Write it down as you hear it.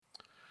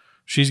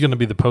She's going to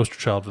be the poster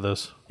child for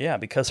this. Yeah,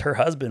 because her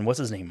husband, what's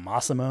his name,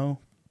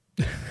 Massimo,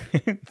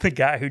 the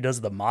guy who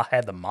does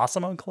had the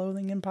Massimo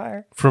clothing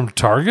empire from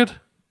Target.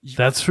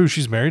 That's who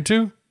she's married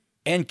to.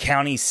 And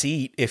County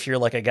Seat. If you're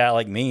like a guy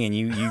like me and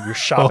you're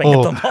shopping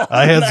at the mall,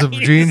 I had some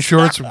jean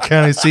shorts from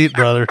County Seat,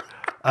 brother.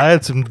 I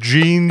had some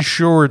jean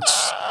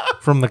shorts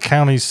from the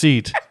County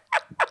Seat.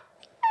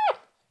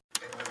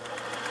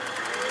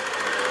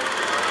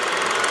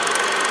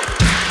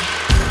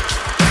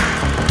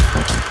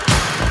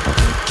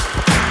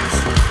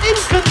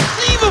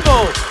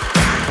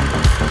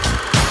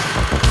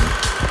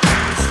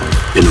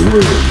 In a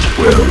world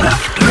where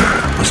laughter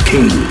was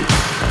king,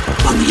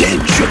 on the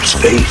edge of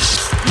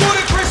space.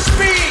 Ludicrous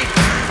speed!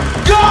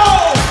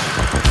 Go!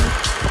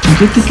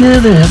 Get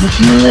together, have a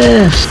few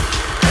laughs.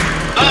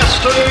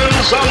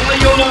 Masters of the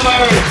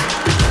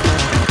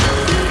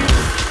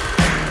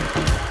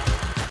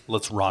universe!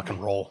 Let's rock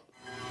and roll.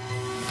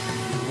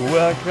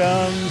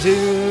 Welcome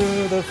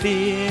to the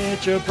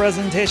feature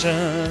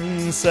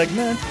presentation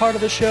segment, part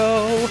of the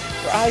show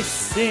where I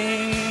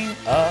sing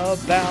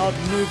about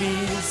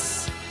movies.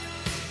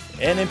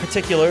 And in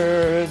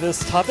particular,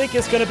 this topic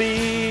is going to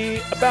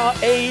be about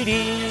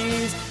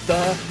 80s,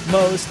 the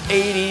most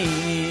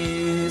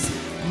 80s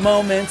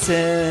moments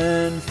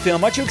in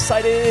film. Aren't you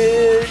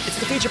excited? It's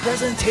the feature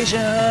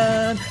presentation.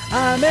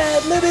 I'm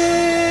Ed Libby.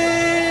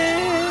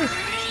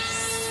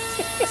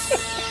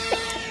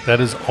 That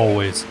is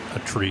always a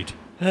treat.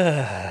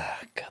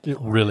 It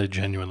really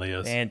genuinely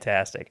is.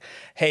 Fantastic.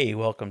 Hey,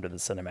 welcome to the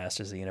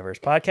Cinemasters of the Universe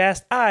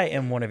podcast. I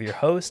am one of your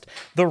hosts,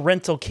 the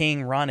Rental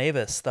King, Ron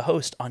Avis, the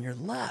host on your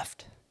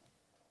left.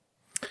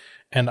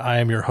 And I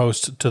am your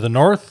host to the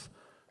north,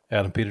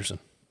 Adam Peterson.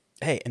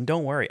 Hey, and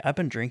don't worry, I've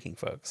been drinking,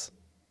 folks.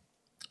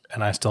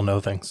 And I still know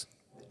things.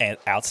 And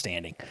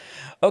outstanding.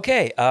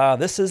 Okay,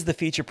 this is the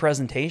feature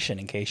presentation,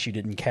 in case you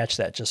didn't catch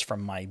that just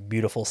from my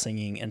beautiful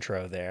singing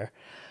intro there.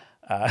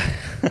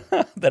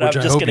 That I'm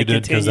just going to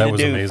continue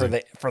to do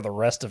for the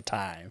rest of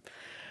time.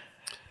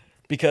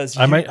 Because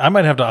I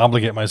might have to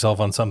obligate myself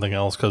on something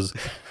else, because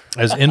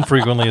as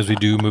infrequently as we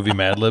do movie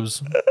Mad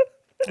Libs,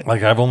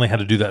 like I've only had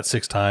to do that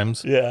 6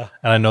 times. Yeah.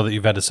 And I know that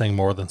you've had to sing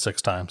more than 6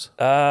 times.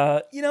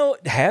 Have I really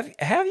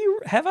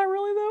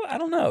though? I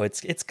don't know.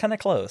 It's kind of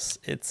close.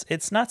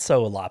 It's not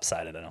so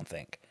lopsided, I don't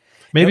think.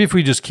 Maybe if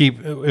we just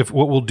if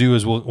what we'll do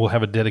is we'll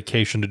have a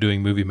dedication to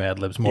doing movie Mad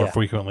Libs more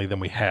frequently than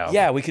we have.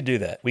 Yeah, we could do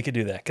that.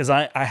 Because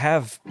I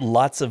have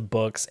lots of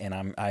books, and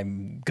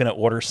I'm gonna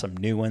order some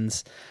new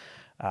ones.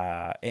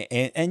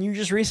 And you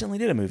just recently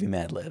did a movie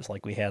Mad Libs,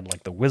 like we had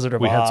like the Wizard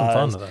of Oz. We had some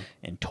fun with that.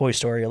 And Toy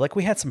Story. Like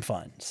we had some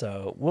fun.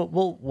 So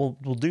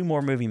we'll do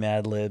more movie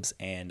Mad Libs,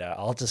 and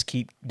I'll just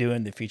keep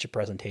doing the feature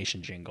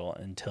presentation jingle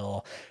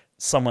until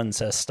someone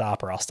says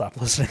stop, or I'll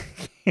stop listening.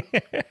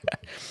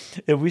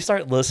 If we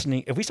start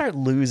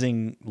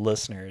losing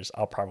listeners,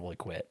 I'll probably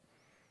quit.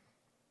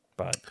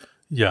 But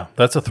yeah,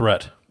 that's a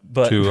threat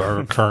to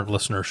our current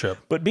listenership.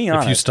 But be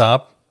honest, if you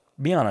stop,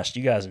 be honest,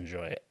 you guys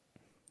enjoy it.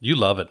 You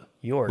love it.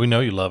 We know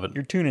you love it.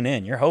 You're tuning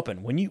in. You're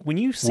hoping when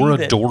you see we're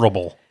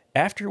adorable.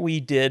 After we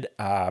did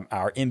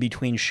our in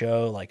between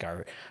show, like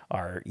our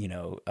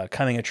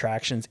coming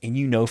attractions,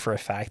 and for a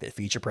fact that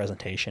feature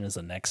presentation is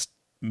the next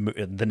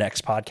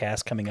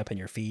podcast coming up in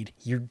your feed,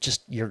 you're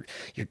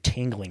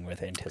tingling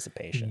with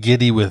anticipation,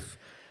 giddy with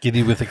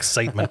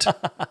excitement,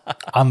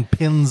 on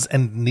pins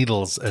and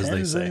needles, as they say.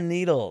 Pins and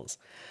needles.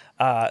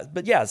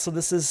 But yeah, so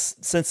since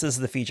this is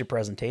the feature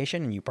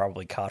presentation, and you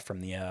probably caught from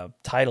the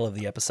title of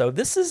the episode,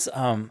 this is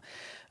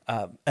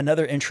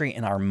another entry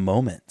in our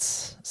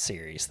Moments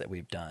series that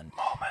we've done.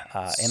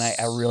 Moments. And I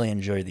really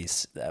enjoy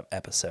these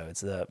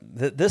episodes.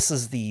 This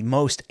is the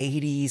most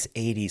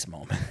 80s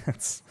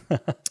moments.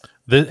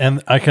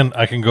 And I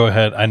can go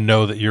ahead. I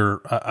know that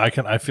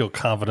I feel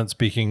confident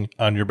speaking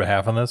on your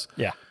behalf on this.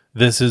 Yeah.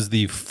 This is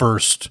the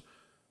first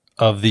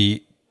of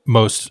the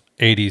most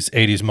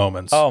 80s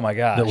moments. Oh my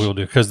gosh. That we will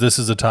do, because this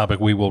is a topic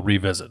we will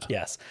revisit.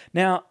 Yes.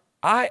 Now,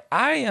 I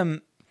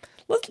am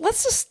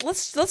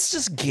let's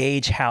just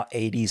gauge how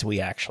 80s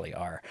we actually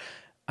are.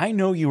 I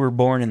know you were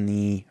born in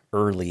the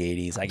early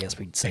 80s, I guess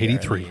we'd say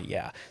 83. Early,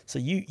 yeah. So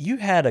you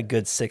had a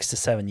good 6 to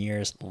 7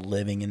 years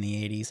living in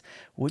the 80s.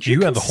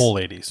 You had the whole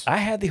 80s. I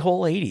had the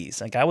whole 80s.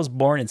 Like I was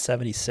born in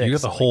 76. You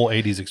got the whole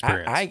 80s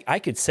experience. I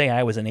could say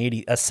I was a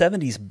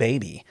 70s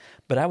baby,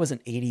 but I was an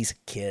 80s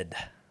kid.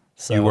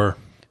 So you were.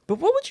 But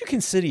what would you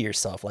consider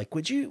yourself? Like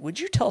would you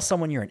tell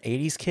someone you're an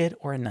 80s kid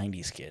or a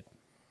 90s kid?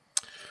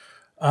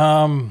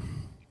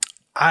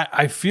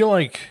 I feel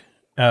like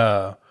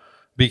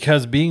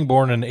because being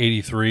born in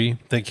 83,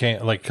 they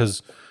can't, like,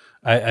 because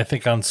I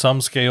think on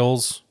some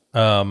scales,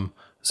 some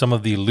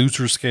of the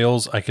looser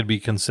scales, I could be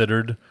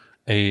considered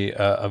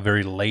a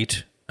very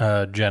late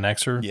Gen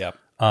Xer. Yep.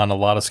 On a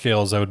lot of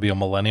scales, I would be a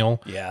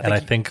millennial. Yeah. I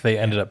think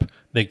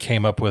they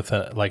came up with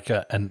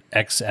an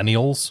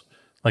Xennials.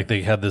 Like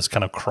they had this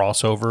kind of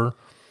crossover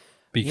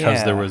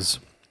because there was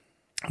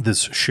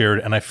this shared,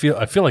 and I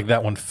feel like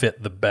that one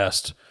fit the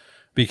best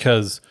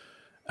because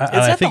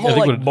I think the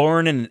whole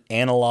born in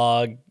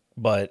analog,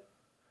 but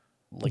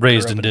like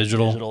Raised grew up in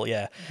digital.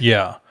 Yeah.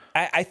 Yeah.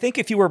 I think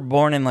if you were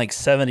born in like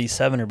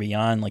 77 or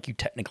beyond, like you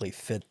technically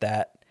fit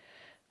that.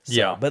 So,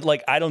 Yeah. But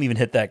like I don't even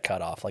hit that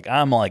cutoff. Like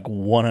I'm like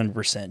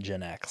 100%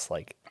 Gen X,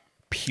 like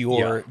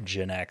pure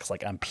Gen X.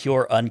 Like I'm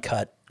pure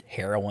uncut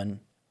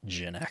heroin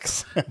Gen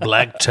X.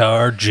 Black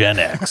tar Gen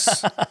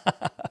X.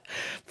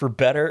 For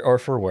better or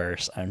for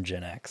worse, I'm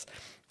Gen X.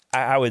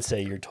 I would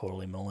say you're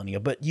totally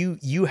millennial, but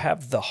you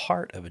have the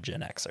heart of a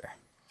Gen Xer.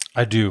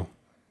 I do.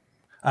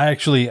 I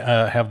actually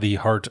have the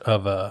heart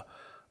of a,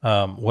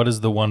 what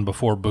is the one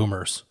before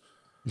boomers?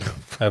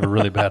 I have a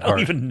really bad I heart.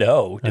 don't even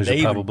know. Did I should they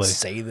even probably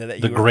say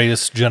that? The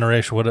greatest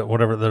generation,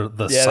 whatever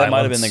the Yeah, that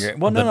might have been the silence great.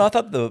 Well, of no, I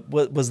thought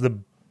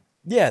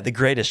the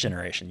greatest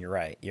generation. You're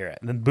right.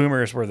 The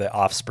boomers were the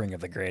offspring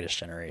of the greatest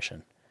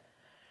generation.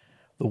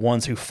 The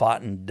ones who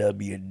fought in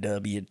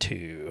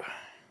WW2.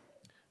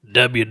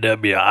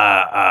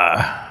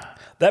 WWII.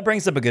 That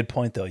brings up a good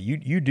point, though.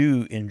 You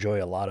do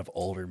enjoy a lot of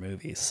older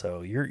movies,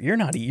 so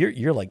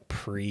you're like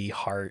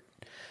pre-heart,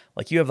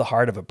 like you have the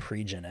heart of a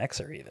pre-Gen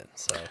Xer even.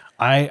 So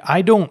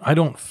I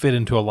don't fit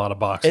into a lot of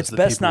boxes. it's that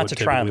best people not would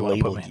to try and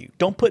typically wanna label put me. you.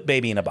 Don't put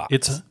baby in a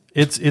box.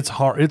 It's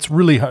hard. It's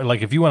really hard.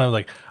 Like if you want to,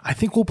 like, I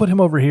think we'll put him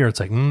over here.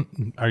 It's like,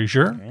 are you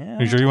sure? Are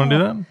you sure you want to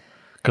do that?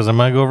 Because I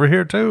might go over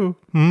here too.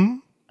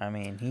 I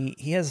mean,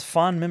 he has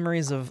fond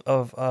memories of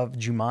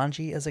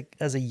Jumanji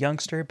as a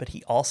youngster, but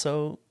he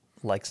also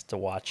likes to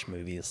watch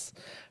movies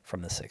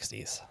from the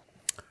 60s.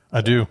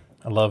 I do.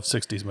 I love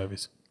 60s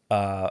movies.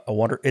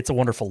 It's a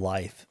Wonderful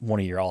Life, one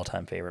of your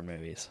all-time favorite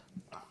movies.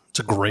 It's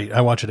a great. I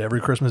watch it every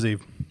Christmas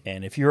Eve.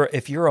 And if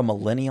you're a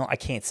millennial, I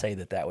can't say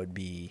that would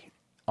be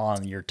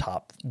on your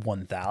top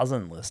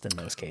 1,000 list in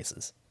most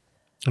cases.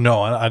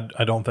 No, I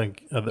don't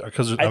think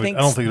because I think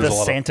don't think there's the a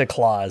lot Santa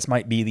Claus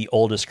might be the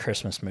oldest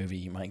Christmas movie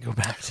you might go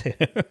back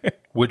to.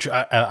 which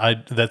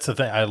I that's the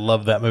thing. I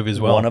love that movie as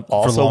well. One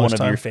of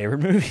your favorite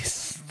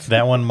movies.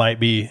 That one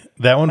might be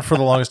for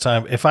the longest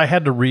time. If I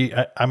had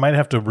to I might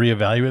have to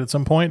reevaluate at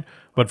some point.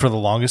 But for the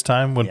longest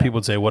time, when people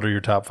would say, "What are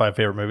your top 5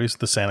 favorite movies?"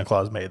 The Santa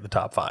Claus made the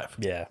top 5.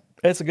 Yeah,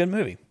 it's a good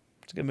movie.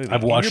 It's a good movie.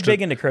 I've watched You're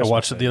big it. into Christmas. I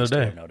watched it the other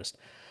day. I've noticed.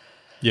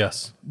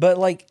 Yes, But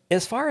like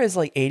as far as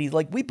like 80s,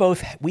 like we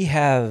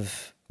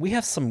have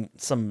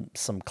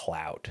some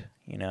clout,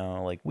 you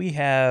know, like we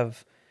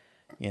have,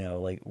 you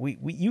know, like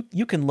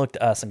you can look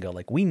to us and go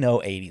like, we know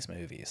 80s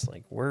movies.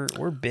 Like we're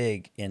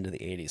big into the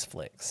 80s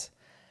flicks.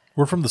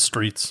 we're from the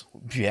streets.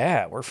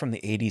 Yeah, we're from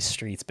the 80s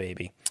streets,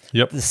 baby.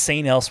 Yep. The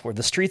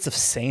streets of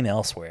St.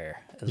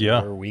 Elsewhere is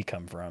where we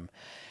come from.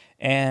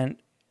 And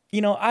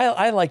you know,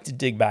 I like to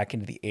dig back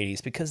into the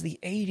 80s because the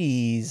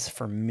 80s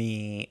for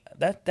me,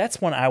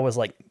 that's when I was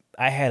like,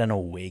 I had an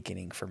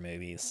awakening for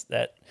movies.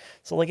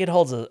 So like it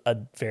holds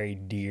a very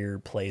dear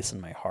place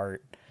in my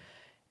heart.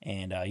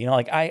 And you know,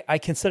 like I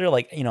consider,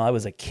 like, you know, I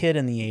was a kid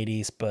in the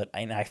 80s, but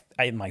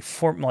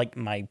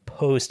my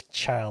post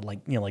child, like,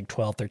 you know, like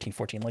 12, 13,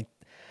 14, like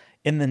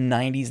in the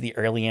 90s, the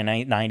early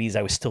 90s,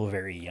 I was still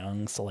very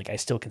young. So like I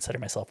still consider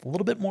myself a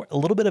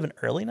little bit of an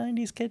early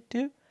 90s kid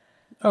too.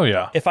 Oh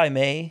yeah. If I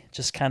may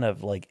just kind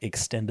of like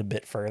extend a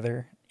bit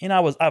further. And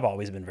I've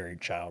always been very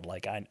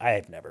childlike.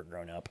 I've never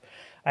grown up.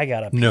 I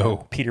got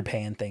a Peter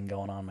Pan thing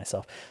going on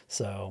myself.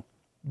 So,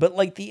 but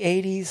like the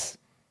 80s,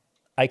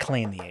 I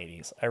claim the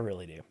 80s. I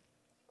really do.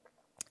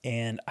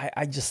 And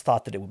I just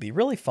thought that it would be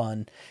really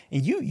fun.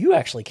 And you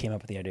actually came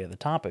up with the idea of the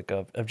topic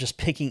of just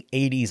picking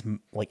 80s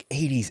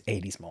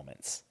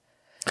moments.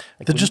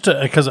 Like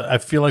because I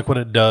feel like what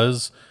it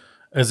does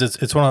is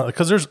it's one of,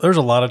 because there's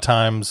a lot of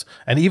times,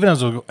 and even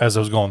as I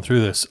was going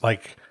through this,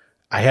 like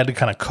I had to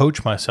kind of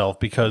coach myself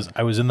because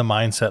I was in the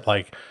mindset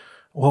like,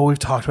 well, we've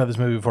talked about this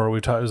movie before.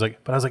 But I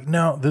was like,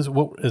 no, this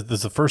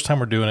is the first time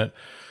we're doing it,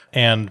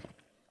 and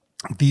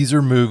these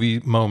are movie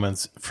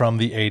moments from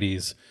the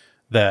 80s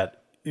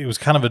that it was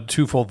kind of a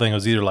twofold thing. It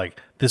was either like,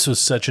 this was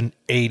such an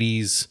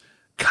 80s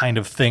kind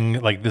of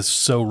thing, like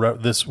this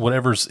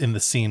whatever's in the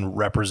scene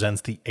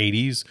represents the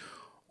 80s,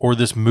 or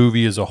this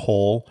movie as a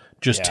whole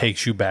just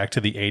takes you back to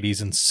the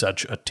 80s in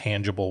such a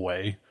tangible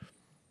way.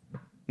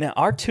 Now,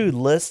 our two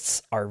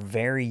lists are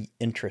very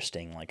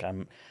interesting. Like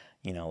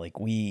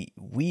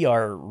we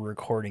are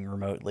recording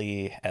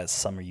remotely, as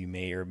some of you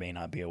may or may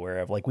not be aware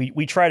of. Like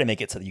we try to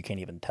make it so that you can't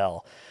even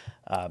tell.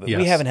 But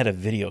we haven't had a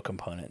video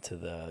component to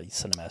the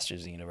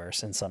Cinemasters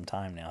universe in some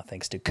time now,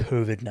 thanks to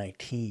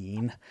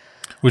COVID-19.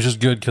 Which is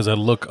good because I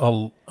look,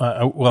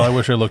 I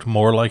wish I looked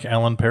more like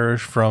Alan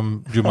Parrish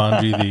from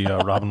Jumanji,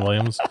 the Robin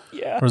Williams.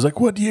 Yeah. I was like,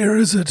 what year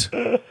is it?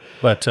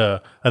 But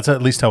that's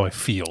at least how I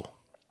feel.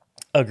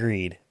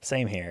 Agreed.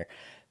 Same here.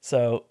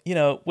 So, you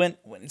know,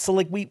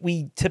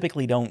 we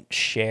typically don't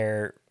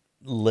share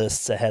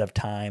lists ahead of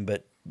time,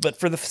 but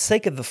for the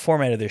sake of the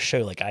format of this show,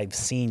 like I've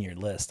seen your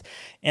list,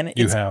 and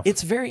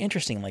it's very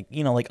interesting. Like,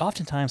 you know, like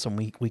oftentimes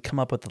when we come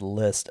up with the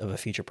list of a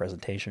feature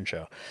presentation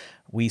show,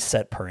 we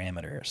set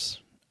parameters.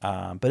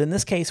 But in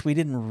this case, we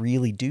didn't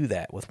really do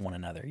that with one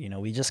another. You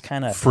know, we just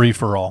kind of free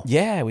for all.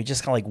 Yeah, we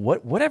just kind of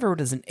like whatever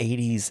does an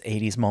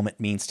 80s moment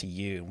means to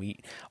you.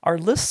 Our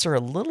lists are a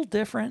little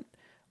different.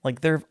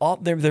 Like they're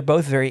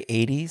both very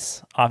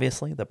 80s.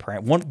 Obviously,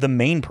 one of the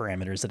main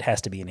parameters it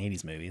has to be in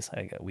 80s movies.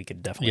 We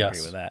could definitely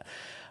agree with that.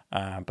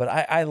 But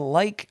I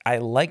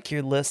like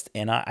your list,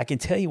 and I can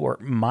tell you where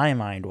my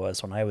mind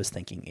was when I was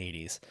thinking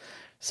 80s.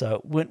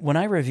 So when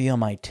I reveal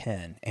my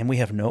 10, and we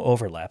have no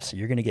overlap, so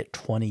you're going to get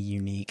 20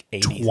 unique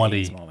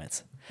 80s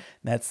moments.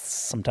 That's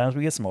sometimes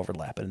we get some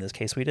overlap, but in this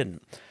case we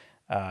didn't.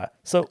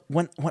 So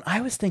when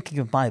I was thinking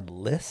of my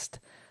list,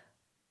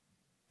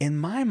 in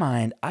my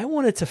mind, I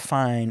wanted to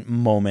find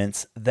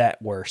moments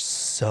that were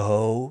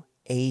so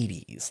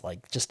 80s,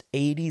 like just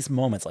 80s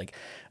moments. Like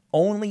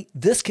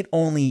this could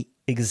only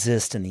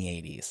exist in the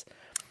 80s.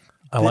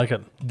 I like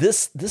it.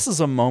 This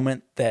is a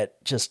moment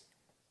that just,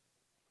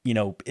 the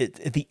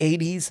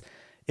 80s,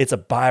 it's a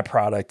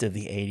byproduct of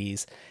the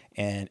 80s.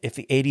 And if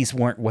the 80s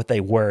weren't what they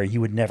were,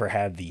 you would never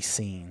have these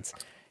scenes.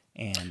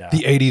 And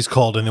the 80s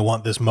called and they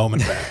want this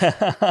moment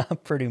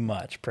back. pretty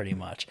much.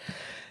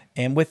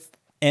 And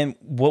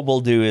what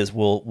we'll do is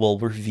we'll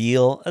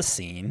reveal a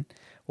scene.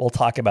 We'll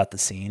talk about the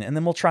scene, and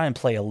then we'll try and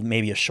play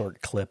maybe a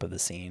short clip of the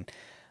scene.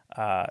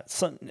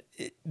 Some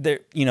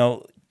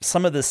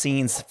of the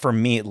scenes, for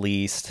me at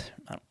least,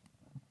 I'm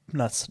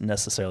not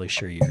necessarily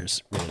sure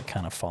yours really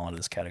kind of fall into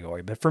this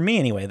category, but for me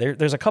anyway,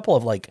 there's a couple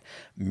of like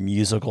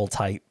musical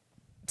type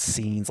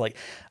scenes. Like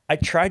I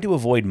tried to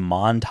avoid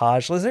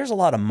montage. There's a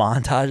lot of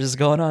montages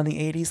going on in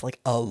the 80s, like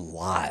a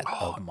lot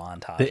of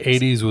montages. The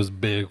 80s was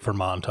big for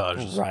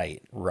montages.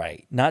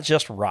 Right. Not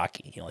just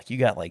Rocky. Like you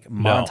got like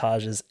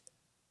montages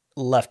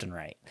left and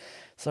right.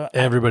 So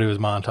everybody was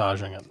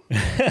montaging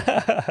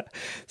it.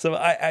 So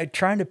I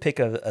trying to pick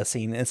a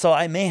scene, and so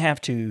I may have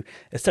to,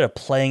 instead of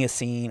playing a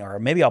scene, or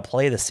maybe I'll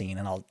play the scene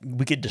and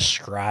we could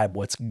describe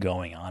what's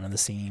going on in the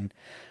scene.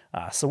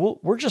 So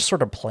we're just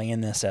sort of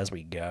playing this as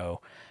we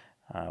go.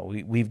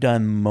 We've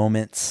done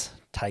moments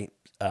type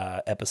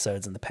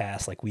episodes in the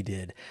past, like we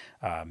did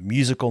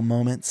musical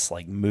moments,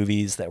 like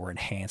movies that were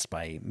enhanced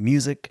by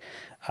music.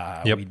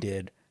 We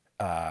did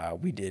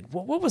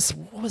what was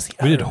the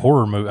we did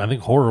horror movie. I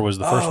think horror was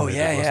the first one.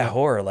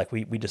 Horror. Like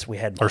we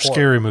had or horror.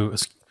 Scary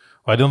movies.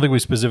 Well, I don't think we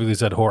specifically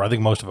said horror. I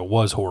think most of it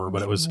was horror,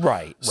 but it was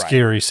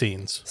scary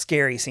scenes.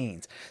 Scary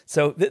scenes.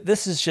 So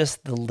this is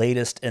just the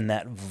latest in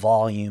that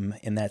volume,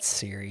 in that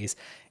series.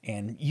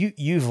 And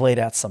you've laid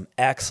out some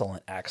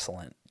excellent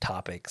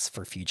topics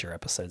for future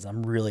episodes.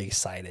 I'm really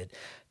excited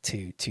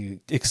to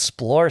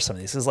explore some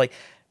of these. It's like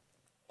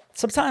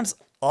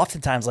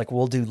oftentimes, like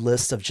we'll do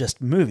lists of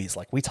just movies,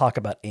 like we talk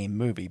about a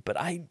movie, but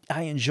I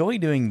enjoy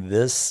doing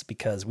this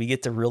because we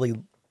get to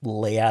really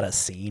lay out a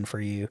scene for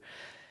you.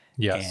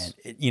 Yes.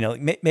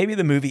 And maybe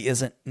the movie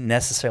isn't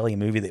necessarily a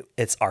movie that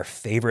it's our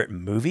favorite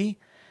movie,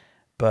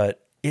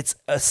 but it's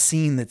a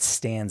scene that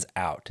stands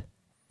out.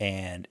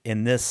 And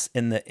in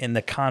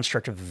the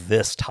construct of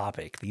this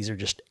topic, these are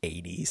just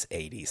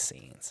 80s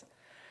scenes.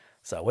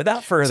 So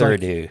without further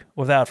ado,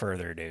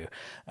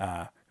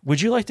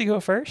 would you like to go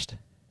first?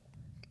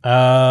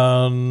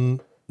 No,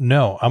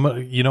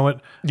 you know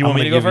what? You want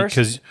me to go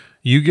first?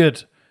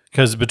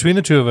 Because between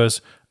the two of us,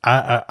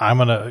 I'm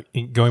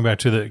going back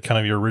to the kind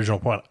of your original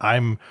point.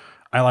 I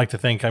like to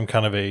think I'm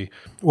kind of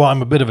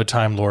I'm a bit of a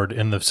time lord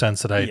in the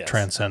sense that I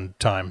transcend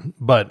time.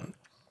 But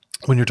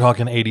when you're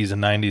talking 80s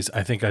and 90s,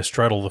 I think I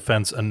straddle the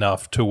fence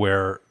enough to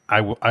where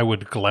I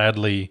would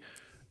gladly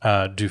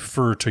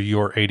defer to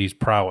your 80s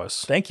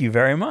prowess. Thank you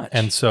very much.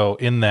 And so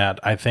in that,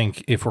 I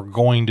think if we're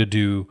going to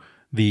do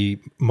the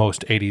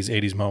most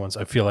 80s moments,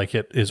 I feel like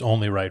it is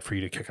only right for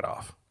you to kick it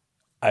off.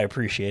 I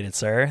appreciate it,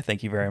 sir.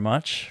 Thank you very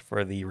much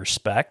for the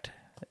respect.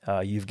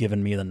 You've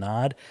given me the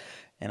nod,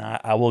 and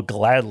I will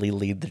gladly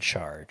lead the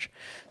charge.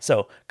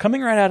 So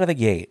coming right out of the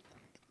gate,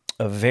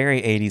 a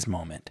very 80s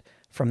moment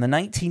from the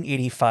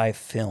 1985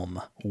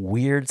 film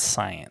Weird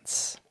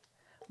Science.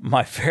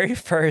 My very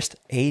first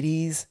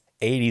 80s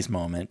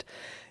moment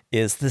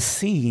is the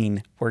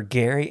scene where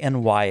Gary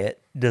and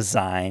Wyatt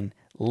design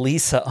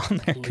Lisa on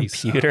their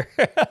computer.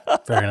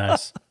 Very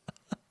nice.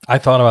 I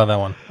thought about that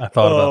one.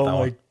 Oh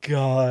my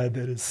God,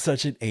 that is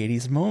such an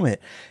 80s moment.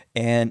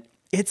 And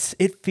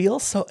it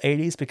feels so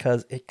 80s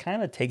because it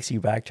kind of takes you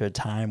back to a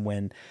time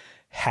when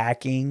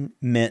hacking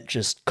meant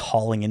just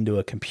calling into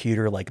a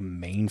computer like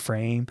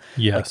mainframe.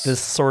 Yes. Like this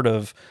sort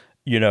of,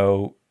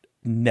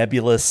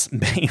 nebulous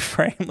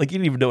mainframe. Like you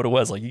didn't even know what it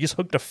was. Like you just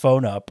hooked a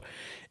phone up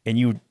and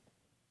you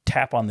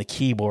tap on the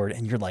keyboard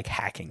and you're like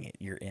hacking it.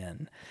 You're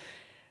in.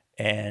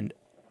 And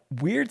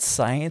Weird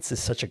Science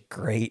is such a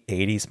great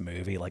 80s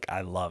movie. Like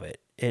I love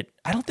it.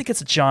 I don't think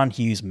it's a John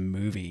Hughes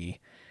movie.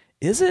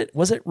 Is it?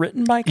 Was it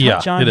written by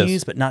John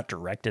Hughes, but not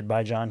directed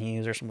by John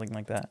Hughes or something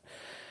like that?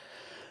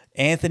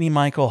 Anthony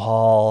Michael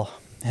Hall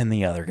and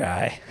the other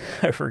guy.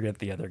 I forget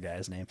the other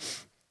guy's name.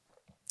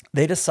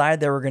 They decide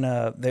they're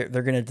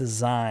gonna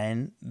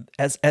design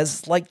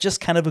as like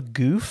just kind of a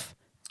goof,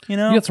 You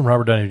got some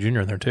Robert Downey Jr.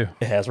 in there too.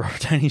 It has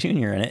Robert Downey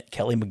Jr. in it.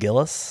 Kelly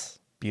McGillis,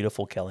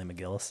 beautiful Kelly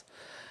McGillis.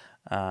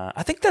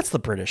 I think that's the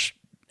British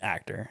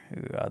actor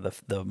who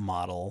the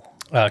model.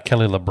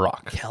 Kelly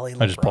LeBrock. Kelly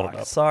LeBrock. I just pulled it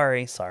up.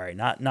 Sorry,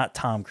 not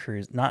Tom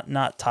Cruise,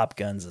 not Top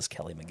Guns as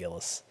Kelly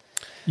McGillis.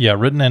 Yeah,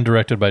 written and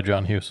directed by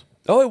John Hughes.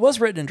 Oh, it was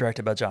written and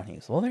directed by John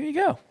Hughes. Well, there you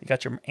go. You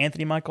got your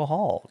Anthony Michael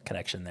Hall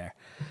connection there.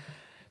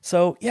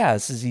 So yeah,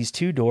 this is these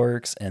two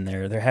dorks, and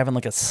they're having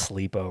like a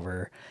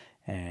sleepover,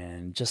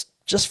 and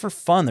just for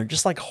fun, they're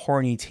just like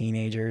horny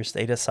teenagers.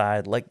 They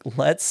decide like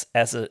let's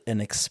as an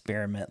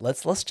experiment,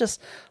 let's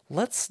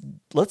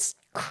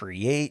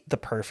create the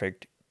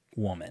perfect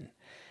woman,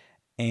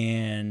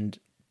 and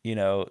you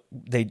know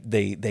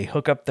they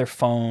hook up their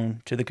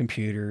phone to the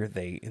computer.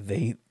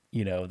 They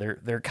you know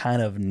they're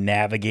kind of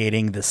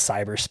navigating the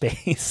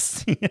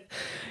cyberspace,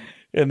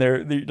 and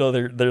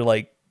they're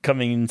like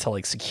coming into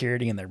like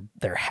security, and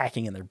they're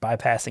hacking and they're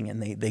bypassing,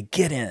 and they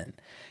get in.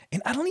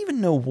 And I don't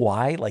even know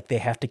why like they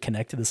have to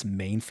connect to this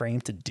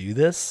mainframe to do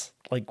this.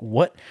 Like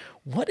what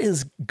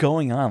is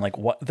going on? Like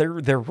what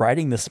they're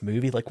writing this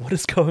movie, like what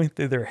is going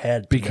through their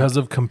head? Because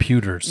of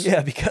computers.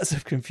 Yeah, because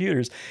of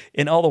computers.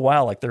 And all the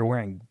while like they're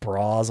wearing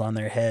bras on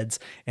their heads,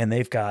 and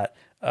they've got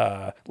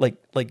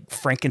like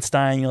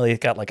Frankenstein, you know, they've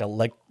got like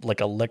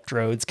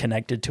electrodes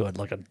connected to a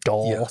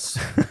doll. Yes.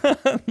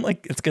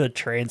 Like it's gonna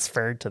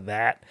transfer to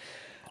that.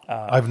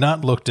 I've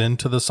not looked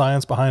into the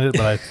science behind it,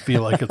 but I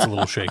feel like it's a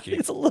little shaky.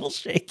 It's a little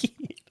shaky.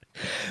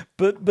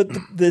 But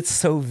it's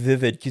so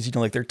vivid because, you know,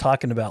 like they're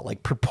talking about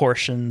like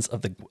proportions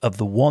of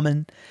the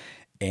woman,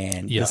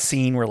 and the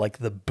scene where like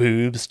the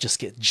boobs just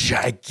get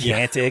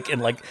gigantic,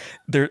 and like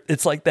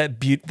it's like that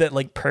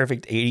like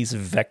perfect 80s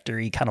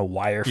vectory kind of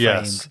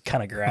wireframe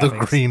kind of graphics.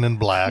 The green and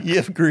black.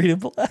 Yeah, green and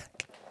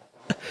black.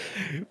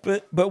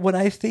 But when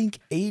I think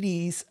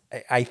 80s,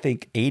 I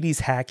think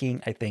 80s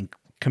hacking, I think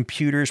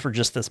computers were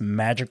just this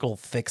magical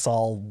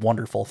fix-all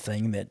wonderful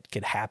thing that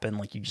could happen.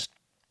 Like you just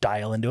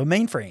dial into a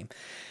mainframe,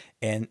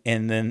 and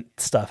then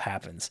stuff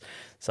happens.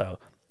 So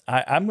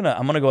I'm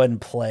gonna go ahead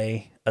and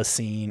play a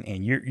scene,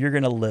 and you're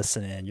gonna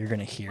listen and you're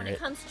gonna hear it. When it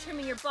comes to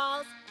trimming your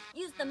balls,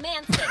 use the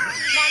Manscaped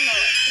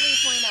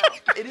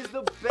Lawnmower 3.0. It is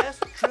the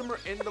best trimmer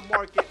in the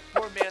market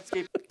for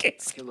Manscaped. Okay,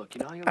 Hey, look,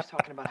 you know how you was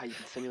talking about how you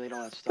can simulate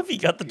all that stuff? have you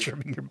got the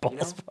trimming your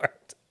balls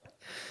part?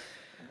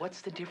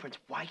 What's the difference?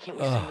 Why can't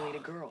we simulate a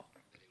girl?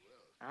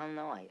 I don't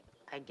know.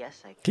 I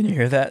guess I Can you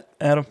hear that,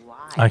 Adam?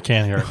 Why? I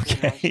can't hear it.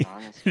 Okay.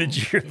 Did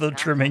you hear the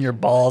trimming your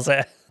balls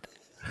at?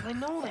 I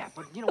know that,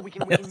 but you know we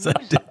can use it.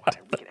 We can ask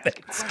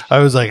it questions. I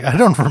was like, I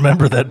don't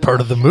remember that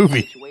part of the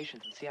movie.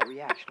 Situations and see how it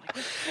reacts.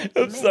 Like,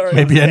 I'm sorry.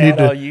 Maybe it was I need ad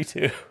to- on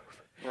YouTube.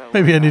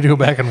 Maybe I need to go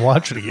back and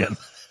watch it again.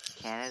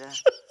 Canada?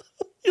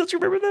 Don't you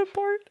remember that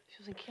part? She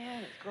was in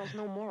Canada. Girls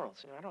no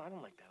morals. You know, I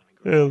don't like that.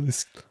 When I grow Yeah,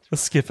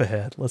 let's skip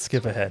ahead. Let's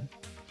skip ahead.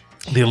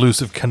 The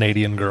elusive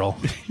Canadian girl.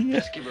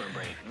 Just give her a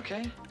brain,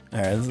 okay? All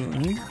right,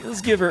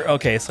 let's give her.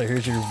 Okay, so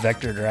here's your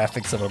vector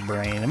graphics of a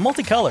brain and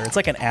multicolor. It's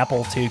like an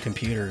Apple II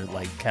computer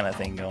like kind of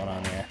thing going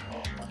on there.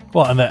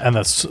 Well, and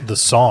the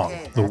song,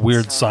 the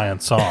weird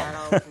science song.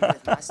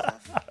 I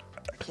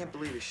can't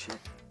believe this shit.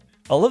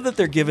 I love that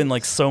they're giving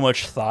like so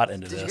much thought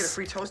into Did you get a this.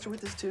 free toaster with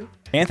this too?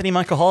 Anthony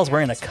Michael Hall is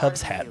wearing a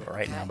Cubs hat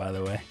right now, by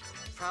the way.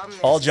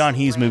 All John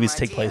Hughes movies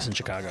take place in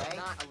Chicago.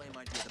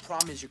 The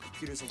problem is your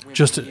computers are winning.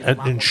 Just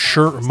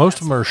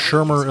most of them are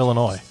Shermer,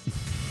 Illinois.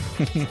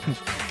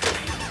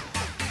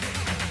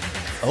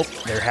 Oh,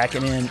 they're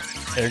hacking in.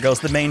 There goes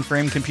the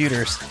mainframe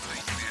computers.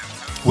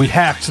 We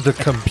hacked the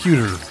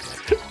computer.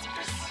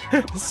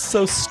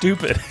 So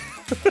stupid.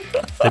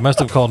 They must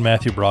have called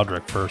Matthew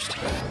Broderick first.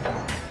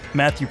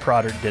 Matthew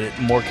Broderick did it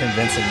more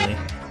convincingly.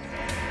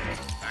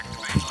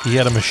 He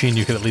had a machine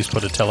you could at least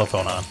put a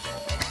telephone on.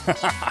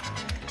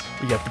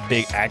 You got the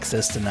big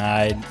access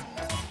denied.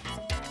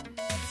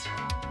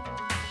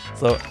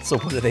 So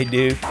what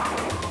do?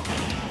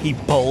 He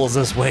bowls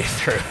his way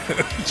through.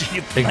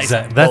 Nice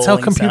Exactly. That's how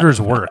bowling computers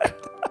sound. work.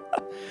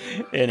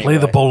 Anyway. Play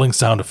the bowling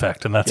sound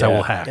effect, and that's how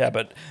we'll hack. Yeah,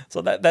 but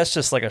so that's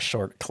just like a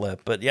short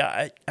clip. But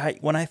yeah, I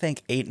when I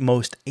think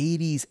most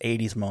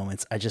 80s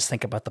moments, I just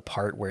think about the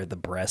part where the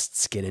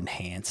breasts get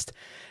enhanced,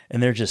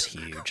 and they're just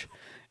huge.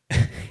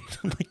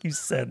 Like you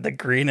said, the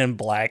green and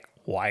black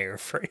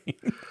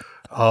wireframe.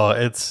 Oh,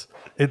 that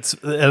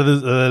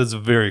is a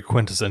very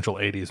quintessential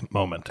 80s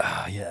moment.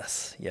 Ah,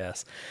 yes.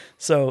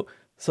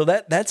 So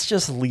that's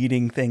just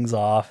leading things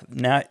off.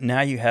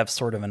 Now you have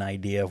sort of an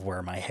idea of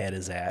where my head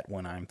is at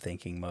when I'm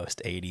thinking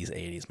most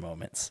 80s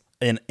moments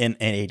in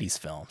 80s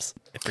films.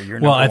 For your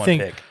number one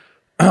pick.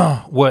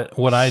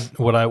 What I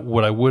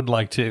would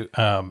like to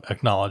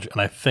acknowledge,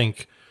 and I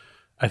think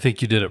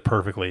you did it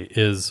perfectly,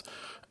 is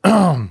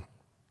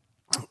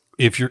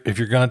if you're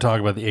going to talk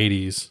about the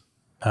 80s,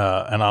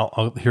 and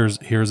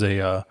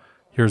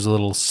here's a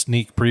little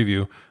sneak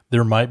preview.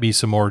 There might be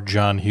some more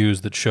John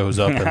Hughes that shows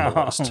up in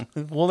the list.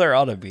 Well, there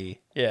ought to be.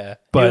 Yeah.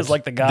 But he was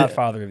like the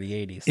godfather of the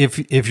 80s.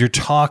 If you're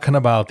talking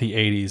about the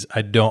 80s,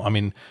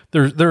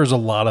 there's a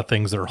lot of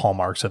things that are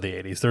hallmarks of the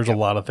 80s. There's a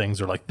lot of things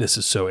that are like, this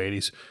is so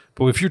 80s.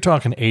 But if you're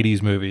talking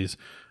 80s movies,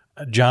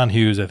 John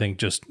Hughes, I think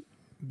just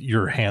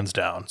you're hands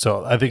down.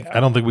 So I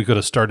don't think we could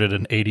have started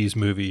an 80s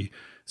movie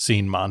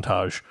scene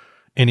montage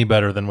any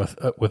better than with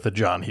the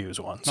John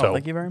Hughes one. So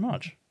thank you very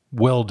much.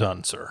 Well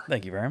done, sir.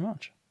 Thank you very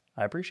much.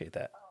 I appreciate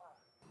that.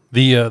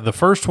 The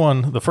first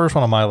one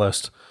on my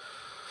list,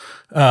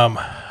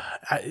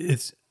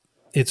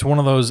 It's one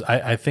of those,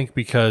 I think,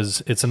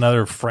 because it's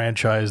another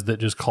franchise that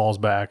just calls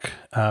back.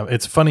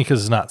 It's funny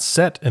because it's not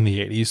set in the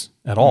 80s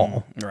at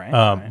all.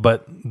 Right.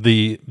 But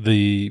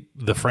the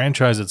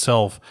franchise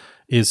itself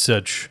is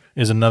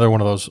another one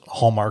of those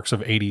hallmarks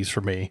of 80s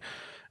for me.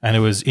 And it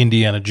was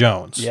Indiana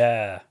Jones.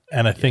 Yeah.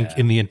 And I think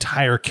in the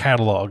entire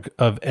catalog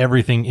of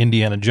everything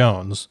Indiana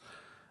Jones,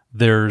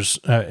 there's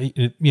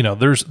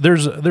there's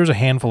a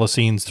handful of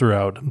scenes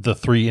throughout the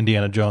 3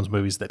 Indiana Jones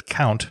movies that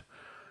count.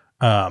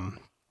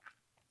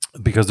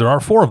 Because there are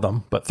 4 of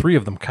them, but 3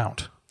 of them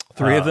count.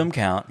 3 of them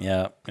count.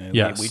 Yeah.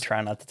 Yes. We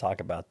try not to talk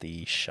about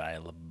the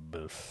Shia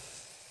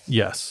LaBeouf.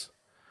 Yes,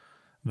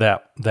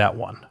 that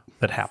one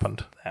that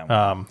happened. That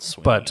one,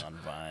 swinging but on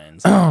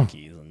vines,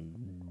 monkeys,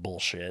 and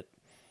bullshit.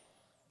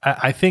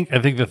 I think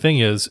the thing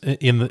is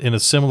in a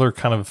similar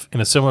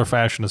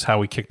fashion as how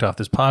we kicked off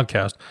this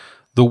podcast,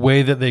 the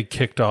way that they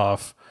kicked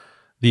off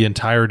the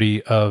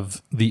entirety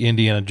of the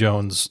Indiana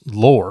Jones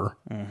lore,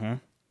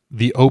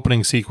 the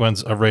opening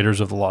sequence of Raiders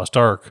of the Lost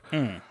Ark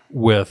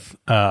with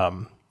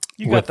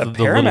you got the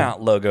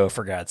Paramount logo,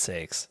 for God's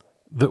sakes.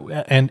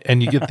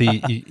 And you get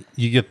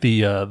you get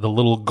the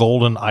little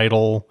golden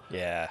idol,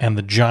 and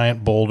the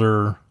giant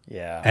boulder.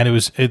 Yeah. And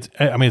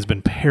it's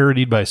been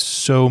parodied by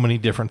so many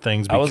different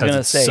things because I was going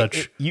to say,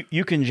 such...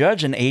 you can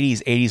judge an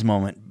 80s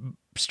moment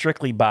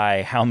strictly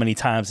by how many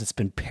times it's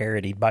been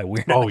parodied by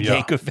Weird Al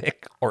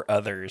Yankovic or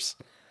others.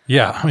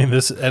 Yeah, I mean,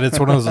 it's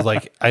one of those,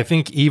 like, I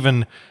think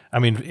even, I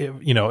mean,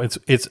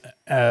 it's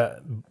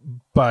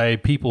by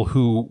people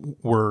who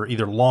were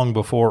either long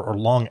before or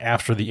long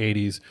after the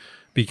 80s,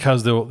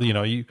 because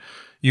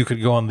you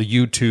could go on the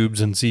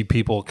YouTubes and see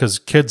people, because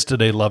kids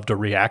today love to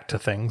react to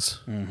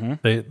things.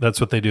 Mm-hmm.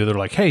 That's what they do. They're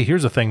like, hey,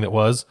 here's a thing that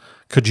was,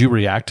 could you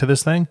react to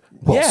this thing?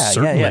 Well,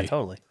 certainly. Yeah,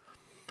 totally.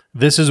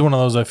 This is one of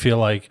those, I feel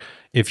like,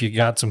 if you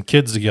got some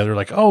kids together,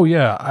 like, oh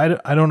yeah,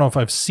 I don't know if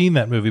I've seen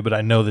that movie, but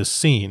I know this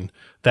scene.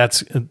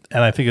 And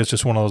I think it's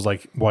just one of those,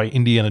 like, why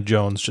Indiana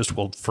Jones just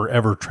will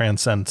forever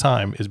transcend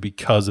time is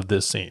because of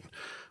this scene.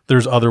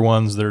 There's other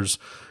ones. There's,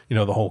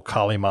 the whole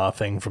Kali Ma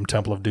thing from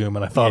Temple of Doom.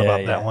 And I thought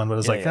about that one, but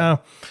it's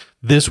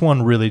this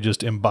one really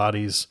just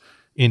embodies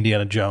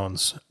Indiana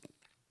Jones.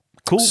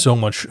 Cool. So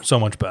much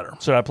better.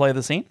 Should I play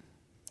the scene?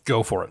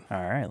 Go for it.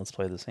 All right, let's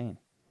play the scene.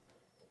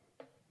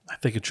 I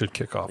think it should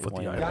kick off with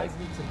the idol.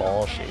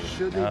 Ball shave.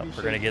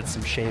 We're going to get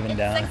some shaving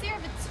down. Sexier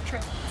if it's true.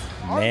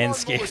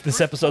 Manscaped. This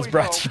episode's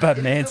brought to you by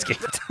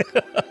Manscaped.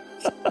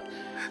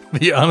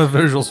 The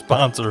unofficial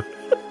sponsor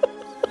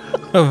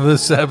of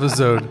this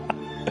episode.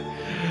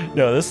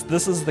 No,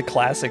 this is the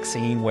classic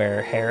scene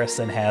where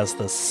Harrison has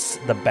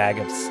the bag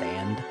of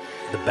sand.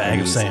 The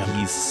bag of sand.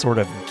 He's sort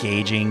of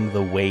gauging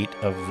the weight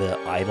of the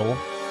idol, and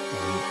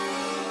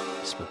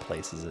he just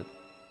replaces it.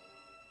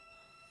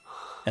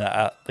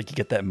 And you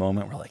get that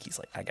moment where he's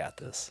like, I got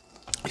this.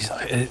 He's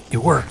like, it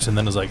works, and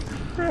then it's like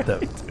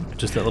that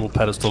little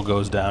pedestal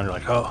goes down. You're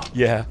like, oh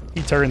yeah.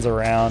 He turns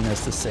around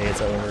as to say it's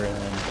over, and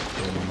then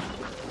boom,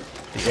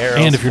 the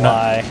arrows and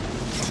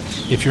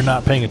if you're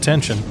not paying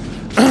attention,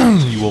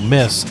 you will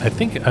miss.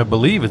 I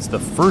believe it's the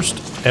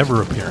first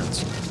ever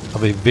appearance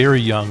of a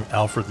very young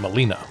Alfred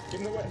Molina.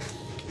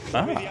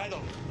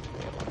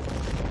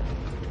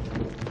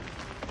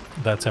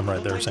 That's him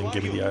right there saying,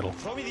 "Give me the idol."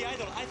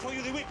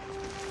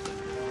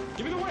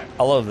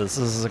 I love this.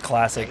 This is a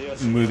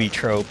classic movie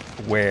trope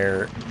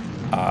where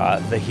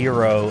the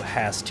hero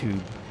has to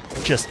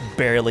just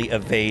barely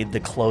evade the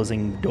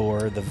closing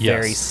door, the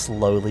very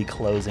slowly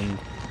closing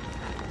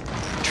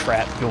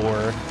trap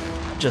door,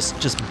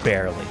 just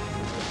barely.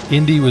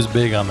 Indy was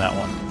big on that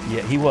one.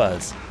 Yeah, he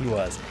was.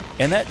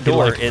 And that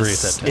door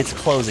it's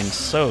closing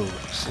so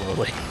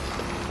slowly.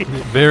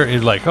 Very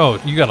like, oh,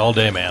 you got all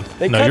day, man.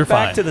 They no, cut you're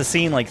back fine. to the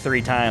scene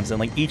 3 times,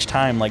 and each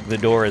time the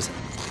door is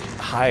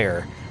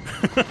higher.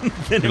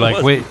 You're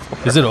like, wait,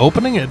 is it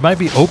opening? It might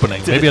be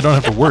opening. Maybe I don't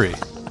have to worry.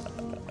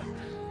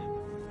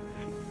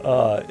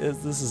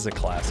 This is a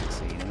classic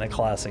scene in a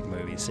classic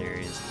movie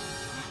series.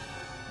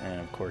 And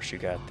of course, you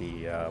got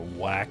the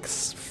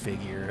wax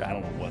figure. I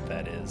don't know what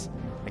that is.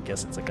 I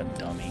guess it's like a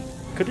dummy.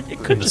 It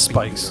could the just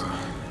spikes. Be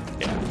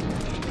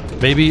yeah.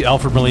 Maybe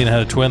Alfred Molina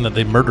had a twin that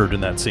they murdered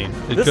in that scene.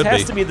 This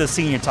has to be the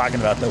scene you're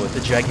talking about, though, with the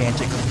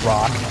gigantic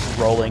rock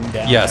rolling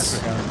down. Yes.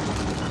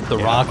 The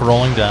rock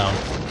rolling down.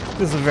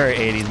 This is a very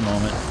 80s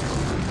moment.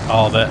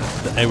 Oh,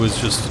 it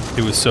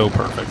was so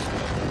perfect.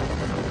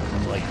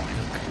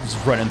 He's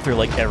running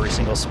through every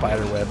single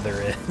spider web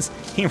there is.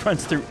 He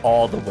runs through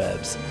all the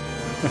webs.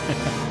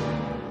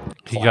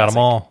 He got them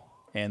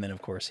all. And then,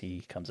 of course,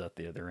 he comes out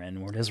the other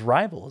end where his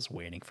rival is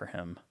waiting for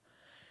him.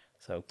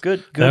 So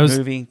good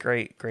movie,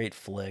 great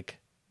flick,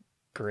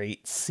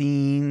 great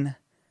scene.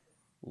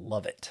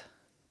 Love it.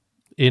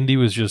 Indy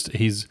was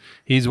he's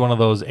one of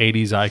those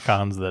 80s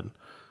icons that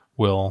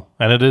will,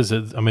 and it is.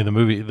 The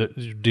movie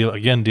that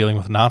dealing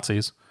with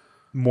Nazis.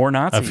 More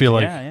Nazis. I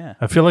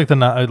feel like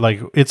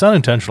it's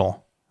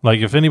unintentional. Like,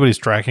 if anybody's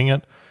tracking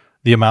it,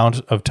 the amount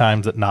of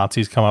times that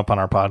Nazis come up on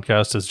our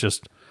podcast is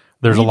just.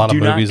 There's a lot of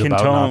movies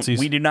about Nazis.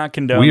 We do not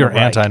condone. We are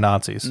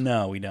anti-Nazis.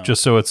 No, we don't.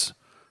 Just so it's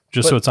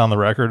Just so it's on the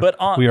record. but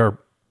we are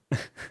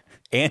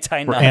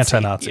anti-Nazi. We're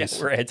anti-Nazis.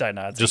 Yeah, we're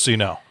anti-Nazi. just so you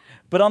know.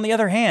 But on the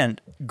other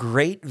hand,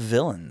 great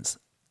villains.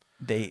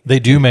 They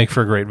do make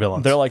for great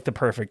villains. They're like the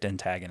perfect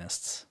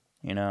antagonists,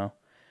 you know?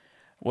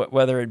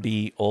 Whether it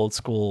be old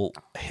school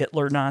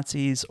Hitler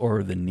Nazis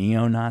or the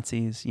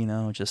neo-Nazis, you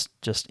know,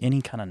 just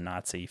any kind of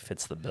Nazi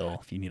fits the bill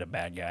if you need a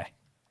bad guy.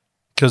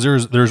 Because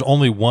there's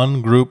only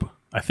one group.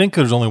 I think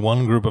there's only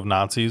one group of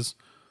Nazis,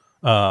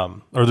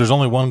 or there's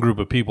only one group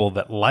of people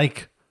that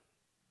like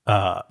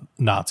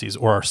Nazis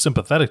or are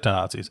sympathetic to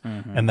Nazis,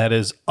 and that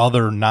is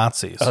other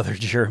Nazis, other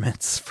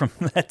Germans from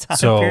that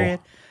time period.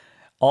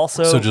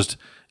 Also, so just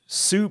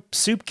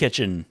soup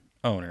kitchen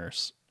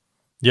owners.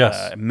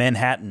 Yes,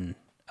 Manhattan,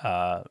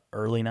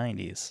 early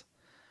 90s.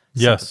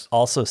 Yes,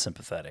 also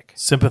sympathetic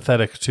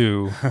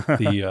to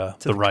the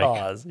to the Reich.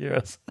 Cause,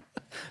 yes,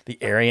 the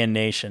Aryan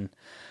Nation.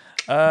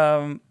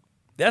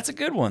 That's a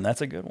good one.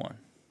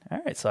 All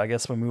right, so I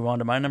guess we'll move on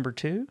to my number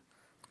 2.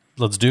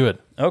 Let's do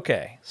it.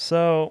 Okay,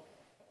 so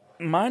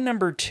my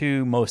number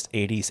 2 most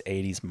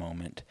 80s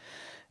moment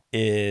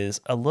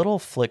is a little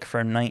flick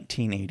from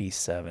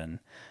 1987,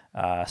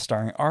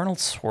 starring Arnold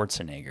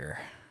Schwarzenegger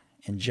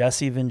and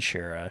Jesse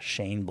Ventura,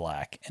 Shane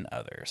Black, and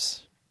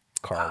others.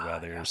 Carl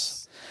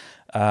Weathers.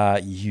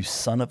 Yes. You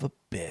son of a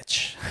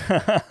bitch.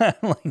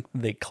 Like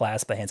they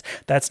clasp the hands.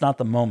 That's not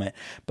the moment.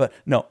 But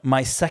no,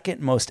 my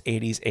second most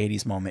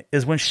 80s moment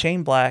is when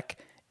Shane Black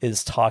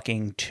is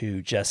talking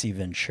to Jesse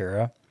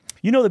Ventura.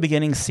 You know the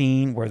beginning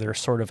scene where they're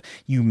sort of,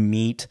 you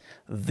meet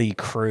the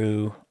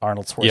crew,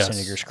 Arnold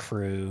Schwarzenegger's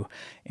crew,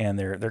 and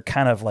they're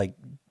kind of like,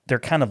 they're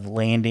kind of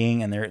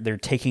landing and they're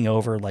taking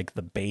over like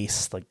the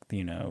base, like,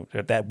 you know,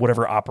 that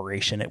whatever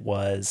operation it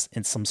was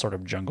in some sort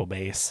of jungle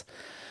base.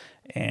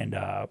 And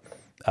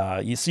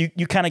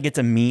you kind of get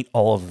to meet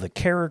all of the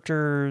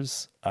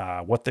characters,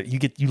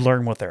 you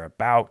learn what they're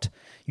about.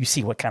 You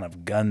see what kind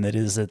of gun that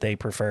is that they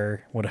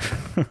prefer.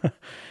 Whatever.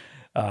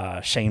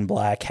 Shane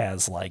Black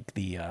has like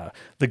the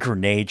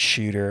grenade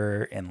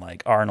shooter, and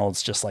like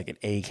Arnold's just like an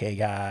AK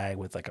guy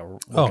with like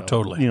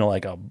totally, you know,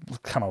 like a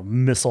kind of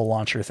missile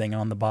launcher thing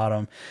on the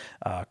bottom.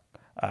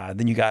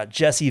 Then you got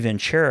Jesse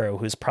Ventura,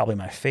 who's probably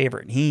my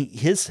favorite.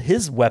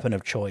 His weapon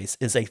of choice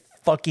is a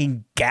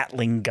fucking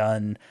Gatling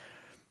gun,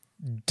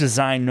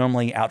 designed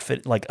normally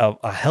outfit like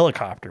a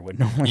helicopter would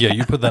normally. Yeah,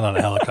 you put that on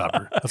a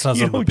helicopter. That's not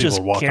something people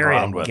are walking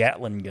around with.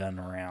 Gatling gun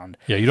around.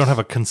 Yeah, you don't have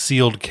a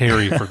concealed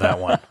carry for that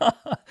one.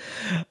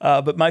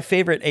 But my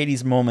favorite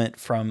 80s moment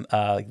from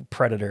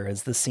Predator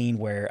is the scene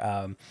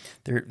where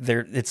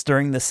it's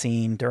during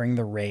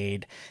the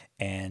raid,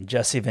 and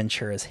Jesse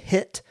Ventura is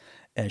hit,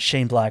 and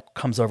Shane Black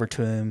comes over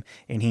to him,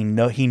 and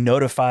he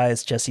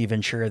notifies Jesse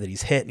Ventura that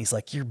he's hit, and he's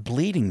like, "You're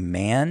bleeding,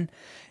 man."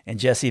 And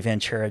Jesse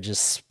Ventura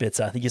just spits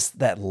out, he gets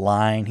that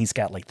line, he's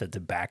got like the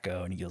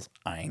tobacco, and he goes,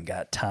 "I ain't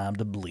got time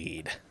to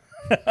bleed."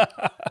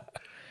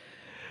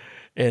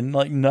 And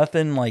like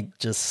nothing like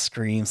just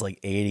screams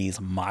like 80s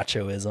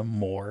machoism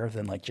more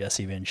than like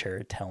Jesse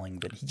Ventura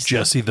telling that he's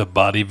Jesse the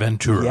Body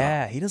Ventura.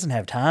 Yeah, he doesn't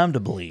have time to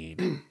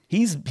bleed.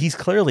 He's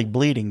clearly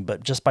bleeding,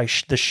 but just by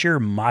the sheer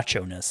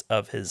macho-ness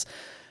of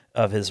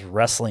his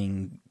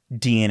wrestling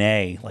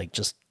DNA, like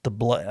just the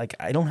blood, like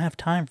I don't have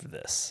time for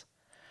this.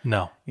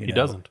 No, he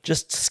doesn't.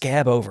 Just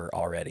scab over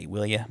already,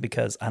 will you?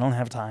 Because I don't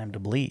have time to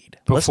bleed.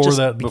 Before Let's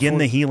that, begin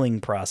the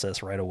healing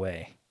process right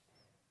away.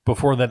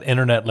 Before that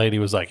internet lady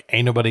was like,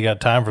 "Ain't nobody got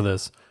time for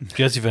this,"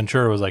 Jesse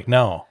Ventura was like,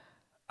 "No,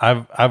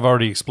 I've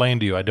already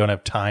explained to you, I don't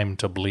have time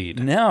to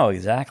bleed." No,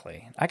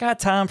 exactly. I got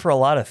time for a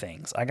lot of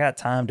things. I got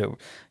time to,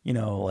 you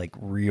know, like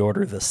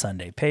reorder the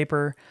Sunday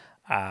paper.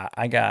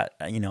 I got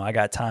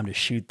time to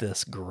shoot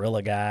this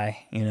gorilla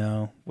guy, you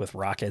know, with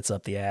rockets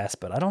up the ass,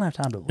 but I don't have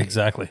time to bleed.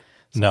 Exactly.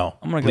 No,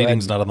 I'm gonna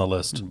bleeding's not on the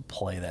list. And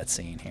play that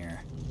scene here.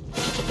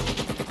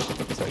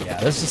 So yeah,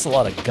 there's just a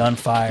lot of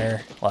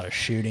gunfire, a lot of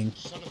shooting.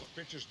 Son of a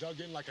bitch is dug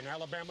in like an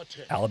Alabama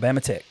tick.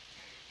 Alabama tick.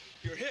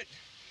 You're hit.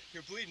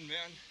 You're bleeding,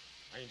 man.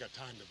 I ain't got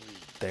time to bleed.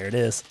 There it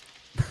is.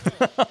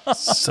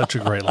 Such a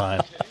great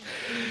line.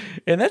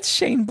 And that's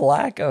Shane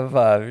Black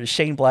of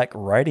Shane Black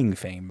writing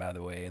fame, by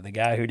the way. The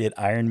guy who did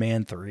Iron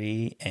Man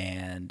 3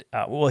 and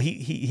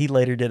he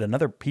later did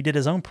he did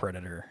his own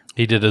Predator.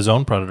 He did his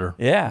own Predator.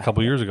 Yeah. A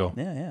couple years ago.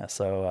 Yeah.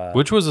 So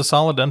which was a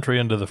solid entry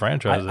into the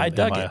franchise. I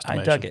dug it.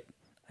 I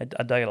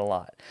dug it a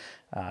lot.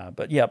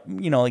 But yeah,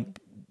 you know, like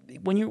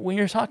when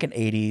you're talking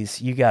 80s,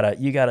 you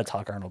gotta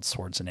talk Arnold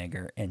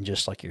Schwarzenegger and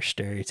just like your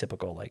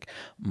stereotypical like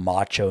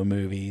macho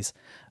movies.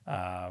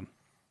 The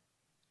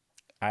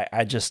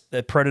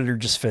Predator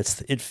just fits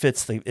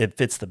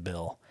the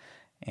bill,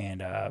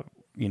 and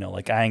you know,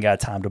 like I ain't got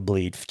time to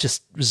bleed. It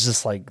was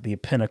just like the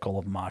pinnacle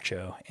of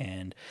macho,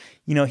 and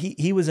you know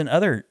he was in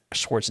other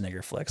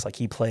Schwarzenegger flicks. Like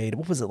he played,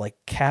 what was it, like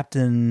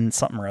Captain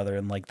something or other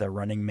in like The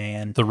Running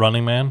Man. The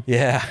Running Man.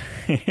 Yeah,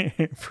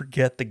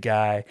 forget the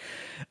guy,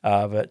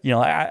 but you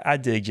know I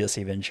dig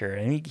Jesse Ventura,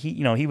 and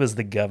he was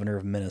the governor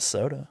of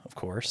Minnesota, of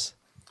course.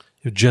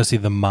 Jesse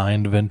the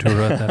Mind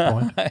Ventura at that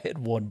point. At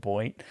one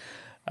point.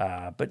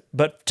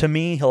 But to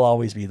me, he'll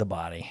always be the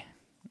body,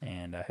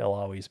 and he'll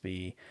always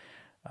be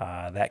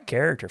that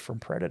character from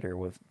Predator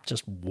with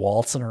just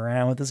waltzing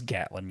around with his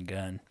Gatling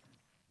gun.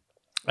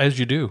 As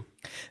you do.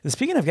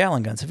 Speaking of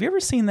Gatling guns, have you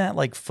ever seen that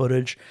like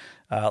footage?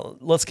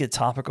 Let's get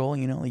topical.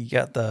 You know, you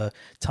got the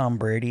Tom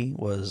Brady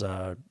was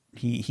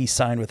he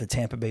signed with the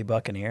Tampa Bay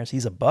Buccaneers.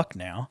 He's a Buck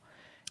now.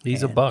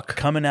 He's a Buck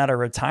coming out of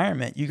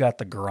retirement. You got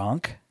the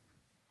Gronk.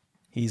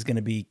 He's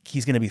gonna be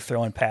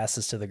throwing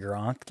passes to the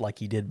Gronk like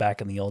he did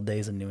back in the old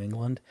days in New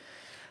England.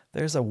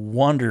 There's a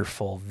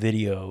wonderful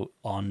video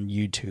on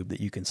YouTube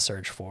that you can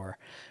search for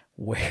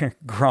where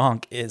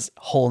Gronk is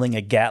holding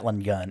a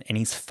Gatling gun and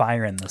he's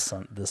firing this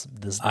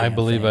I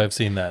believe thing. I've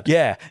seen that.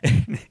 Yeah.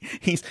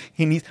 he's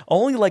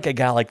only like a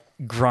guy like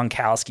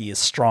Gronkowski is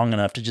strong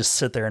enough to just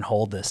sit there and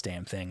hold this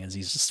damn thing as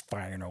he's just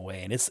firing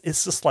away. And it's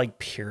just like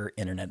pure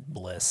internet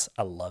bliss.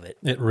 I love it.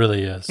 It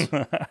really is.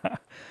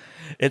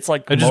 It's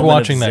like just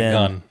watching that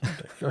gun.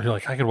 You're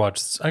like, I could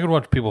watch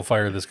people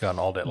fire this gun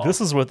all day long.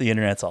 This is what the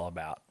internet's all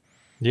about.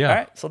 Yeah. All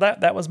right. So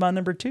that was my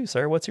number 2,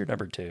 sir. What's your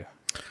number 2?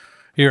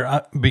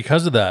 Here,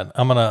 because of that,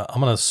 I'm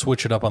gonna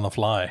switch it up on the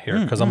fly here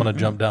because I'm gonna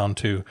jump down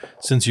to,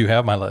 since you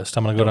have my list,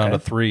 I'm gonna go down to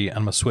 3.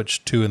 I'm gonna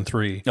switch 2 and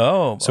 3.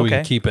 Oh, so we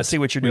can keep it. I see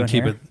what you're doing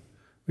here.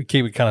 We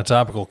keep it kind of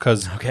topical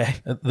because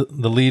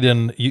the lead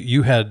in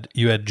you had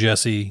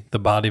Jesse the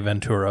Body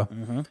Ventura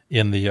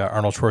in the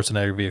Arnold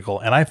Schwarzenegger vehicle,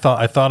 and I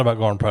thought about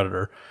going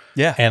Predator.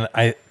 Yeah, and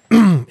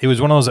it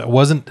was one of those that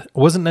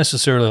wasn't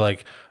necessarily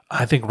like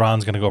I think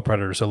Ron's gonna go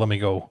Predator, so let me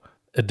go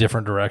a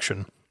different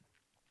direction.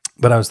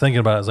 But I was thinking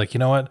about it. I was like, you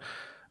know what?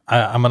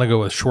 I'm going to go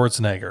with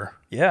Schwarzenegger.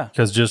 Yeah.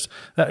 Because just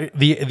the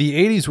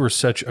 80s were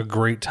such a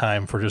great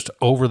time for just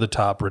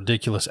over-the-top,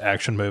 ridiculous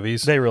action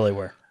movies. They really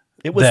were.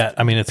 It was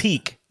it's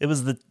peak. It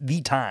was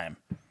the time.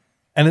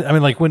 And I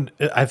mean, like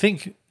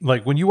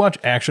when you watch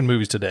action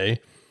movies today,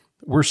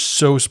 we're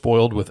so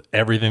spoiled with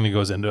everything that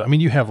goes into it. I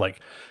mean, you have like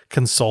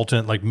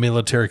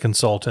military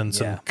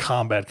consultants and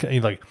combat,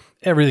 like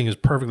everything is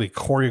perfectly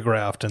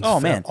choreographed and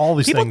all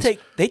these people things.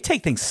 They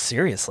take things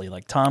seriously,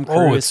 like Tom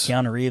Cruise,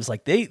 Keanu Reeves,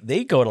 like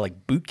they go to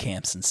like boot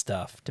camps and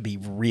stuff to be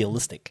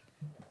realistic.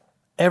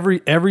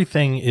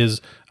 Everything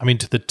is, I mean,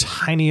 to the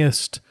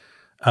tiniest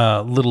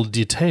little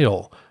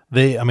detail.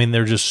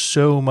 They're just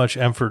so much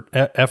effort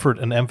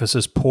and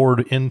emphasis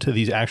poured into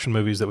these action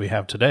movies that we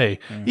have today.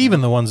 Even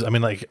the ones, I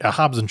mean, like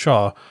Hobbs and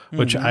Shaw,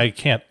 which I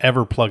can't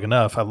ever plug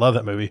enough. I love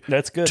that movie.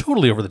 That's good.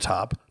 Totally over the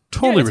top.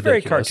 Totally it's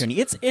ridiculous. Very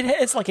cartoony.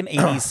 It's like an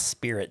 80s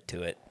spirit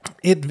to it.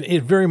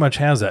 It very much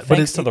has that.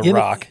 Thanks to The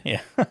Rock. Yeah.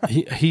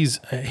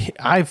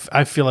 I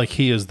feel like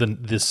he is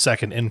the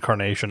second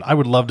incarnation. I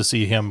would love to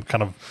see him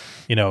kind of,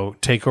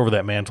 take over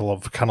that mantle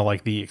of kind of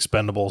like the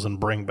Expendables and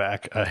bring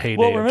back a heyday.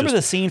 Well, remember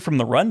the scene from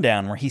The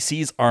Rundown where he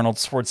sees Arnold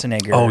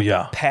Schwarzenegger. Oh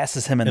yeah,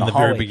 passes him in the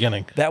very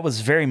beginning. That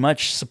was very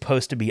much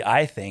supposed to be,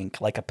 I think,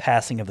 like a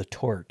passing of the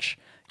torch.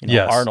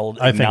 Yes, Arnold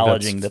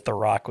acknowledging that The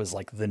Rock was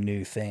like the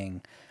new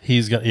thing.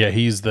 He's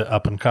the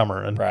up and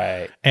comer, and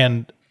right,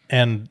 and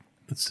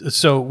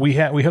so we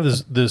have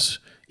this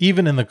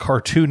even in the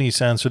cartoony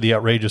sense or the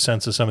outrageous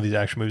sense of some of these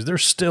action movies.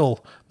 There's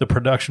still the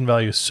production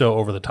value is so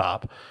over the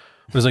top.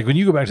 It was like when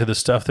you go back to the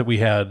stuff that we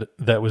had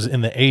that was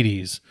in the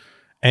 80s,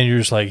 and you're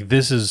just like,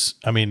 this is,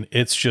 I mean,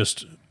 it's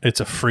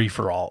a free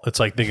for all. It's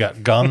like they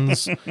got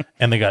guns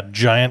and they got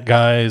giant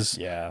guys,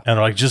 and they're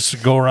like,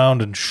 just go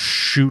around and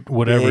shoot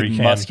whatever you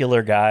can.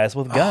 Muscular guys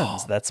with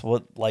guns. That's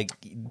what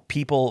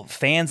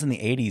fans in the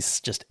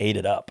 80s just ate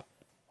it up.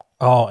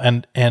 Oh,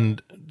 and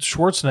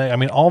Schwarzenegger, I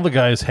mean, all the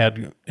guys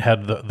had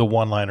the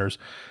one-liners.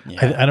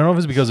 Yeah. I don't know if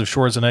it's because of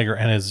Schwarzenegger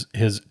and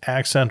his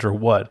accent or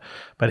what,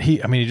 but he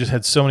just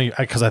had so many,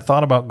 because I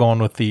thought about going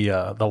with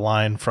the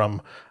line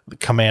from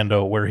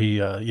Commando where he,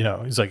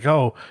 he's like,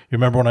 oh, you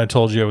remember when I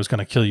told you I was going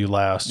to kill you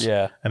last?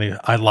 Yeah. And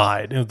I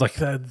lied. It was like,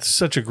 that's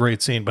such a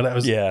great scene. But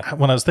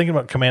when I was thinking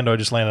about Commando, I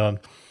just landed on,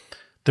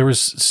 there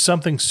was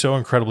something so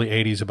incredibly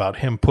 80s about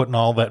him putting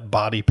all that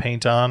body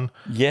paint on.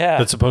 Yeah.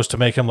 That's supposed to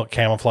make him look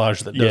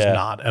camouflage that does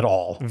not at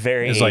all.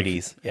 Very it's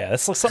 80s.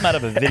 That's like something out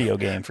of a video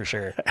game for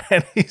sure.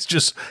 And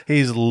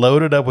he's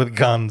loaded up with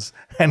guns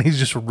and he's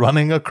just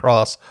running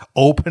across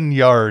open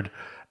yard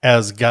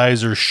as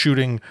guys are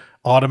shooting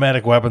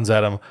automatic weapons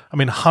at him. I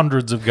mean,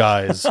 hundreds of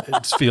guys,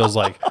 it feels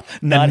like.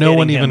 Not and no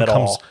one even comes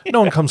all.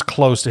 No one comes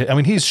close to him. I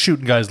mean, he's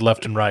shooting guys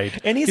left and right.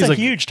 And he's a like,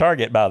 huge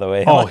target, by the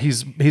way. Oh,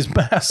 he's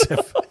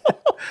massive.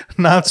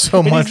 Not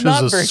so much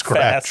not as a very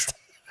scratch. Fast.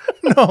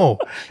 No.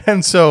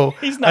 And so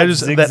he's not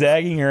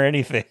zigzagging or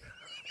anything.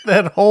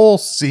 That whole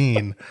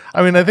scene.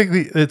 I mean, I think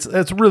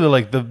it's really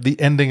like the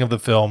ending of the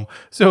film.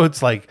 So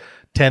it's like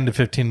 10 to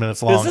 15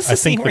 minutes long. Is this the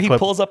scene where he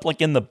pulls up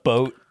like in the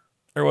boat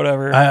or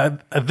whatever?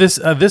 This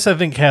I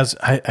think has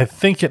I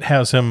think it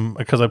has him,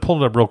 because I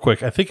pulled it up real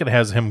quick. I think it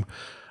has him.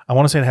 I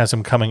want to say it has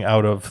him coming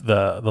out of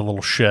the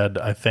little shed,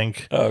 I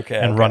think,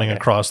 running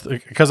across.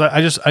 Because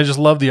I just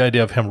love the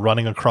idea of him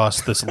running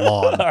across this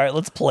lawn. All right,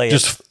 let's play it.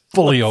 Just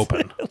fully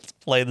open. Let's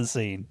play the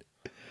scene.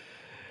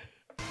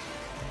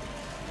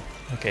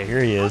 Okay,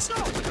 here he is.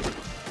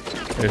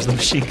 There's the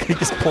machine gun. He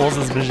just pulls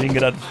his machine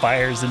gun out and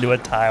fires into a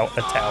tower.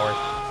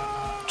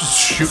 Just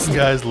shooting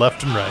guys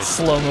left and right.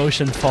 Slow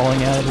motion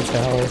falling out of the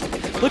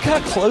tower. Look how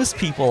close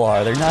people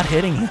are. They're not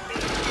hitting him.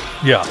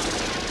 Yeah.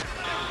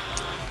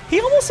 He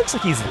almost looks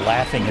like he's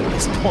laughing at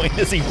this point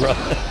as he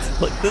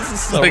runs. Like, this is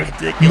so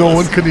ridiculous. No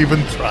one could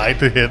even try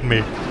to hit me.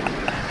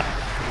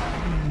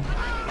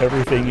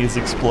 Everything is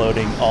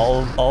exploding.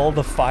 All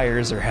the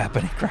fires are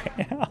happening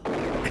right now.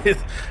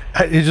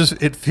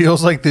 It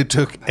feels like they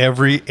took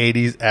every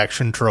 80s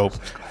action trope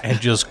and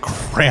just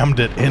crammed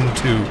it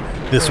into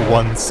this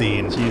one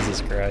scene.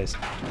 Jesus Christ.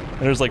 And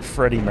there's like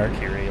Freddie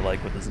Mercury,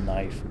 like with his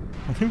knife.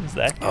 Who's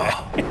that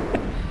guy?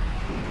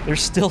 They're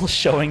still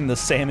showing the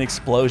same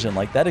explosion.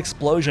 Like, that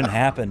explosion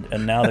happened,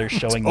 and now they're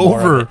showing more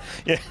over. of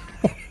it.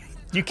 Yeah.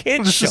 You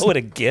can't show it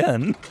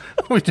again.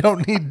 We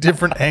don't need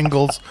different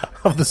angles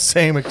of the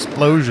same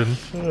explosion.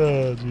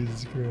 Oh,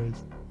 Jesus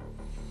Christ.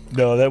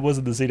 No, that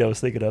wasn't the scene I was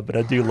thinking of, but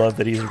I do love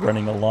that he's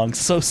running along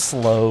so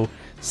slow.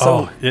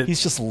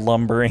 He's just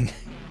lumbering.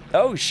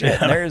 Oh,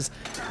 shit. Yeah. There's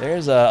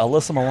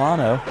Alyssa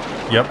Milano.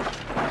 Yep.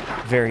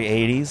 Very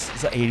 80s.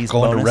 It's an 80s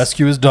Going bonus. to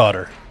rescue his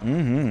daughter.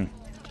 Mm-hmm.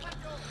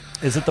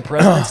 Is it the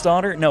president's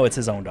daughter? No, it's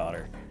his own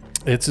daughter.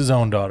 It's his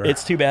own daughter.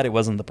 It's too bad it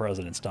wasn't the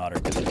president's daughter.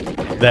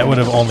 That would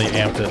have only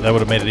amped it. That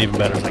would have made it even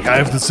better. It's like, I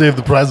have to save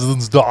the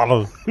president's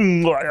daughter.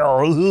 He's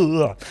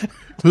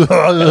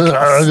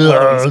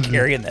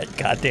carrying that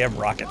goddamn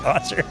rocket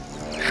launcher.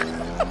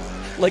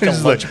 Like a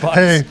lunchbox.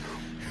 Hey,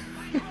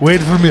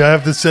 wait for me. I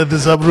have to set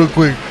this up real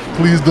quick.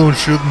 Please don't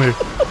shoot me.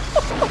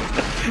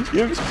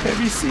 Have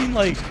you seen,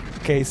 like...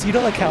 Okay, so you know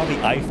like how the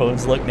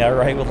iPhones look now,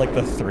 right? With like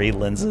the 3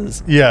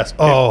 lenses. Yes.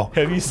 Oh,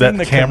 have you seen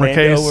that the camera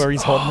Commando case where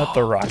he's holding up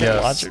the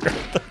rocket launcher?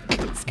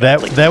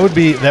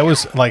 That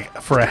was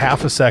like for a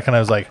half a second. I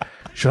was like,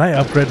 should I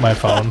upgrade my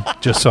phone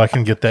just so I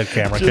can get that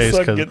camera case? So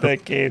I can get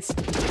that case.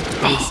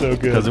 It's so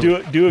good.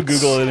 Do a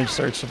Google image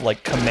search of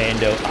like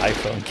Commando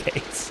iPhone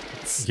case.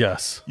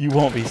 Yes. You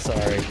won't be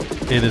sorry.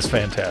 It is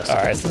fantastic.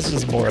 All right, so this is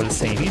just more of the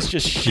same. He's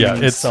just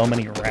shooting so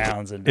many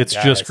rounds. And it's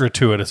just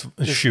gratuitous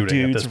shooting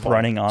dudes at this point.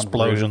 running on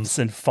explosions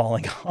and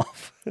falling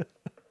off.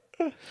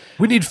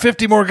 We need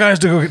 50 more guys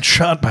to go get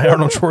shot by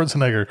Arnold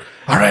Schwarzenegger.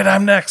 All right,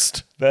 I'm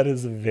next. That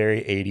is a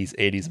very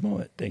 80s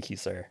moment. Thank you,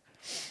 sir.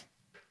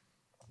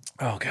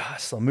 Oh,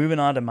 gosh. So moving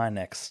on to my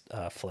next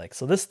flick.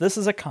 So this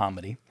is a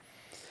comedy.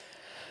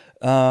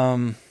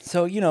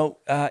 So, you know,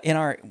 in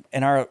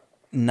our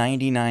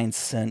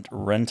 99-cent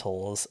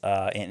rentals,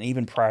 and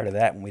even prior to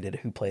that when we did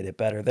Who Played It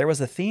Better, there was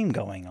a theme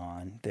going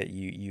on that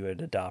you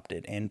had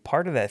adopted, and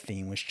part of that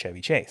theme was Chevy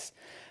Chase.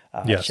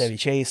 Yes. Chevy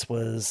Chase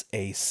was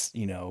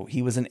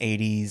he was an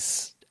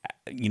 80s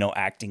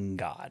acting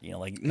god,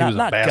 like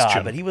not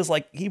god, but he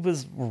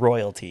was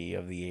royalty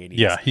of the 80s.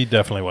 Yeah, he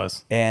definitely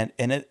was. And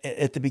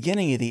at the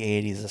beginning of the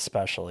 80s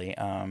especially,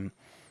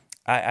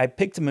 I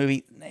picked a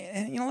movie,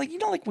 and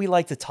like we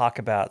like to talk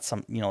about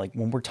some, like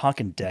when we're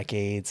talking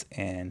decades,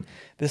 and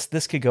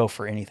this could go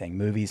for anything,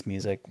 movies,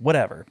 music,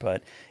 whatever,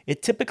 but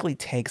it typically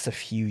takes a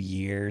few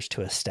years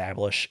to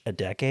establish a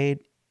decade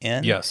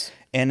in. Yes.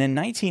 And in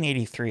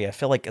 1983, I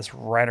feel like it's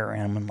right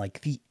around when like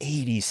the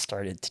 80s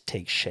started to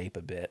take shape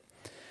a bit.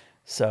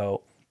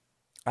 So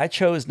I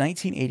chose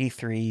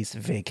 1983's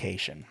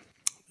Vacation.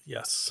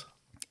 Yes.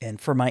 And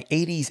for my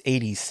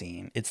 80s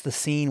scene, it's the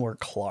scene where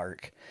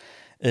Clark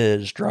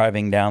is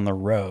driving down the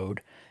road,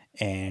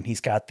 and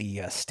he's got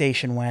the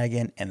station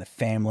wagon and the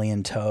family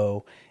in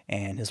tow,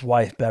 and his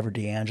wife,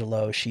 Beverly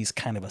D'Angelo, she's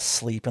kind of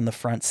asleep in the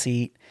front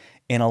seat,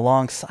 and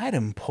alongside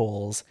him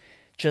pulls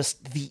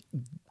just the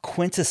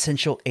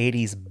quintessential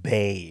 80s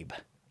babe,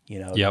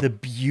 the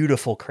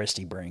beautiful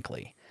Christy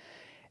Brinkley.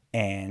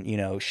 And,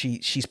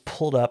 she's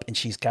pulled up, and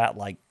she's got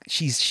like,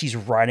 she's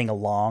riding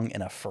along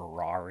in a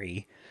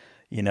Ferrari,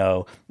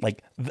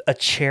 like a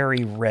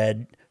cherry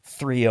red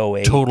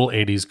 308. Total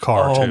 80s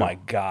car. Oh my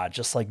God.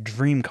 Just like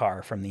dream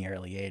car from the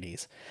early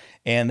 80s.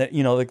 And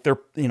like they're,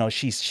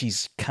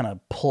 she's kind of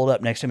pulled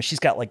up next to him. She's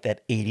got like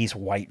that 80s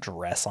white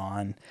dress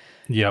on.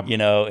 Yep.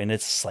 And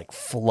it's like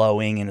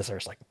flowing, and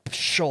there's like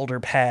shoulder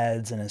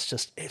pads, and it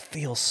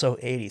feels so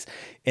 80s.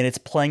 And it's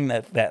playing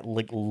that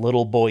like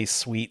Little Boy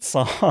Sweet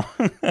song.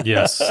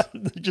 Yes.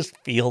 It just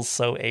feels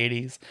so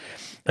 80s.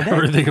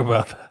 Everything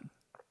about that.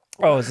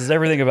 Oh, it's just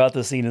everything about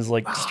the scene is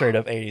like straight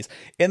up 80s.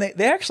 And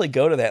they actually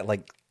go to that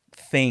like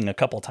thing a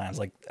couple times.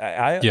 Like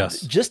yes.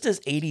 Just as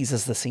 80s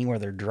as the scene where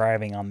they're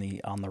driving on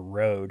the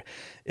road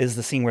is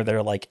the scene where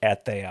they're like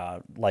at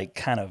the like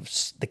kind of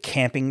the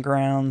camping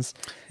grounds.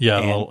 Yeah.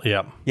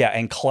 And, yeah.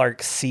 And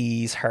Clark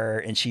sees her,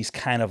 and she's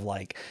kind of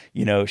like,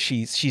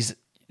 she's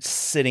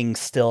sitting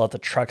still at the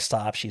truck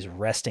stop. She's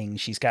resting.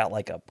 She's got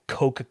like a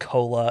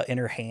Coca-Cola in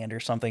her hand or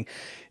something.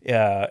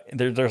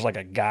 There's like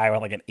a guy with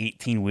like an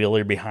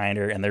 18-wheeler behind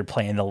her, and they're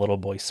playing the Little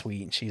Boy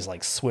Suite, and she's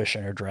like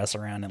swishing her dress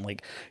around, and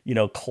like,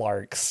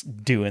 Clark's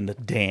doing the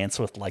dance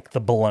with like the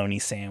bologna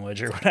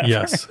sandwich or whatever.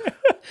 Yes.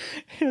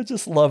 I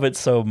just love it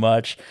so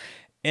much.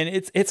 And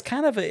it's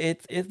kind of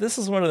this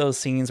is one of those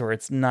scenes where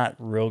it's not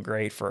real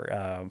great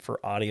for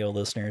audio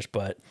listeners,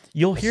 but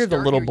you'll hear the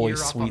Little Boy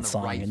Sweet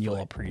song and you'll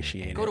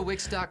appreciate Go to it.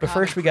 Wix.com But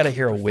first, we got to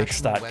hear a and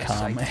Wix.com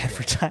website.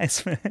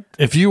 advertisement.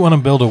 If you want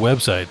to build a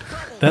website,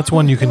 that's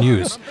one you can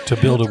use to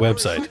build a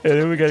website.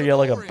 And then we got to get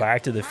like a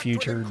Back to the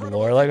Future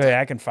lore. Like, okay,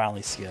 I can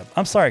finally skip.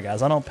 I'm sorry,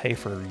 guys, I don't pay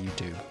for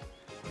YouTube.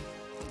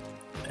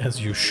 As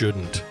you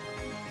shouldn't.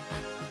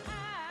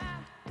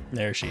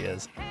 There she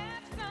is.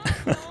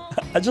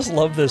 I just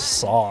love this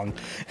song.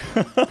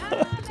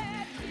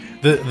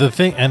 The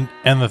thing,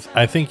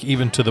 I think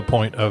even to the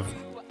point of,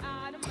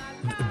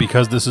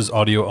 because this is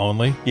audio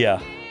only.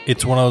 Yeah.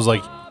 It's one of those,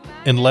 like,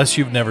 unless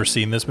you've never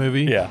seen this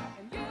movie. Yeah.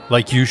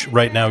 Like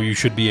right now, you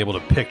should be able to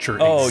picture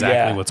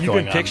exactly what's going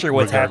on. You can picture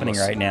what's happening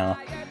regardless. right now.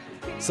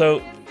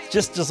 So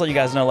just so you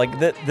guys know, like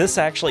this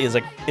actually is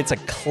it's a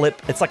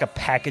clip. It's like a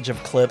package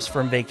of clips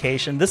from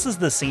Vacation. This is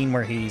the scene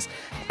where he's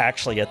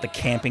actually at the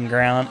camping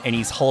ground and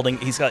he's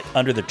got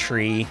under the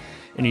tree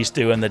and he's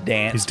doing the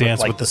dance. He's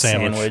dancing like with the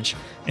sandwich.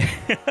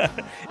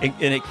 and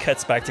it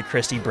cuts back to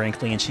Christy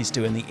Brinkley and she's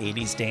doing the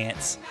 80s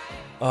dance.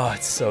 Oh,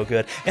 it's so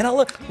good. And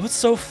what's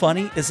so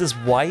funny is his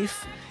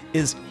wife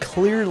is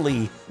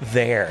clearly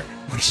there.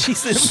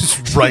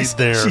 She's right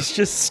there. She's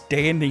just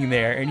standing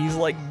there, and he's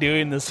like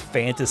doing this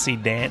fantasy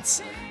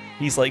dance.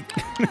 He's like,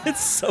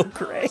 it's so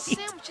great.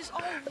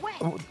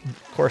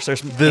 Of course,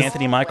 there's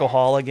Anthony Michael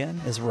Hall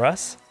again as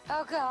Russ.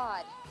 Oh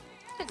God,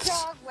 the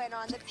dog went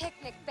on the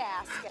picnic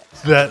basket.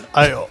 That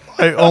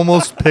I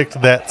almost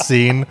picked that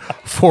scene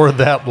for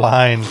that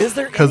line. Is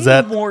there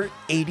any more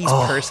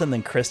 80s person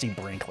than Christy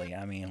Brinkley?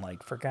 I mean,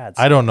 like, for God's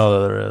sake. I don't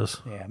know that there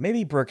is. Yeah,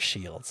 maybe Brooke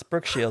Shields.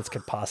 Brooke Shields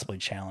could possibly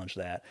challenge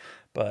that.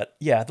 But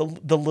yeah, the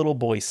Little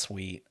Boy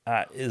Suite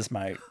is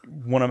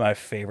one of my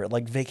favorite.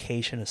 Like,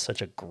 Vacation is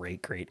such a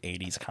great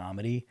 80s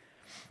comedy.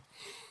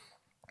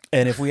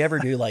 And if we ever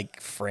do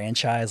like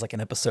franchise, like an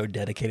episode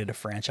dedicated to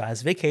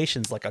franchise,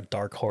 Vacation's like a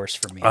dark horse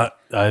for me.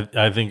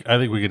 I think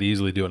we could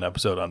easily do an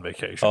episode on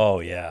Vacation. Oh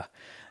yeah.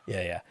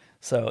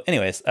 So,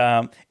 anyways,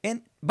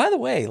 and by the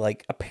way,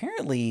 like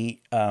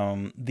apparently,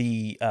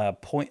 the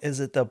is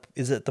it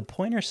the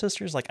Pointer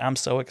Sisters? Like, I'm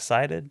so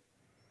excited.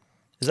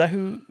 Is that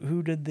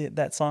who did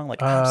that song?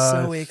 Like, I'm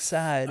so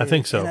excited. I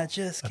think so. And I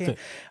just can't.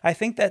 I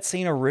think that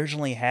scene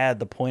originally had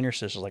the Pointer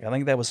Sisters. Like, I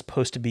think that was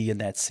supposed to be in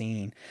that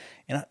scene.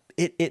 And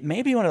it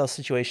may be one of those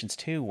situations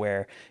too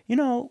where, you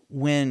know,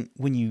 when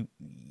you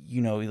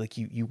like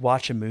you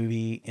watch a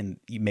movie and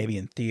maybe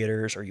in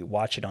theaters or you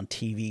watch it on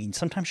TV, and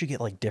sometimes you get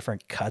like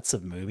different cuts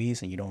of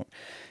movies and you don't,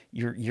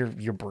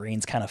 your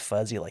brain's kind of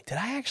fuzzy. Like, did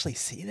I actually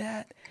see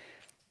that?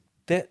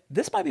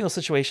 This might be one of those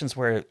situations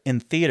where in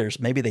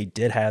theaters, maybe they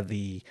did have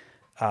the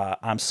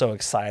I'm so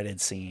excited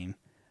scene,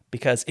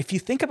 because if you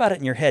think about it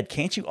in your head,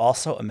 can't you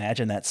also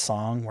imagine that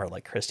song where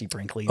like Christy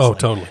Brinkley's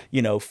totally,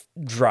 you know,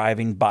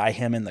 driving by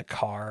him in the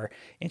car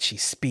and she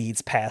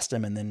speeds past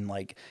him, and then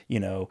like,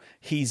 you know,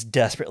 he's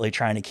desperately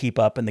trying to keep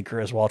up in the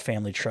Griswold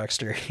family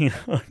truckster, you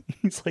know,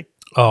 he's like,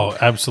 oh,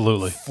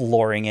 absolutely,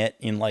 flooring it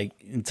in like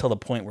until the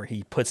point where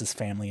he puts his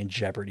family in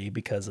jeopardy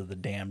because of the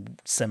damn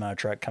semi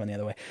truck coming the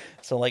other way.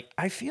 So like,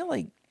 I feel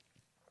like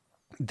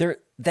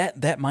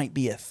that might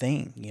be a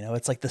thing, you know.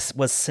 It's like this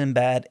was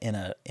Sinbad in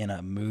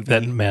a movie.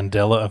 That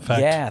Mandela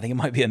effect. Yeah, I think it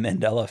might be a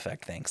Mandela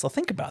effect thing. So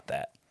think about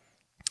that.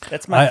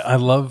 That's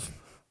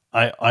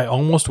I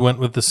almost went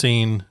with the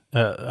scene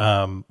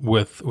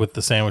with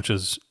the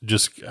sandwiches,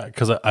 just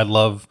because I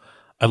love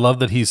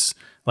that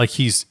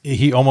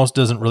he almost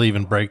doesn't really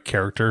even break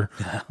character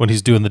when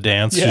he's doing the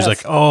dance. Yes. He's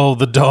like, oh,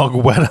 the dog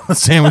wet on the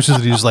sandwiches,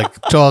 and he just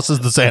like tosses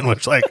the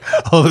sandwich like,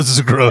 oh, this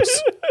is gross.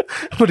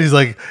 But he's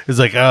like,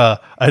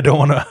 I don't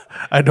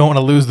want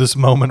to lose this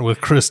moment with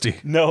Christy.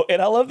 No,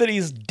 and I love that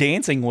he's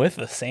dancing with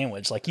the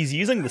sandwich, like he's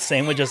using the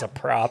sandwich as a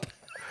prop.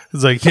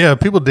 It's like, yeah,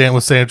 people dance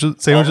with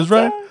sandwiches,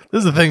 right? This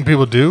is the thing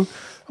people do.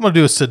 I'm gonna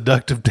do a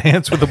seductive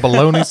dance with a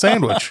bologna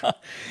sandwich. And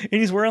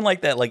he's wearing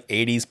like that like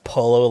 80s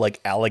polo like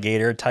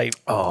alligator type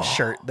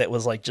shirt that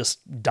was like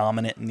just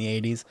dominant in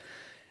the 80s.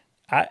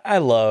 I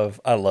love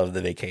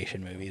the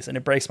Vacation movies, and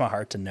it breaks my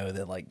heart to know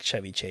that like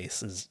Chevy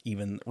Chase is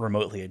even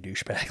remotely a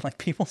douchebag, like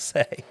people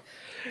say.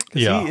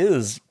 Yeah,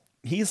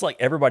 he's like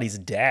everybody's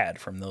dad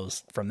from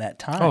that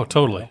time. Oh,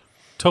 totally, you know?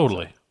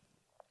 Totally.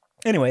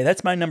 Anyway,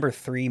 that's my number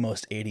 3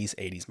 most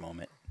 80s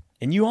moment,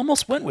 and you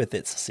almost went with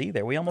it. So see,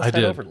 there we almost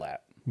had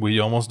overlap.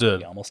 We almost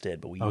did,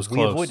 but we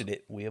avoided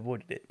it. We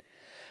avoided it.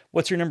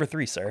 What's your number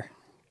 3, sir?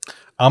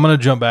 I'm gonna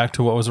jump back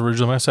to what was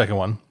originally my second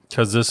one,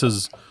 because this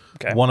is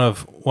one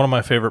of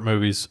my favorite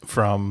movies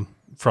from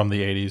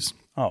the 80s.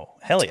 Oh,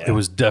 hell yeah! It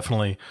was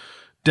definitely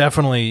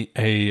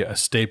a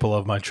staple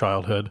of my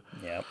childhood.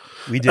 Yep.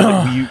 We did.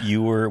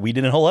 We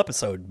did a whole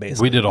episode.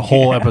 Basically, we did a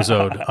whole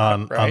episode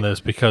on this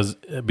because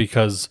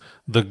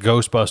the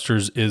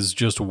Ghostbusters is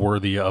just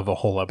worthy of a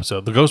whole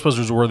episode. The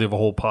Ghostbusters are worthy of a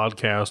whole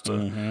podcast.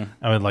 Mm-hmm.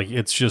 I mean, like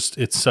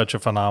it's such a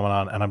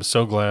phenomenon, and I'm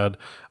so glad.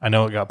 I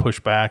know it got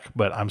pushed back,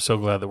 but I'm so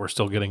glad that we're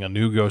still getting a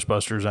new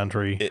Ghostbusters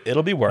entry.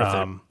 It'll be worth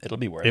it. It'll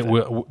be worth it.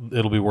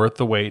 It'll be worth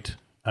the wait.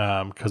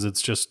 because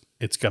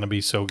it's going to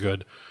be so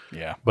good.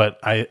 Yeah. But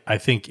I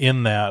think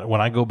in that,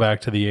 when I go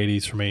back to the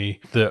 80s, for me,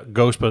 the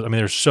Ghostbusters, I mean,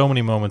 there's so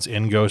many moments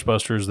in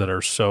Ghostbusters that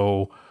are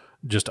so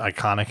just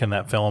iconic in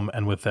that film,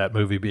 and with that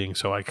movie being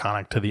so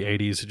iconic to the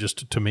 80s, it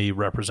just, to me,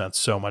 represents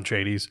so much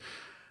 80s.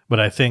 But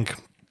I think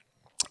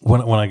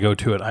when I go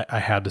to it, I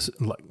had to,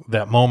 like,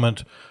 that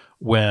moment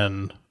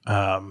when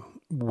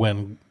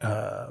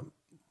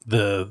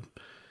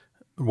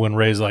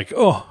Ray's like,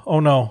 oh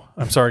no,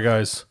 I'm sorry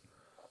guys,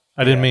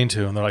 I didn't mean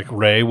to, and they're like,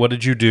 Ray, what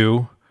did you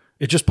do?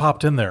 It just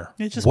popped in there.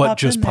 What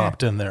just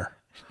popped in there?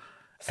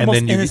 It's the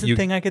most innocent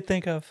thing I could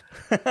think of.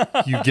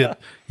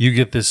 you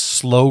get this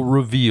slow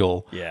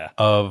reveal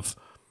of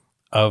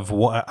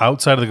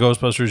outside of the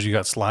Ghostbusters, you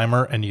got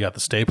Slimer and you got the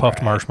Stay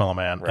Puft Marshmallow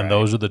Man, and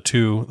those are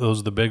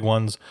the big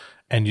ones.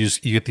 And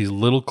you get these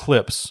little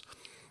clips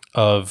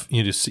of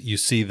you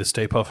see the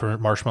Stay Puft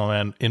Marshmallow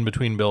Man in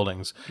between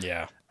buildings.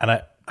 Yeah,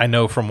 and I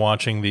know from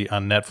watching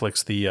on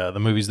Netflix the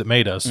movies that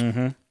made us.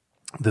 Mm-hmm.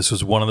 This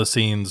was one of the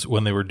scenes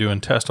when they were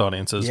doing test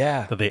audiences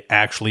that they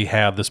actually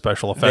had the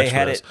special effects. They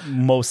had it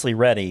mostly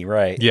ready,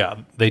 right?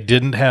 Yeah, they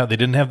didn't have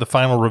the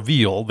final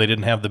reveal. They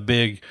didn't have the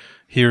big,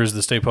 here's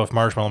the Stay Puft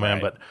Marshmallow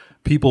Man, but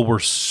people were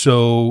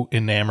so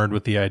enamored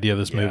with the idea of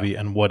this movie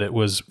and what it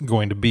was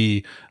going to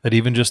be that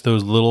even just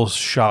those little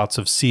shots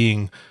of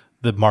seeing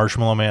the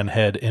Marshmallow Man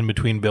head in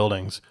between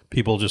buildings,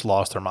 people just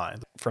lost their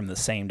minds. From the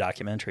same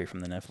documentary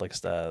from the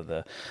Netflix,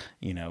 the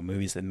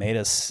movies that made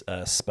us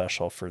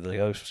special for the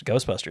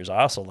Ghostbusters,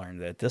 I also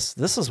learned that this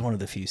is one of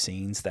the few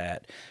scenes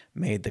that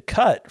made the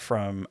cut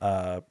from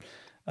Dan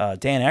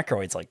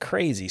Aykroyd's like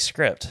crazy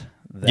script.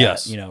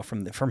 That,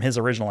 from his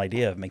original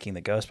idea of making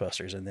the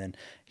Ghostbusters, and then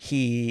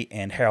he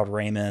and Harold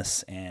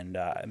Ramis and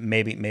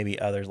maybe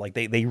others, like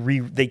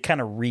they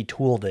kind of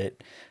retooled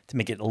it to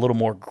make it a little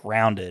more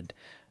grounded.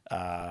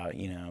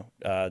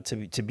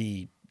 To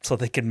be so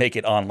they could make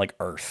it on like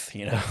Earth,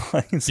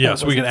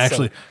 So we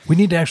can we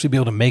need to actually be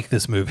able to make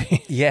this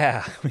movie.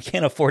 Yeah, we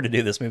can't afford to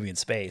do this movie in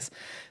space.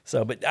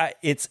 So, but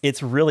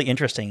it's really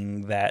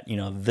interesting that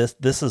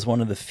this is one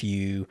of the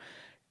few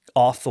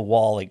off the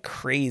wall like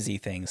crazy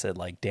things that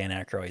like Dan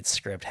Aykroyd's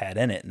script had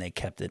in it, and they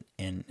kept it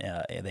in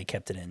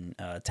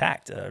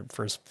intact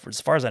for as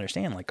far as I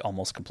understand, like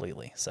almost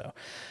completely. So,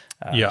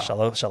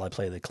 shall I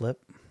play the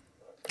clip?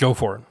 Go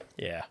for it.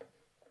 Yeah.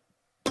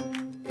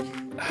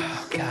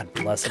 Oh, God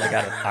bless it. I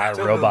got an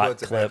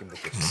iRobot clip.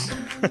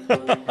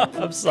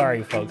 I'm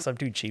sorry, folks. I'm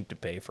too cheap to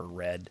pay for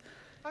Red.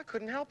 I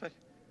couldn't help it.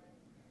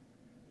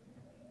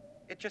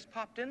 It just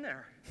popped in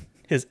there.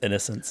 His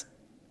innocence.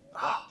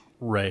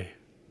 Ray.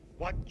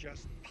 What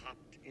just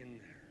popped in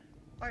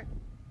there?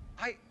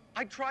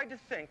 I tried to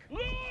think.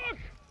 Look!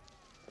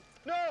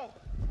 No!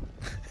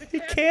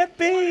 It can't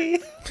be.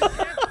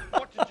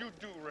 What did you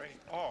do, Ray?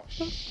 Oh,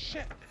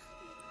 shit.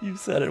 You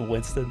said it,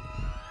 Winston.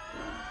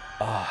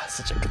 Oh,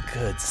 such a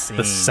good scene.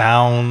 The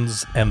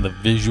sounds and the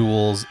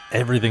visuals,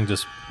 everything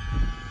just...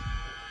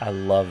 I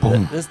love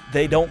it.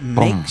 They don't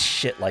make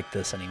shit like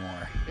this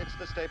anymore. It's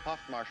the Stay Puft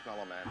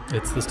Marshmallow Man.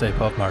 It's the Stay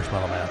Puft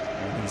Marshmallow Man.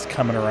 And he's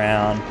coming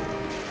around.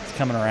 He's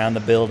coming around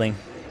the building.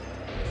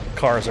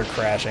 Cars are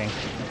crashing.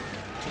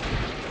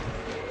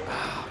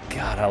 Oh,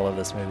 God, I love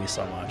this movie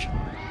so much.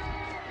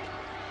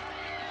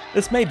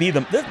 This may be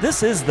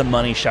this is the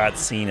money shot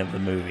scene of the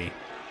movie.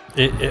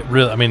 It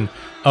really, I mean,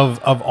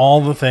 of all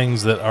the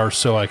things that are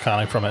so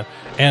iconic from it,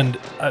 and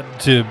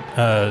to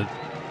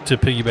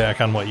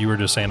piggyback on what you were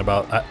just saying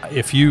about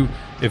if you're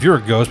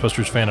a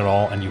Ghostbusters fan at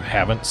all and you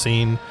haven't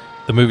seen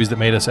the movies that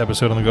made us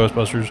episode on the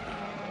Ghostbusters,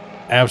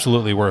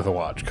 absolutely worth a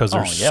watch, because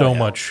there's so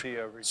much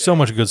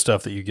good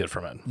stuff that you get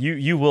from it.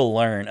 You will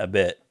learn a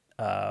bit.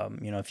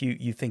 If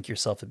you think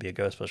yourself to be a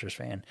Ghostbusters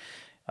fan,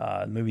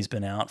 the movie's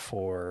been out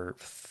for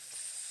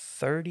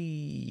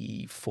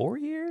 34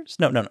 years?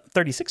 No,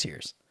 36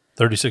 years.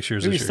 36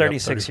 years this year.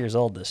 36 years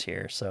old this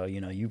year. So,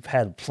 you've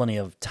had plenty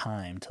of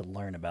time to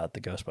learn about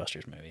the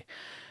Ghostbusters movie.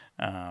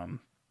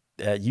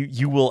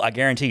 You will, I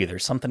guarantee you,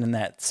 there's something in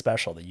that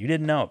special that you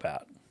didn't know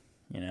about.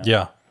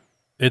 Yeah.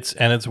 It's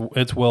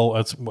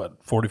what,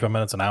 45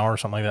 minutes, an hour or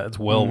something like that. It's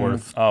well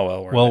worth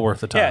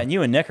the time. Yeah, and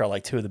you and Nick are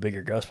like two of the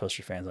bigger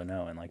Ghostbusters fans I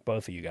know, and like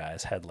both of you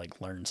guys had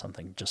like learned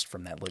something just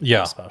from that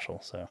little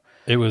special. So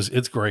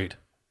it's great.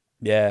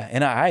 Yeah,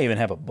 and I even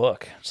have a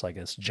book. It's like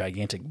this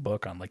gigantic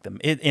book on like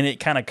it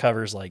kind of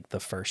covers like the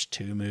first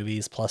two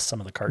movies plus some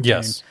of the cartoons.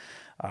 Yes,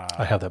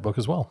 I have that book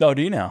as well. Oh,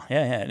 do you now?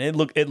 Yeah, and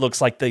it looks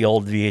like the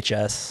old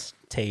VHS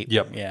tape.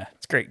 Yep. Yeah,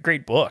 it's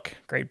great book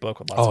with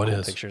lots of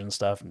cool pictures and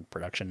stuff and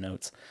production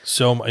notes.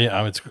 So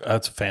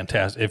that's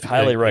fantastic.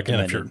 Highly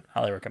recommend.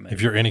 Highly recommend.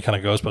 If you're any kind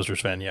of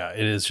Ghostbusters fan, it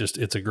is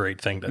it's a great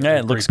thing.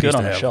 It looks good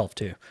on the shelf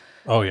too.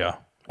 Oh yeah.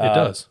 It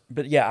does.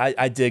 But yeah,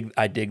 I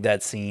dig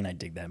that scene. I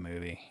dig that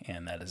movie,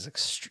 and that is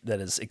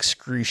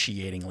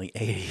excruciatingly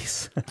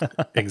 80s.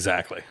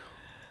 Exactly.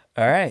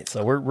 All right,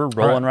 so we're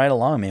rolling right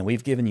along, man.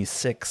 We've given you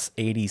 6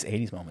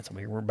 80s moments.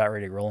 We're about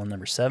ready to roll on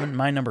number 7.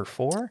 My number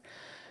 4.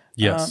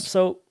 Yes.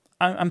 So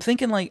I'm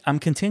thinking like I'm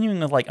continuing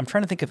with like I'm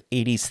trying to think of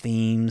 80s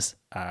themes,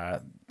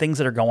 things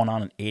that are going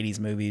on in 80s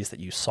movies that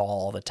you saw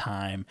all the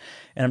time,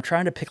 and I'm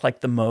trying to pick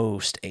like the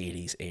most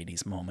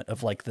 80s moment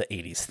of like the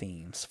 80s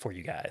themes for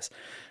you guys.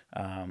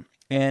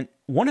 And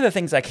one of the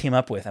things I came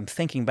up with, I'm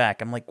thinking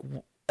back, I'm like,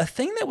 a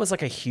thing that was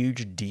like a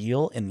huge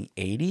deal in the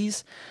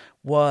 80s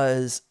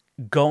was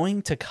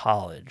going to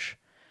college.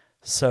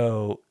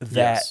 So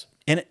that, Yes.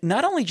 and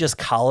not only just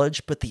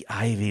college, but the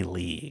Ivy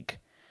League.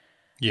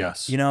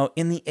 Yes. You know,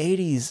 in the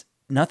 80s,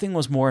 nothing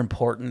was more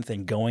important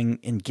than going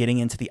and getting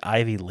into the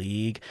Ivy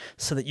League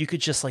so that you could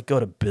just like go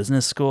to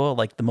business school,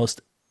 like the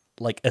most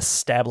like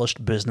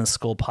established business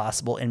school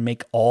possible, and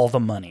make all the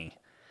money.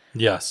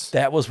 Yes.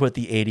 That was what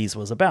the 80s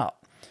was about.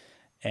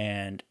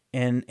 And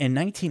in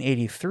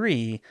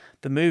 1983,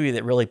 the movie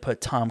that really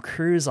put Tom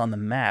Cruise on the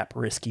map,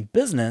 Risky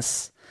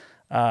Business,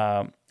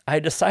 I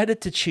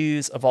decided to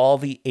choose, of all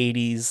the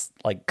 80s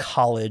like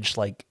college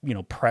like, you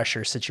know,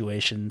 pressure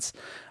situations,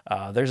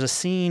 there's a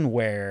scene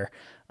where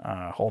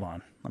hold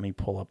on, let me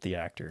pull up the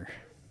actor.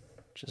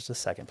 Just a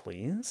second,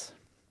 please.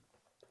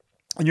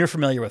 And you're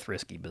familiar with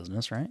Risky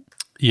Business, right?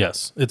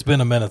 Yes. It's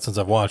been a minute since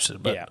I've watched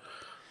it, but Yeah.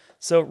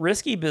 So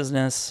Risky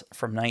Business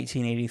from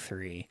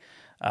 1983.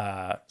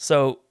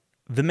 So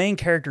the main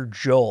character,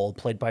 Joel,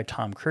 played by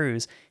Tom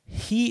Cruise,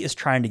 he is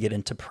trying to get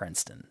into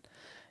Princeton.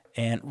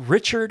 And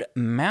Richard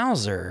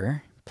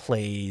Mauser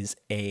plays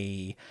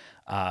a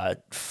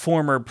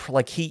former,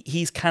 like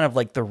he's kind of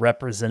like the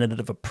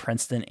representative of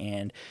Princeton.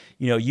 And,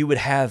 you know, you would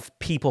have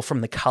people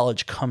from the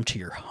college come to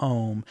your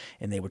home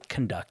and they would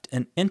conduct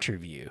an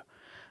interview.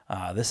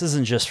 This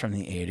isn't just from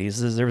the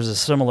 80s. There was a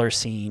similar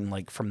scene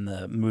like from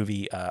the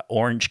movie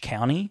Orange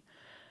County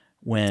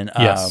when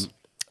Yes.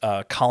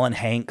 Colin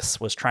Hanks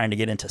was trying to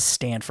get into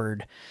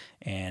Stanford,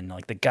 and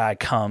like the guy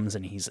comes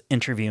and he's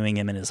interviewing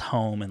him in his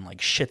home, and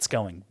like shit's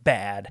going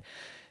bad.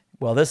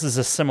 Well, this is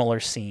a similar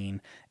scene,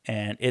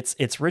 and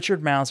it's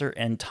Richard Mauser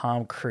and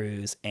Tom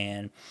Cruise,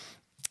 and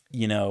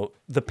you know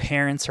the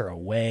parents are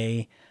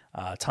away.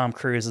 Tom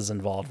Cruise is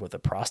involved with a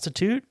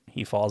prostitute.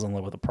 He falls in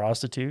love with a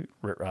prostitute,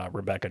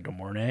 Rebecca De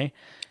Mornay.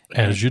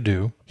 as you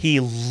do.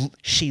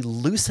 She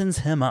loosens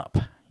him up,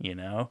 you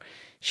know.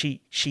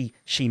 She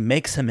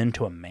makes him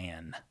into a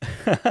man.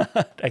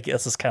 I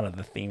guess is kind of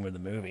the theme of the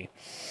movie.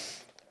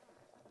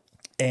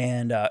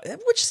 And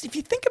which, if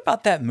you think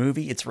about that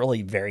movie, it's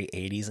really very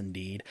 80s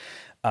indeed.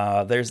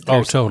 There's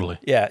totally.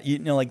 Yeah, you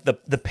know, like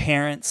the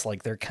parents,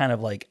 like they're kind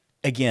of like,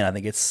 again, I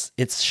think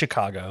it's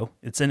Chicago.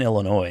 It's in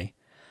Illinois.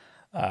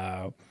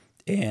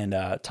 And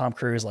Tom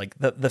Cruise, like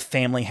the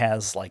family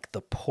has like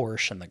the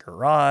Porsche in the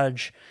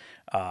garage.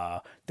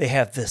 They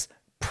have this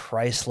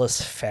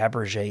priceless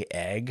Fabergé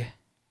egg.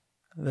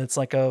 That's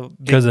like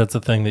because that's the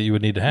thing that you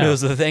would need to have. It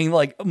was the thing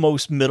like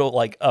most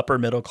upper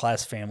middle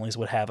class families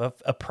would have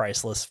a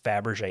priceless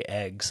Fabergé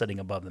egg sitting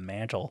above the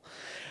mantle.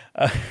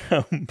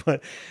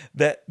 But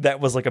that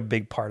was like a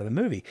big part of the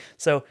movie.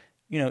 So,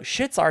 you know,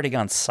 shit's already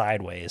gone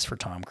sideways for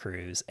Tom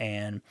Cruise,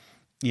 and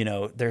you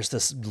know, there's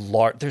just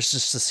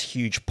this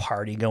huge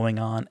party going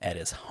on at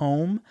his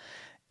home,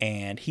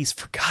 and he's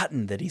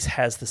forgotten that he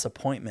has this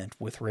appointment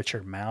with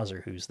Richard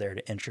Mauser, who's there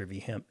to interview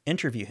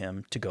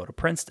him to go to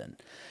Princeton.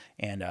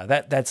 And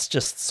that's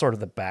just sort of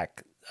the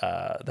back.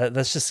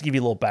 That's just to give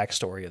you a little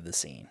backstory of the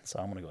scene. So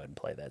I'm gonna go ahead and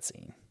play that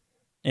scene.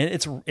 And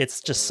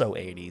it's just so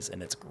 80s,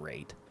 and it's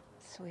great.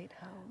 Sweet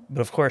home.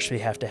 But of course, we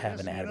have to have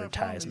an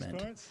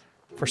advertisement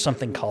for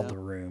something called The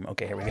Room.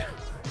 Okay, here we go.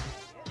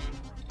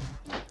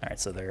 All right,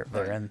 so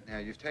they're in. Now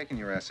you've taken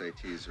your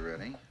SATs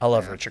already. I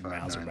love Richard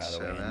Mauser, by the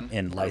way,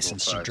 in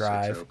License to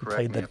Drive. He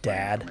played the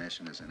dad.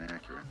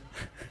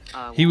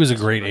 He was a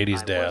great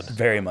 80s dad.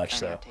 Very much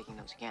so. Taking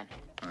notes again.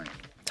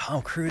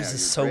 Tom Cruise Now, is your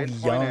so grade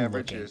point young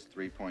average looking. is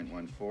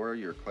 3.14.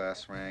 Your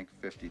class rank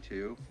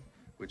 52,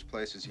 which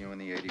places you in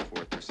the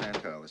 84th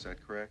percentile. Is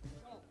that correct?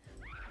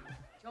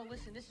 Joe,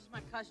 listen, this is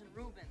my cousin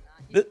Ruben.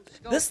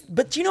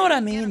 But do you know what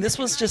I mean? This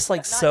was just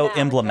like so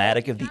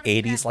emblematic of the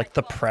 80s, like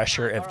the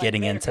pressure of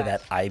getting into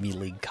that Ivy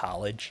League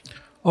college.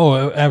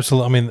 Oh,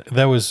 absolutely. I mean,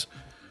 that was,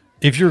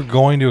 if you're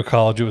going to a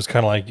college, it was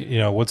kind of like, you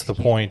know, what's the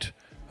point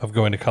of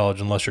going to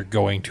college unless you're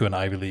going to an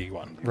Ivy League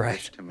one?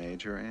 Right. To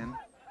major in?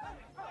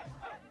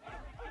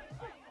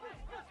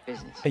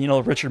 Business. And you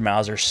know, Richard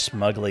Mauser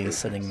smugly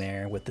sitting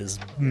there with his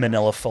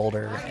manila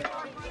folder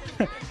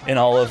and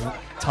all of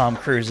Tom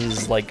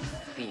Cruise's, like,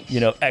 you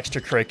know,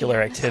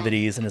 extracurricular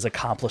activities and his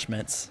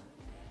accomplishments.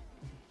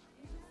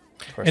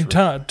 And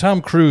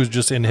Tom Cruise,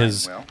 just in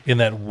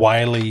that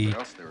wily,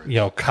 you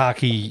know,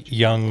 cocky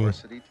young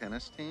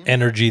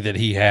energy that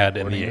he had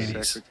in the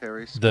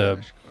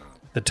 80s.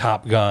 The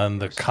Top Gun,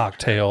 the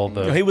cocktail,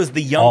 he was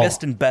the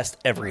youngest and best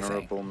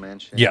everything.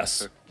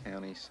 Yes.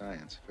 County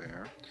Science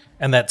Fair.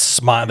 And that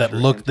smile, that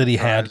look that he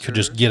had could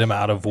just get him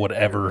out of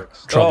whatever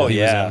trouble he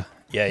was in.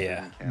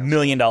 Yeah. $1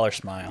 million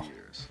smile.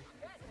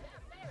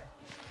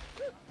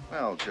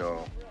 Well,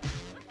 Joe,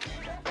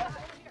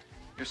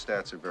 your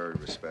stats are very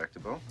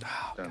respectable.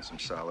 Done some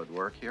solid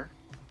work here.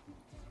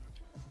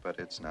 But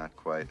it's not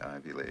quite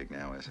Ivy League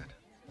now, is it?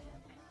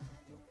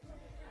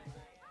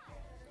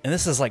 And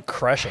this is like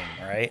crushing,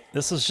 right?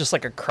 This is just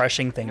like a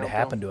crushing thing to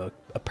happen to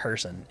a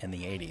person in the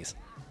 80s.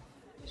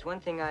 There's one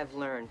thing I've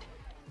learned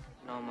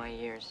in all my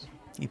years.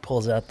 He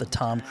pulls out the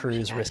Tom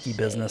Cruise risky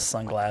business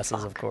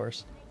sunglasses, of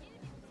course.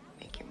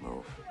 Make you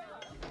move.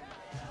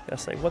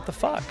 Gotta say, what the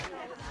fuck?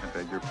 I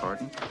beg your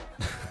pardon?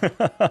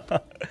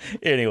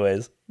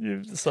 Anyways,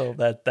 so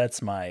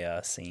that's my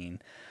scene.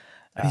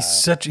 He's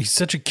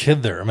such a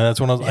kid there. I mean,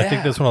 that's one of those, I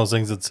think that's one of those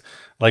things that's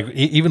like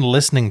even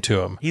listening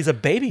to him. He's a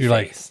baby you're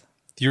face. Like,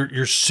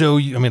 you're so,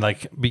 I mean,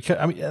 like, because,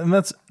 I mean, and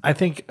that's, I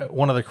think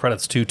one of the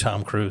credits to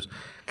Tom Cruise,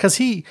 because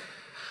I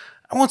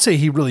won't say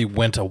he really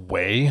went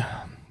away,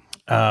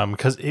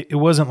 because it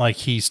wasn't like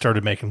he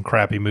started making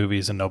crappy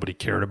movies and nobody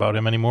cared about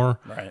him anymore.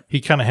 Right. He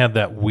kind of had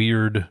that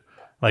weird,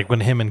 like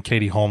when him and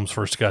Katie Holmes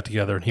first got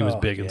together and he was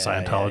big in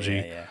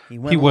Scientology. Yeah.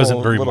 He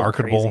wasn't very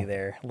marketable. Crazy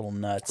there, a little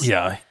nuts.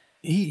 Yeah.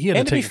 He had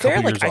and to take be a couple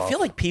fair, years like off. I feel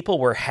like people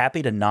were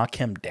happy to knock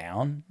him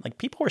down. Like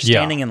people were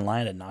standing in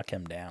line to knock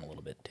him down a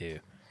little bit too.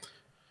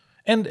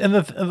 And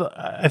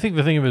I think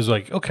the thing of it is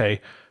like,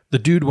 okay, the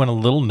dude went a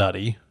little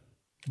nutty,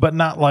 but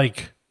not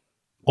like,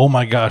 oh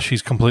my gosh,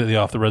 he's completely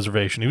off the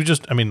reservation. He was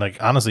just, I mean,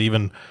 like honestly,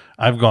 even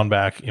I've gone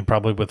back and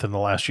probably within the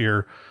last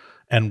year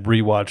and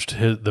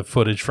rewatched the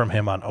footage from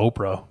him on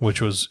Oprah,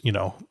 which was,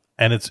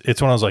 and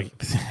it's when I was like,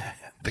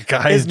 the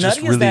guy is just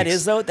nutty really as that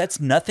is though. That's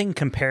nothing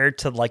compared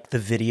to like the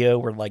video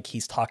where like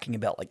he's talking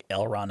about like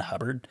L. Ron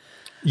Hubbard,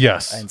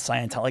 yes, and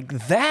Scientology.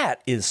 Like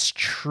that is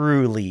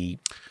truly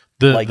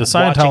the watching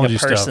Scientology a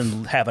person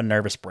stuff. have a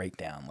nervous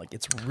breakdown. Like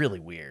it's really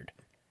weird.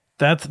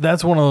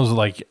 That's one of those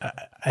like,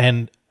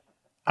 and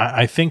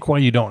I think why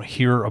you don't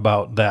hear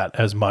about that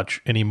as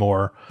much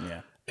anymore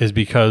is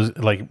because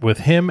like with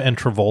him and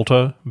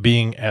Travolta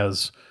being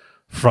as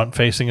front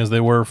facing as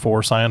they were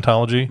for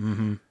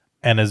Scientology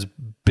and as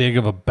big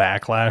of a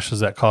backlash as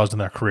that caused in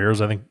their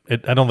careers, I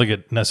don't think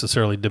it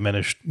necessarily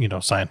diminished,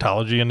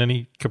 Scientology in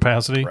any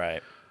capacity.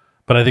 Right.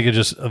 But I think it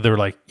just, they were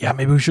like, yeah,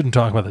 maybe we shouldn't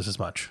talk about this as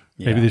much.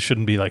 Maybe this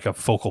shouldn't be like a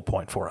focal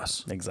point for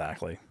us.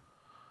 Exactly.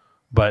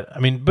 But I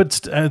mean,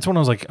 it's when I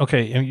was like,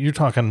 okay, you're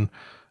talking,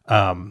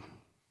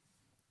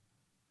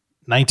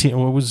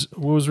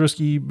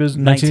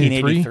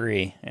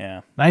 1983.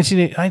 Yeah.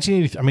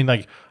 1980. I mean,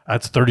 like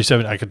that's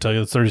 37. I could tell you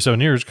that's 37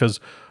 years because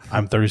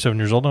I'm 37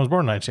 years old and I was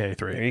born in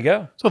 1983. There you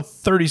go. So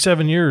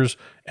 37 years.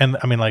 And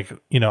I mean, like,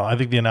 I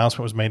think the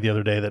announcement was made the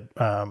other day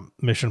that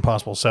Mission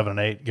Impossible 7 and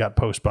 8 got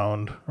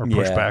postponed or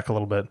pushed back a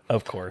little bit.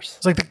 Of course.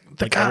 It's like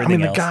the guy, I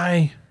mean,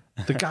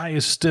 the guy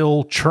is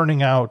still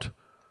churning out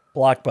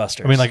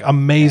blockbusters. I mean, like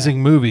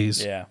amazing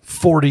movies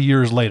 40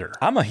 years later.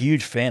 I'm a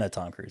huge fan of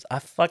Tom Cruise. I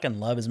fucking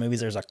love his movies.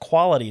 There's a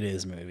quality to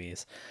his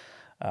movies.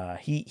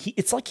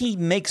 It's like he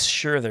makes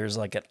sure there's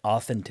like an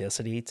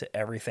authenticity to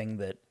everything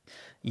that,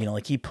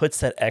 like he puts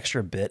that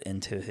extra bit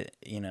into it,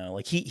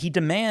 like he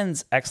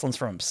demands excellence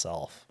from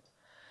himself.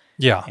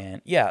 Yeah.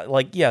 And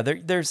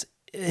there's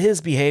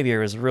his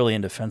behavior is really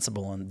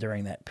indefensible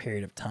during that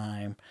period of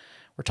time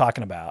we're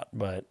talking about.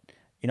 But,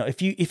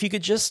 if you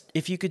could just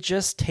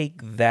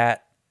take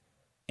that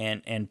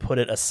and put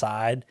it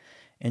aside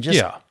and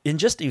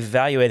just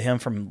evaluate him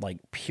from like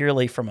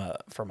purely from a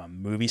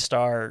movie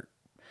star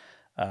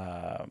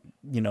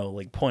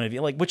like point of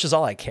view, like which is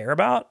all I care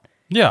about.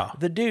 Yeah.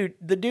 The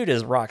dude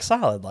is rock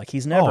solid. Like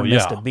he's never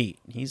missed a beat.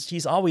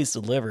 He's always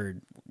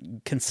delivered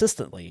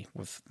consistently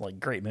with like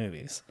great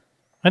movies.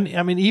 And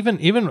I mean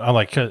even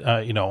like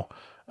I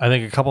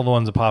think a couple of the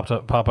ones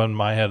that pop in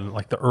my head in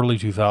like the early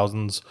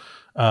 2000s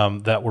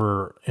that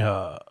were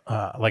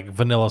like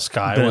Vanilla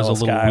Sky was a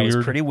little weird.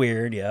 Was pretty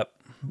weird. Yep.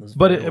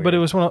 But it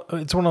was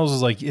it's one of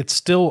those like it's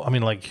still, I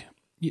mean, like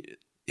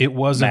it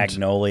wasn't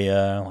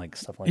Magnolia, like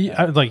stuff like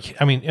that.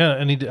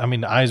 I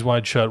mean Eyes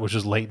Wide Shut, which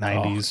is late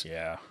 90s. Oh,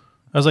 yeah.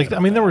 I was like, I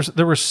mean, there were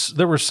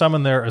some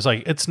in there. It's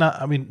like, it's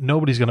not, I mean,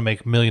 nobody's going to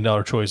make $1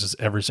 million choices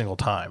every single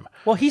time.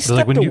 Well, he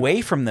stepped away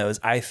from those,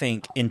 I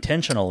think,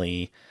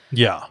 intentionally.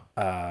 Yeah.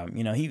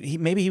 He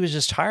maybe he was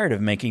just tired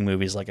of making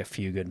movies like A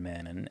Few Good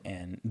Men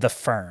and The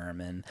Firm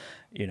and,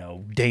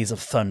 Days of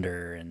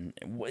Thunder. And,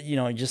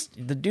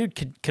 just the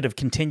dude could have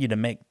continued to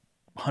make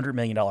 $100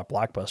 million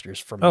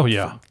blockbusters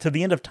to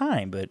the end of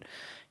time. But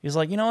he was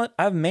like, you know what?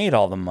 I've made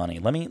all the money.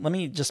 Let me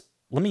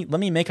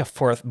make a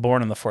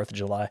Born on the 4th of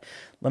July.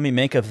 Let me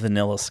make a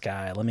Vanilla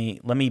Sky. Let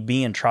me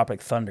be in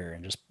Tropic Thunder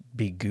and just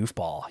be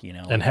goofball,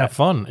 and have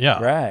fun.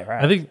 Yeah.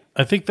 Right.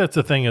 I think that's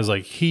the thing is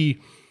like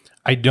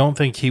I don't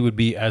think he would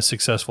be as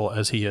successful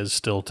as he is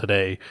still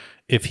today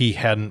if he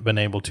hadn't been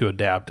able to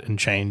adapt and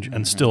change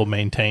and still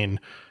maintain,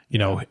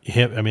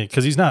 him. I mean,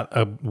 because he's not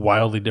a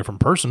wildly different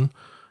person.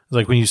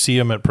 Like when you see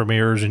him at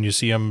premieres and you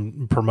see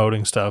him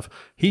promoting stuff,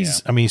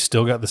 he's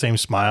still got the same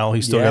smile.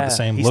 He's still got the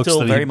same looks. He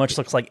still very much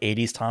looks like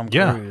 80s Tom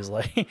Cruise.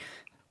 Like,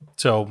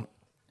 so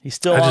he's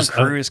still on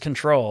cruise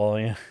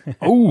control.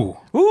 Ooh,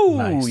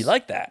 nice. You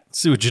like that?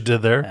 See what you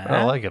did there?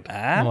 I like it.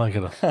 I like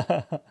it.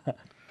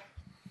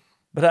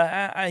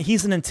 But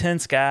he's an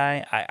intense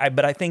guy.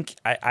 But I think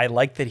I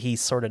like that he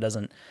sort of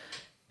doesn't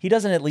he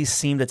doesn't at least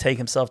seem to take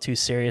himself too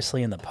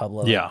seriously in the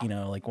public. Yeah. You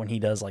know, like when he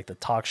does like the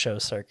talk show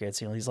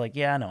circuits, you know, he's like,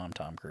 yeah, I know I'm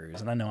Tom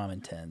Cruise and I know I'm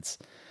intense.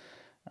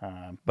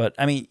 But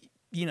I mean,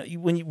 you know,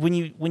 when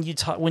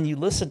you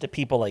listen to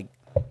people like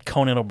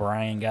Conan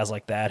O'Brien, guys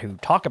like that who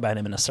talk about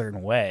him in a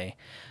certain way,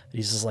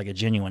 he's just like a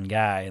genuine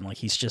guy and like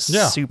he's just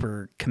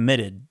super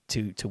committed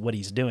to what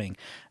he's doing.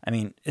 I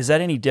mean, is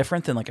that any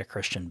different than like a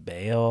Christian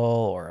Bale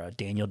or a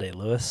Daniel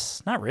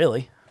Day-Lewis? Not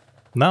really.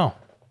 No.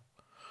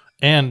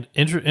 And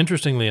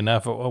interestingly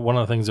enough, one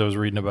of the things I was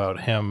reading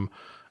about him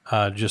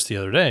just the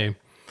other day,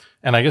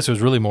 and I guess it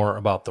was really more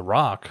about The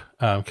Rock,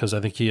 because I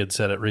think he had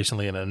said it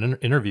recently in an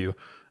interview.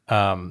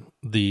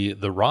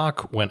 The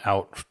Rock went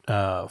out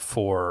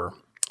for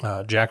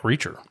Jack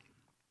Reacher.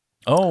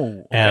 Oh,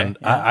 okay. And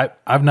yeah.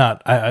 I've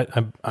not.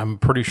 I'm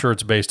pretty sure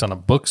it's based on a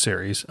book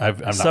series. I've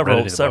not read any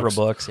of the several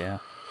books. books. Yeah.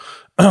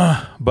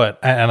 But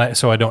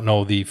so I don't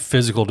know the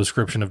physical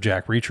description of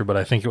Jack Reacher, but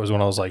I think it was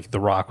when I was like, The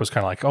Rock was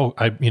kind of like, oh,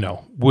 I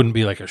wouldn't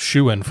be like a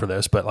shoe-in for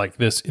this, but like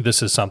this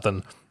is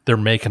something they're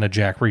making a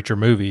Jack Reacher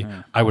movie.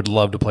 I would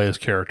love to play this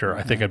character.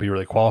 I think I'd be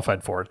really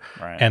qualified for it.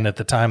 Right. And at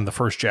the time the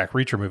first Jack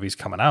Reacher movie's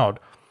coming out,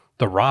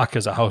 The Rock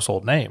is a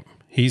household name.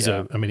 He's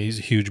a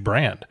huge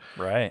brand.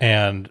 Right.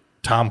 And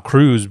Tom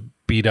Cruise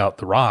beat out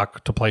The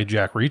Rock to play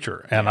Jack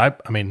Reacher. And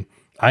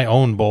I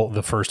own both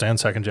the first and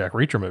second Jack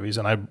Reacher movies,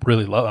 and I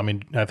really love. I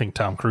mean, I think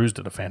Tom Cruise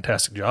did a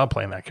fantastic job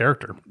playing that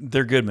character.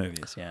 They're good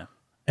movies, yeah.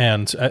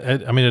 And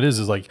I mean, it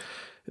is like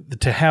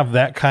to have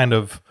that kind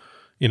of,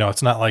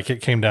 it's not like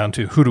it came down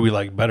to who do we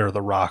like better,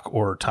 The Rock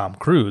or Tom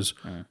Cruise,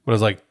 but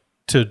it's like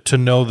to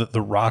know that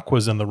The Rock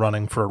was in the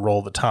running for a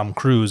role that Tom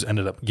Cruise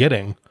ended up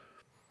getting.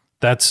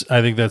 I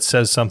think that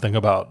says something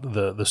about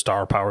the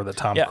star power that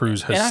Tom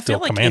Cruise has still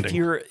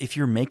commanding. If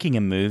you're making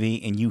a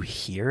movie and you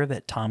hear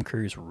that Tom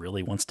Cruise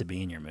really wants to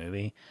be in your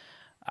movie,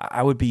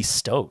 I would be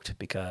stoked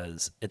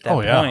because at that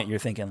point you're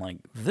thinking like,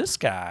 this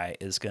guy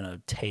is gonna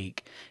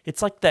take.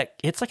 It's like a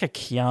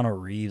Keanu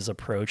Reeves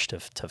approach to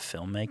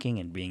filmmaking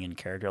and being in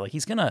character. Like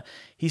he's gonna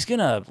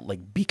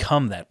like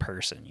become that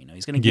person.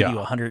 He's gonna give you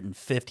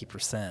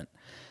 150%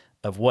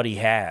 of what he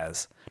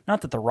has.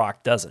 Not that The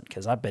Rock doesn't,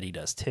 because I bet he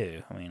does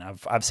too. I mean,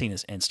 I've seen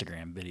his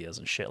Instagram videos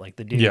and shit. Like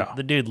the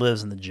dude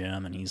lives in the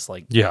gym and he's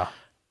like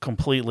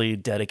completely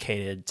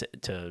dedicated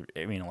to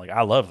I mean, like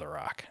I love The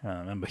Rock.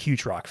 I'm a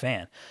huge Rock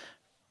fan.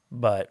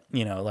 But,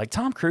 like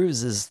Tom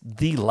Cruise is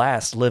the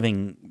last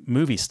living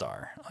movie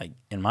star, like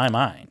in my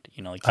mind.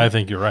 Like I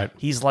think you're right.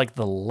 He's like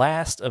the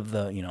last of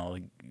the,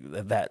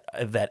 of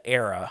that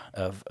era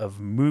of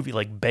movie,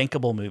 like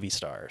bankable movie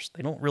stars.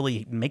 They don't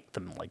really make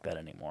them like that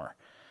anymore.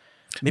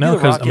 Maybe The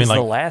Rock is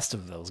the last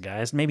of those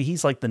guys. Maybe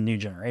he's like the new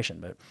generation,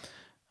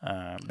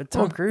 but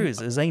Tom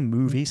Cruise is a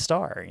movie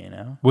star,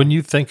 When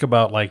you think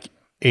about like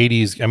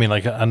 80s, I mean,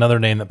 like another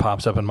name that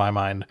pops up in my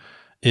mind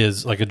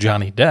is like a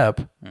Johnny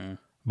Depp.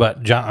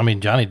 But Johnny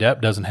Depp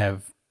doesn't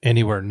have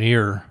anywhere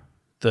near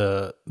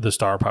the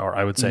star power,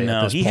 I would say. No,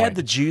 at this he point. had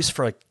the juice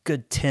for a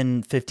good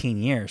 10, 15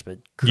 years, but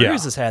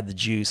Cruise has had the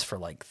juice for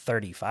like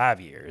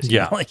 35 years.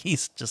 Yeah. Like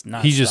he's just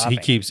not he stopping.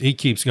 he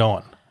keeps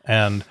going.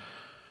 And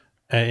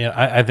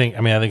I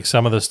think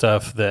some of the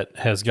stuff that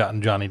has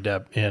gotten Johnny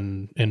Depp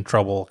in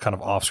trouble kind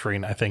of off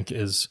screen, I think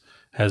has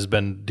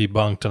been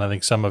debunked. And I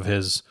think some of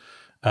his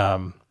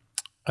some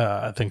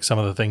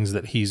of the things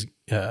that he's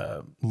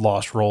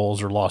lost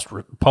roles or lost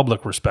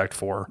public respect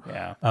for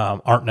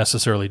aren't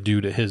necessarily due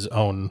to his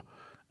own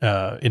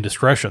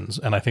indiscretions,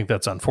 and I think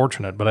that's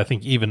unfortunate. But I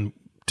think even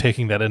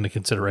taking that into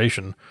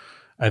consideration,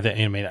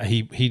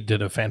 he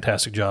did a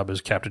fantastic job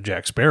as Captain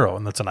Jack Sparrow,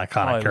 and that's an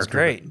iconic character.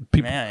 Great.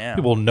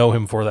 People know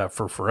him for that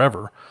for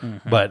forever.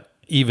 Mm-hmm. But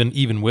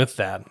even with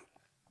that,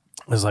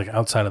 it's like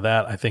outside of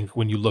that, I think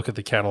when you look at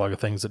the catalog of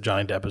things that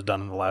Johnny Depp has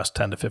done in the last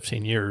 10 to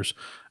 15 years,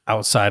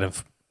 outside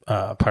of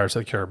Pirates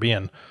of the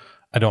Caribbean,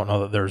 I don't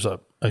know that there's a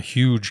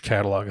huge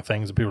catalog of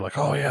things that people are like,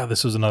 oh yeah,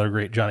 this is another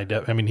great Johnny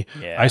Depp. I mean,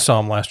 I saw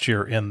him last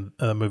year in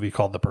a movie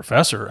called The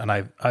Professor, and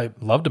I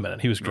loved him in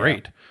it. He was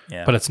great,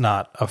 but it's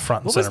not a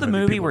front and center. What was the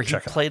movie where he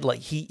played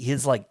like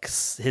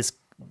his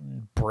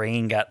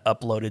brain got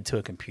uploaded to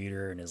a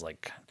computer and his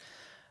like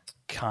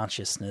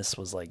consciousness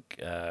was like,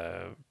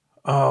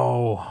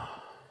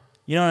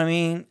 you know what I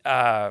mean?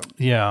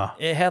 Yeah.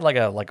 It had like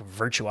a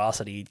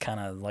virtuosity kind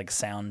of like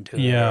sound to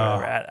it.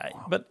 Yeah.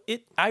 But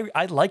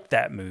I liked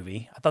that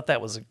movie. I thought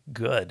that was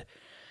good.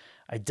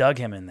 I dug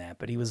him in that,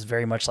 but he was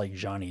very much like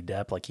Johnny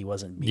Depp. Like he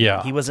wasn't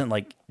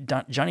like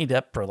Johnny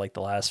Depp for like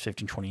the last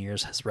 15, 20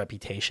 years. His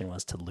reputation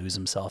was to lose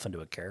himself into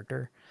a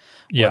character.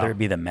 Whether it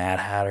be the Mad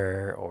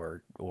Hatter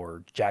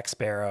or Jack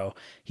Sparrow,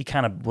 he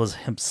kind of was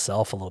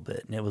himself a little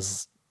bit, and it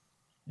was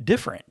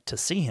different to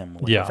see him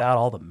without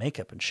all the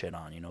makeup and shit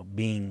on,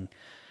 being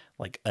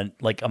like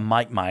a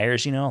Mike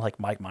Myers, like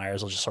Mike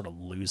Myers will just sort of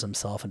lose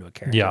himself into a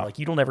character. Yeah. Like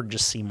you don't ever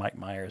just see Mike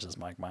Myers as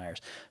Mike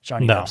Myers.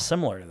 Johnny Depp's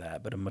similar to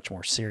that, but a much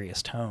more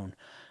serious tone.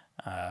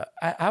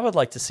 I would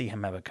like to see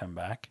him have a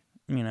comeback.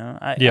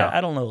 I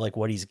don't know like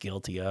what he's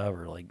guilty of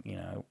or like,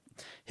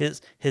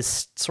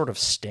 his sort of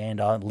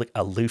stand on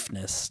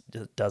aloofness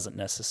doesn't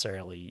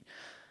necessarily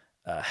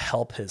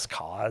help his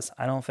cause.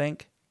 I don't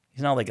think.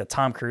 You know, like a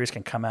Tom Cruise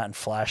can come out and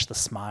flash the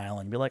smile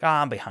and be like,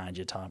 I'm behind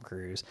you, Tom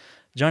Cruise.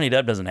 Johnny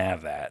Depp doesn't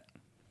have that.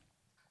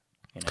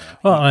 You know.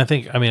 Well, and I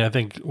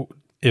think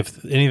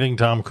if anything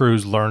Tom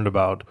Cruise learned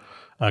about,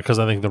 because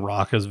I think The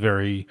Rock is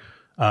very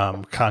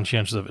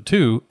conscientious of it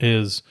too,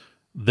 is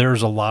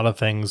there's a lot of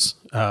things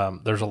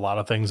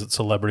that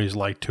celebrities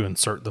like to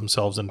insert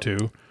themselves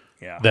into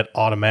that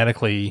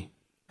automatically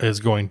is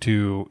going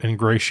to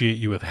ingratiate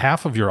you with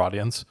half of your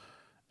audience,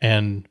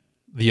 and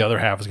the other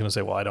half is going to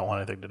say, well, I don't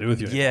want anything to do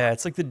with you anymore. Yeah,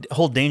 it's like the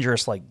whole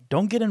dangerous, like,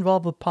 don't get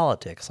involved with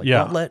politics. Like,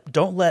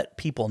 don't let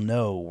people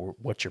know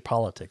what your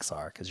politics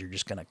are, because you're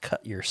just going to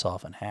cut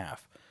yourself in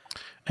half.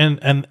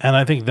 And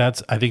I think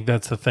that's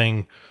the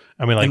thing.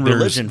 I mean, like, and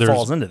religion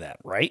falls into that,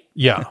 right?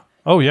 Yeah.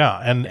 Oh yeah.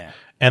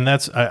 And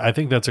that's, I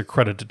think that's a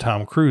credit to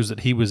Tom Cruise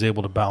that he was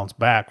able to bounce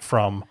back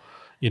from,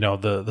 the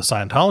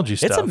Scientology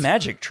stuff. It's a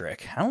magic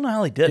trick. I don't know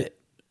how he did it.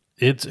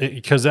 It's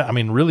because I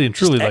mean, really and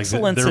truly, just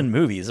excellence in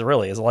movies,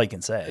 really, is all I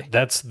can say.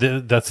 That's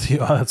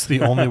the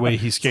only way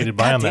he skated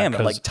by on that. Damn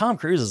it, like Tom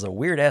Cruise is a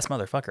weird ass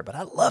motherfucker, but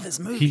I love his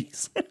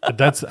movies.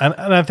 And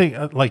I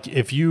think like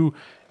if you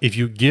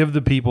give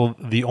the people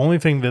the only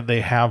thing that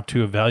they have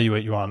to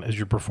evaluate you on is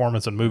your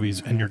performance in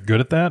movies, and you're good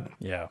at that,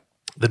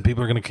 then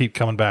people are going to keep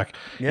coming back.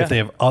 If they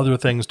have other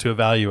things to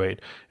evaluate,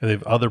 if they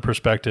have other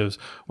perspectives,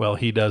 well,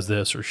 he does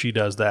this or she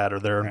does that, or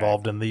they're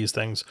involved in these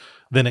things,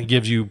 then it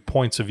gives you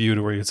points of view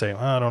to where you can say,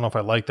 I don't know if I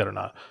like that or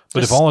not.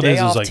 But just if all it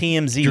is like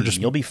TMZ,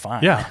 you'll be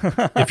fine.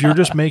 Yeah. If you're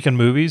just making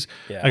movies,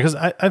 because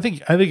I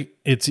think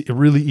it's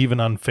really even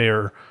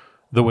unfair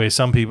the way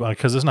some people,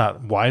 because it's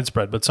not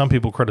widespread, but some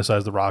people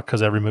criticize The Rock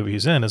because every movie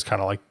he's in is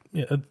kind of like,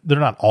 they're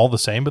not all the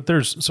same, but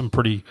there's some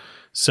pretty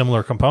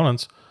similar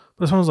components.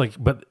 This one was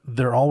like, but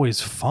they're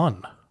always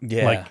fun.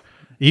 Yeah. Like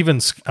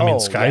even,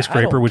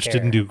 Skyscraper, which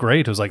didn't do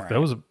great. It was like, it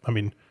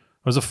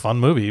was a fun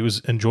movie. It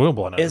was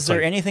enjoyable in it. Is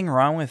there anything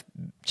wrong with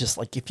just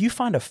like, if you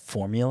find a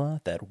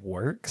formula that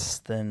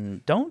works,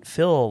 then don't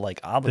feel like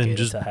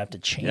obligated to have to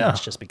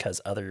change just because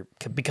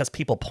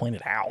people point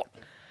it out.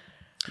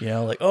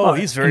 Like,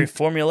 he's very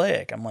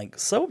formulaic. I'm like,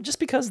 so just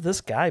because this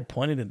guy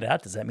pointed it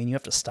out, does that mean you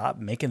have to stop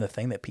making the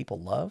thing that people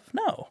love?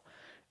 No.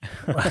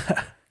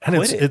 And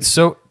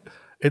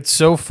it's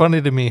so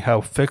funny to me how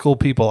fickle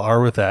people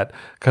are with that,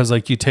 because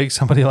like you take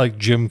somebody like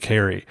Jim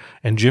Carrey,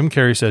 and Jim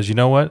Carrey says, you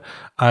know what,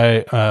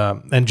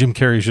 and Jim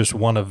Carrey is just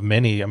one of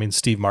many. I mean,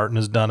 Steve Martin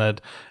has done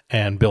it,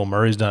 and Bill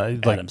Murray's done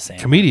it. Like Adam Sandler.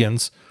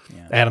 Comedians,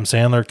 Adam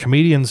Sandler,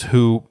 comedians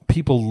who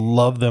people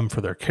love them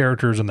for their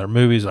characters and their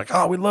movies. Like,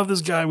 we love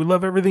this guy, we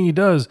love everything he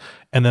does,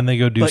 and then they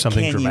go do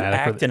something dramatic.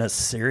 Can you act in a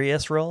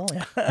serious role?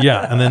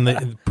 Yeah, and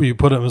then you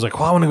put it. It was like,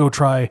 I want to go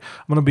try. I'm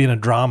going to be in a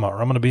drama, or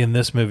I'm going to be in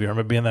this movie, or I'm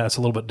going to be in that. It's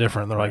a little bit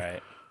different. And they're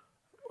like.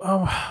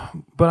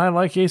 But I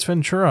like Ace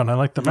Ventura and I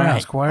like The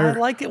Mask. I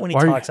like it when he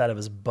talks out of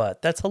his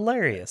butt. That's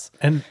hilarious.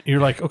 And you're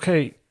like,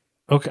 okay.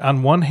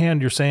 On one hand,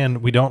 you're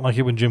saying we don't like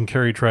it when Jim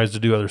Carrey tries to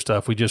do other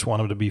stuff. We just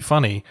want him to be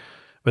funny.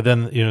 But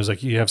then, it's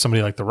like you have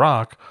somebody like The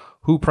Rock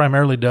who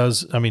primarily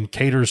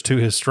caters to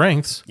his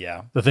strengths.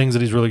 Yeah. The things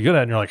that he's really good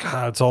at. And you're like,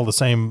 it's all the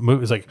same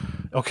movie. It's like,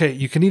 okay,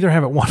 you can either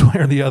have it one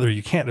way or the other.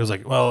 You can't. It was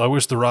like, well, I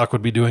wish The Rock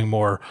would be doing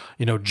more,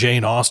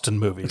 Jane Austen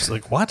movies.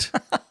 Like, what?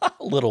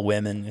 Little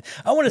Women.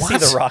 I want to see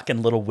The Rock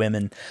in Little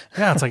Women.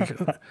 Yeah, it's like,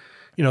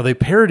 they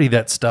parody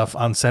that stuff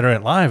on Saturday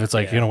Night Live. It's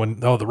like, when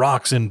The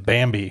Rock's in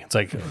Bambi. It's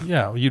like,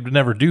 you'd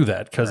never do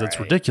that because it's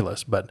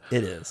ridiculous. But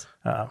it is.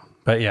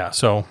 But yeah,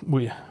 so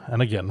we've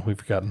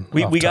gotten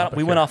we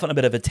went off on a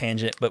bit of a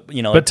tangent, but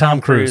but Tom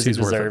Cruise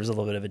deserves a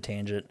little bit of a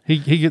tangent. He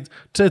gets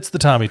it's the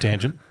Tommy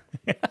tangent.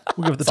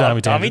 We'll give it the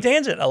Tommy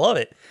tangent. I love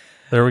it.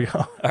 There we go.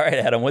 All right,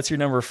 Adam, what's your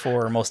number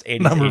 4 most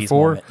 80s? Number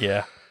 4 moment?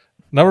 Yeah.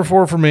 Number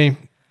 4 for me.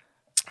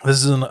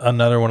 This is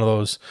another one of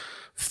those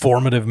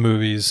formative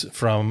movies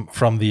from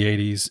the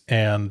 80s,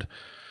 and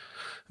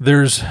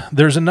there's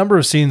a number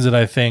of scenes that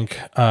I think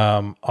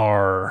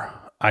are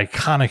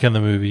iconic in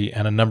the movie,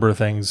 and a number of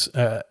things.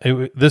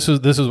 This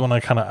is one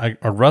I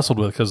wrestled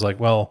with, because like,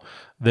 well,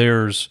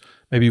 there's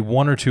maybe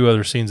one or two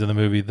other scenes in the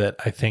movie that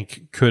I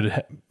think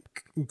could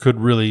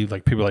really,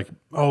 like, people are like,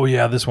 oh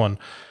yeah, this one.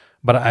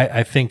 But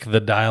I think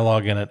the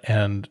dialogue in it,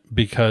 and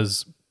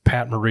because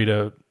Pat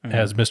Morita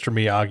as Mr.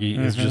 Miyagi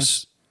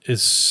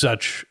is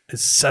such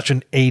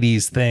an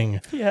 80s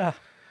thing. Yeah.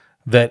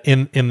 That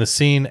in the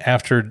scene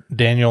after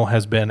Daniel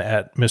has been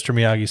at Mr.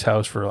 Miyagi's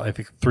house for I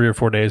think 3 or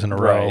 4 days in a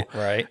row,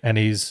 right, and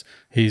he's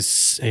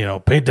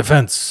paint the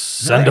fence,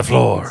 sand the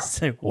floor,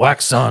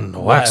 wax on,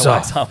 wax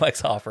off, wax on,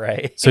 wax off,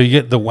 right. So you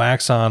get the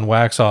wax on,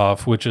 wax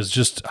off, which is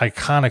just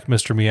iconic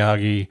Mr.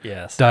 Miyagi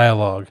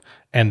dialogue,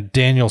 and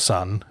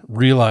Daniel-san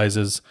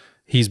realizes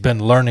he's been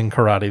learning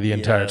karate the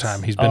entire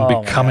time. He's been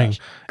becoming.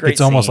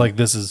 It's almost like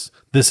this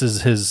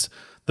is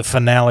the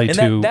finale and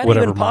to that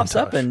whatever even pops montage.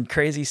 Up in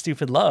Crazy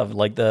Stupid Love,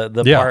 like the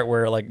part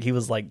where like he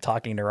was like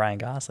talking to Ryan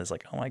Gosling. It's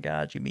like, oh my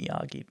God, you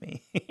Miyagi'd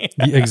me.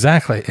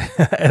 Exactly.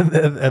 and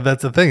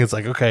that's the thing. It's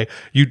like, okay,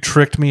 you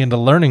tricked me into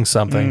learning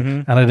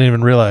something and I didn't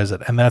even realize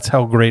it. And that's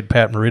how great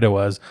Pat Morita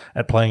was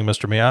at playing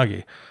Mr.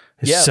 Miyagi.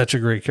 He's such a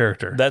great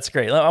character. That's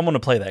great. I'm going to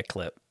play that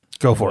clip.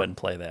 Go for Go it. ahead and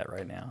play that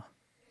right now.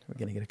 We're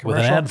going to get a With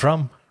commercial. an ad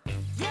from?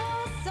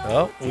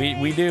 Oh,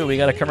 we do. We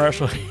got a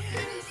commercial.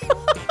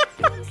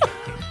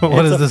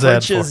 What is this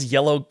ad for? French's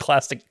yellow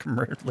plastic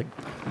like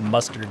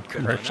mustard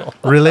commercial.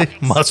 Really?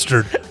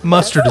 Mustard.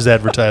 Mustard is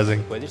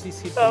advertising. I'm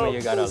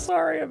so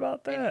sorry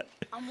about that.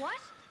 I'm what?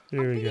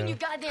 Here we Being go. you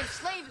goddamn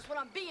slave is what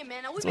I'm being,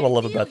 man. Now, That's what I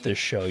love about this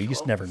show. You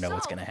just never know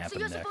what's going to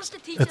happen next.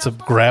 It's a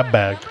grab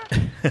bag.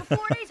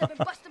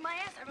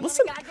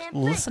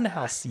 Listen to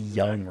how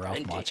young Ralph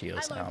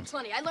Macchio sounds.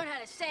 I learned how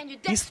to sand your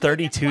He's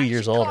 32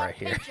 years old right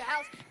here.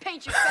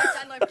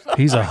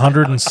 He's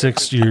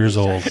 106 years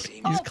old.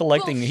 He's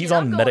collecting. He's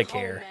on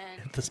Medicare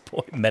at this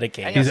point.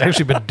 Medicaid. He's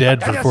actually been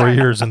dead for 4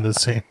 years in this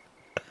scene.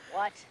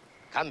 What?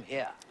 Come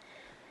here.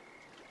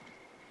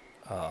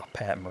 Oh,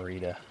 Pat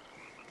Morita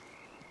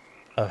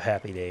of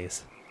Happy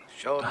Days.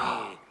 Show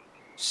me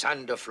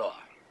Sand floor.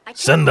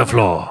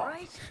 Sandafloor.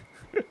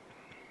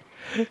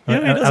 You know, he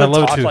And I doesn't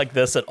love it talk too. like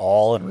this at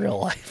all in real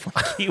life.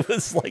 Like he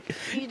was like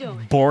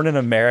born in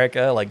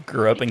America, like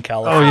grew up in Oh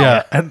California.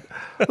 yeah, and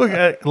look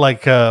at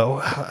like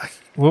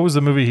what was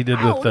the movie he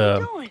did with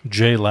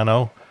Jay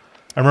Leno?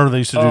 I remember they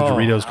used to do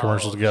Doritos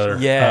commercials together.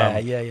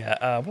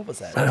 Yeah. What was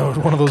that?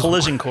 One of those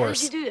Collision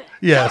Course.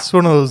 Yes,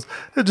 one of those.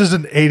 Just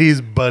an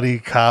 '80s buddy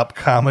cop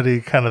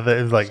comedy kind of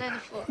thing. Like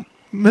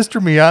Mr.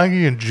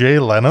 Miyagi and Jay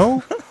Leno.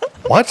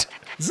 What?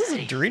 Is this a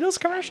Doritos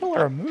commercial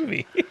or a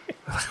movie?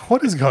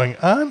 What is going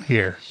on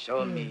here?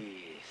 Show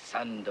me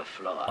Sand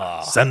floor.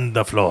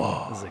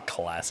 Sandafloor. This is a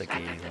classic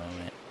 80s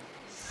moment.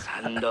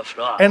 Sand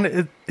floor.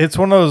 And it's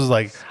one of those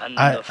like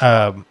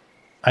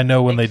I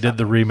know when they did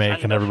the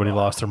remake and everybody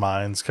lost their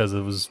minds because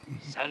it was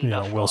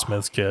Will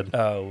Smith's kid.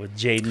 Oh, with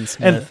Jaden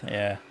Smith.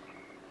 Yeah.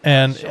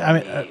 And I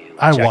mean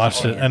I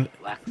watched it and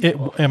it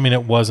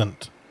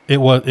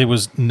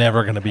was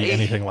never going to be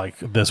anything like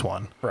this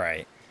one.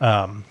 Right.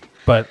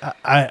 But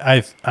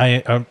I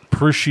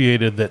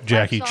appreciated that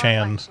Jackie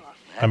Chan.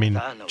 I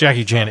mean,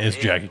 Jackie Chan is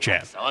Jackie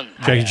Chan.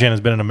 Jackie Chan has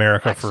been in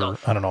America for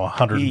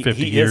 150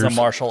 he years. is a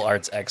martial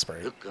arts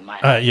expert.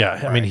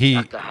 Yeah, I mean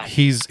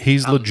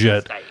he's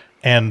legit,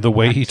 and the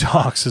way he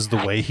talks is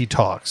the way he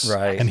talks.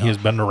 Right. And he has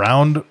been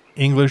around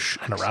English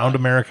and around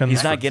Americans.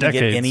 He's not going to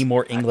get any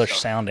more English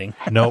sounding.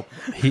 Nope.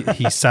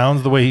 He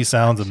sounds the way he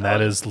sounds, and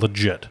that is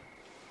legit.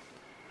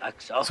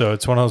 So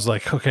it's one of those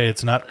like, okay,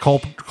 it's not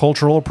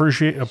cultural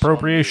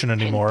appropriation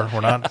anymore.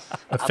 We're not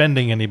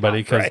offending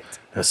anybody because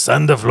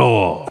sand the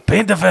floor,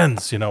 paint the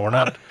fence. We're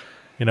not.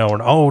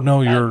 Oh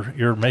no,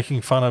 you're making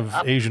fun of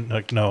Asian.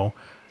 Like no,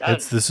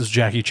 this is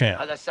Jackie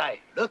Chan.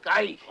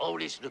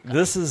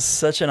 This is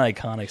such an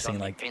iconic scene.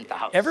 Like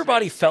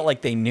everybody felt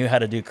like they knew how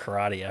to do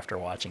karate after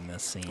watching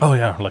this scene. Oh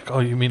yeah, like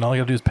you mean all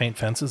you gotta do is paint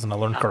fences and I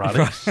learned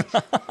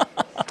karate.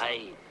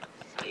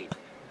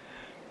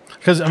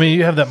 Because I mean,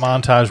 you have that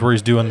montage where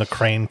he's doing the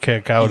crane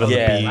kick out on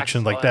the beach,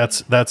 and like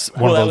that's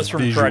one of those that was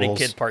from visuals. Karate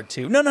Kid Part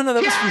 2. No, that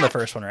was from the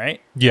first one,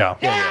 right? Yeah.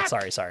 Yeah.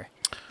 Sorry.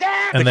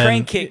 And the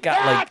crane kick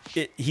got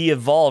he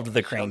evolved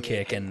the crane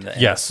kick, and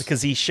yes,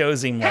 because he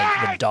shows him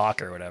like the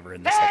dock or whatever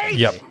in the second.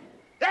 Yep.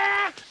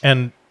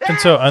 And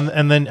so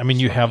then I mean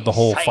you have the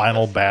whole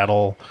final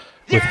battle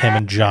with him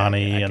and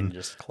Johnny, I and can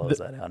just close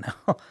that out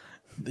now.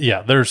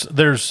 Yeah,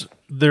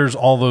 there's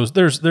all those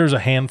there's a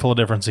handful of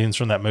different scenes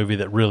from that movie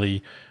that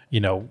really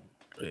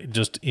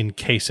just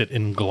encase it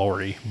in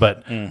glory.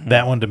 But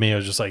that one to me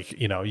was just like,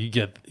 you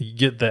get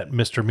that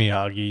Mr.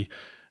 Miyagi,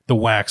 the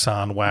wax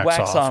on, wax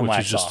off, which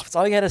is just off. That's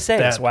all you got to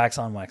say. It's wax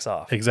on, wax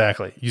off.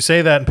 Exactly. You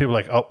say that and people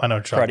are like, oh, I know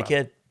what you're talking Karate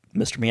Kid,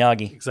 Mr.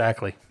 Miyagi.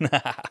 Exactly. It's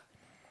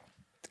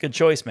a good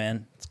choice,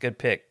 man. It's a good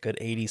pick. Good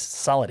 80s,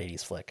 solid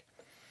 80s flick.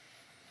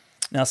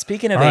 Now,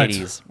 speaking of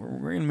 80s,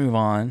 we're going to move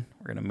on.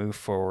 We're going to move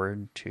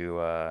forward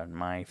to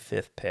my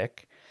fifth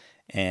pick,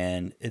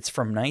 and it's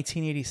from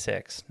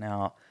 1986.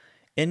 Now,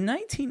 in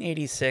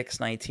 1986,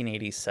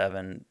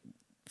 1987,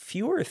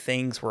 fewer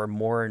things were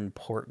more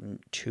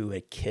important to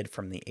a kid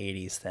from the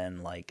 80s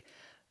than like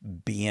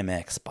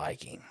BMX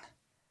biking.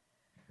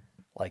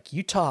 Like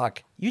you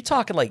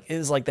talking like it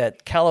was like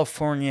that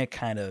California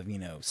kind of,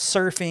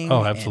 surfing,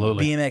 oh,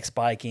 absolutely, and BMX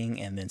biking,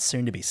 and then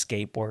soon to be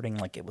skateboarding.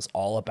 Like it was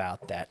all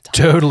about that time.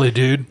 Totally,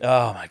 dude.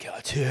 Oh my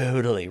God,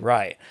 totally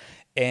right.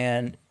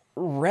 And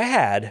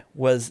Rad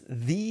was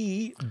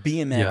the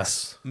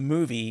BMX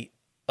movie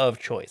of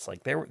choice.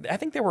 Like I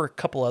think there were a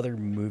couple other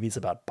movies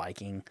about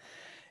biking,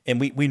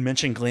 and we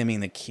mentioned Gleaming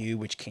the Cube,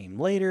 which came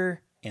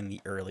later in the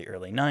early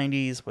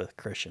 90s with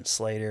Christian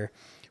Slater,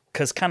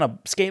 because kind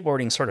of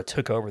skateboarding sort of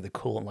took over the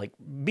cool, like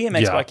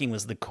BMX biking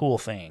was the cool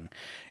thing,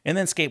 and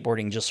then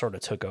skateboarding just sort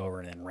of took over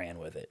and then ran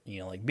with it.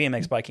 Like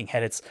BMX biking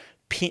had its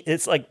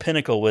like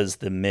pinnacle was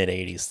the mid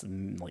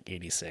 80s, like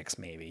 86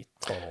 maybe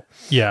total.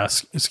 Yeah,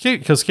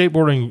 because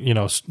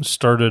skateboarding,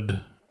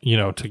 started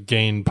to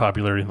gain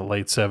popularity in the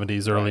late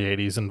 70s, early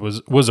 80s, and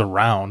was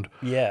around.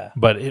 Yeah.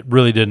 But it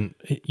really didn't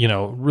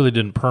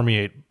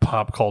permeate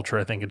pop culture,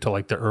 I think, until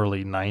like the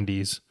early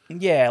 90s.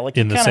 Yeah, like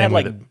in you the kind of same had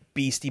way like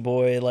Beastie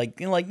Boy, like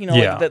Yeah. like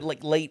that,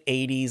 like late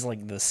 '80s,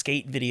 like the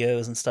skate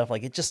videos and stuff.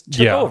 Like it just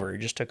took Yeah. over. It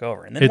just took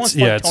over. And then It's- once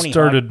yeah, like it Tony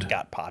started- Hawk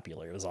got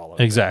popular, it was all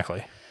over.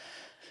 Exactly.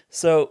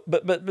 So,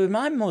 but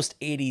my most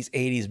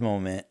 '80s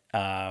moment.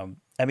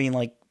 I mean,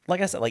 like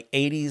I said, like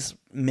 '80s,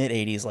 mid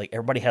 '80s, like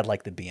everybody had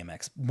like the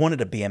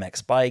wanted a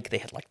BMX bike. They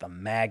had like the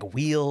mag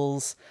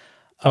wheels.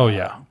 Oh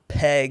yeah.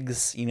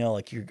 Pegs,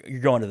 like you're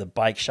going to the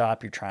bike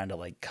shop, you're trying to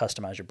like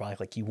customize your bike,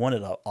 like you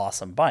wanted an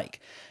awesome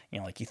bike,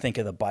 like you think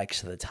of the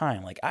bikes of the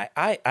time. Like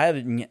I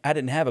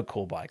didn't have a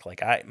cool bike.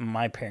 Like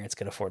my parents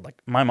could afford,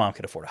 like my mom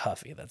could afford a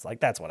Huffy.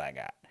 That's what I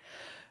got.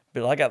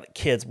 But I got the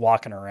kids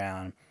walking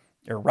around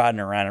or riding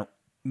around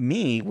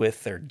me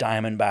with their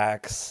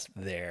Diamondbacks,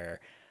 their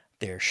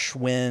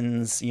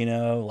Schwinn's,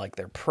 like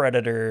their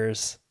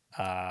Predators,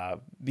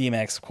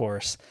 BMX of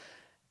course,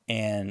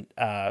 and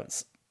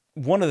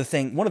one of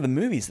the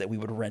movies that we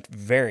would rent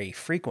very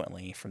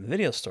frequently from the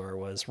video store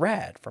was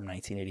Rad from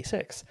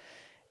 1986.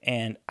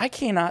 And I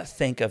cannot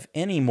think of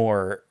any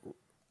more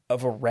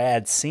of a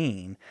rad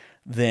scene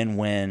than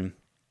when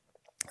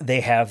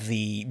they have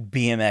the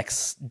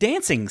BMX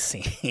dancing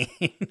scene.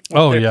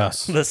 Oh,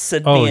 yes. The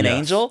Sid Oh, being yes.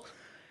 Angel.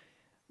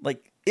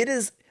 Like it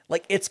is,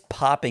 like it's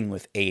popping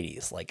with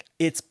 80s. Like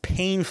it's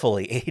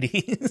painfully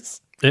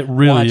 80s. It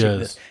really watching is.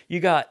 this. You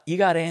got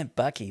Aunt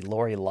Bucky,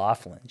 Lori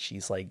Loughlin.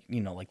 She's like,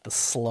 like the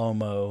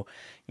slow-mo,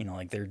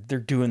 like they're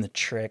doing the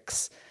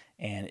tricks,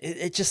 and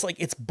it just like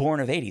it's born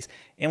of 80s.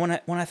 And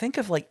when I think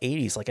of like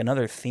 80s, like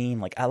another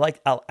theme, like I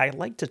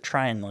like to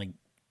try and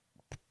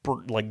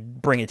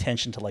like bring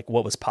attention to like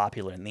what was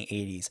popular in the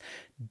 80s.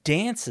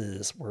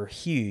 Dances were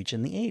huge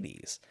in the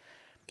 80s.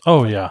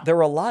 Oh yeah. There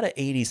were a lot of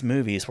 80s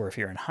movies where if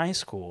you're in high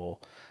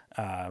school,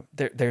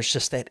 there's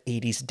just that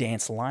 80s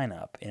dance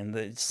lineup, and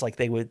it's like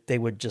they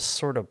would just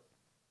sort of,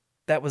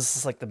 that was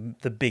just like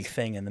the big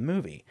thing in the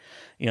movie.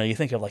 You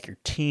think of like your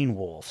Teen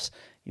Wolves,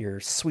 your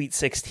Sweet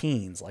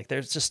 16s, like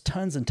there's just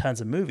tons and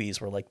tons of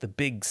movies where like the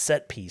big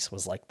set piece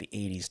was like the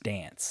 80s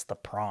dance, the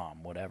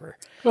prom, whatever.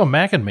 Oh,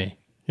 Mac and Me.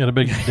 You had a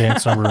big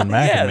dance number in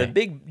Mac Yeah, and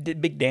Me. the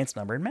big dance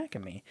number in Mac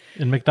and Me.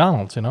 In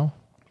McDonald's, that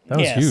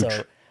was huge.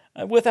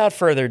 So without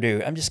further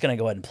ado, I'm just going to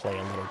go ahead and play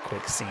a little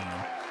quick scene.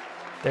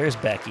 There's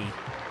Becky.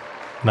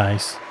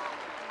 Nice.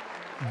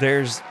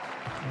 There's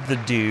the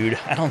dude.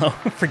 I don't know.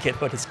 Forget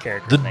what his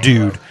character. The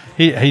dude.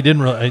 He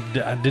didn't really.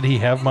 Did he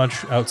have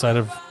much outside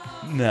of?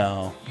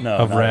 No. Of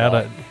not Rad.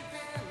 at all.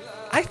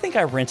 I think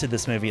I rented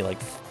this movie like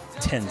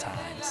 10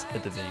 times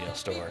at the video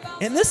store,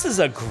 and this is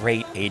a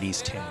great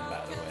 80s tune,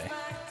 by the way.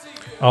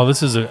 Oh,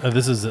 this is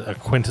a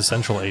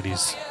quintessential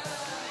 80s.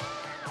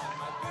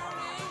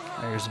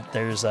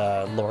 There's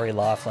Lori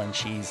Loughlin.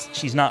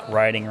 She's not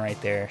riding right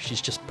there.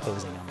 She's just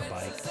posing on the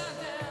bike.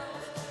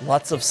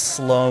 Lots of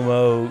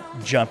slow-mo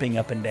jumping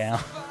up and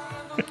down.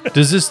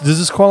 Does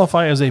this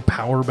qualify as a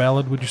power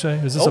ballad, would you say?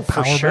 Is this a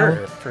power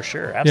ballad? For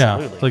sure.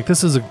 Absolutely. Yeah, like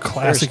this is a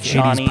classic There's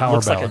Johnny, 80s power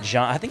looks ballad. like a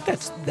John. I think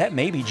that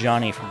may be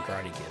Johnny from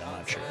Karate Kid. I'm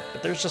not sure,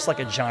 but there's just like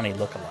a Johnny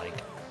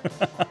look-alike.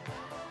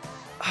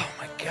 Oh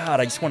my God!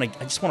 I just want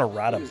to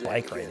ride a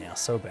bike right now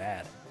so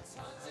bad.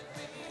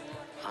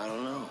 I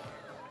don't know.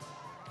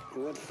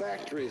 What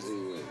factory is he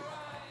in?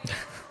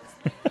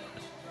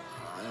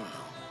 I don't know.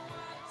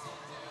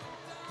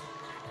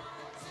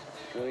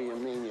 What do you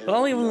mean? But I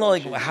don't even know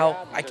like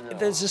how.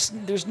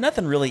 There's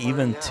nothing really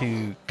even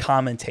to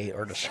commentate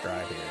or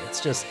describe here.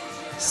 It's just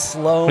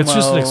slow. It's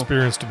just an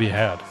experience to be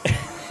had.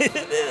 It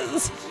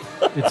is.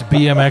 It's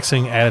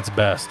BMXing at its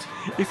best.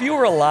 If you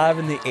were alive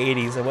in the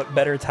 80s, and what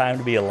better time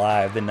to be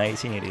alive than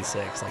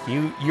 1986? Like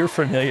you're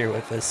familiar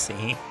with this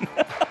scene.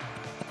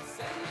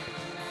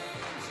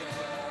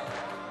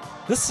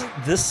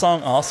 This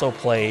song also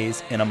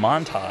plays in a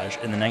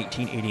montage in the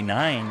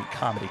 1989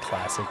 comedy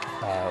classic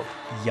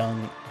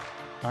Young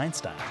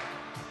Einstein,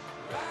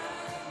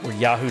 where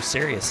Yahoo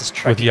Serious is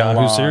trekking With Yahoo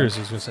along. Serious, I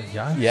was going to say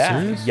Yahoo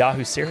Serious?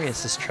 Yahoo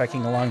Serious is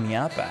trekking along the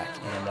outback,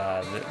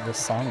 and this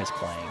song is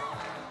playing.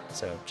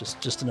 So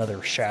just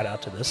another shout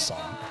out to this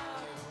song.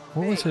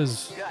 What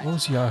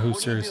was Yahoo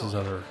Serious's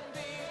other?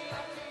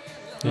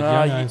 Young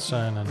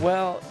Einstein and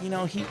Well, he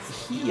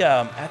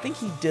I think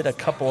he did a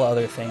couple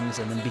other things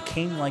and then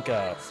became like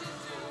a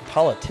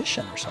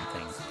politician or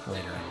something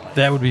later in life.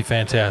 that would be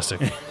fantastic.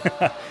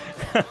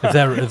 if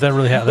that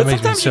really happened, that makes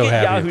me Sometimes so you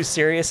get happy. Yahoo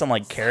Serious and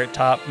like Carrot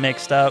Top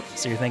mixed up,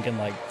 so you're thinking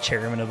like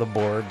chairman of the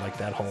board, like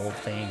that whole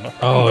thing.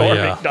 Oh, Norm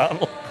yeah.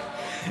 Macdonald.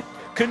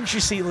 Couldn't you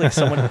see like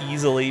someone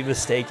easily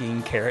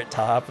mistaking Carrot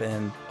Top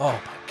and oh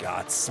my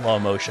God, slow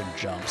motion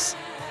jumps?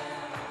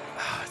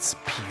 Oh, it's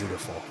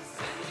beautiful.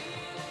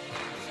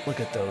 Look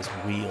at those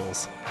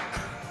wheels.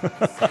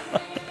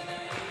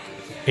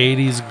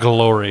 80s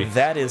glory.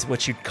 That is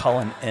what you'd call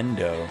an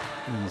endo.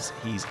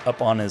 He's up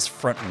on his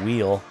front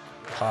wheel,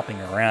 hopping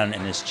around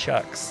in his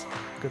chucks.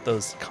 Look at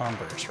those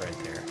Converse right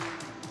there.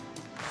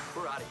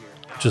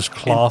 Just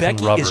cloth and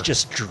Becky rubber. is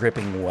just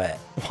dripping wet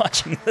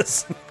watching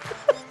this.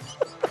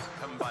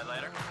 Coming by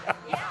later?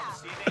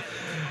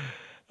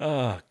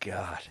 Oh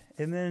God!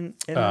 And then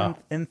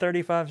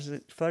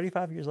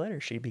 35 years later,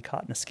 she'd be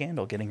caught in a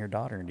scandal getting her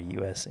daughter into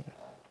USC.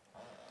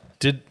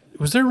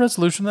 Was there a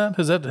resolution to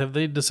that? Have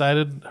they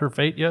decided her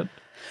fate yet?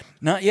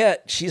 Not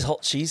yet. She's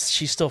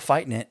still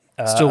fighting it.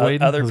 Still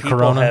waiting. Other with people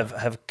Corona?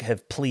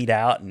 have plead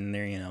out, and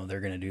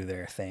they're going to do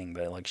their thing.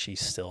 But like she's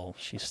still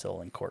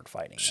in court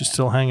fighting. She's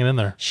still hanging in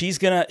there. She's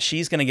gonna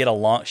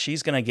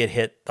get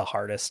hit the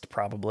hardest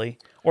probably.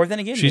 Or then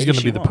again, she's maybe gonna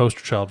be she the won't.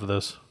 poster child for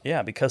this.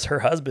 Yeah, because her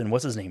husband,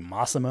 what's his name,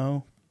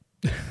 Massimo,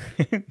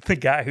 the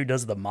guy who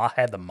does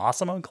had the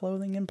Massimo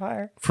clothing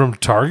empire From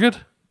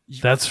Target.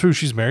 That's who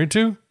she's married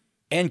to.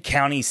 and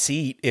County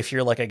Seat. If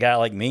you're like a guy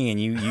like me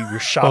and you're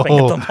shopping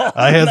at the mall,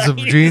 I had some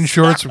jean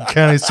shorts from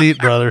County Seat,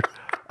 brother.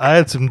 I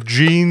had some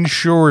jean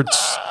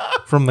shorts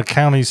from the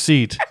County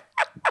Seat.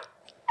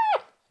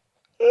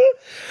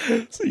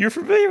 So you're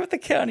familiar with the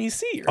County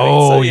Seat, right?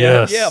 Oh, so,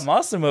 yes. Yeah,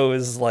 Massimo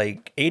is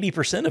like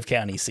 80% of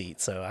County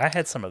Seat. So I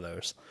had some of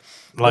those.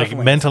 Like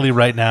Definitely. mentally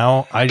right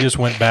now, I just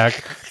went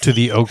back to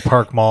the Oak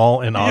Park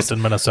Mall in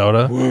Austin,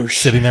 Minnesota,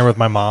 sitting there with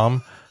my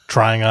mom,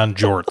 trying on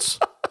jorts.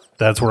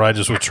 That's where I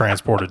just was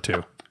transported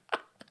to.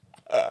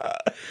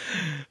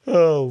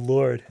 Oh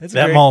Lord,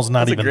 That mall's not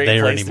that's a even great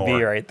there place anymore. To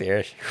be right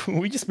there.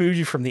 We just moved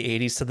you from the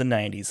 80s to the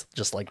 90s,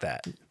 just like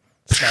that.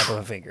 Snap of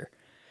a finger.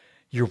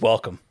 You're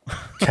welcome.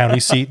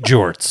 County Seat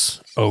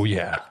jorts. Oh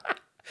yeah,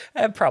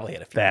 I probably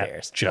had a few that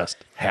pairs. just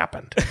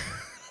happened.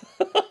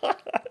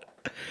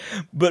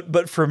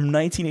 But from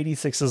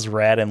 1986's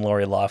Rad and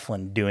Lori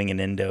Loughlin doing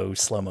an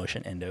slow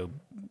motion endo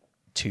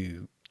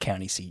to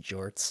County Seat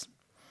jorts.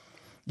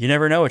 You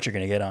never know what you're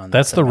going to get on.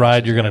 That's the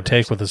ride you're going to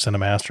take with the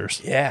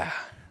Cinemasters. Yeah.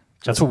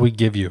 That's what we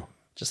give you.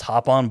 Just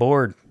hop on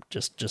board.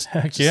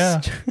 Heck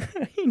yeah.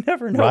 You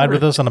never know. Ride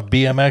with us on a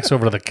BMX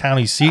over to the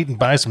County Seat and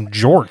buy some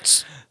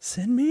jorts.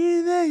 Send me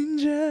an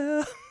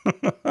angel.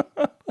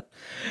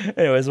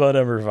 Anyways,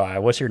 number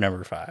 5? What's your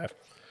number 5?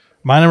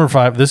 My number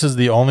 5, this is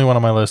the only one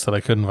on my list that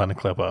I couldn't find a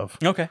clip of.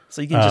 Okay.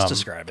 So you can just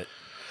describe it.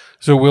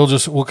 So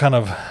we'll kind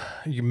of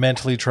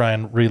mentally try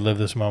and relive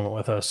this moment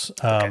with us.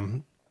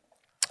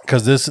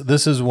 Because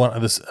this is one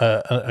of this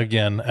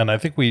again, and I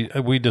think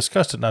we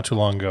discussed it not too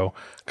long ago.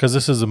 Because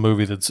this is a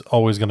movie that's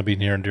always going to be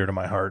near and dear to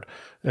my heart.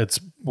 It's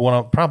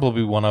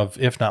probably one of,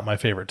 if not my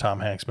favorite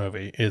Tom Hanks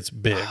movie. It's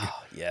Big.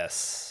 Oh,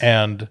 yes,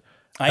 and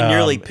I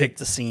nearly picked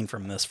a scene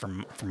from this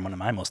from one of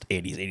my most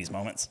 80s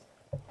moments.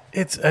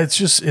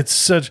 It's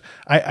such.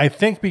 I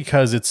think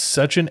because it's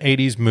such an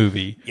 80s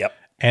movie. Yep,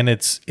 and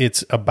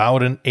it's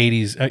about an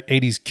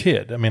 80s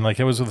kid. I mean, like,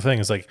 it was the thing.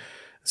 It's like,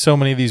 so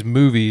many of these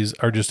movies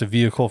are just a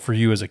vehicle for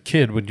you as a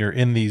kid when you're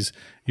in these,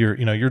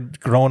 you're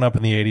growing up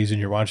in the 80s and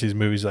you're watching these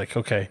movies like,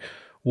 okay,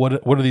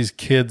 what are these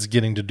kids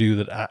getting to do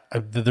that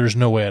there's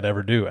no way I'd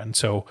ever do? And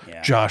so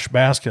Josh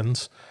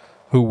Baskins,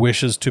 who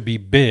wishes to be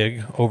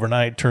big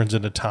overnight, turns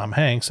into Tom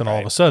Hanks, and all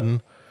of a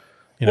sudden,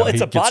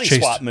 it's a body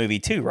swap movie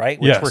too, right?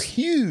 Which were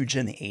huge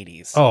in the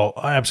 80s. Oh,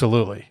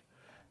 absolutely.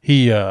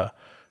 He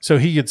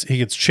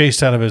gets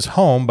chased out of his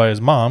home by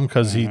his mom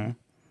because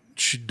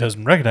she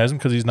doesn't recognize him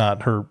because he's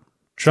not her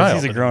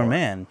child. He's a grown anymore.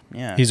 man.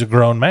 Yeah, he's a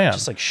grown man.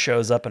 Just like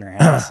shows up in her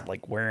house,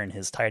 like wearing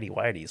his tidy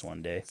whities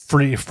one day,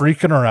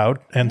 freaking her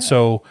out. And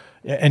so,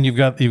 and you've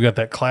got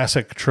that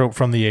classic trope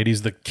from the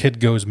 80s: the kid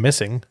goes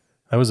missing.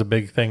 That was a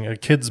big thing.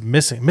 Kids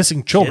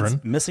missing children.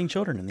 Kids missing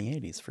children in the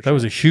 80s for sure. That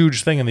was a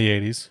huge thing in the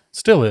 80s.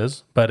 Still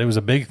is, but it was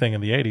a big thing in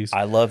the 80s.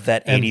 I love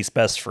that 80s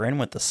best friend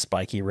with the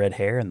spiky red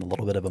hair and the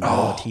little bit of a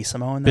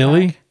Moatissimo in the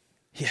Billy. back.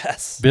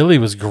 Yes, Billy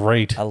was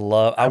great.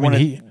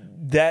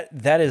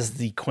 That is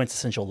the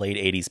quintessential late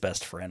 80s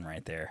best friend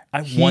right there.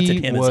 I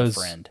wanted him as a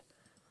friend.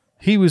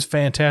 He was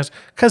fantastic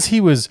because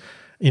he was,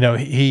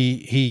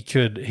 he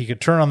could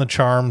turn on the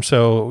charm.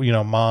 So,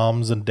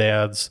 moms and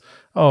dads,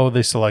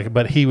 they still like it.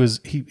 But he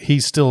was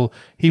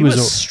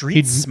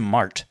street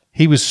smart.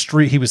 He was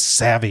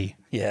savvy.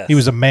 Yes. He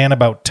was a man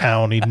about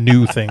town. He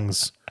knew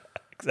things.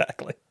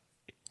 Exactly.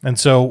 And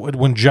so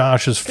when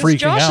Josh is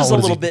freaking out, Josh is a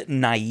little bit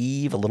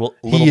naive, a little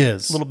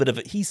bit of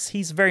a,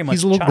 he's very much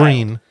he's a little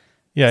green.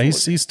 Yeah,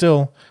 he's a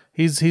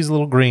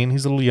little green.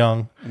 He's a little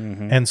young.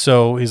 Mm-hmm. And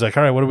so he's like,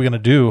 all right, what are we going to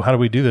do? How do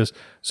we do this?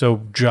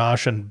 So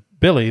Josh and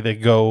Billy, they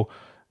go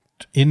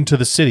into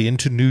the city,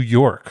 into New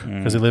York,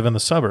 because they live in the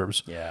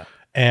suburbs. Yeah.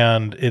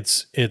 And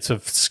it's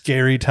a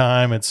scary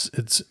time.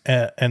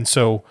 And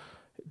so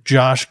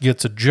Josh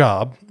gets a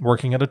job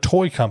working at a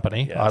toy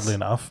company, oddly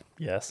enough.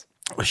 Yes.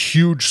 A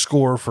huge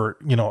score for,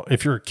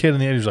 if you're a kid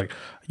in the 80s, like,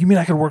 you mean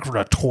I could work for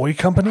a toy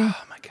company?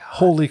 Oh my God.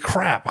 Holy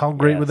crap. How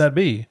great would that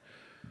be?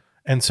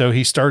 And so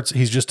he's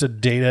just a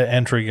data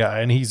entry guy,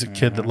 and he's a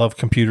kid that loved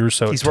computers.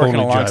 So he's totally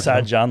working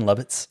alongside John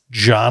Lovitz.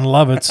 John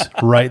Lovitz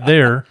right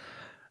there.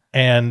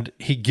 And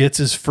he gets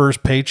his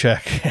first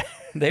paycheck.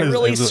 They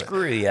really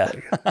screw you.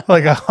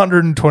 Like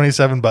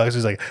 $127.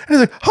 He's like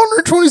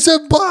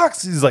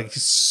 $127. He's like,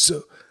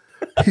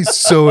 he's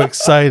so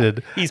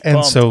excited. He's and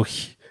pumped. so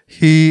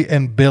he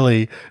and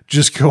Billy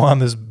just go on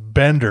this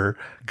bender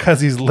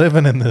because he's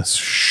living in this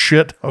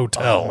shit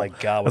hotel. Oh my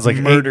God. It's like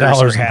murders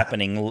 $8 are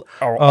happening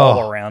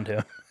all around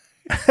him.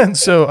 And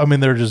so, I mean,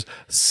 they're just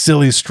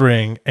silly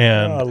string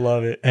and I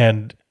love it.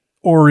 And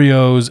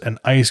Oreos and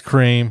ice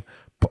cream.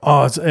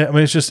 Oh,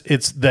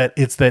 it's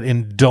that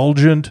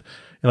indulgent.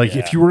 Like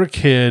if you were a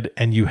kid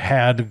and you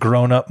had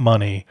grown up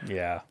money,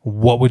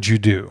 what would you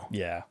do?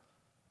 Yeah.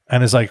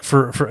 And it's like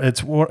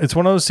it's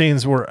one of those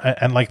scenes where,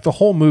 and like the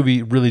whole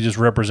movie really just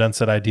represents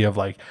that idea of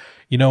like,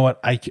 you know what,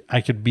 I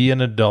could be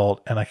an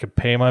adult and I could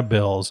pay my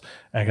bills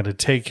and I could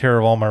take care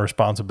of all my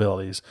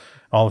responsibilities,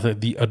 all of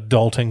the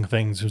adulting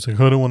things. It's like,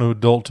 I don't want to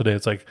adult today.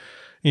 It's like,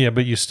 yeah,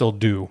 but you still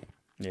do.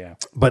 Yeah.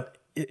 But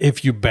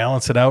if you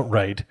balance it out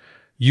right,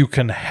 you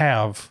can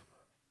have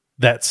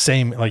that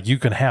same, like you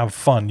can have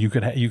fun. You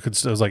could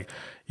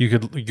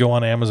go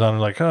on Amazon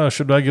and like, oh,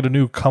 should I get a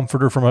new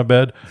comforter for my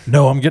bed?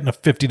 No, I'm getting a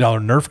 $50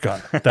 Nerf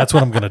gun. That's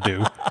what I'm going to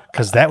do,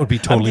 because that would be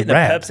totally I'm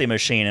getting rad. a Pepsi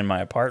machine in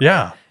my apartment.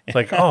 Yeah. It's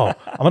like, oh,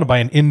 I'm going to buy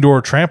an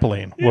indoor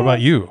trampoline. What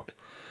about you?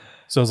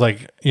 So it's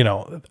like, you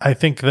know, I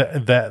think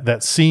that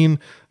scene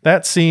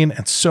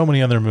and so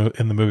many other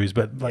in the movies,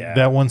 but like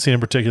that one scene in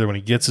particular when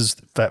he gets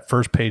that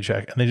first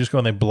paycheck and they just go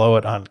and they blow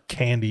it on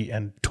candy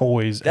and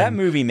toys. That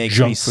movie makes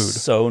junk me food.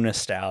 so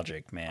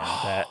nostalgic, man.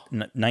 That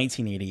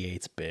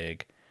 1988's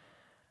big.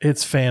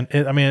 It's that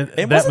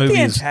wasn't movie the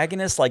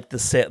antagonist like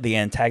the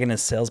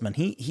antagonist salesman.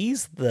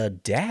 He's the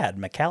dad,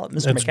 Mr.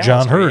 It's McAllister.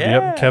 John Hurd.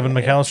 Yeah. Yep, Kevin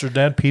McAllister's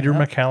dad, Peter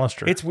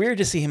McAllister. It's weird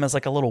to see him as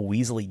like a little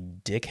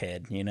Weasley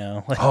dickhead, you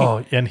know? Like,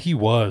 oh, and he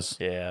was.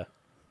 Yeah.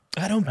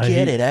 I don't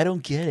get it. I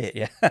don't get it.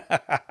 Yeah.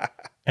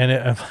 And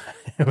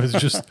it was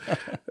just,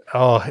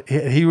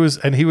 he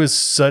was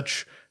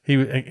such,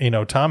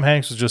 Tom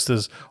Hanks was just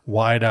this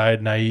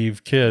wide-eyed,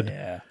 naive kid.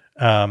 Yeah.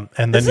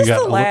 And then Is you this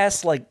got the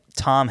last like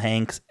Tom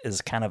Hanks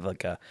is kind of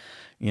like a,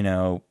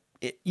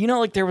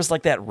 like there was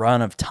like that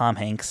run of Tom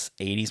Hanks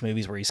 80s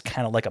movies where he's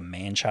kind of like a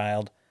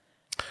man-child.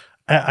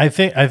 I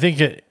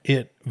think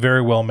it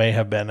very well may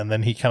have been, and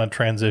then he kind of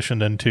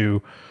transitioned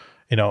into,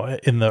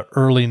 in the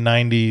early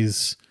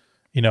 90s,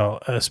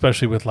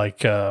 especially with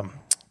like.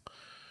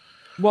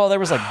 Well, there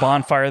was like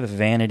Bonfire of the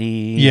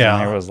Vanities. Yeah.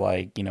 And there was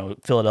like,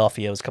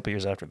 Philadelphia was a couple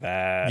years after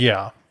that.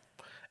 Yeah.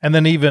 And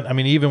then even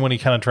when he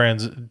kind of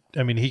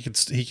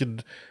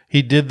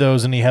he did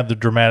those and he had the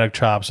dramatic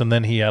chops, and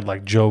then he had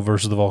like Joe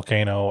versus the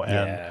Volcano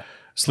and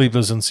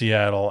Sleepless in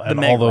Seattle and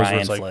all those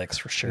Ryan like flicks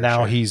for sure.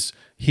 Now he's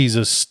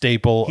a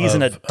staple. He's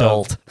an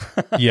adult.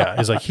 Yeah.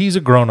 He's like, he's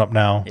a grown up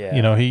now.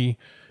 Yeah.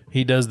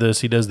 He does this,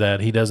 he does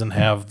that. He doesn't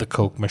have the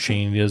Coke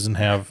machine. He doesn't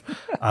have,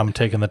 I'm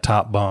taking the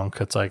top bunk.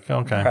 It's like,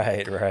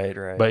 okay.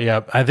 Right. But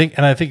yeah, I think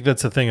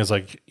that's the thing is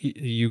like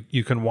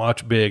you can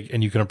watch Big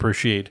and you can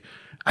appreciate.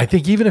 I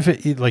think even if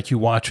it like you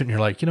watch it and you're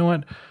like, you know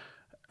what,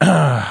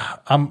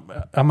 I'm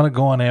gonna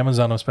go on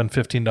Amazon and spend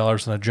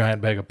 $15 on a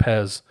giant bag of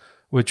Pez,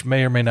 which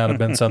may or may not have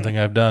been something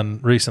I've done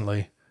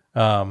recently,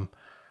 and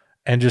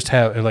just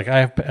have like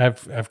I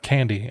have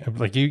candy.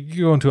 Like you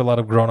go into a lot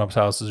of grown ups'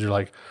 houses, you're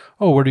like,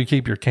 oh, where do you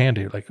keep your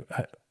candy? Like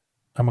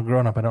I'm a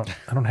grown up, I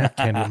don't have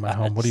candy in my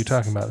home. What are you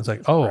talking about? It's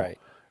like, oh,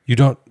 you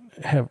don't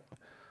have.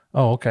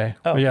 Oh, okay.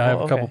 Oh, well, yeah, I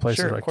have a couple okay. places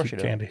Sure, where I of course keep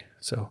you do. candy.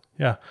 So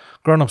yeah,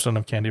 grown-ups don't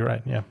have candy,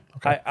 right? Yeah.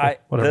 Okay.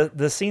 Whatever.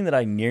 The scene that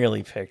I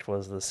nearly picked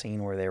was the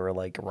scene where they were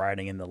like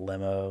riding in the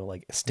limo,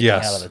 like sticking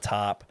out of the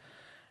top.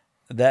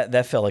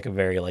 That felt like a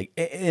very like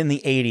in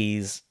the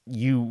 80s.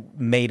 You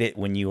made it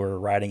when you were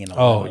riding in a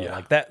limo. Oh yeah.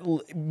 Like that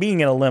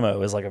being in a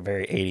limo is like a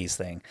very 80s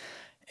thing,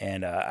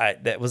 and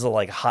that was a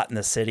like Hot in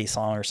the City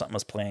song or something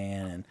was playing,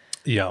 and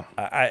yeah,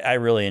 I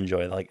really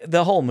enjoyed like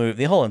the whole movie.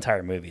 The whole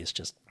entire movie is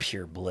just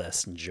pure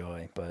bliss and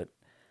joy. But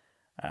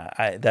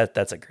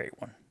that's a great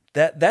one.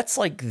 That's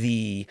like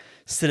the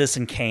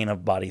Citizen Kane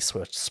of body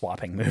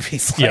swapping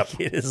movies. Like,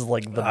 it is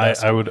like the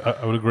best. I would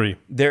agree.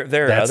 There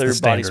are other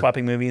body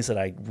swapping movies that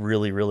I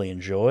really really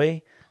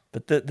enjoy,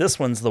 but this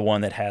one's the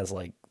one that has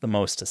like the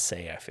most to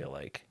say. I feel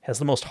like has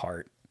the most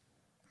heart.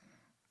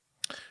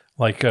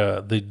 Like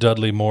the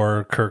Dudley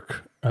Moore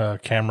Kirk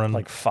Cameron,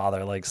 like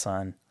father like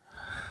son.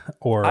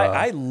 Or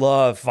I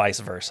love Vice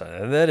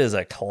Versa. That is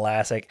a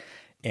classic,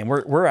 and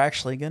we're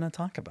actually going to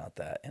talk about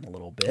that in a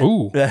little bit.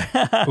 Ooh.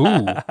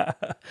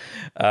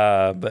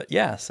 But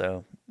yeah,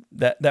 so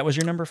that was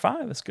your number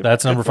 5. It's good.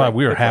 That's number 5.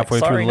 We are halfway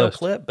through the list.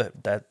 Sorry, no clip,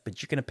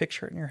 but you can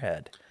picture it in your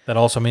head. That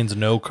also means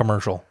no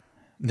commercial.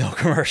 No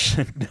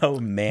commercial. No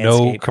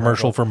Manscaped. No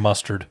commercial for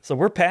mustard. So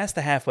we're past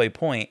the halfway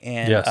point,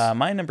 and yes.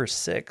 My number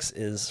 6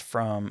 is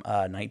from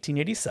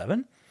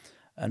 1987,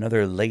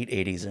 another late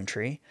 80s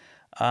entry.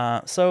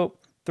 So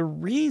the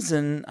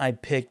reason I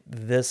picked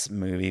this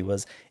movie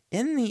was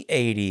in the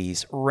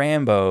 80s,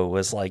 Rambo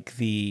was like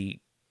the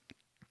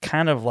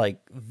kind of like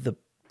the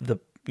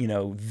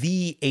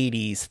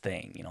 80s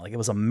thing, like it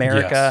was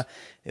America. Yes.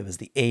 It was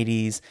the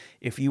 80s.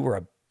 If you were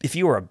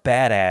a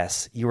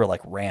badass, you were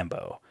like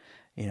Rambo,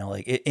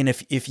 like, and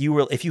if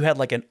you had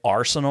like an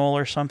arsenal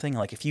or something,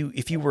 like if you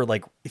had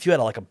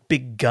like a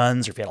big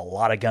guns, or if you had a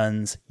lot of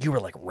guns, you were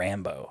like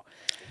Rambo.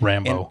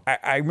 And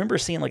I remember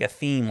seeing like a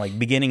theme like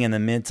beginning in the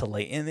mid to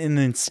late and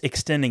then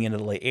extending into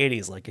the late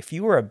 80s. Like if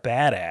you were a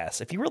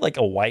badass, if you were like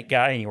a white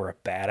guy and you were a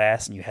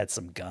badass and you had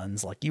some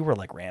guns, like you were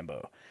like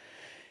Rambo.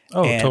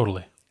 Oh, and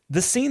totally.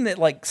 The scene that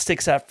like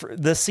sticks out,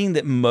 the scene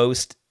that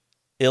most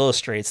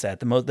illustrates that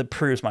that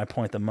proves my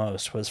point the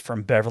most was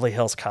from Beverly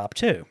Hills Cop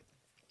 2.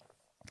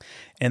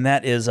 And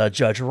that is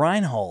Judge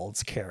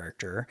Reinhold's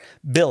character,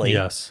 Billy.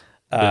 Yes.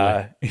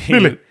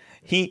 Billy.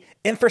 He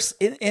in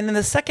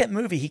the second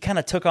movie, he kind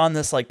of took on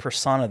this like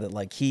persona that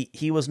like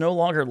he was no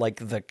longer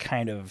like the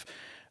kind of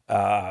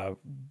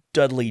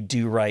Dudley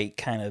Do-Right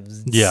kind of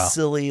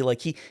silly,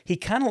 like he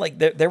kind of like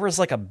there was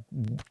like a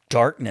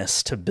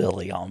darkness to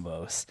Billy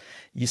almost.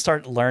 You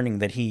start learning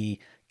that he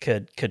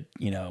could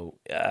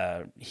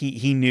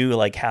he knew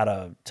like how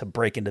to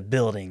break into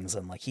buildings,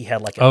 and like he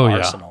had like an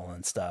arsenal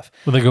and stuff.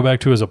 When they go back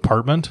to his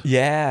apartment,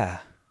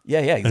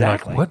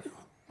 exactly. Like,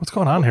 what's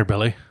going on here,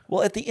 Billy?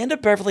 Well, at the end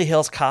of Beverly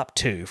Hills Cop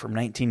 2 from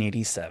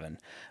 1987,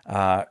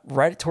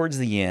 right towards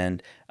the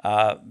end,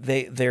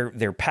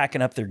 they're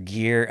packing up their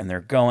gear and they're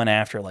going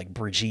after like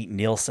Brigitte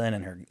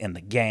Nielsen and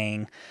the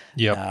gang.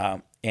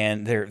 Yep.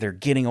 And they're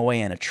getting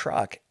away in a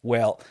truck.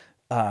 Well,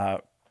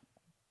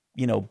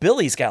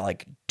 Billy's got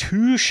like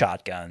 2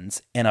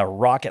 shotguns and a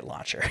rocket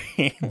launcher.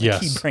 He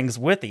brings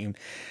with him,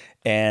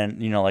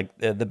 and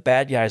the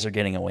bad guys are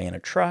getting away in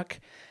a truck,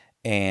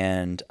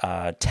 and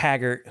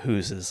Taggart,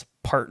 who's his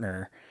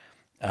partner,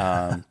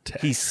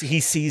 he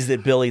sees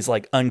that Billy's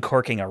like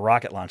uncorking a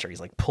rocket launcher. He's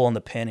like pulling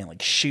the pin and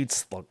like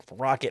shoots the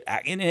rocket,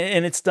 and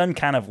it's done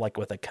kind of like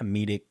with a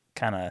comedic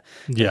kind of.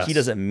 Yes. He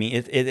doesn't mean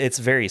it. It's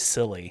very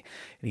silly,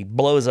 and he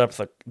blows up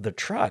the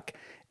truck,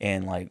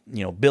 and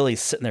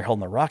Billy's sitting there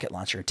holding the rocket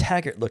launcher, and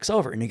Taggart looks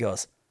over and he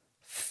goes,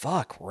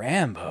 "Fuck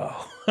Rambo!"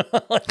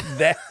 Like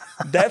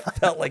that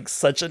felt like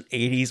such an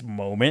 80s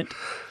moment.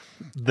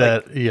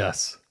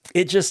 Yes.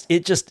 It just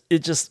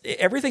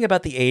everything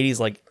about the 80s,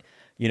 like,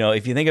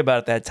 if you think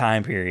about that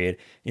time period,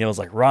 it was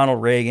like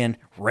Ronald Reagan,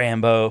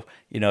 Rambo,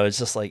 it's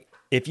just like,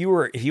 if you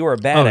were a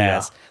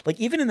badass, like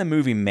even in the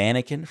movie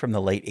Mannequin from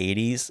the late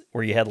 80s,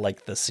 where you had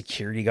like the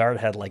security guard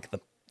had like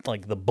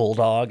the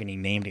bulldog and he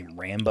named him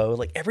Rambo,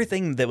 like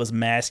everything that was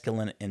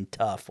masculine and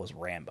tough was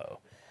Rambo.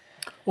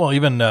 Well,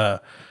 even,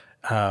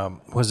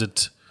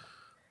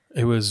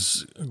 it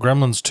was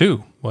Gremlins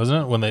 2,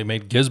 wasn't it? When they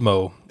made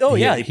Gizmo. Oh,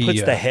 he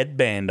puts the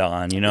headband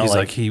on, He's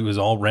like he was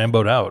all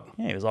Rambo'd out.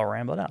 Yeah, he was all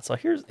Rambo'd out. So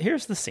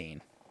here's the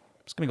scene.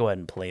 I'm just going to go ahead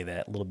and play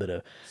that little bit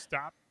of...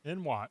 Stop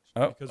and watch.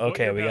 Oh,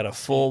 okay, we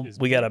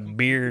got a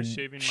beard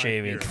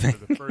shaving thing.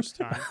 For the first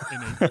time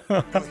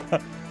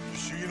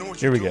in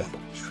Here we go.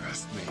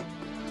 Trust me.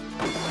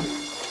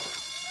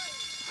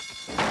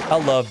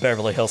 I love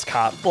Beverly Hills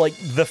Cop. Like,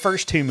 the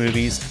first 2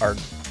 movies are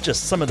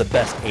just some of the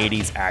best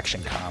 80s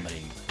action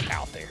comedy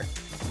out there.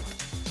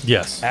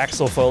 Yes.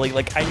 Axel Foley.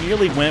 Like, I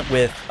nearly went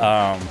with,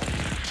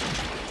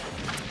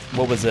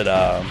 what was it?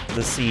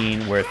 The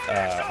scene with,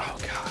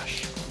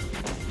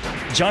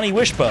 Johnny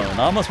Wishbone.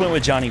 I almost went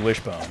with Johnny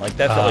Wishbone. Like,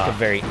 that felt like a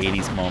very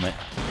 80s moment.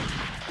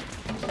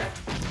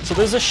 So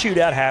there's a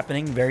shootout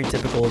happening, very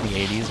typical of the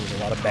 80s. There's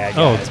a lot of bad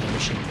guys with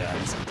machine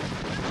guns.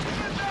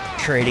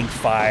 Trading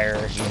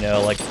fire,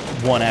 like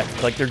one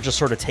after, like they're just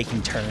sort of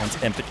taking turns,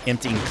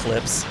 emptying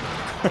clips.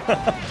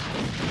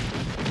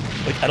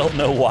 Like, I don't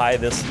know why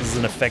this is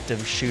an effective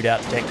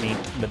shootout technique,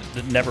 but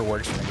it never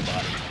works for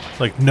anybody.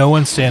 Like, no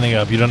one's standing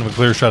up. You don't have a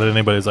clear shot at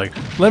anybody. It's like,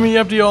 let me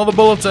empty all the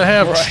bullets I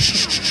have.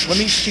 Right. Let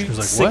me shoot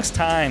like, 6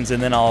 times,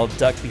 and then I'll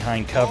duck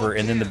behind cover,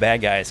 and then the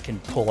bad guys can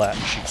pull out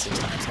and shoot 6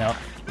 times. Now,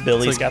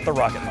 Billy's got the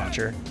rocket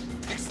launcher.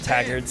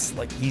 Taggart's,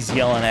 like, he's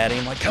yelling at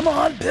him, like, come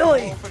on,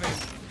 Billy!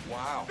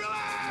 Wow.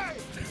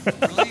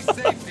 Release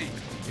safety.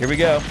 Here we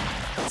go.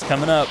 It's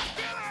coming up.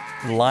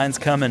 The line's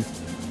coming.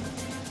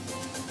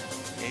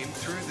 Aim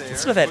through there.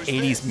 Listen to that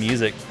 80s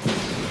music.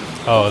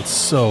 Oh, it's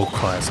so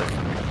classic.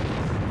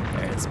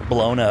 There, it's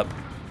blown up.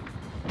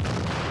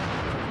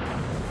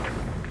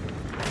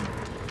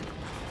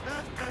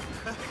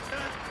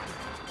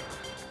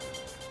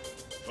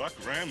 Fuck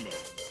Rambo.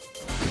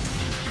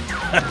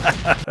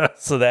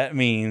 So that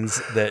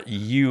means that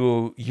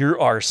your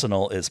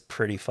arsenal is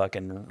pretty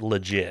fucking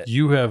legit.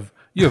 You have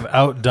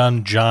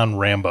outdone John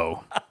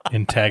Rambo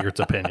in Taggart's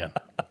opinion.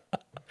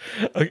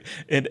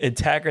 In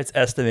Taggart's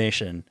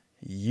estimation,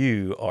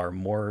 you're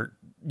more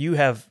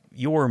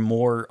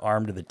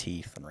armed to the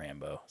teeth than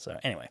Rambo. So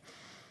anyway,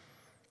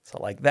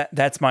 like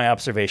that's my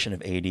observation of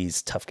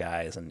 80s tough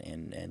guys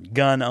and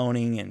gun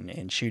owning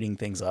and shooting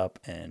things up.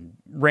 And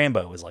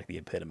Rambo was like the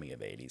epitome of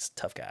 80s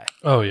tough guy.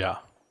 Oh yeah.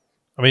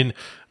 I mean,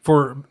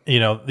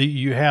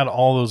 you had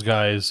all those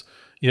guys.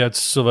 You had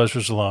Sylvester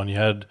Stallone. You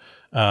had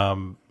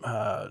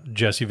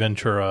Jesse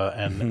Ventura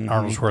and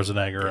Arnold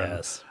Schwarzenegger.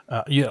 Yes.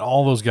 And, you had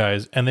all those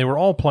guys, and they were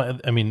all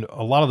playing. I mean,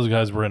 a lot of those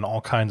guys were in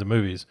all kinds of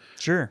movies.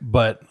 Sure.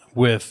 But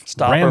with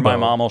Stop Rambo, or My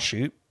Mom Will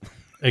Shoot.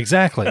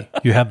 Exactly.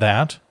 You had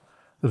that.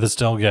 The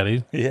Estelle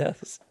Getty.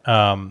 Yes.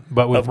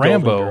 But with of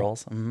Rambo,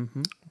 Girls.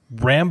 Mm-hmm.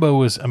 Rambo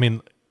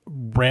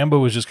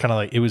was just kind of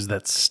like, it was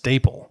that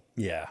staple.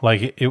 Yeah.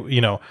 Like,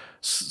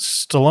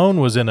 Stallone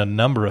was in a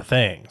number of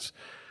things,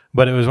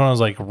 but it was when I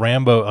was like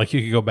Rambo, like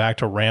you could go back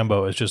to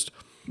Rambo. It's just,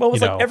 well, it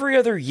was like every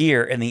other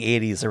year in the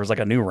 80s, there was like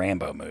a new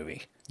Rambo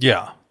movie.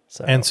 Yeah.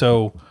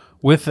 So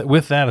with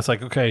that, it's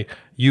like, okay,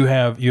 you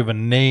have a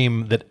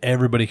name that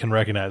everybody can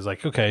recognize.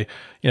 Like, okay,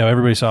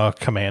 everybody saw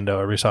Commando,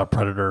 everybody saw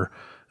Predator.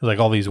 Like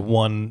all these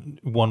one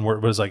word,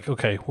 but it's like,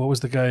 okay, what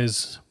was the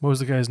guy's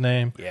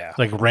name? Yeah.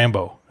 Like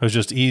Rambo. It was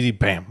just easy,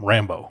 bam,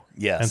 Rambo.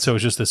 Yes. And so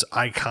it's just this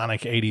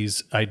iconic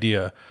 80s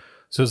idea.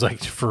 So it's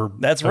like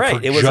That's right.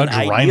 For It was Judge an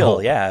ideal.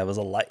 Reinhold, Yeah, it was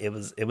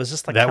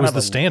just like that kind was of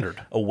the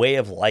standard. A way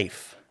of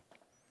life.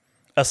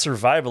 A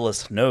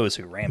survivalist knows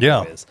who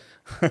Rambo is.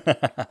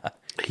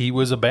 He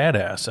was a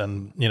badass,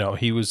 and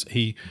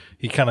he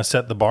kind of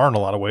set the bar in a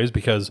lot of ways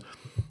because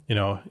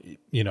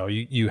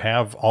you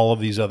have all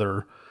these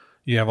other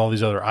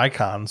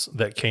icons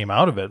that came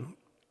out of it.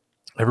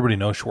 Everybody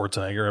knows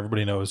Schwarzenegger,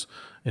 everybody knows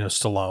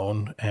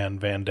Stallone and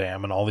Van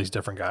Damme and all these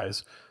different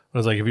guys. But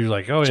it's like if you're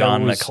like, oh yeah,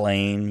 John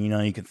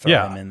McClane, you could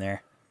throw him in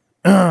there.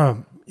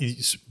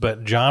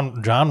 But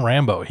John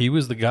Rambo, he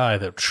was the guy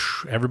that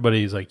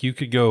everybody's like, you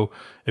could go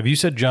if you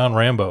said John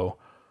Rambo.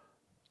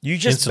 You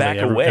just back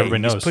away.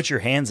 Everybody knows. Just put your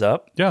hands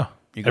up. Yeah,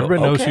 you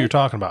everybody knows who you're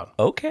talking about.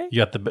 Okay, you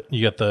got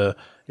the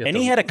and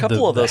he had a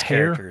couple of those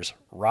hair, characters,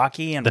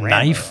 Rocky and the Rambo.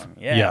 knife.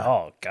 Yeah.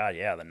 Oh god,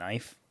 yeah, the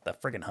knife, the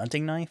friggin'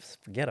 hunting knife.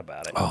 Forget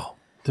about it. Oh,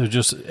 there's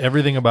just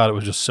everything about it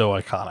was just so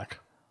iconic.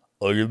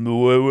 Look at the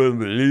way we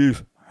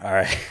believe. All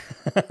right,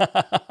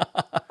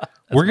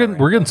 we're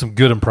getting some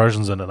good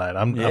impressions in tonight.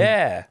 I'm digging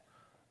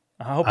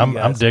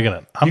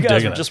it. You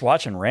guys were just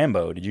watching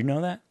Rambo. Did you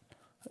know that?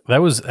 That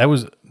was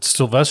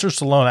Sylvester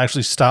Stallone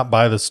actually stopped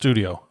by the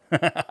studio.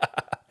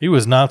 He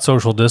was not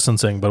social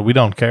distancing, but we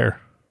don't care.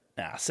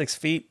 Nah, 6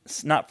 feet.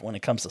 It's not when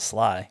it comes to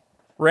Sly.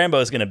 Rambo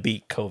is going to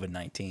beat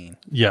COVID-19.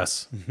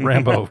 Yes,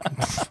 Rambo.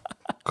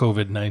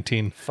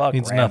 COVID-19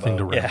 means Rambo. nothing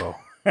to Rambo.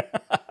 Yeah.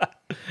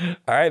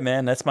 All right,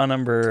 man. That's my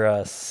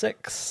number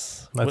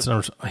 6. That's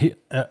number.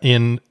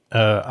 I'm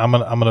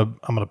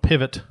gonna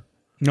pivot.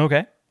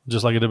 Okay.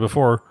 Just like I did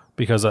before,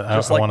 because I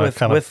like want to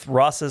kind of with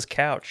Ross's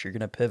couch. You're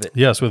gonna pivot.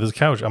 Yes, with his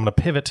couch, I'm gonna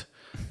pivot.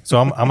 So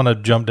I'm gonna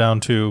jump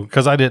down to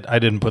because I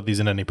didn't put these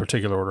in any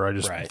particular order. I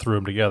just threw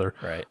them together.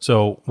 Right.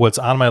 So what's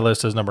on my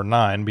list is number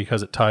 9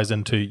 because it ties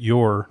into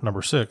your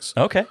number 6.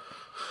 Okay.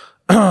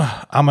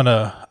 I'm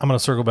gonna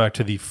circle back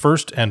to the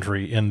first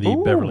entry in the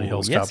Beverly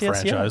Hills Cop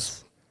franchise.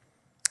 Yes.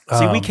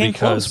 See, we came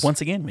close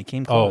once again. We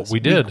came close. Oh, we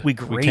did. We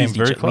grazed came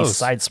very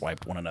close. We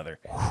sideswiped one another.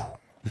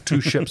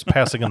 2 ships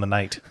passing in the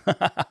night.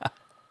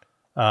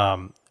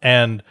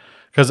 And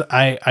because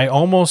I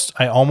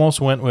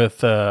almost went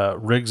with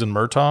Riggs and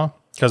Murtaugh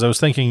because I was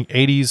thinking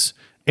 80s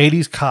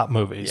cop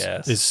movies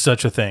is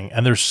such a thing,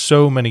 and there's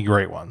so many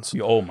great ones.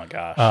 Oh my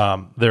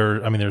gosh.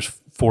 There's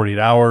 48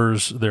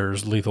 Hours.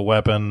 There's Lethal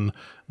Weapon.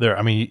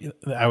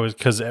 I was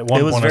because at one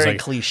it was point very I was like,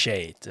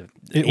 cliche.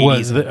 It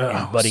was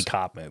buddy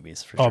cop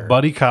movies for sure.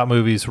 Buddy cop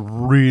movies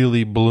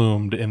really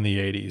bloomed in the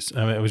 80s.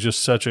 I mean, it was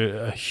just such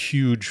a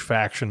huge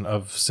faction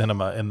of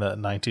cinema in the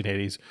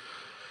 1980s.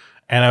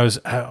 And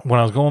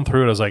when I was going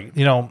through it, I was like,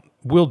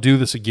 we'll do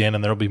this again,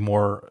 and there'll be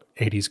more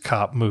 80s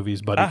cop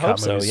movies, buddy cop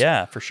movies. I hope so,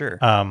 yeah, for sure.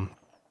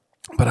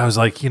 But I was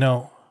like,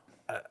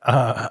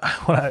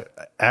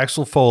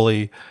 Axel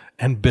Foley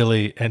and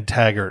Billy and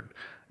Taggart,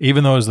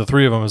 even though it was the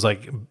three of them, it was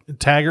like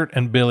Taggart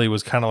and Billy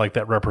was kind of like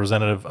that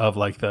representative of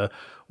like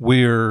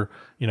we're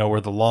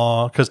the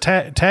law. Because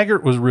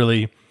Taggart was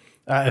really,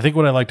 I think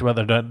what I liked about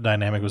their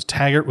dynamic was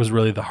Taggart was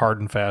really the hard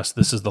and fast.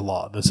 This is the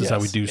law. This is how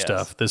we do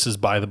stuff. This is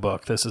by the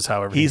book. This is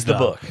how everything's done. He's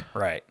the book,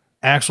 right?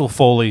 Axel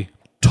Foley,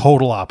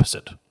 total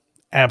opposite.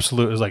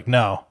 Absolutely, it was like,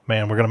 no,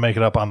 man, we're gonna make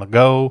it up on the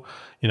go.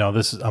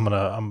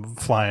 I'm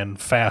flying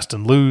fast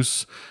and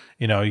loose.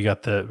 You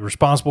got the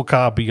responsible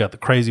cop, you got the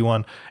crazy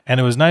one, and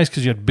it was nice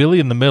because you had Billy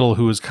in the middle,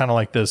 who was kind of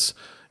like this.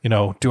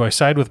 Do I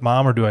side with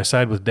mom or do I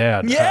side with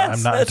dad? Yes,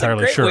 I'm not that's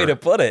entirely a great sure. way to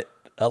put it.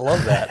 I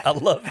love that. I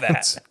love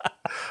that.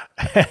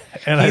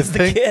 And he's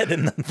the kid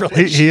in the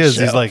relationship. He is.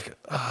 He's like,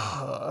 should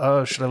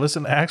I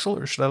listen to Axel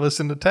or should I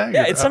listen to Taggart?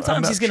 Yeah, and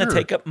sometimes he's going to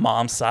take up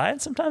mom's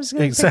side. Sometimes he's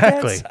going to take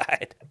dad's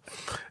side.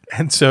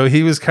 And so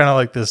he was kind of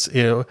like this,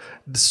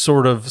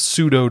 sort of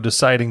pseudo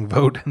deciding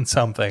vote in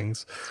some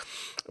things.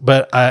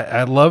 But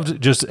I loved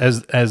just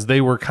as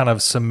they were kind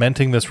of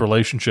cementing this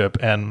relationship,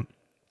 and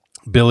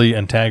Billy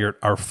and Taggart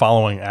are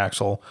following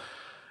Axel,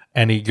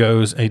 and he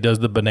does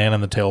the banana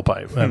in the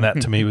tailpipe, and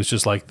that to me was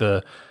just like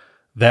if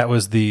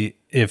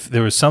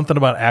there was something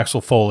about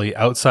Axel Foley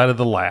outside of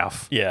the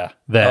laugh, that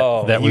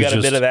was you got just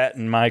a bit of that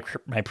in my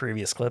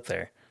previous clip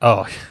there.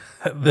 Oh,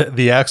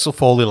 the Axel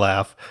Foley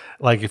laugh.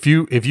 Like if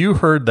you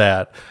heard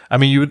that, I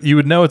mean, you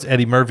would know it's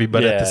Eddie Murphy,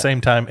 but at the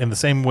same time, in the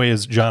same way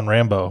as John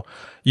Rambo,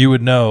 you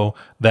would know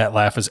that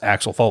laugh is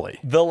Axel Foley.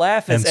 The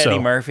laugh is Eddie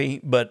Murphy,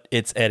 but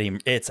it's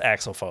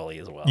Axel Foley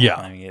as well.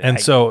 Yeah,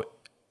 so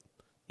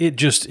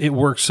it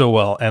works so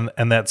well,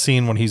 and that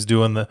scene when he's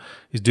doing the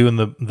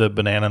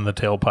banana in the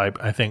tailpipe,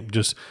 I think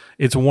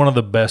it's one of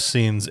the best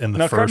scenes in the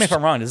first. Now, correct me if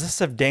I'm wrong. Does this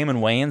have Damon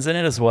Wayans in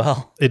it as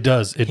well? It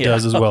does. It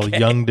does as well.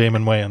 Young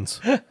Damon Wayans.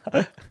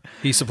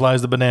 He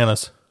supplies the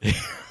bananas.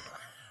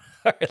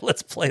 All right,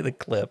 let's play the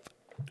clip.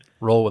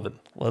 Roll with it.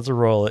 Let's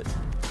roll it.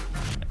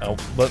 Oh,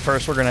 but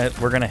first we're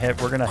gonna hear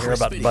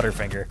about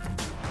Butterfinger.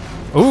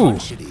 Ooh.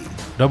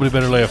 Nobody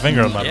better lay a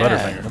finger on my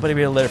Butterfinger. Nobody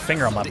better lay a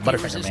finger on my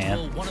Butterfinger,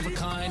 man. One of a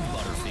kind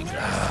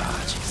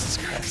Butterfinger. Jesus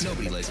Christ.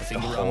 Nobody lays a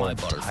finger on my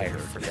Butterfinger.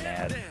 Freaking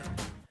ad.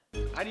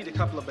 I need a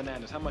couple of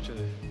bananas. How much are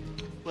they?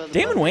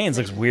 Damon Wayans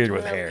looks weird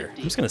with hair.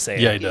 I'm just gonna say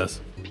Yeah, it. he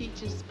does.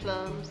 Peaches,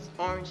 plums,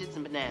 oranges,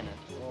 and bananas.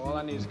 All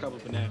I need is a couple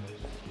of bananas.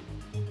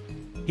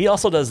 He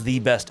also does the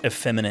best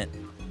effeminate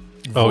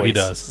voice. Oh, he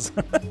does.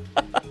 Go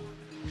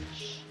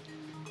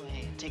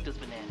ahead, take those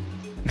bananas.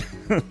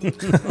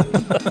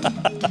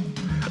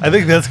 I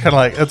think that's kind of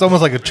like, it's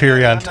almost like a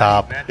cherry on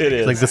top. It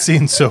is. Like the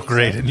scene's so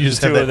great, and you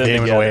just have Two of that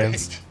them Damon together.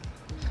 Wayans.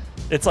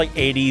 It's like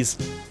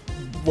 80s,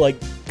 like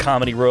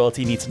comedy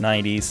royalty meets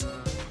 90s.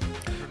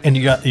 And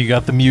you got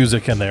the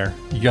music in there.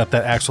 You got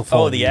that Axel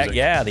Foley. Oh, the music.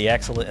 the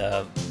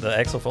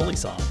Axel Foley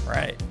song,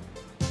 right?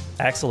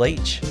 Axel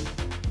H.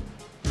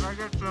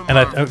 And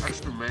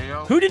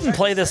Who didn't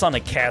play this on a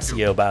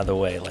Casio, by the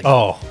way? Like,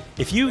 Oh.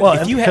 if you Well,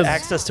 if and you had because-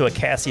 access to a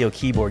Casio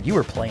keyboard, you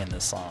were playing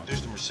this song.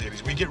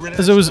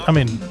 Because it was, I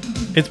mean,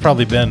 it's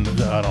probably been,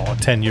 I don't know,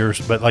 10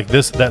 years, but like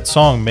that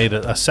song made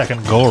a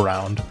second go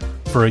around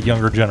for a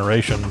younger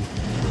generation,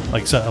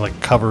 like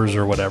covers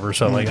or whatever.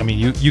 So like, I mean,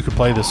 you could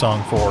play this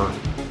song for,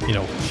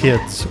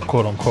 kids,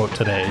 quote unquote,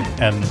 today,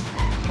 and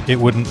it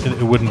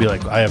wouldn't be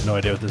like, I have no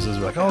idea what this is.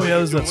 Like, oh yeah,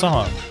 this is that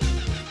song.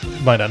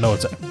 You might not know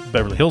it's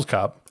Beverly Hills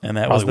Cop. And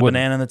that Probably was the wouldn't.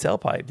 banana in the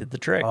tailpipe did the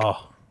trick.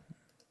 Oh.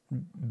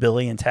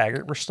 Billy and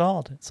Taggart were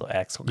stalled, so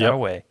Axel got Yep.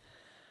 away.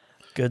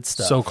 Good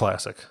stuff. So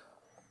classic.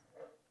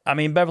 I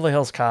mean, Beverly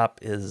Hills Cop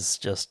is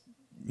just,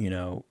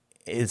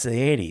 it's the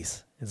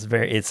 80s.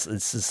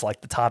 It's just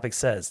like the topic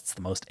says, it's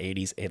the most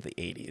 80s of the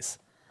 80s.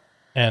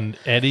 And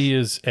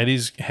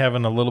Eddie's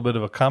having a little bit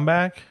of a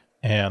comeback,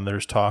 and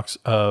there's talks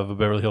of a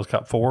Beverly Hills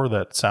Cop 4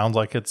 that sounds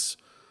like it's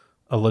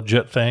a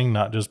legit thing,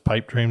 not just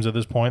pipe dreams at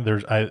this point.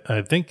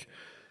 I think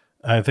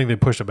they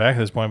pushed it back at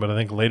this point, but I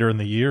think later in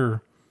the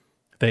year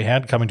they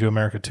had Coming to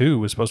America 2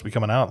 was supposed to be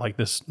coming out like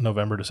this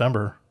November,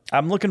 December.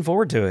 I'm looking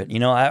forward to it.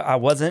 I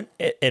wasn't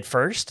at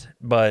first,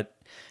 but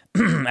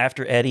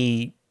after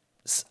Eddie,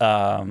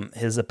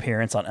 his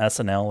appearance on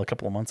SNL a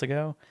couple of months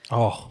ago,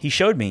 he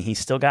showed me he's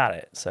still got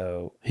it.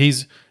 So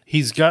he's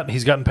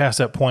gotten past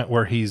that point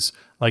where he's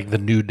like the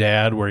new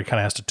dad, where he kind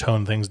of has to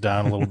tone things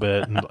down a little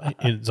bit, and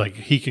it's like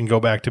he can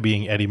go back to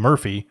being Eddie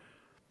Murphy,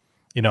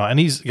 and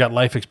he's got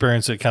life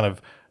experience that kind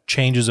of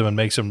changes him and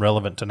makes him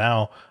relevant to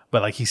now.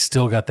 But like he's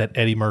still got that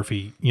Eddie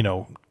Murphy,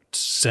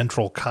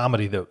 central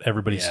comedy that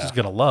everybody's just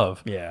gonna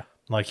love. Yeah,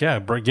 like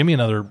give me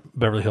another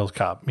Beverly Hills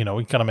Cop. We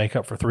kind of make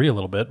up for 3 a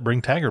little bit.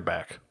 Bring Taggart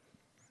back.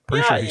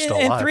 Pretty sure he's still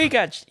alive.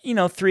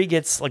 And 3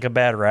 gets like a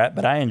bad rap,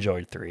 but I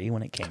enjoyed 3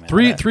 when it came out.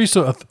 3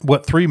 so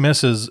what 3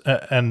 misses,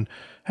 and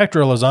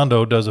Hector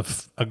Elizondo does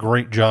a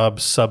great job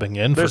subbing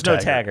in. There's for no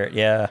Taggart. Taggart,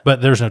 yeah,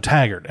 but there's no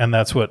Taggart, and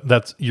that's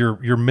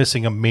you're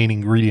missing a main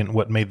ingredient.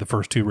 What made the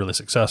first 2 really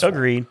successful?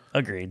 Agreed.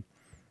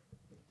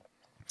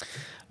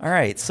 All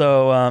right,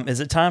 so is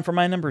it time for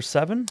my number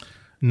 7?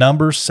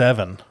 Number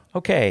 7.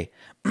 Okay,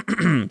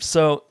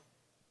 so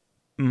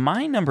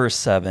my number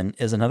 7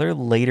 is another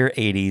later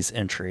 80s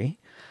entry.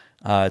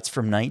 It's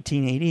from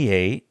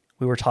 1988.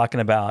 We were talking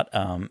about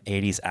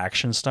 80s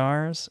action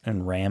stars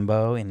and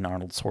Rambo and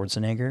Arnold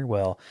Schwarzenegger.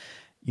 Well,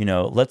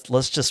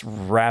 let's just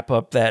wrap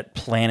up that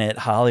Planet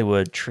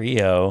Hollywood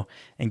trio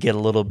and get a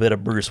little bit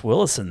of Bruce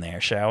Willis in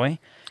there, shall we?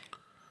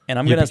 And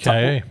I'm going to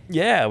talk.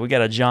 Yeah, we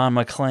got a John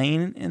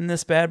McClane in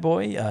this bad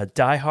boy,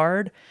 Die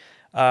Hard.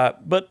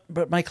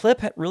 But my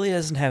clip really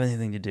doesn't have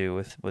anything to do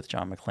with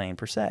John McClane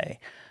per se.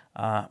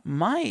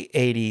 My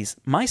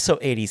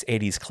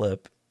 80s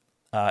clip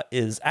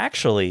is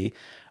actually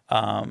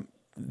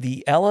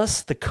the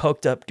Ellis, the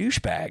coked up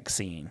douchebag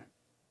scene.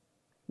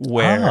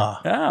 Where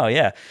oh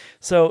yeah,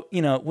 so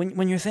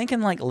when you're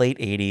thinking like late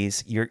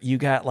 80s, you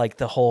got like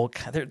the whole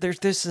there's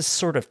this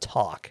sort of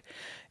talk,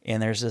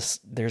 and there's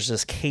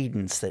this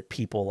cadence that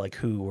people like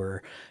who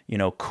were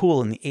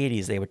cool in the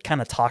 80s, they would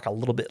kind of talk a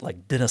little bit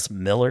like Dennis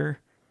Miller.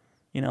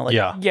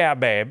 Yeah,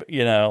 babe.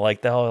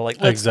 Like the whole like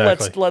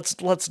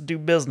let's do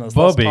business.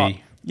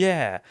 Bubby.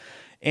 Yeah.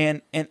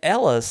 And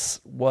Ellis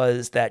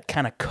was that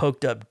kind of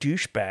coked up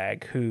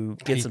douchebag who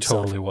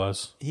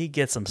he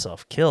gets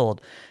himself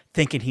killed,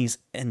 thinking he's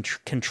in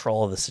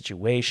control of the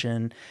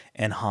situation.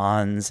 And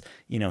Hans,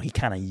 he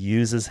kind of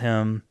uses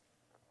him.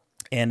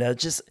 And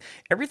just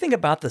everything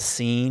about the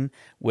scene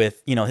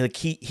with,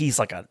 he's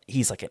like an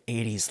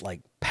 80s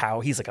like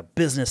power. He's like a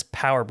business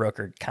power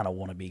broker kind of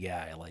wannabe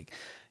guy, like,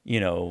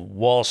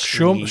 Wall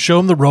Street. Show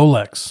him the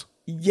Rolex.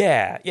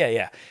 Yeah.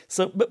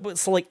 So, but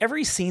so like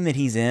every scene that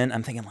he's in,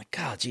 I'm thinking like,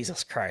 God,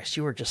 Jesus Christ,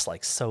 you were just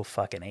like so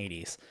fucking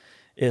 80s.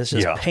 It's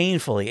just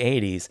painfully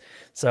 80s.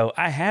 So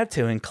I had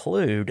to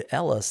include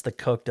Ellis, the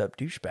coked up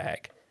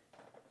douchebag,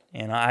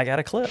 and I got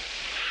a clip.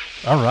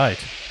 All right,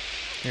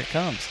 here it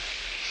comes.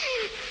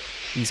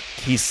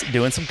 He's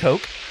doing some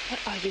coke. What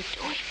are you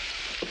doing?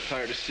 I'm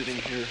tired of sitting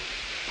here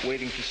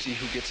waiting to see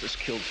who gets us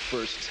killed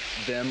first,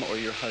 them or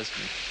your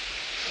husband.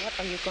 What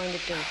are you going to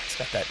do? It's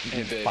got that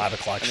hey, babe, 5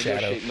 o'clock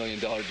shadow. I negotiate $1 million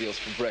deals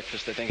for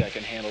breakfast. I think I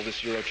can handle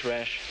this Euro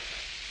trash.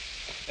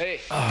 Hey.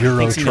 Euro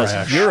thinks he knows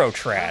trash. Euro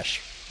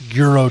trash.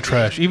 Euro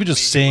trash. Even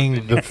just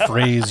saying the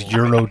phrase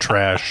Euro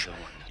trash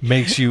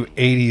makes you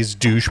 80s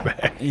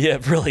douchebag. Yeah,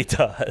 it really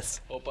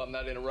does. Hope I'm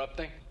not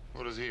interrupting.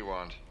 What does he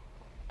want?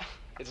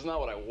 It's not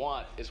what I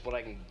want, it's what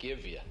I can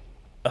give you.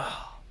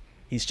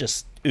 He's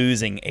just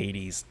oozing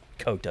 80s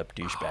coked up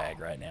douchebag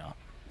right now.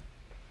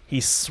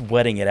 He's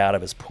sweating it out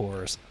of his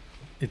pores.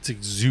 It's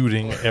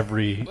exuding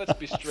every Let's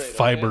be straight,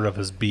 fiber okay? of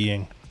his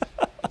being.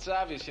 It's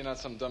obvious you're not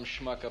some dumb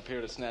schmuck up here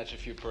to snatch a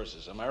few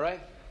purses, am I right?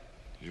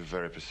 You're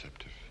very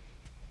perceptive.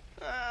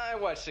 I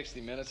watch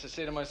 60 Minutes. I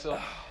say to myself,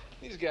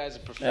 these guys are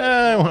I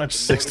professionals. watched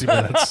 60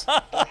 Minutes.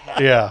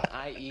 Yeah.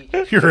 i.e.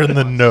 You're in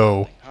the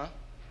know. Huh?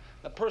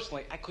 Now,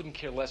 personally, I couldn't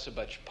care less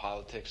about your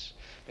politics.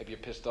 Maybe you're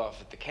pissed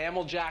off at the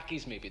camel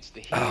jockeys. Maybe it's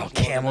the heat. Oh,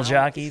 camel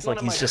jockeys? Like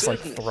he's just like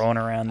throwing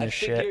around this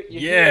shit. You're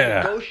here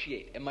to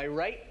negotiate. Am I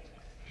right?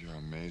 You're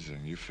amazing.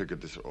 You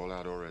figured this all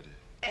out already.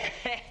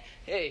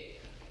 Hey,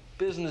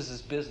 business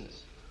is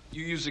business.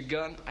 You use a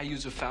gun, I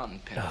use a fountain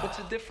pen. What's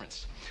the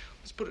difference?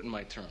 Let's put it in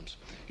my terms.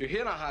 You're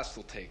here in a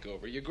hostile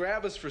takeover. You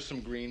grab us for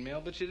some green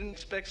mail, but you didn't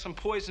expect some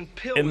poison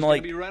pill And was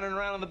like, gonna be running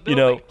around in the you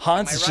building. know,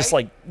 Hans Am I is just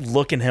right? like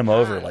looking him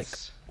over like,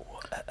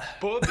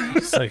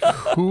 It's like,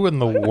 who in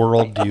the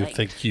world do you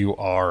think you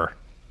are?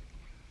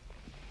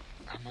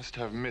 I must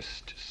have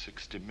missed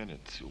 60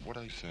 Minutes. What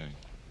are you saying?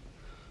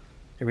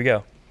 here we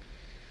go.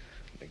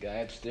 The guy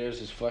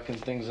upstairs is fucking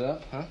things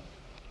up, huh?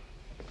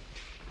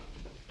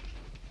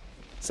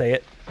 Say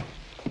it.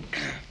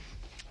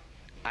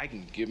 I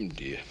can give him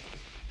to you.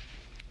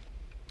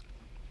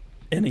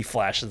 And he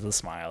flashes the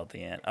smile at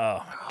the end.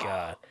 Oh my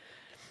god.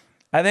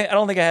 I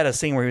don't think I had a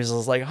scene where he was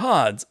just like,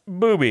 Hans,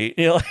 booby.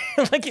 You know,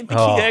 like he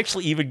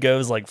actually even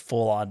goes like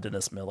full on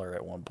Dennis Miller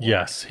at one point.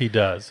 Yes, he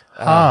does.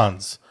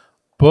 Hans,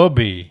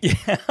 Bubby.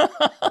 Yeah.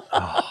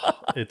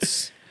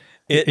 It's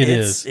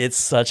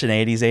such an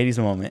 80s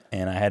moment,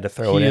 and I had to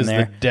throw he it in is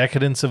there. the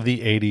decadence of the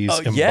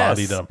 80s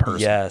embodied in a person.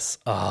 Yes.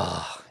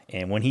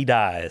 And when he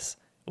dies,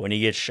 when he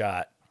gets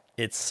shot,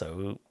 it's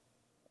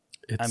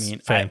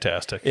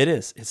fantastic. It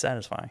is. It's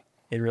satisfying.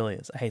 It really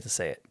is. I hate to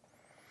say it.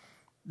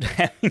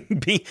 But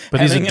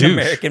he's a having an douche.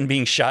 American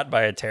being shot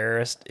by a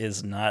terrorist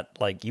is not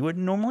like you would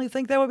normally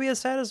think that would be a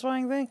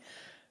satisfying thing.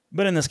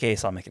 But in this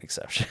case, I'll make an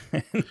exception.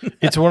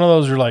 It's one of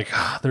those you're like,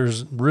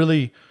 there's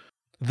really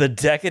the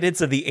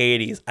decadence of the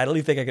 80s. I don't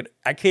even think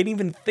I can't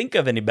even think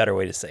of any better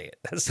way to say it.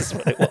 That's just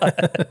what it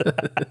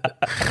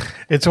was.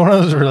 It's one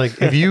of those where like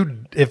if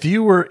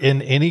you were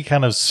in any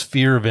kind of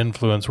sphere of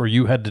influence where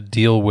you had to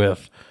deal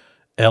with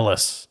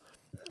Ellis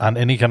on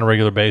any kind of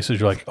regular basis,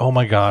 you're like, oh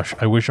my gosh,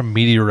 I wish a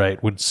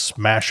meteorite would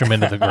smash him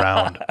into the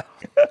ground.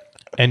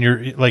 And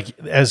you're like,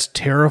 as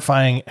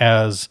terrifying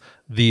as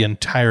the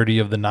entirety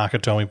of the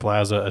Nakatomi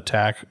Plaza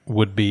attack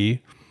would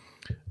be,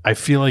 I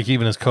feel like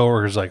even his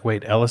coworkers like,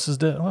 wait, Ellis is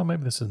dead? Well,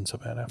 maybe this isn't so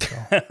bad after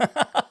all.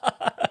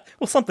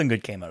 Well, something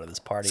good came out of this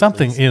party.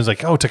 Something, it was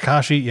like, oh,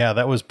 Takashi, yeah,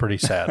 that was pretty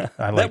sad.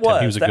 I liked him.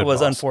 He was a good That was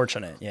boss.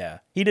 unfortunate. Yeah,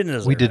 he didn't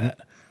deserve that.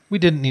 We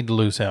didn't need to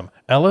lose him.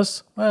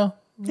 Ellis, well,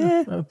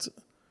 that's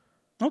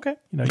okay.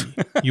 You know,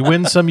 you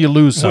win some, you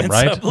lose some, Win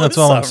right? some, That's lose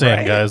all I'm some, saying,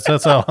 right? guys.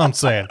 That's all I'm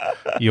saying.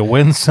 You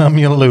win some,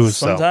 you lose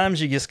some.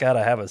 Sometimes you just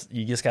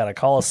gotta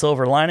call a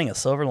silver lining a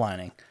silver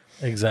lining.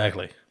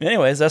 Exactly.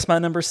 Anyways, that's my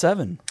number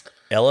 7.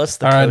 Ellis,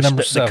 the, All right, coach,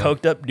 number the 7.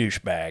 coked up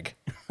douchebag.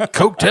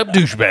 Coked up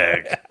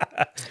douchebag.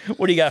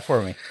 What do you got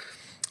for me?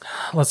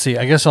 Let's see.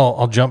 I guess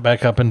I'll jump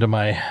back up into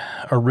my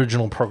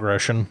original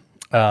progression.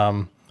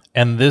 And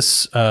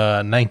this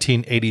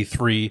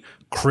 1983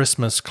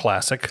 Christmas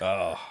classic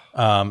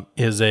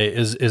is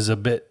a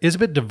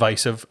bit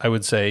divisive, I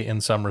would say,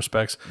 in some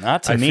respects.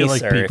 Not to I me, feel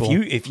like sir. people,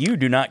 If you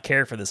do not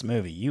care for this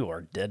movie, you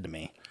are dead to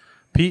me.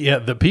 Yeah,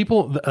 the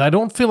people. I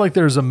don't feel like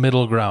there's a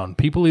middle ground.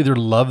 People either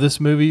love this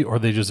movie or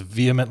they just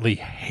vehemently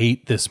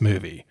hate this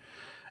movie.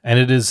 And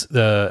it is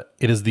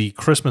the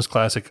Christmas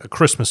classic, A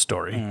Christmas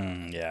Story.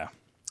 Yeah.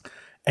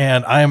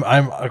 And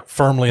I'm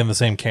firmly in the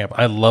same camp.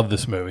 I love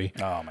this movie.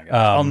 Oh my gosh,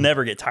 I'll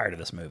never get tired of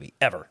this movie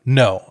ever.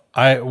 No,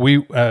 we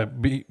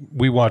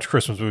watch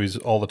Christmas movies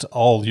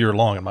all year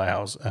long in my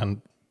house,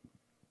 and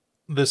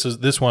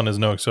this one is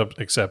no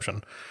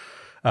exception.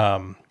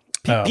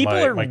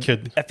 My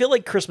kid. I feel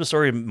like Christmas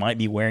Story might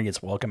be wearing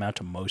its welcome out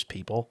to most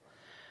people.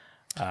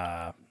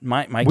 My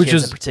Which kids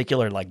is- in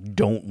particular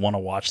don't want to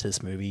watch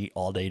this movie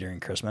all day during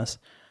Christmas.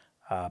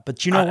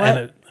 But you know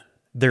what?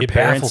 Their it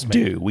parents baffles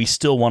me. do. We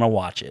still want to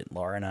watch it.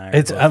 Laura and I. Are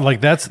It's both- like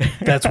that's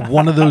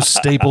one of those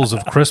staples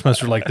of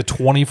Christmas, or like the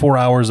 24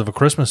 hours of A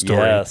Christmas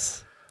Story.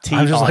 Yes.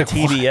 I'm just on like,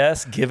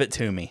 TBS, give it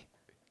to me.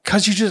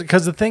 Because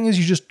the thing is,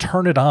 you just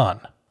turn it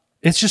on.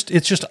 It's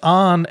just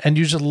on, and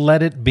you just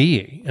let it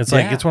be. It's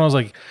like it's one of those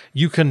like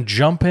you can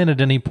jump in at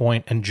any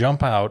point and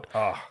jump out,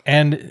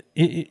 and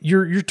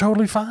you're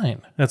totally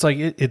fine. It's like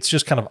it's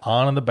just kind of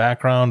on in the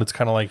background. It's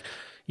kind of like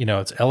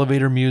it's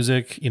elevator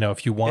music.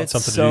 If you want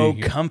something so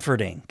to do,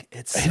 comforting.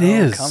 It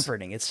is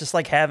comforting. It's just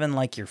like having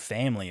like your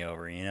family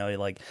over.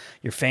 Like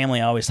your family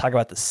always talk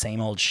about the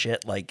same old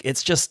shit. Like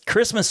it's just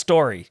Christmas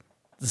Story.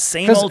 the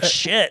same old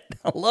shit.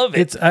 I love it.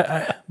 It's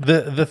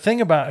the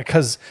thing about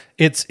because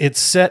it's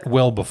set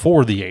well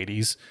before the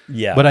 80s.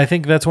 Yeah. But I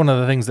think that's one of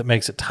the things that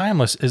makes it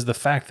timeless is the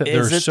fact that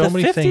Is there's it so the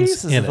many 50s? things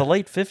Is in it the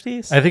late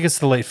 50s? I think it's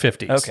the late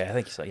 50s. Okay, I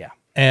think so, yeah.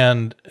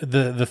 And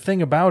the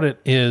thing about it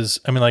is,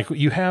 I mean, like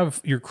you have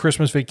your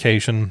Christmas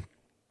Vacation,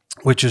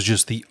 which is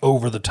just the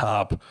over the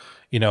top.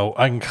 You know,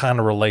 I can kind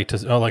of relate to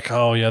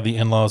the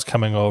in-laws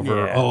coming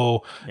over.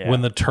 Yeah.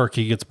 When the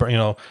turkey gets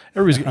burnt,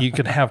 you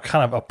can have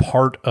kind of a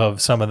part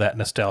of some of that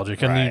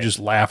nostalgic, and then you just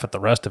laugh at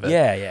the rest of it.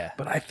 Yeah.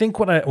 But I think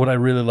what I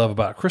really love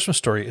about Christmas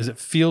Story is it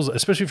feels,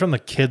 especially from the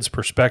kid's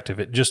perspective,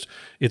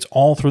 it's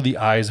all through the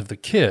eyes of the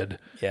kid.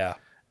 Yeah.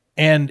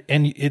 And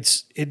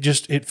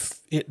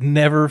it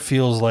never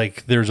feels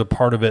like there's a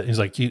part of it. He's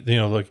like,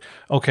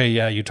 okay,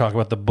 yeah, you talk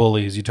about the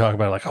bullies, you talk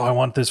about like, oh, I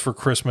want this for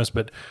Christmas,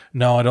 but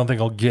no, I don't think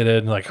I'll get it.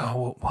 And like,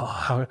 oh, well,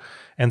 how?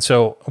 And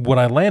so what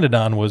I landed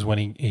on was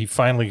when he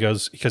finally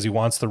goes, because he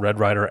wants the Red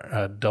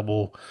Ryder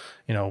double,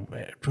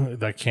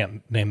 I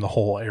can't name the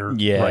whole air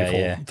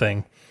rifle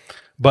thing.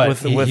 But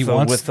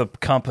with the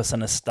compass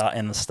and the stock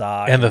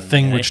and the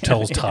thing which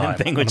tells time.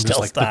 The thing which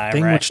tells time. The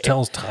thing which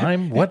tells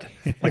time. What?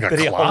 Like a but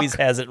he clock? always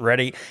has it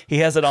ready. He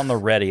has it on the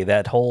ready.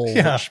 That whole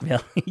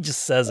he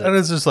just says it. And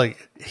it's just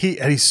like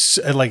he's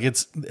like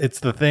it's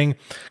the thing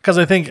because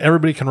I think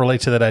everybody can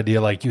relate to that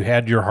idea. Like you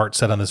had your heart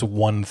set on this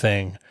one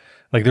thing.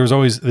 Like there's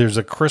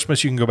a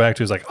Christmas you can go back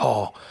to. It's like,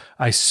 oh,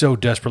 I so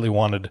desperately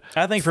wanted.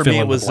 I think for me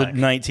it was the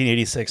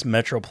 1986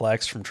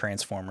 Metroplex from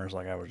Transformers.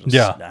 Like I was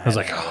just I was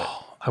like,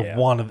 oh. I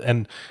wanted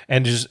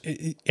and just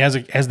as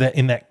that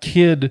in that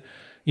kid,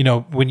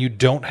 when you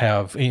don't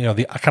have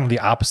the kind of the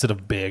opposite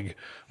of big,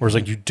 whereas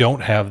like you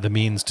don't have the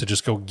means to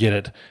just go get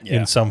it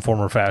in some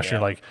form or fashion.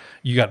 You're like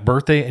you got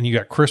birthday and you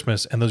got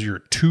Christmas, and those are your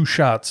two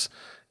shots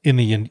in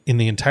the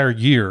entire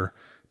year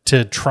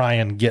to try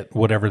and get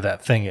whatever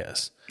that thing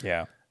is.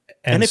 Yeah,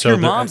 and if so your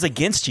mom's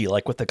against you,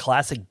 like with the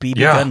classic BB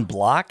gun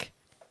block.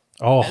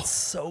 Oh, that's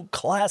so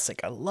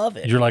classic. I love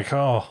it. You're like,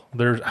 how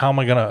am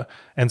I gonna?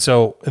 And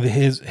so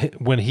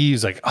when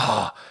he's like,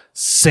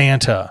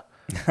 Santa,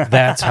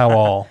 that's how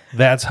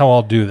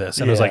I'll do this.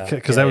 And it was like,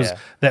 because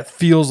that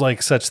feels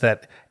like such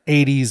that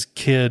 80s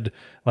kid.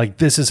 Like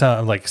this is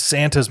how like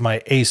Santa's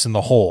my ace in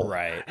the hole.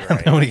 Right. And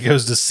then when he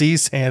goes to see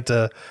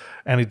Santa,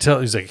 and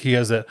he's like, he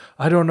has that.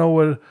 I don't know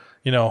what.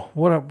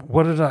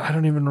 What did I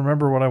don't even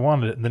remember what I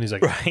wanted. And then he's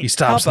like, he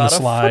stops in the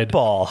slide.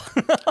 Football?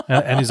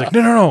 and he's like,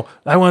 no.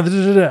 I want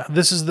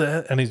this is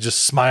the, and he's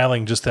just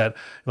smiling, just that,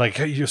 like,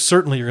 you're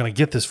going to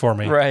get this for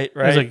me. Right.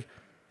 He's like,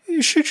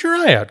 you shoot your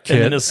eye out, kid.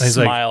 And then his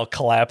smile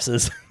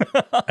collapses.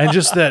 And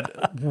just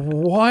that,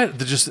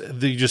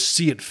 you just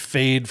see it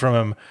fade from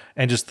him,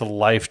 and just the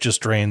life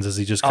just drains as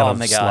he just kind of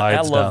slides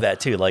down. I love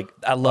that too. Like,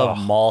 I love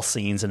mall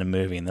scenes in a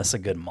movie, and this is a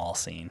good mall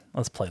scene.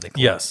 Let's play the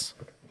clip. Yes.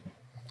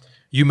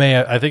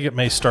 I think it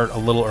may start a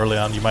little early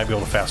on. You might be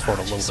able to fast forward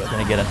a little bit. We're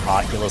going to get an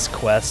Oculus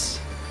Quest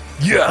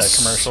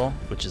commercial,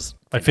 which is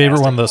my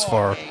favorite one thus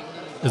far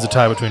is a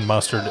tie between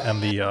Mustard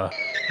and the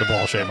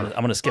ball shaver. I'm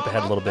going to skip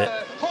ahead a little bit.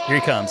 Here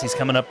he comes. He's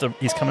coming up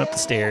the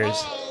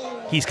stairs.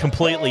 He's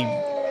completely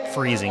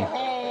freezing.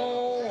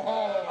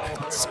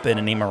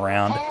 Spinning him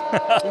around.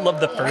 I love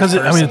the first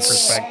person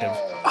perspective.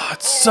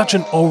 It's such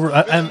an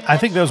and I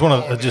think that was one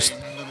of just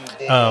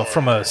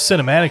from a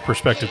cinematic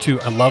perspective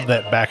too. I love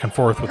that back and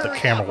forth with the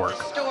camera work,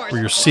 where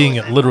you're seeing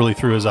it literally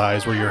through his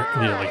eyes, where you're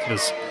like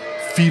this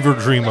fever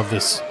dream of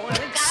this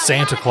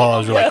Santa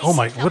Claus. You're like, oh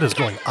my, what is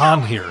going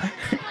on here?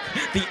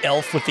 The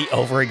elf with the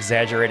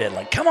over-exaggerated,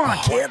 like, come on,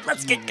 kid,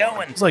 let's get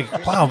going. It's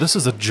like, wow, this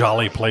is a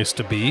jolly place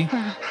to be.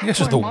 You guys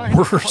are the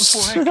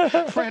worst.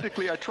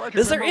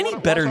 Is there any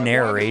better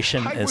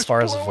narration as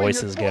far as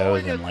voices go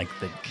than like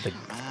the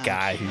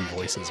guy who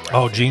voices Ralphie?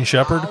 Oh, Gene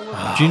Shepard?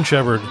 Gene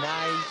Shepard.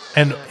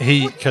 And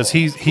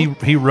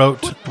he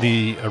wrote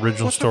the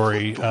original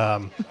story.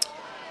 What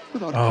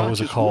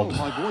was it called?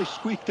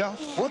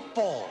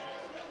 Football.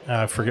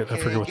 I forget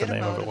what the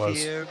name of it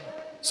was.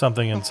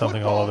 Something and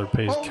something all other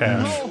pays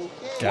cash.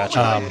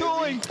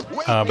 Gotcha.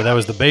 But that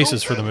was the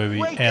basis for the movie.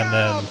 And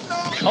then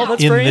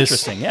that's very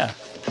interesting. Yeah.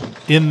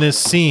 In this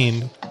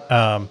scene,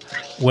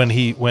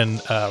 when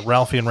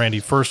Ralphie and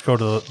Randy first go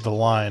to the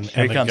line,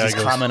 Here and he comes. the guy He's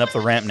goes, climbing up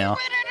the ramp now.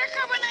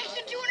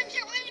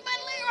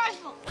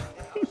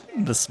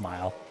 The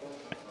smile.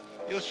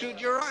 You'll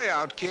shoot your eye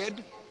out,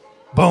 kid.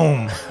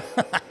 boom,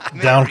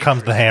 down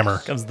comes the hammer.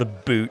 Comes the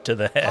boot to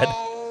the head.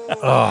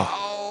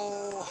 Oh.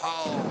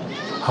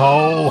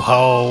 Ho,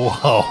 ho,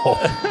 ho.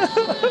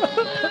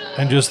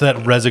 And just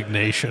that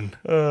resignation.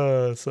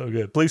 So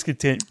good. Please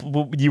continue.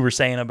 What you were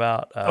saying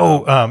about...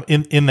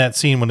 in that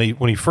scene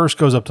when he first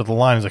goes up to the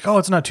line, he's like, oh,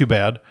 it's not too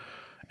bad.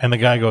 And the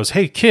guy goes,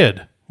 hey,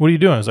 kid, what are you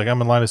doing? He's like, I'm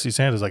in line to see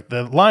Santa. He's like,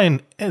 the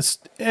line, it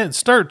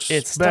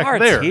starts back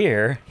there.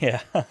 Here.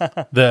 Yeah.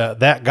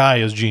 That guy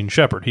is Gene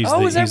Shepard. He's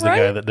is that the right?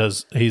 guy that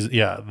does,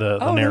 the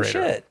narrator. No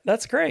shit.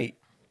 That's great.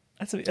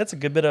 That's a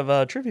good bit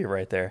of trivia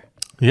right there.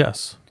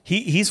 Yes.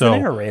 He's the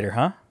narrator,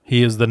 huh?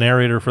 He is the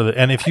narrator for the.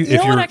 And if you, You know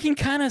if you're,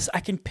 what? I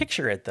can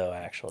picture it though.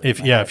 Actually, if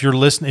you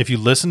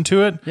listen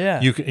to it, Yeah.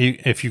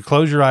 if you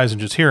close your eyes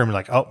and just hear him, you're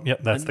like, oh,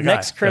 yep, that's the guy.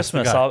 Next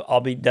Christmas, I'll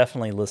be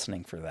definitely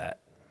listening for that.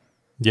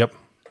 Yep.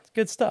 It's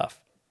good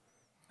stuff.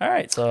 All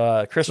right,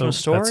 so Christmas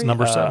So Story, that's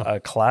number 7. A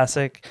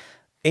classic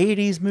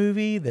 80s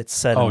movie that's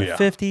set in the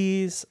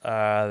 50s.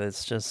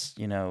 That's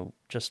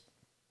just,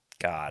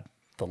 God,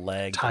 the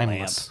leg,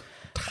 Timeless. the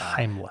lamp.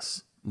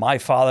 Timeless. My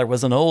father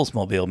was an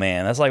Oldsmobile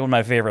man. That's like one of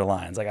my favorite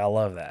lines. Like, I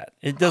love that.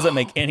 It doesn't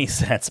make any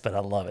sense, but I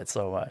love it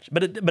so much.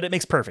 But it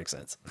makes perfect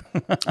sense.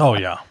 Oh,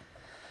 yeah.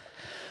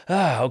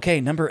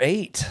 Okay, number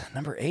 8.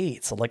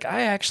 So,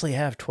 I actually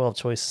have 12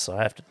 choices, so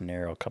I have to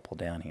narrow a couple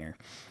down here.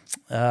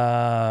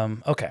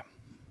 Okay.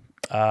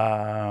 All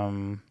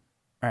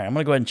right, I'm going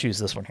to go ahead and choose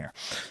this one here.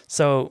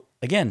 So,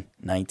 again,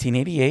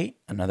 1988,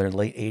 another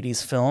late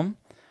 80s film,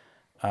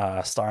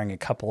 starring a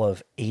couple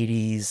of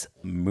 80s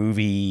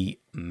movie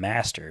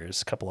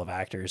masters, a couple of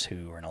actors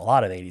who were in a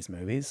lot of 80s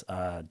movies,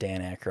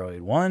 Dan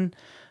Aykroyd one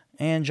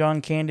and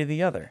John Candy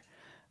the other.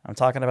 I'm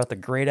talking about The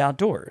Great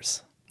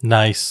Outdoors.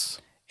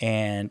 Nice.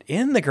 And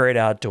in The Great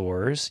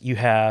Outdoors, you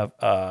have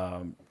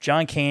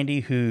John Candy,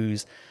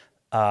 who's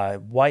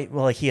white.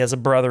 Well, he has a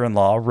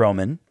brother-in-law,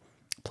 Roman,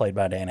 played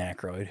by Dan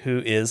Aykroyd, who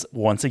is,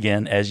 once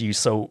again, as you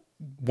so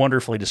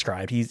wonderfully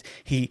described,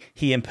 he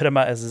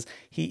epitomizes.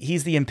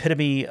 He's the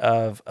epitome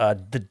of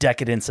the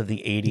decadence of the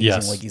 80s.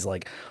 Yes. And he's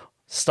like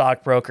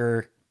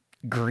stockbroker,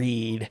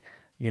 greed.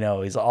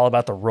 He's all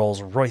about the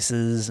Rolls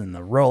Royces and the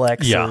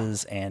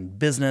Rolexes and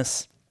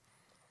business.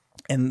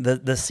 And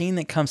the scene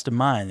that comes to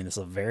mind, and it's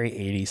a very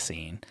 80s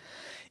scene,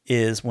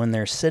 is when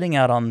they're sitting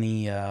out on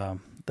the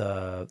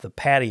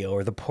patio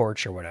or the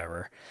porch or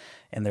whatever,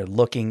 and they're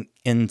looking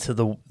into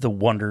the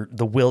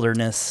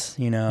wilderness,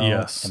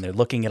 Yes. and they're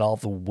looking at all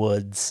the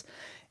woods,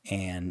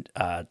 and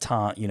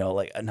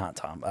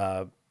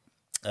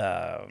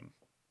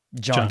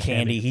John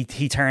Candy,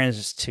 he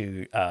turns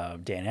to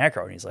Dan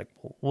Aykroyd and he's like,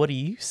 "What do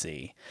you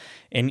see?"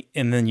 And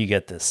then you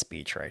get this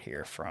speech right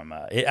here from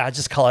I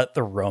just call it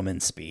the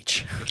Roman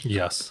speech.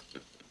 Yes.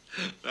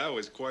 That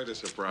was quite a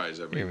surprise.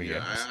 I mean, Here we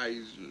go.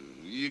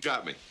 You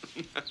got me.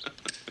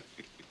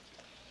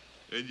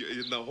 And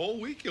the whole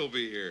week you'll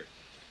be here.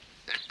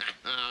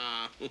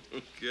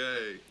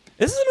 Okay.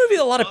 This is a movie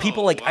that a lot of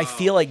people I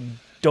feel like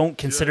don't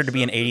consider to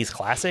be an 80s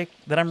classic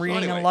that I'm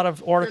reading in a lot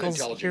of articles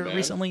here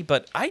recently,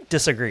 but I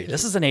disagree.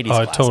 This is an 80s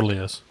classic. It totally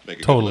is.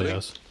 Totally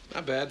is.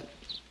 Not bad.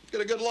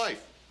 Get a good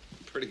life.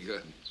 Pretty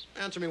good.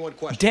 Answer me one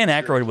question. Dan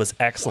Aykroyd was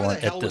Why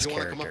excellent the hell at this would you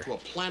want to come character.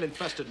 up to a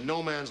plant-infested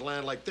no man's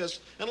land like this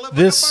and live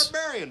This- like a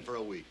barbarian for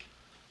a week?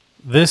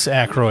 This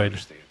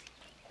Aykroyd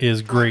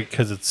is great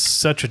because it's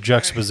such a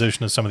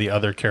juxtaposition of some of the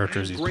other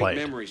characters he's played.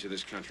 Memories of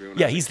this country.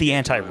 Yeah, he's the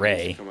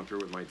anti-Ray.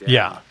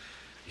 Yeah.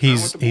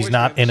 He's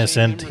not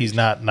innocent. He's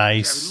not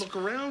nice. Look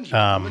around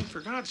you, for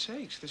God's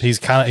sakes. He's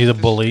a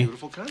bully.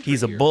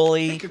 He's a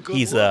bully.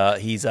 He's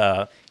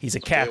a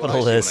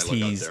capitalist.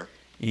 He's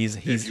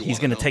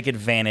going to take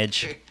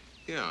advantage.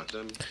 Yeah,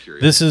 I'm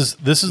curious. This is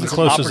the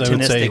closest I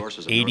would say.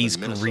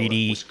 80s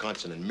greedy.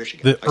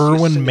 The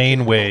Irwin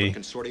Mainway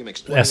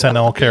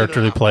SNL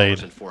character they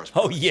played.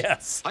 Oh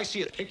yes. I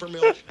see a paper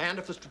mill, and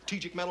if the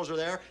strategic metals are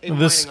there, a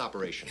This mining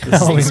operation.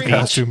 Halloween Secret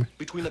costume.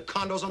 between the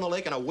condos on the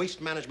lake and a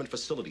waste management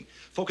facility,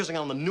 focusing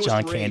on the newest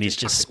John rage Candy's of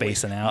just toxic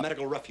waste, spacing out.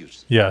 medical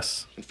refuse,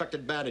 Yes.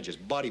 infected bandages,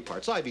 body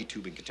parts, IV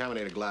tubing,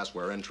 contaminated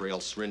glassware,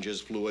 entrails,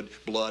 syringes, fluid,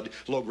 blood,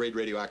 low-grade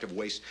radioactive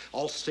waste,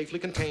 all safely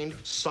contained,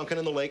 sunken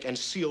in the lake, and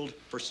sealed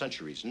for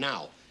centuries.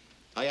 Now,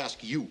 I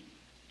ask you,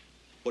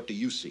 what do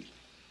you see?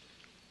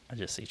 I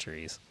just see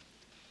trees.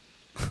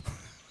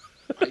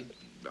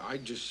 I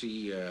just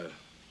see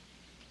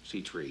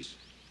trees.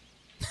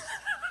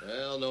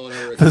 Well, no one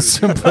ever. The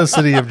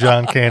simplicity of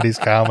John Candy's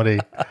comedy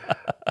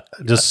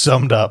just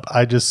summed up.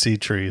 I just see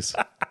trees.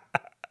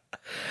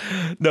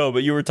 No,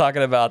 but you were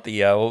talking about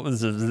the what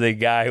was the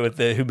guy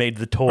who made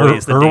the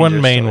toys? The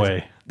Irwin dangerous Mainway.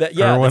 toys. It's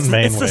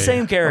the Mainway.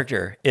 same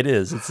character. It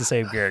is. It's the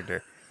same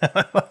character.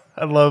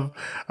 I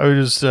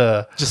was just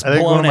I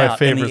think blown one of my out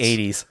favorites.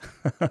 in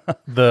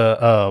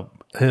the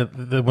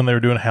 80s. When they were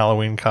doing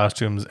Halloween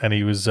costumes, and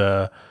he was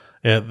the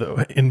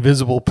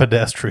invisible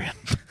pedestrian.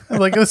 I'm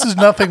like, this is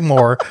nothing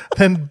more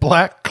than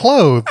black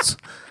clothes.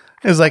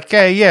 It's like,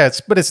 yeah,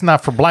 but it's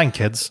not for blind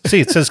kids. See,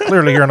 it says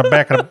clearly here on the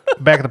back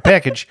of the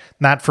package,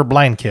 not for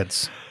blind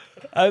kids.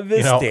 I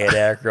miss Dan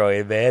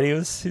Aykroyd, man.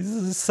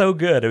 He's so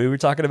good. I mean, we were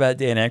talking about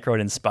Dan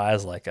Aykroyd in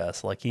Spies Like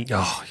Us. Like he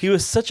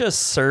was such a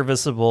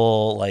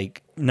serviceable,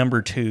 like,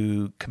 number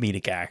 2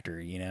 comedic actor.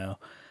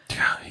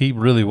 He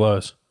really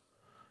was,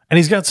 and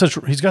he's got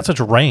such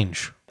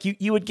range.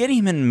 You would get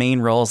him in main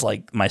roles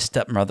like My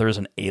Stepmother's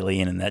an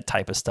Alien and that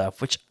type of stuff,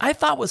 which I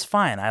thought was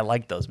fine. I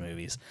liked those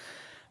movies,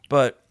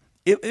 but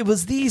it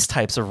was these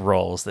types of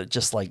roles that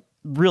just like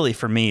really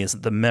for me is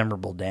the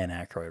memorable Dan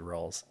Aykroyd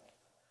roles.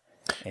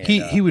 And,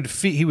 he would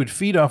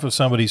feed off of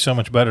somebody so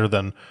much better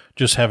than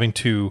just having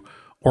to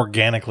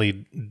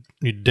organically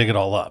you dig it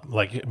all up,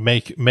 like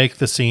make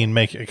the scene,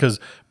 because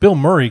Bill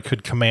Murray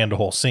could command a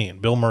whole scene.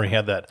 Bill Murray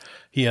had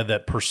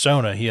that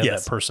persona, he had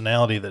that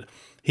personality that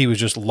he was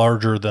just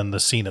larger than the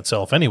scene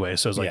itself anyway.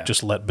 So it's like,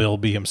 just let Bill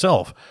be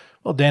himself.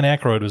 Well, Dan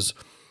Aykroyd was,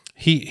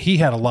 he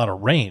had a lot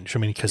of range. I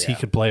mean, because he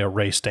could play a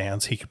Ray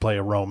Stantz, he could play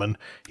a Roman.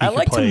 I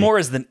liked him more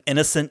as the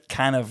innocent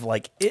kind of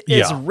like,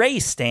 his Ray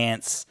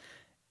Stantz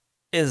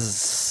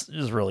is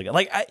really good.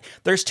 Like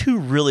there's two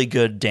really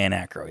good Dan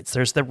Aykroyds.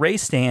 There's the Ray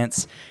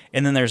Stantz,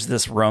 and then there's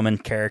this Roman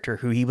character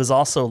who he was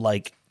also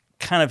like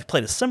kind of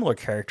played a similar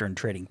character in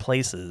Trading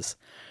Places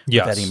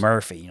with Eddie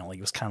Murphy. You know, like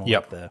he was kind of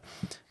like the,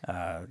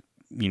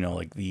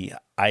 like the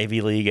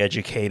Ivy League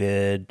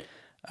educated,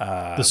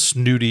 the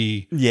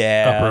snooty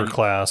upper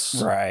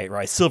class,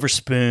 right, silver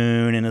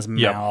spoon in his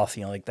mouth,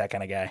 like that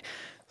kind of guy.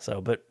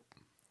 So, but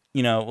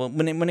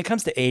when it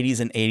comes to 80s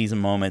and 80s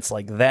moments,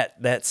 like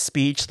that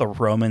speech, the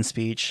Roman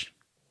speech,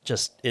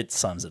 just it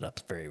sums it up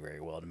very,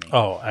 very well to me.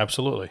 Oh,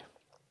 absolutely.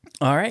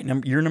 All right,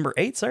 you're number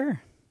 8, sir.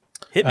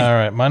 Hit me. All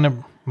right,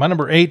 my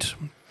number 8.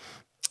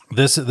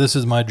 This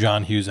is my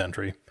John Hughes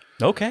entry.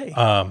 Okay.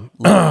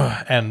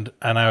 And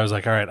I was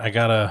like, all right, I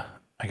gotta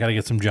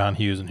get some John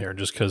Hughes in here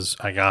just because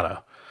I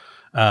gotta.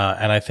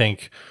 And I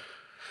think,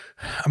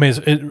 I mean,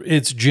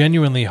 it's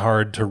genuinely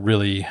hard to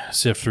really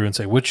sift through and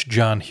say which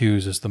John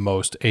Hughes is the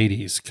most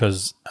 80s,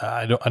 because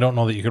I don't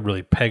know that you could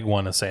really peg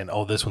one and saying,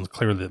 oh, this one's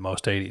clearly the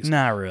most 80s.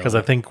 Not really. Because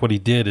I think what he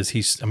did is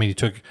he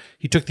took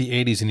the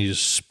 80s and he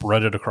just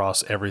spread it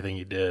across everything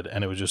he did,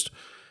 and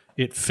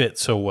it fit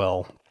so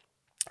well.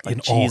 Like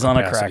in cheese all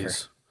on a cracker.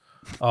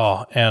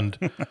 Oh,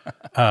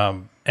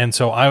 and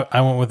so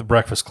I went with The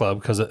Breakfast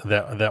Club because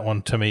that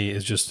one to me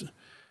is just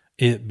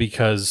it,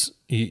 because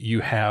you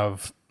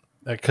have.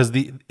 Because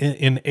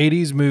in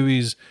 80s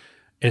movies,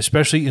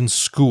 especially in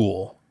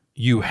school,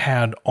 you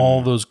had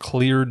all those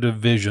clear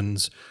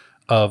divisions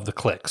of the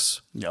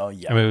cliques. Oh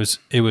yeah. I mean,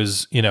 it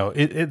was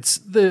it's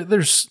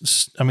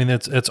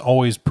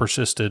always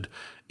persisted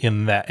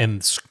in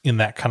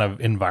that kind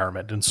of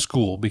environment in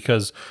school,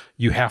 because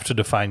you have to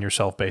define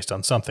yourself based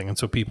on something, and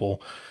so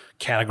people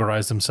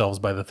categorize themselves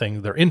by the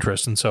thing their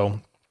interest, and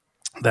so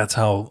that's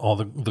how all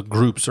the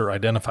groups are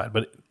identified.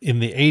 But in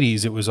the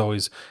 80s,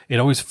 it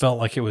always felt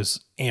like it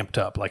was amped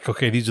up. Like,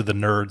 okay, these are the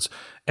nerds.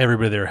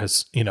 Everybody there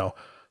has,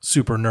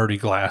 super nerdy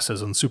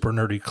glasses and super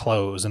nerdy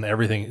clothes and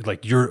everything.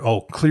 Like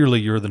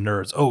clearly you're the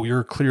nerds. Oh,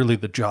 you're clearly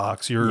the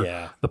jocks.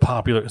 You're the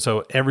popular.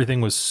 So everything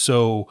was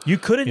so. You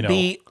couldn't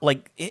be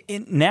like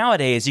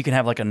nowadays. You can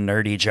have like a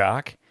nerdy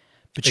jock,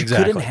 but you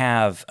couldn't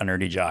have a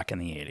nerdy jock in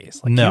the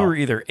 80s. Like you were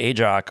either a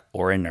jock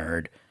or a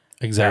nerd.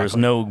 Exactly. There was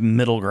no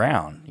middle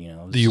ground.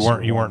 You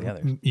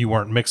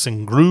weren't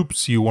mixing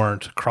groups. You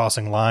weren't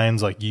crossing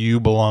lines. Like, you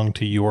belonged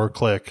to your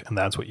clique, and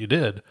that's what you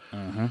did.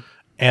 Mm-hmm.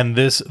 And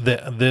this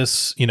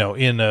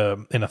in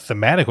a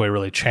thematic way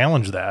really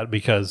challenged that,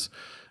 because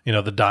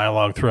the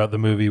dialogue throughout the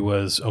movie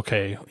was,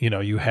 okay,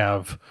 you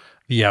have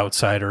the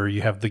outsider,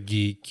 you have the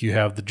geek, you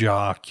have the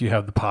jock, you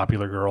have the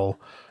popular girl,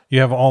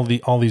 you have all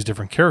these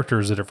different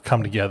characters that have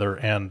come together,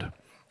 and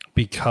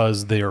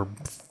because they are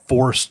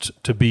forced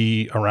to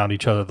be around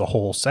each other the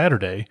whole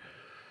Saturday,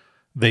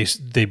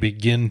 they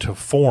begin to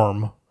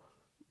form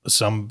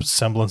some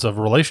semblance of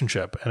a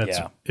relationship. And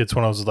it's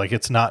when I was like,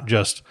 it's not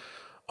just,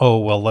 oh,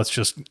 well, let's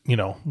just,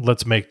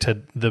 let's make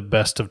the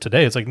best of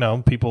today. It's like,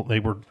 no,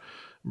 they were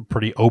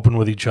pretty open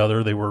with each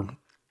other. They were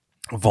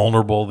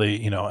vulnerable.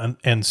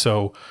 And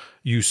so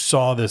you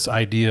saw this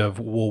idea of,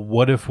 well,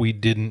 what if we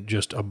didn't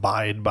just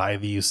abide by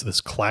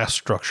this class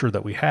structure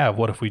that we have?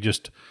 What if we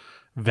just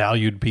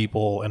valued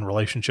people and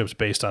relationships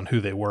based on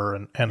who they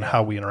were and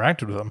how we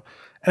interacted with them?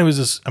 And it was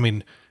just,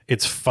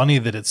 it's funny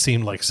that it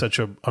seemed like such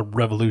a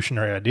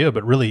revolutionary idea,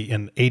 but really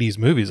in 80s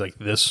movies like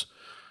this,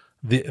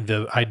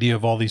 the idea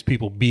of all these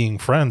people being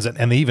friends,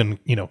 and they even,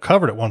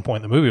 covered at one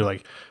point in the movie,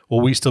 like,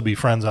 well, we still be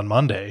friends on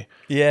Monday.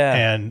 Yeah.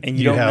 And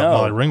you have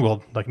Molly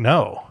Ringwald, like,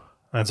 no.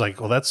 And it's like,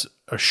 well, that's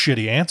a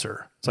shitty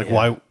answer. It's like,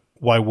 why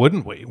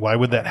wouldn't we? Why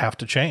would that have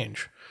to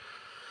change?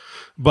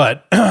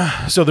 But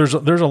so there's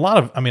a lot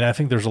of, I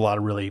think there's a lot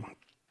of really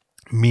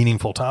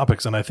meaningful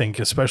topics. And I think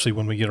especially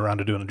when we get around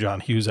to doing a John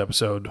Hughes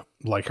episode,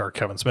 like our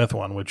Kevin Smith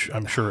one, which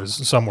I'm sure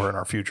is somewhere in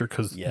our future,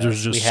 because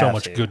there's just so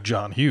much good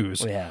John Hughes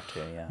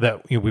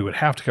that we would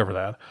have to cover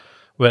that.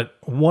 But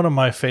one of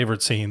my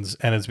favorite scenes,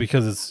 and it's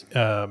because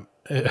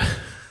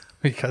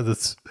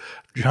it's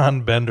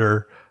John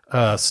Bender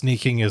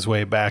sneaking his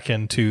way back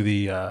into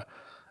the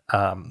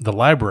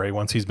library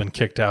once he's been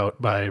kicked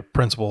out by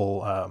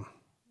Principal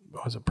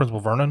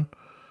Vernon?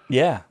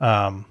 Yeah.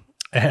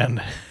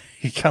 And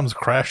he comes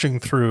crashing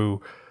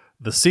through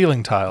the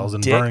ceiling tiles,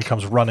 and Vernon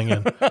comes running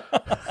in.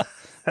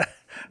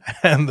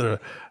 and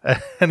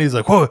he's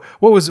like, "Whoa,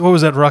 what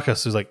was that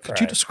ruckus?" He's like,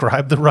 "Could you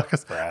describe the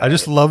ruckus?" Right. I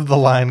just love the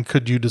line,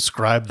 "Could you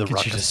describe the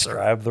ruckus?" Could you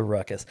describe the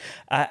ruckus?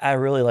 I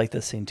really like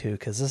this scene too,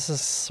 because this is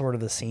sort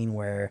of the scene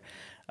where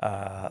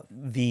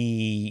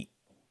the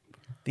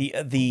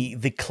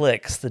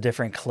cliques, the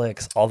different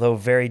cliques, although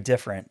very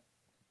different,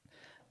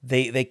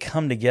 they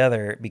come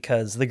together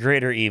because the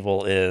greater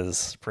evil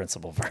is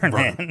Principal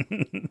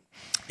Vernon.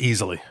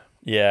 Easily.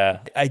 Yeah,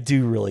 I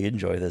do really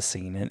enjoy this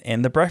scene,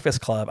 and The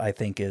Breakfast Club I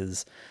think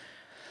it's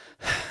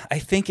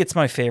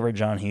my favorite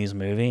John Hughes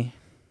movie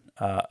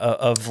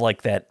of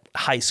like that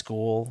high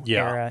school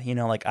era. You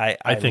know, like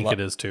I think it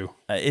is too.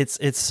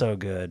 It's so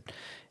good,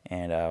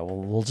 and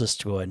we'll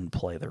just go ahead and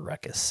play the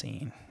ruckus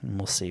scene, and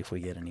we'll see if we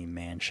get any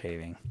man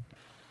shaving.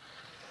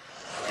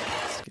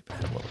 Skip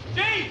ahead a little.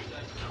 Jesus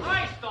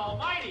Christ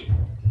Almighty!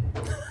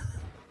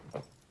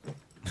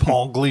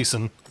 Paul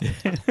Gleason.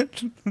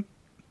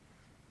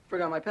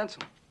 Forgot my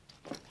pencil.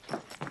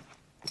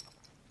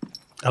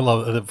 I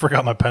love it. I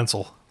forgot my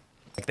pencil.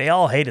 Like, they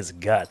all hate his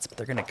guts, but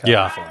they're gonna cover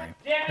it for him.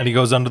 And he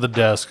goes under the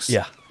desks.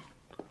 Yeah.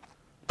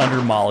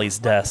 Under Molly's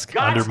desk.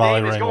 Under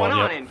Molly What's going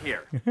Ringwald. on in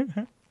here?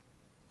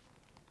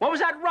 What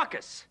was that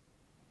ruckus?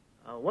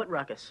 What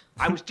ruckus?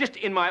 I was just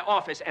in my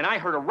office and I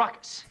heard a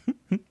ruckus.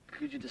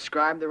 Could you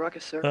describe the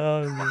ruckus, sir?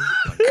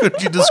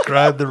 Could you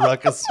describe the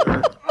ruckus,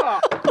 sir?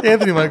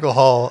 Anthony Michael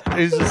Hall.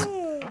 He's just.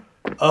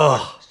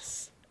 Oh.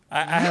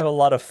 I have a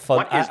lot of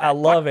fun. I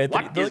love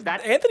Anthony. What is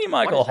that? Anthony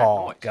Michael What is that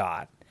Hall. noise?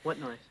 God. What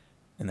noise?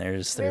 And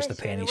there's Really the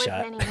sure panty there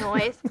shot. wasn't any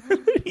noise.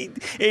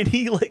 and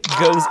he like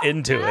goes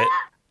into it.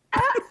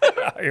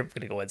 You're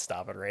gonna go ahead and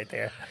stop it right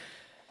there.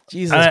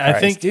 Jesus Christ. I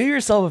think do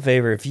yourself a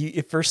favor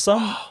if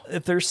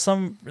there's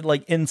some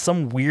like in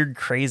some weird,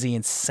 crazy,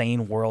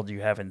 insane world you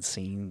haven't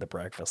seen The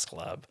Breakfast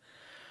Club,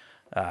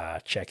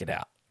 check it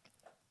out.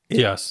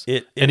 Yes.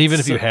 And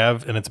even if you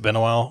have and it's been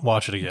a while,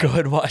 watch it again. Go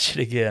ahead and watch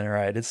it again.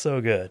 Right. It's so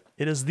good.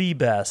 It is the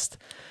best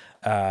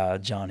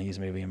John Hughes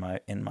movie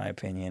in my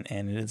opinion.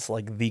 And it's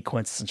like the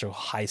quintessential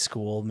high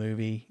school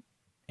movie.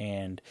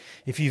 And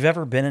if you've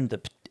ever been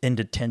in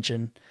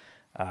detention,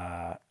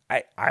 I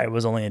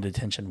was only in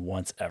detention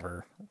once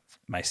ever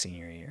my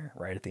senior year,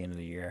 right at the end of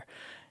the year.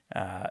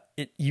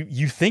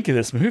 You think of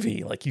this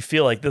movie, like you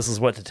feel like this is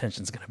what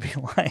detention's going to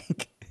be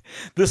like.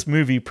 This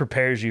movie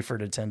prepares you for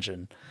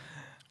detention.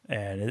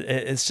 And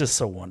it's just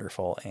so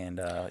wonderful. And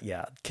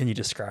can you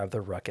describe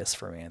the ruckus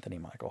from Anthony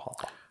Michael Hall?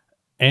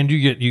 And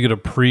you get a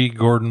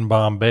pre-Gordon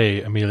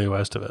Bombay Emilio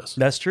Estevez.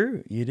 That's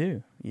true. You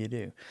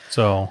do.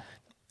 So,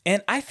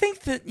 and I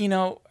think that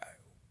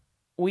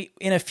we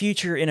in a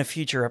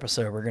future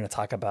episode we're going to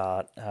talk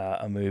about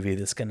a movie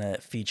that's going to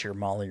feature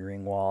Molly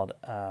Ringwald.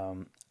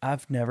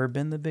 I've never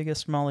been the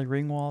biggest Molly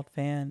Ringwald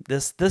fan.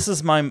 This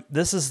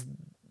is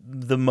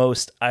the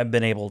most I've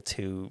been able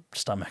to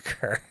stomach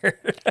her.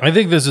 I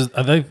think this is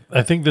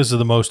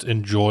the most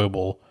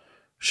enjoyable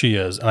she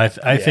is, and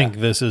I think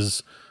this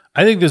is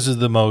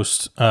the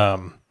most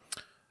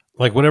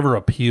like whatever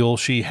appeal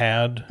she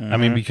had. Mm-hmm. I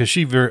mean, because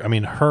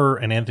her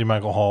and Anthony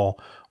Michael Hall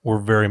were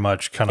very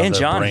much kind of and the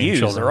John Hughes.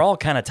 brainchildren They're all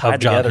kind of tied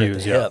of John together.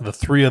 Hughes. Yeah, the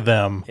three of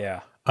them.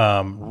 Yeah,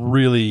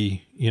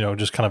 really,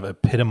 just kind of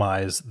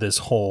epitomize this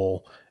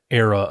whole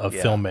era of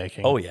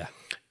filmmaking. Oh yeah.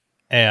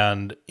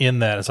 And in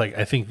that, it's like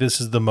I think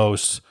this is the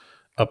most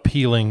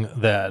appealing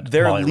that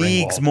their Molly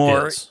leagues Ringwald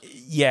more. is.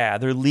 Yeah,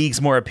 their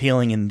leagues more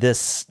appealing in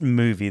this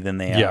movie than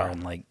they are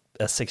in like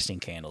 16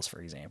 Candles, for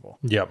example.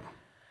 Yep.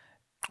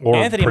 Or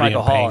Anthony Pretty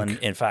Michael in Hall,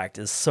 Pink. in fact,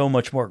 is so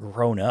much more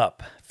grown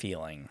up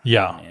feeling.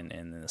 Yeah.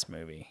 In this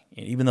movie,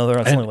 even though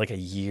there's only like a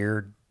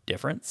year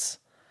difference.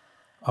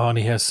 Oh, and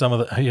he has some of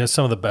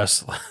the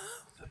best the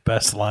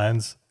best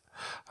lines.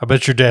 I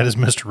bet your dad is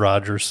Mr.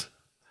 Rogers.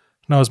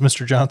 No, it's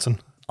Mr. Johnson.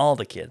 All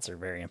the kids are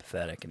very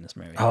empathetic in this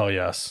movie. Oh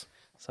yes.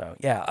 So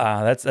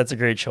yeah, that's a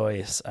great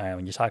choice.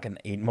 When you're talking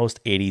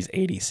most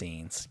 80s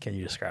scenes, can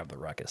you describe the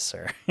ruckus,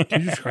 sir?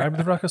 Can you describe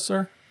the ruckus,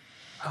 sir?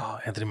 Oh,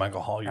 Anthony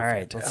Michael Hall, you're all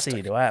right. fantastic.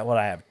 Let's see.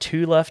 I have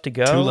 2 left to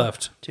go. 2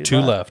 left. Two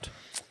left.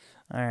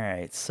 All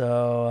right.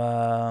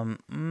 So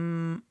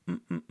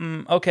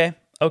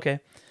okay.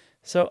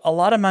 So a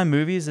lot of my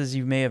movies, as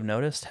you may have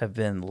noticed, have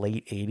been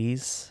late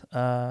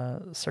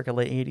 80s, circa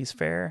late 80s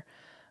fare.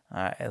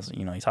 As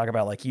you know, you talk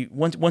about like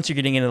once you're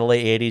getting into the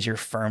late 80s, you're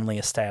firmly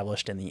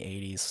established in the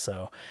 80s.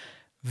 So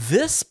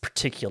this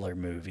particular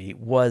movie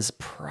was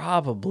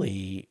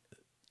probably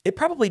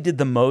did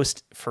the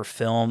most for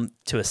film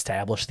to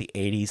establish the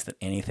 80s than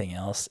anything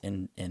else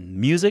in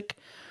music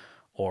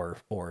or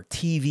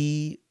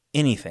TV,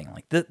 anything.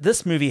 Like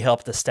this movie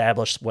helped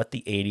establish what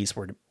the 80s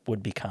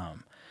would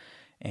become.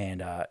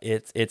 And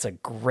it's a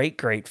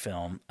great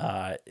film.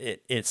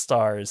 It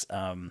stars.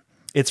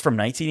 It's from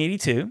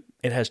 1982.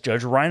 It has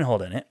Judge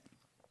Reinhold in it.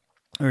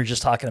 We were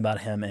just talking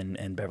about him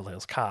in Beverly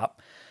Hills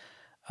Cop.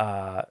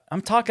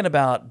 I'm talking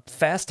about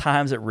Fast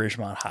Times at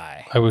Ridgemont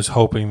High. I was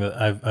hoping that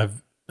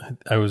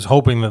I was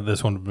hoping that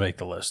this one would make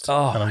the list,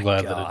 and I'm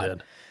glad that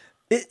it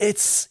did.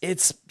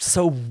 It's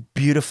so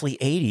beautifully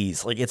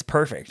 80s. Like it's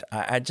perfect.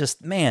 I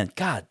just, man,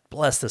 God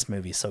bless this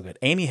movie. So good.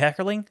 Amy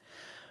Heckerling,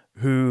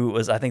 who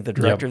was, I think, the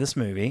director of this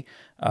movie.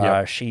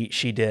 She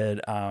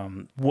did,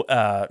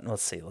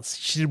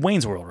 she did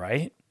Wayne's World,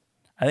 right?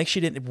 I think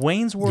she did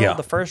Wayne's World,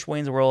 the first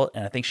Wayne's World,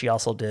 and I think she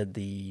also did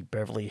the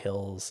Beverly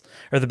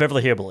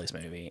Hillbillies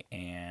movie.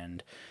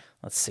 And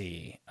let's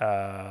see,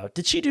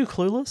 did she do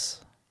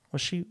Clueless?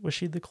 Was she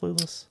the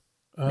Clueless?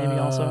 maybe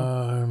also.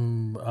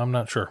 I'm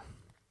not sure.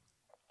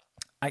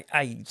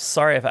 I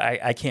sorry if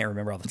I can't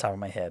remember off the top of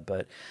my head,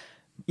 but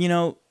you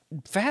know,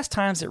 Fast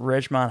Times at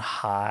Ridgemont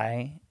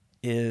High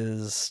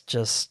is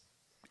just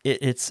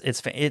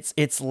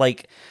it's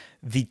like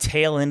the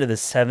tail end of the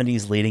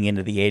 70s leading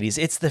into the 80s.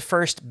 It's the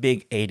first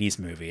big 80s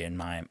movie in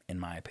my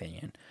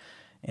opinion.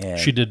 And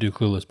she did do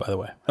Clueless, by the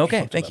way.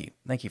 Okay,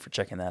 thank you for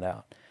checking that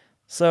out.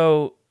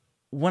 So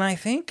when I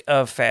think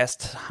of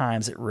Fast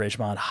Times at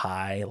Ridgemont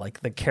High,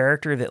 like the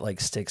character that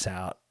like sticks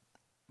out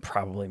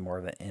probably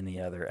more than any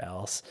other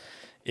else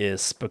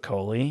is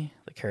Spicoli,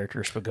 the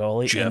character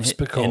Spicoli. Jeff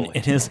Spicoli.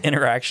 In his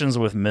interactions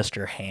with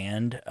Mr.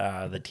 Hand,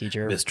 the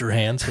teacher. Mr.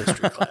 Hand's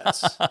history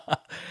class.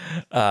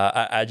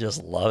 I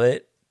just love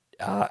it.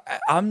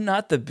 I'm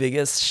not the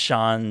biggest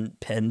Sean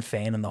Penn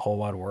fan in the whole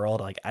wide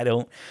world. Like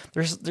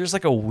there's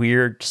like a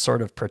weird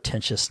sort of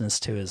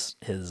pretentiousness to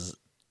his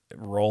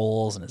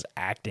roles and his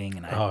acting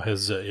and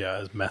his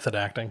method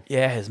acting.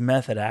 Yeah, his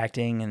method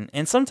acting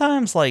and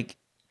sometimes like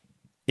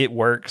it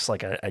works.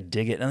 Like I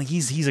dig it. And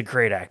he's a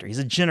great actor. He's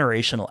a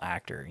generational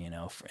actor, you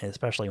know,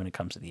 especially when it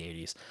comes to the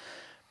 80s.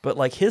 But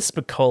like his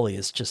Spicoli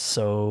is just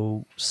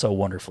so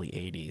wonderfully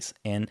 80s.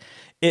 And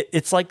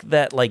it's like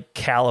that like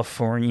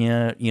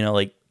California, you know,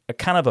 like a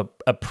kind of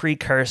a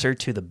precursor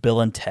to the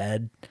Bill and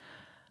Ted.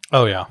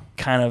 Oh yeah.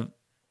 Kind of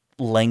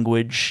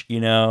language, you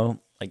know,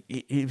 like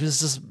it was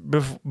just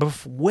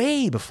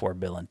way before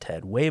Bill and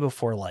Ted, way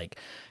before like,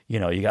 you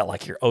know, you got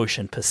like your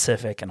Ocean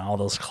Pacific and all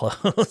those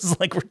clothes.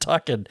 Like we're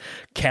talking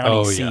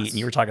county seat, and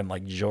you were talking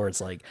like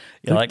George. Like,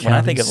 you know, like when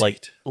I think of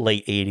like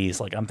late 80s,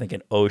 like I'm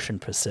thinking Ocean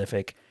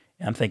Pacific.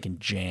 I'm thinking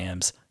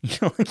Jams. You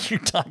know, like you're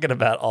talking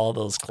about all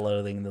those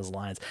clothing and those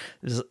lines.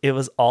 It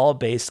was all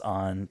based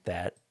on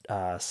that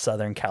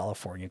Southern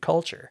California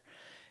culture,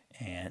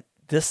 and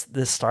this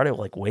started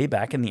like way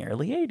back in the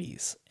early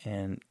 80s,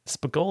 and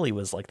Spicoli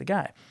was like the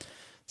guy.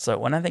 So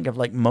when I think of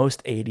like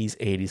most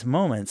 80s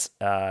moments,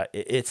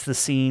 it's the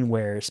scene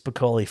where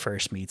Spicoli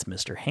first meets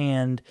Mr.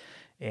 Hand,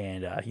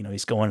 and you know,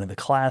 he's going to the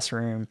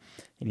classroom,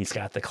 and he's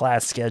got the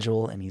class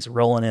schedule, and he's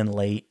rolling in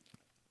late,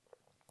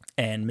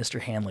 and Mr.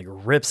 Hand like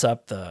rips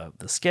up the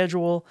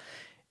schedule,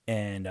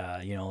 and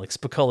you know, like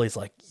Spicoli's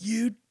like,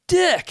 "You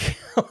dick!"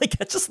 Like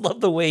I just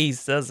love the way he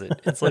says it.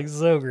 It's like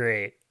so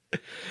great.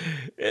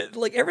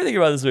 Like everything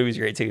about this movie is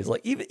great too. It's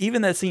like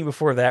even that scene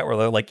before that where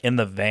they're like in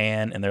the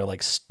van and they're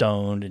like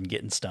stoned and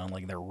getting stoned,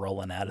 like they're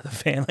rolling out of the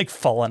van, like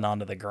falling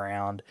onto the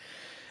ground.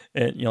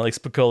 And you know, like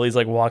Spicoli's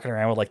like walking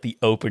around with like the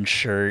open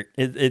shirt.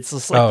 It's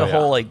just like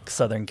whole like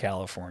Southern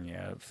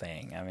California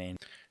thing. I mean,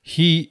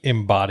 he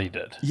embodied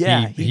it.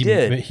 Yeah, he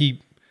did.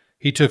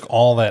 He took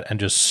all that and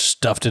just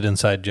stuffed it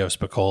inside Jeff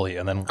Spicoli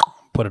and then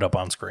put it up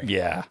on screen.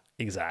 Yeah,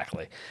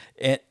 exactly.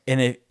 And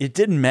it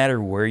didn't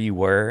matter where you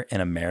were in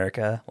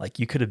America. Like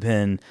you could have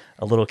been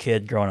a little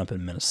kid growing up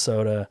in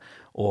Minnesota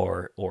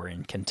or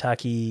in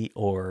Kentucky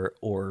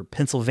or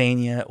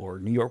Pennsylvania or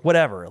New York,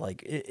 whatever.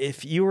 Like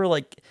if you were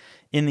like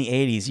in the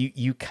 80s,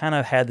 you kind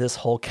of had this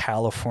whole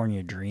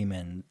California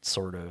dreaming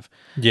sort of,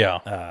 you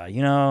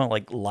know,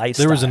 like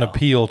lifestyle. There was an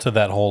appeal to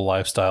that whole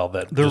lifestyle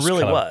that there just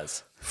really kind of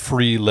was.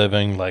 Free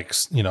living, like,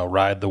 you know,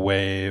 ride the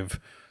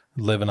wave,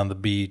 living on the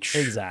beach.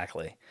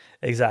 Exactly.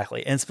 And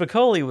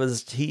Spicoli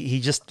was, he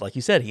just, like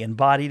you said, he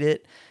embodied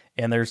it.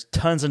 And there's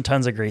tons and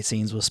tons of great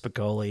scenes with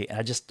Spicoli.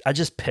 I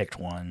just picked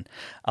one.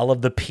 I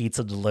love the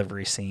pizza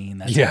delivery scene.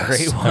 That's a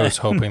great one. I was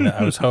hoping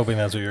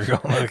that's what you were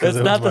going with. That's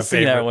not the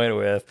scene I went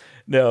with.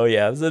 No,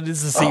 yeah. It's the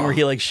scene where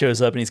he like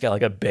shows up and he's got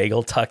like a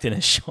bagel tucked in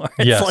his shorts.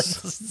 Yes. Like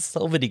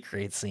so many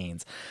great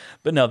scenes.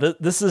 But no,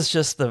 this is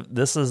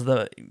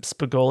the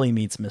Spicoli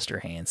meets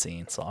Mr. Hand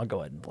scene. So I'll go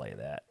ahead and play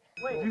that.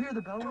 Wait, did you hear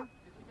the bell?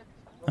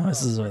 Oh,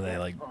 this is where they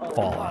like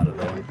fall out of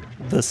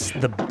the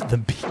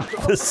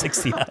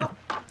 69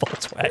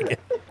 Volkswagen.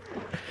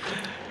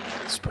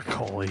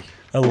 Spicoli.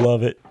 I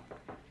love it.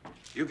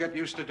 You get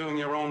used to doing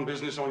your own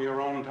business on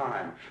your own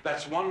time.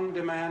 That's one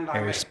demand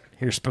I make.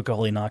 Here's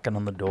Spicoli knocking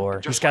on the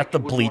door. He's got the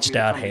bleached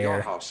out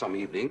hair. Some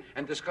evening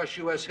and discuss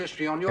U.S.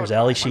 history on your There's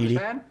Ali time, Sheedy.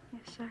 understand?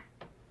 Yes, sir.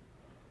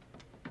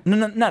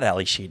 No, not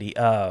Ali Sheedy.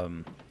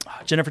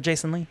 Jennifer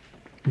Jason Leigh.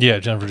 Yeah,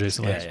 Jennifer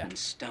Jason Leigh. Yeah. Been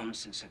stoned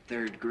since the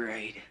 3rd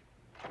grade.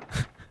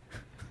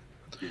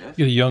 You get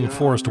a young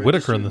Forrest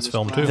Whitaker in this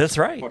film too. That's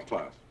right. What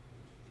class?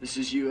 This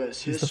is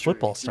U.S. He's history. the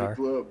football star. Big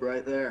globe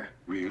right there.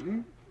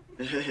 Really?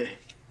 Hey.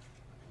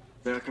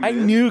 I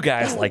knew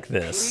guys like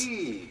this,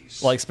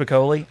 like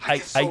Spicoli.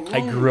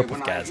 I grew up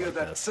with guys like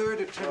this.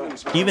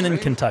 Even in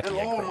Kentucky,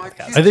 I grew up with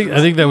guys. I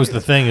think that was the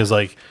thing is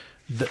like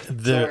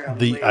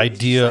the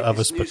idea of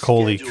a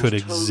Spicoli could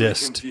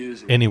exist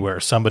anywhere.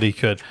 Somebody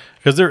could,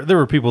 because there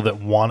were people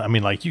that want. I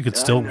mean, like you could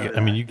still get.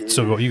 I mean, you could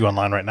still go. You go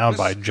online right now and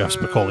buy Jeff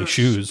Spicoli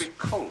shoes.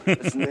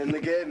 That's the name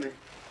they gave me.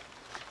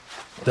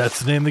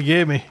 That's the name they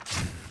gave me.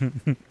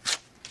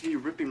 You're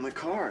ripping my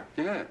car.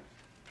 Yeah.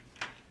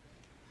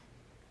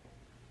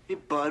 Hey,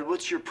 bud,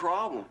 what's your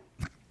problem?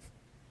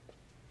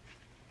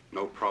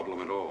 No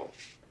problem at all.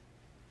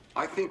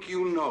 I think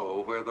you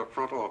know where the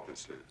front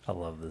office is. I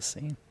love this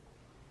scene.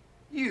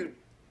 You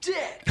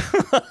dick.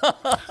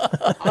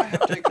 I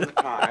have taken the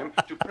time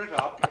to print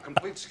out a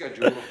complete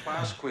schedule of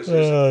class quizzes.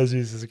 Oh,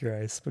 Jesus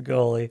Christ.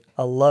 Spicoli.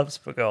 I love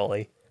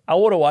Spicoli. I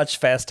want to watch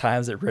Fast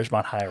Times at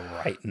Ridgemont High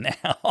right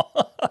now.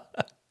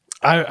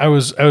 I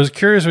was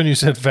curious when you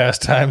said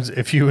Fast Times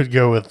if you would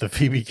go with the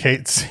Phoebe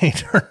Cates scene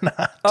or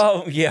not.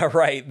 Oh yeah,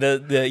 right.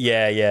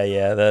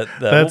 Yeah.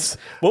 That's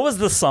what was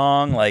the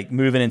song like?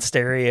 Moving in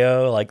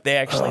Stereo. Like they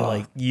actually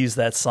like used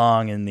that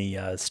song in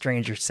the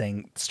Stranger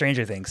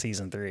Things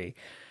season 3.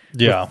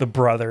 Yeah, with the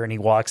brother, and he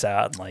walks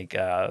out, and like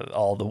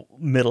all the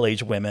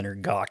middle-aged women are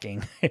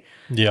gawking.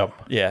 Yep.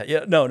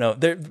 Yeah. No.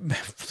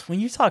 When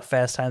you talk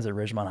Fast Times at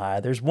Ridgemont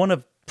High, there's one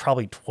of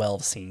probably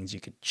 12 scenes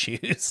you could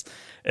choose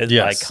as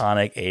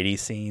iconic 80s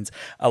scenes.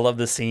 I love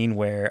the scene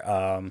where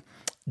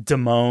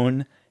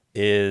Damone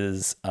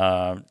is,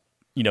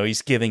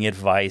 he's giving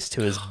advice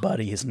to his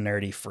buddy, his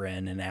nerdy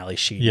friend, and Ali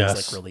Sheedy is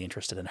like really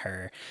interested in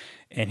her.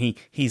 And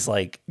he's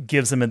like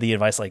gives him the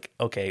advice like,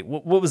 okay,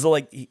 what was the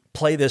like?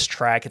 Play this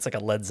track. It's like a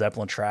Led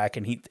Zeppelin track,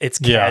 and it's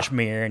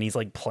Kashmir, and he's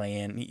like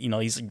playing.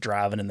 He's like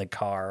driving in the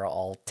car,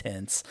 all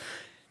tense,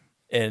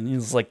 and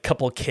there's like a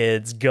couple of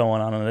kids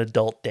going on an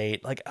adult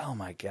date. Like, oh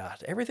my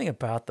god, everything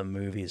about the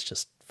movie is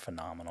just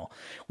phenomenal.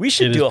 We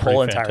should do a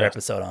whole entire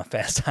episode on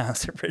Fast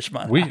Times at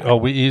Ridgemont High.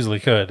 We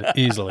easily could.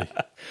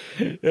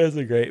 It's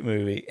a great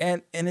movie,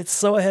 and it's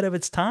so ahead of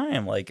its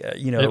time. Like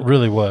it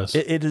really was.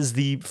 It is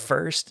the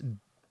first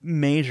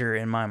major,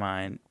 in my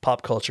mind,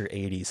 pop culture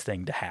 80s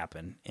thing to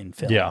happen in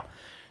film. Yeah.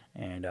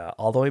 And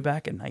all the way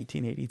back in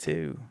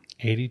 1982.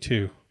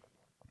 82.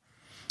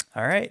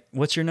 All right.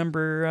 What's your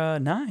number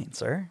 9,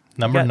 sir?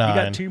 Number 9. You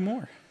got 2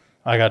 more.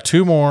 I got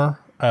 2 more.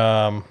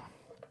 And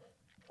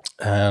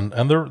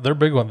they're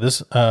big one.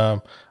 This I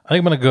think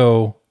I'm gonna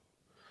go.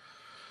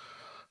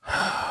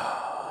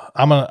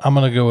 I'm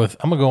gonna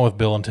go with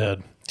Bill and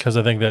Ted, because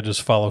I think that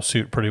just follows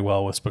suit pretty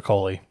well with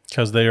Spicoli,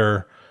 because they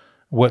are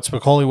what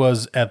Spicoli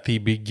was at the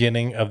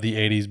beginning of the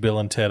 80s. Bill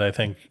and Ted, I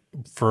think,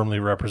 firmly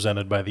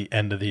represented by the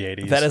end of the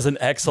 80s. That is an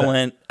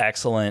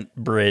excellent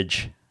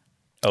bridge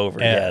over.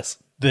 Yes,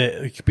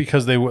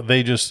 because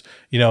they just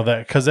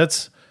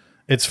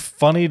it's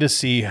funny to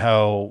see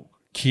how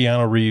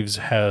Keanu Reeves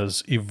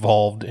has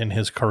evolved in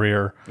his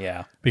career.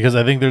 Yeah. Because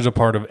I think there's a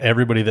part of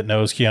everybody that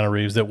knows Keanu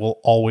Reeves that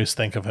will always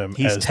think of him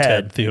as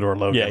Ted Theodore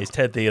Logan. Yeah, he's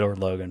Ted Theodore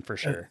Logan for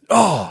sure.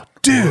 Oh,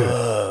 dude.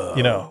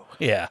 Whoa.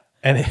 Yeah.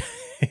 And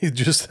he's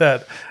just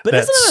that. But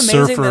that isn't it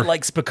amazing surfer. that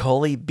like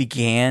Spicoli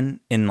began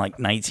in like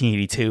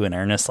 1982 in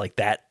earnest, like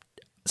that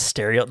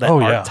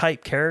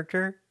archetype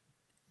character,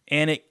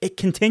 and it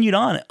continued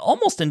on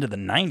almost into the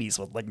 90s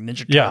with like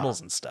Ninja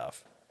Turtles and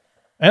stuff.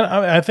 And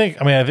I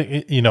think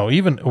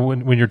even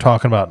when you're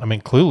talking about,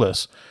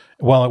 Clueless,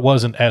 while it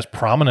wasn't as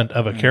prominent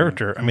of a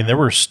character, there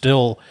were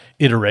still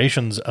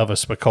iterations of a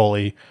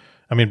Spicoli.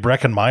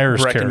 Breckin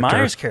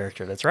Meyer's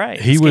character, that's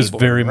right. He was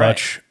very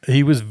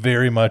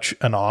much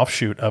an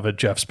offshoot of a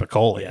Jeff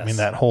Spicoli. Yes.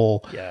 That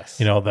whole,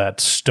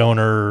 that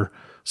stoner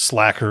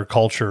slacker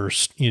culture,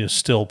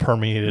 still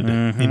permeated.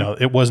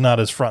 It was not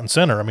as front and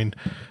center.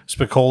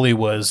 Spicoli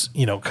was,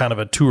 kind of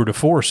a tour de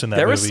force in that movie.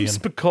 There was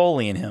some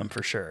Spicoli in him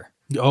for sure.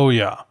 Oh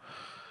yeah.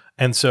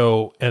 And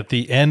so at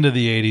the end of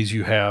the 80s,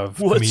 you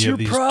have what's your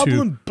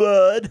problem,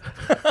 bud?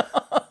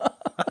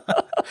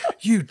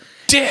 You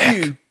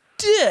dick.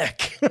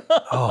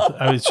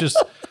 It's just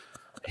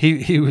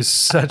he was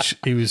such a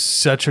great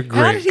character.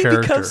 How did he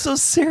become so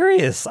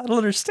serious? I don't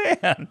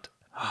understand.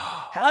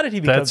 How did he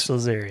become so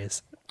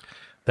serious?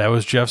 That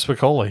was Jeff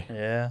Spicoli.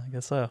 Yeah, I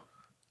guess so.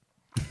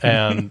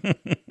 And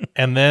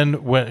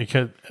then when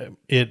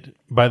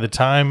by the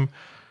time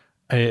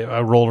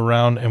I rolled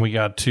around and we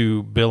got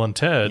to Bill and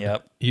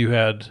Ted, you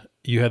had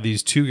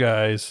these 2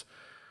 guys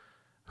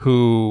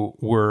who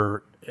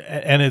were,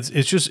 and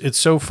it's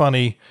so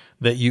funny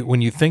that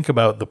when you think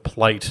about the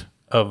plight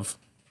of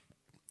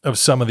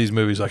some of these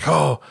movies, like,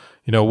 how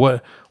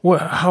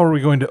are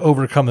we going to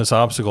overcome this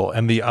obstacle?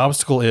 And the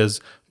obstacle is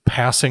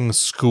passing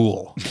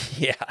school.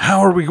 Yeah.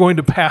 How are we going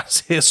to pass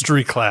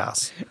history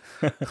class?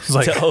 It's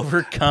like, to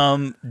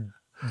overcome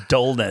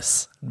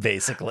dullness,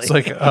 basically. It's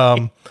like,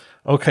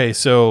 okay,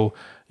 so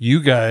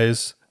you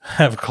guys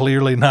have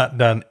clearly not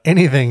done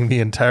anything the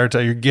entire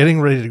time. You're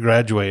getting ready to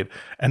graduate,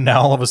 and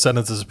now all of a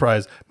sudden it's a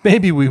surprise.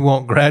 Maybe we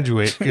won't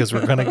graduate because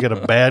we're going to get a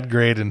bad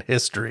grade in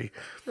history.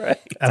 Right.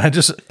 And I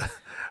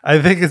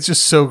think it's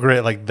just so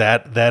great. Like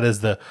that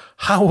is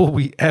how will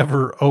we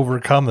ever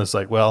overcome this?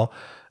 Like, well,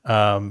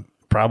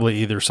 probably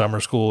either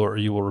summer school or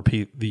you will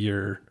repeat the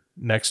year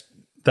next.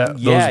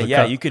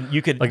 You could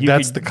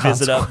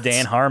visit up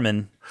Dan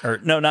Harmon, or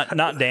no,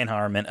 not Dan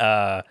Harmon.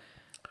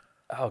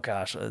 Oh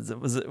gosh, it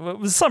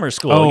was summer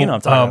school. Oh, you know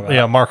what I'm talking about.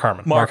 Yeah, Mark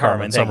Harmon. Mark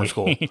Harmon, summer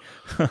school.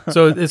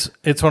 So it's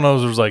one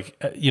of those where it's like,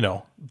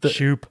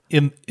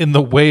 in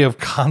the way of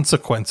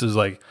consequences,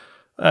 like,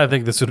 I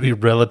think this would be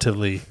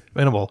relatively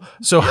minimal.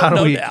 So how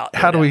do we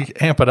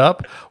amp it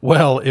up?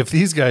 Well, if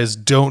these guys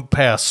don't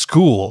pass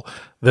school,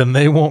 then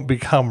they won't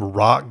become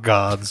rock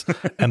gods,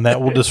 and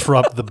that will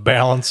disrupt the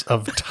balance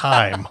of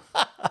time.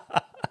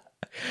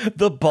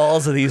 The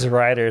balls of these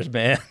writers,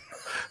 man.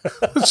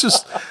 It's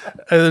just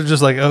they're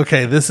just like,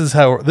 okay, this is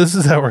how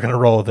we're gonna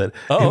roll with it.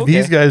 If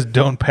these guys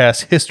don't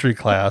pass history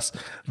class,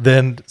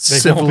 then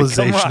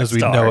civilization as we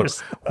know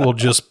it will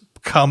just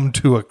come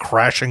to a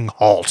crashing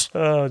halt.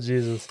 Oh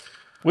Jesus!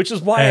 Which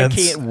is why I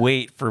can't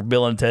wait for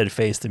Bill and Ted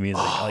Face the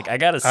Music. Like I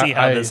got to see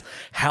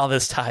how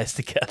this ties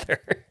together.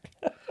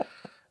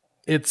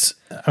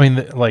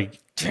 Like,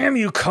 damn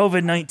you,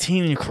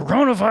 COVID-19 and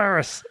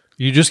coronavirus.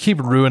 You just keep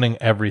ruining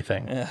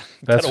everything. Yeah,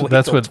 that's what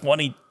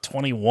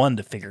 2021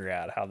 to figure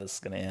out how this is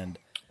going to end.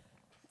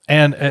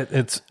 And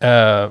it's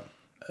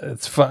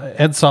fun.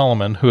 Ed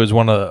Solomon, who is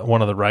one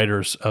of the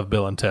writers of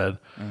Bill and Ted,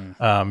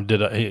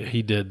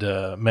 did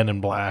Men in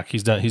Black.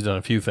 He's done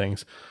a few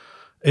things.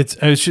 It's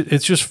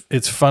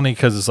funny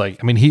because it's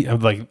like, I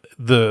mean,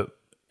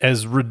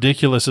 as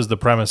ridiculous as the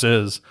premise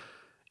is,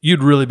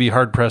 you'd really be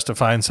hard pressed to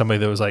find somebody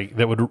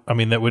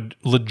that would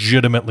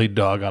legitimately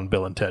dog on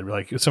Bill and Ted.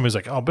 Like somebody's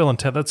like, "Oh, Bill and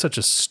Ted, that's such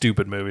a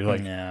stupid movie." Like,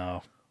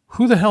 no,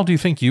 who the hell do you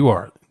think you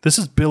are? This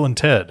is Bill and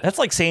Ted. That's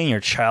like saying your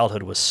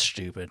childhood was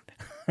stupid.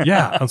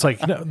 Yeah, it's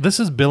like, no,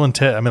 this is Bill and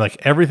Ted. I mean, like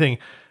everything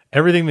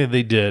that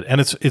they did, and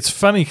it's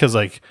funny because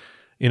like,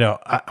 you know,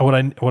 what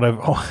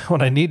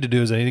I need to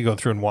do is I need to go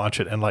through and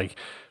watch it and like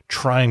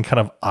try and kind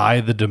of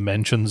eye the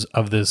dimensions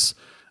of this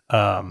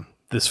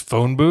this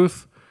phone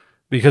booth.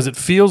 Because it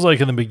feels like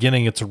in the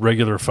beginning it's a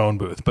regular phone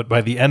booth, but by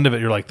the end of it,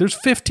 you're like, there's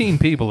 15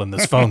 people in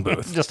this phone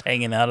booth. Just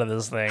hanging out of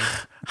this thing.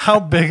 How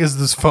big is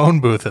this phone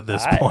booth at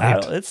this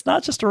point? It's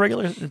not just a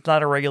regular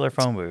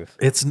phone booth.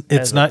 It's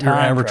not your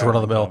average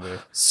run-of-the-mill.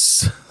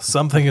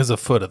 Something is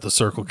afoot at the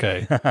Circle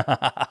K.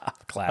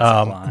 Classic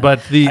line. But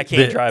I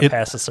can't drive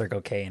past the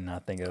Circle K and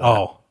not think of that.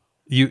 Oh,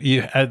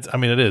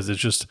 it is. It's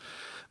just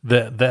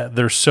that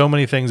there's so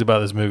many things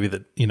about this movie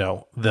that, you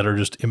know, that are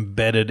just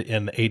embedded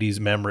in 80s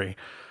memory.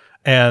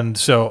 And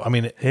so, I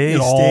mean, hey,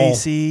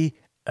 Stacy,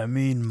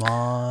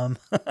 Mom.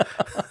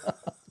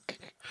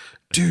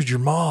 Dude, your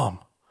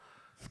mom.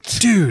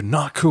 Dude,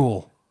 not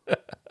cool.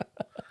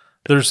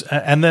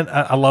 And then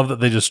I love that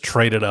they just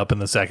traded up in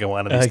the second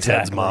one and it's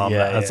Ted's mom.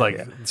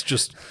 It's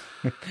just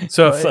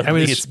so. I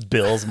mean, it's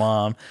Bill's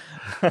mom.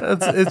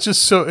 it's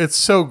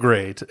so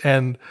great,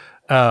 and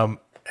so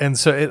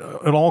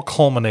it all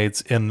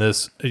culminates in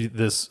this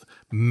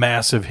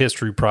massive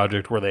history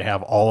project where they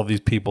have all of these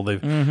people.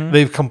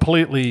 They've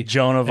completely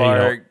Joan of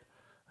Arc,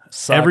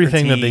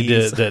 everything that they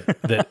did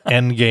that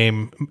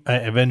Endgame,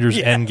 Avengers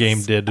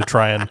Endgame did to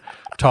try and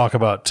talk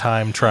about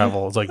time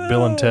travel. It's like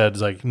Bill and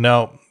Ted's like,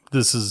 no,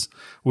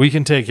 we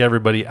can take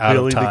everybody out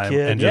of time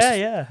and just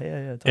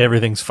totally.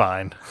 Everything's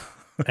fine.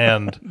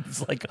 And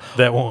it's like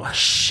that won't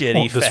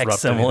shitty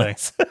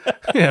facsimiles.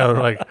 Yeah,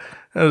 like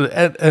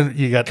and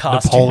you got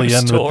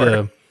Napoleon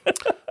with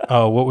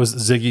what was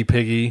Ziggy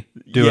Piggy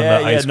doing the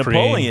ice cream?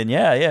 Napoleon,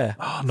 yeah.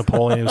 Oh,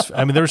 Napoleon was.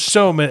 I mean, there's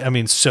so many. I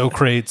mean,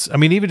 Socrates. I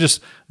mean, even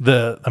just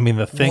the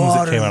things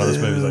that came out of this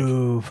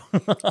movie.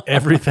 Like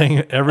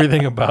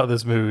everything about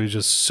this movie is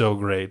just so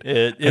great.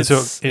 It's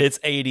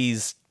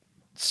 80s.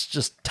 It's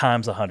just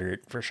times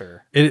 100 for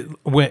sure.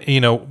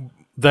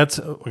 That's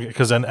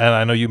because, and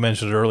I know you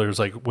mentioned it earlier, it's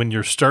like when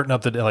you're starting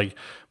up the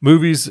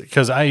movies,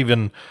 because I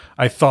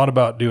thought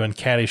about doing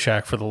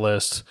Caddyshack for the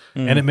list,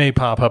 and it may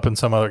pop up in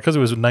some other, because it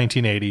was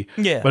 1980.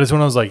 Yeah. But it's when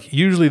I was like,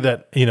 usually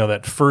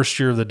that first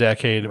year of the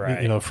decade,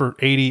 right. For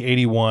 80,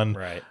 81,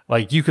 right.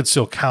 Like you could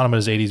still count them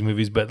as 80s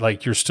movies, but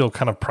like you're still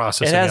kind of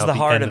processing. It has out the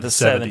heart end of the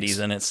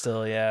 70s in it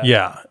still, yeah.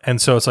 Yeah.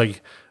 And so it's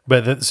like,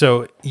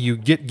 so you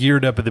get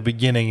geared up at the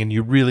beginning and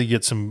you really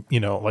get some,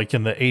 like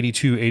in the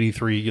 82,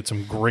 83, you get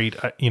some great,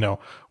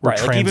 we're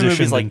right, like even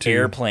movies like into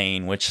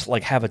Airplane, which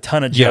like have a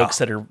ton of jokes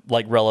that are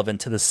like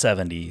relevant to the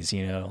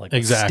 70s, like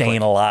exactly.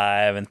 Staying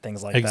Alive and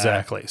things like that.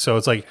 Exactly. So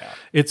it's like,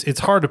 it's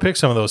hard to pick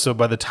some of those. So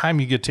by the time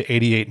you get to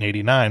 88 and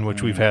 89,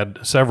 which we've had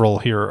several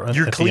here your at the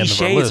end of our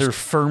cliches list, are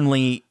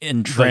firmly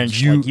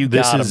entrenched. You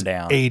got them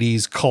down.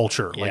 80s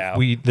culture. Yeah.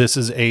 Like this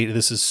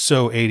is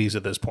so 80s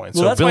at this point.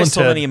 Well, so that's Bill why and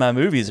so Ted, many of my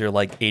movies are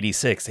like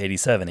 86,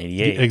 87,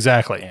 88.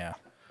 Exactly. Yeah.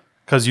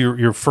 Because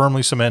you're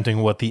firmly cementing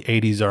what the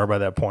 80s are by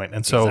that point.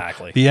 And so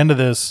exactly. the end of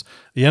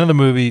the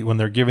movie, when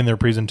they're giving their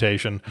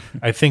presentation,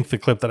 I think the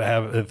clip that I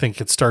have, I think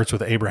it starts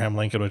with Abraham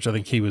Lincoln, which I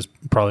think he was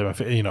probably my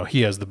favorite.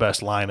 He has the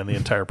best line in the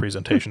entire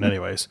presentation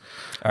anyways.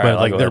 All right, but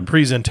like their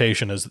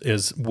presentation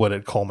is what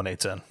it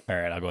culminates in. All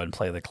right, I'll go ahead and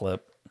play the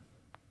clip.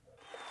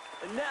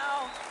 And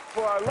now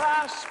for our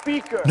last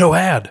speaker. No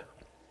ad.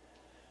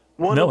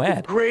 One of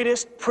the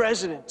greatest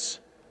presidents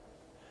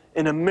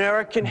in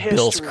American history.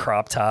 Bill's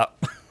crop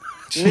top.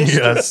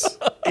 Yes.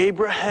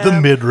 Abraham.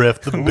 The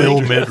midriff, the Bill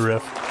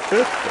midriff.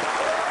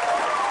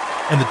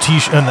 And the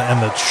t-shirt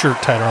and the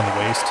shirt tied around the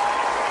waist.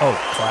 Oh,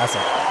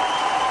 classic.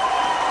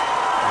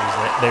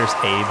 There's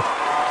Abe.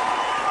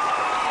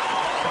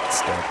 That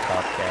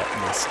stovetop cat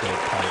and the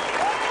stovepipe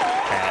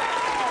hat.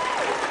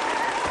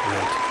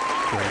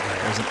 Great.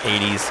 There's an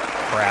 80s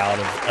crowd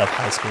of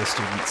high school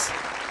students.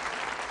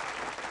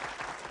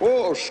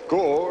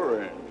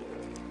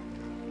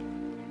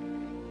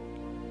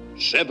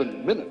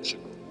 7 minutes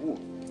ago,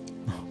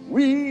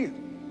 we,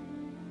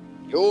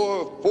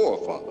 your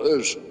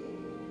forefathers,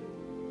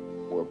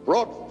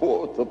 brought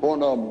forth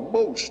upon a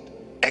most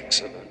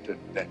excellent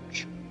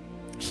adventure.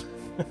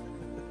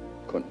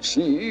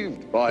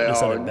 Conceived by They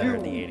said our it better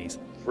in the new 80s.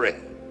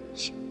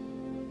 friends,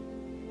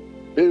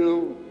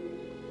 Bill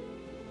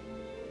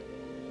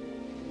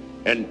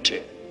and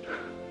Ted.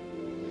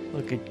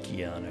 Look at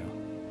Keanu.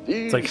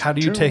 It's like, how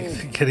do you take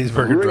the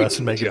Gettysburg Address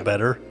and make it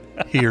better?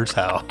 Here's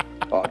how.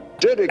 Are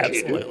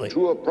dedicated Absolutely.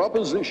 to a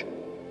proposition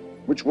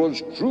which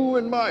was true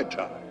in my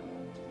time,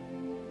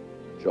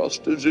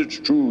 just as it's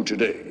true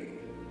today.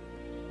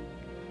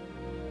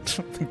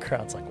 The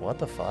crowd's like, what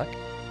the fuck?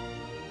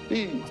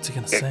 What's he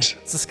gonna say?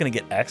 Is this gonna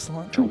get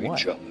excellent or To what?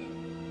 each other.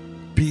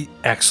 Be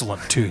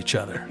excellent to each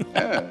other.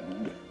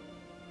 And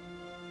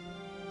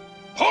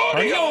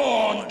party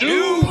on,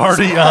 dude!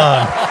 Party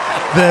on.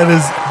 That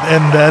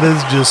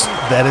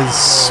is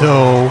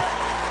so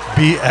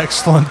be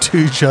excellent to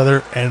each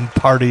other and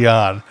party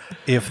on.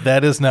 If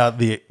that is not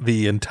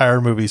the entire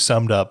movie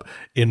summed up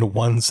in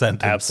one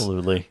sentence.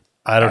 Absolutely.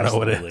 I don't know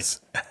what it is.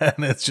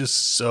 And it's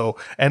just so,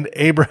 and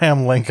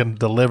Abraham Lincoln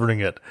delivering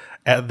it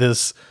at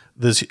this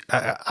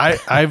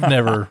I've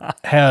never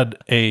had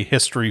a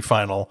history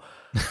final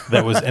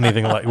that was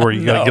anything like where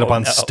you got to get up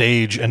on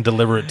stage and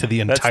deliver it to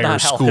the entire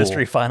That's not school. how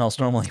history finals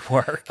normally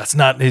work. That's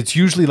not. It's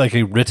usually like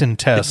a written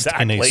test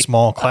in a Exactly.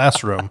 small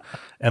classroom,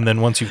 and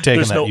then once you've taken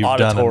There's that, no you've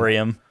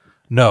auditorium. done.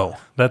 No,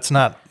 that's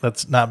not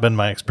been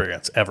my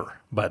experience ever.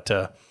 But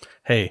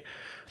hey,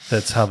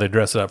 that's how they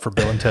dress it up for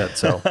Bill and Ted.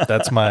 So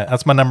that's my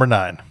number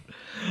 9.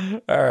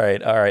 All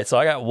right. So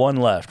I got one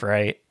left,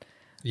 right?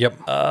 Yep.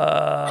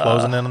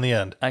 Closing in on the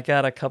end. I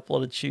got a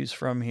couple to choose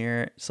from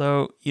here.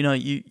 So,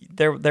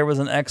 there was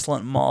an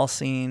excellent mall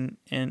scene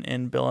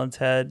in Bill and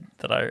Ted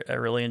that I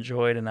really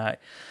enjoyed, and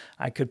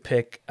I could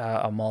pick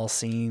a mall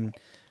scene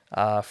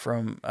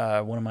from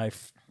one of my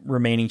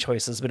remaining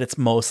choices, but it's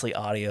mostly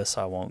audio,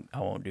 so I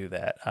won't do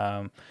that.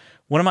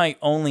 One of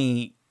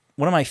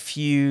my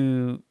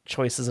few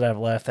choices that I've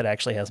left that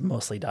actually has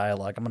mostly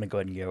dialogue, I'm going to go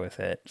ahead and go with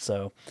it.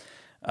 So,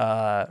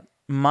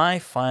 my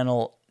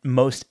final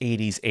most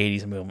 80s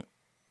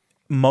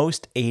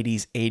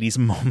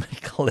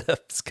moment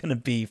clip is going to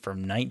be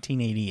from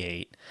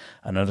 1988,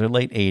 another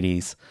late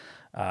 80s.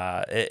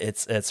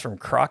 It's from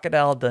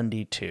Crocodile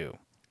Dundee 2.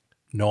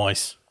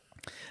 Nice.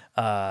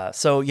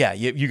 So yeah,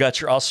 you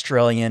got your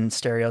Australian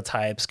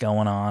stereotypes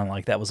going on.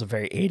 Like that was a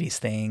very 80s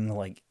thing.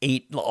 Like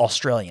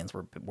Australians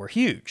were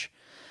huge.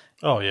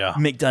 Oh yeah.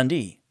 Mick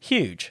Dundee,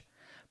 huge.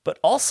 But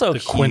also the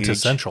huge.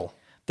 quintessential.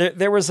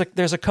 There's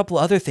a couple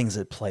other things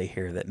at play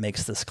here that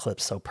makes this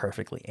clip so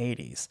perfectly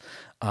 80s.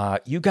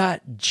 You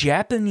got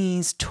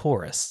Japanese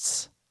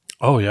tourists.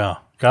 Oh yeah,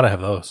 gotta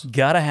have those.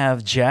 Gotta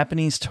have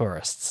Japanese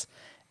tourists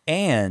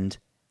and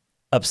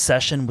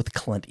obsession with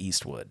Clint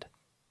Eastwood.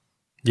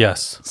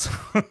 Yes.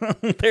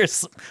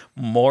 There's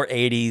more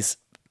 80s,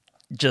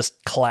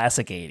 just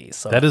classic 80s.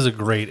 So that is a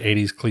great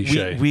 80s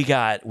cliche. We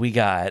got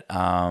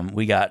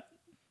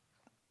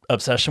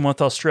obsession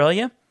with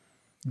Australia,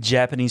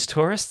 Japanese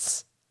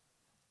tourists,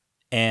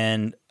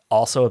 and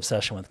also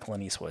obsession with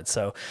Clint Eastwood.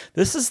 So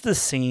this is the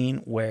scene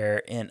where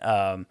in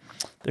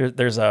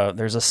there's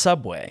a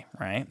subway,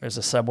 right? There's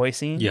a subway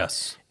scene.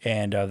 Yes.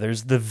 And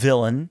there's the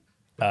villain.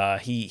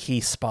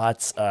 He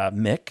spots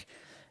Mick,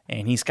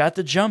 and he's got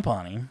the jump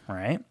on him,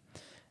 right?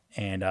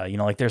 And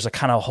like there's a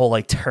kind of whole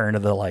like turn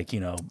of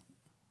the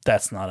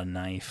that's not a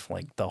knife,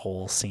 like the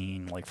whole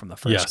scene like from the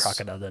first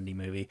Crocodile Dundee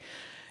movie.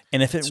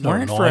 And if it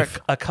weren't for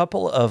a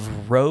couple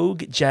of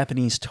rogue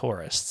Japanese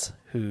tourists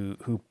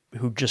who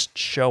just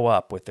show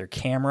up with their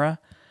camera,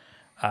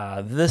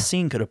 this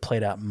scene could have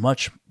played out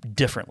much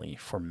differently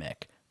for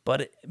Mick.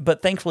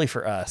 But thankfully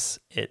for us,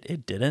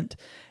 it didn't.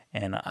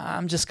 And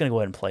I'm just gonna go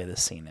ahead and play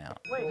this scene out.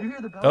 Wait, did you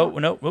hear the bell? Oh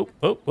no!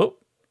 Oh!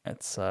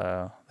 That's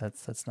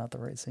not the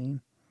right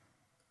scene.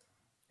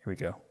 Here we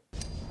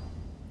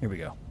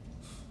go.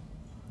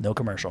 No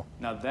commercial.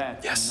 Now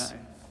that's nice.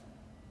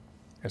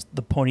 There's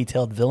the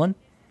ponytailed villain.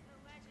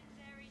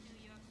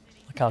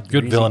 Look how good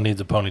greasy. villain needs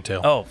a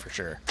ponytail. Oh, for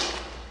sure.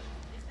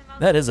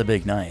 That is a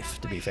big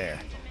knife, to be fair.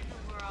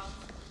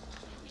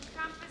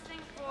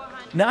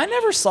 Now, I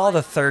never saw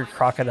the third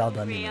Crocodile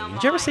Dundee movie.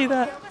 Did you ever see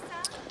that?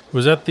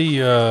 Was that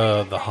the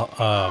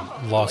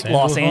Los Angeles?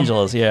 Los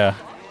Angeles, yeah.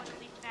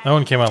 That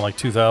one came out in like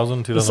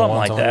 2000, 2001, Something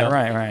like that,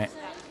 right.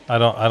 I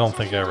don't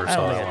think I ever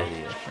saw that one. I did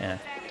either. Yeah.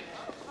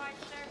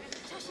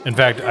 In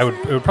fact,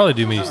 it would probably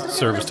do me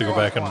service to go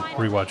back and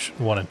rewatch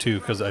 1 and 2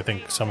 because I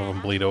think some of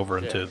them bleed over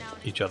into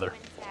each other.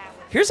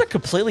 Here's a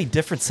completely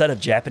different set of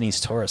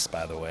Japanese tourists,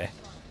 by the way.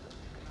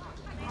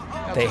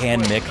 They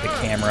hand Mick the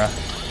camera.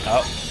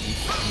 Oh, he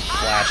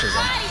flashes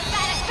him.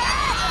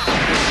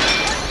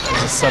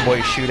 There's a subway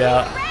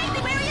shootout.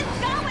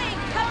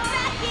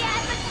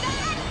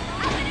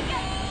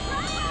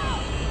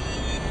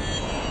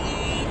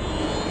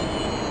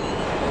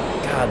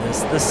 God,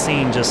 this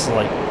scene just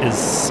is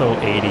so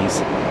 80s.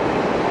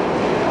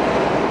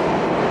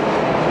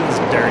 This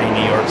dirty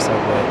New York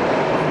subway.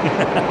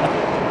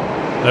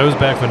 That was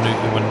back when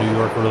New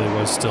York really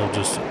was still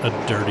just a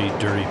dirty,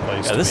 dirty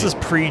place. Yeah, this is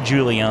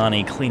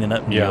pre-Giuliani cleaning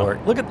up New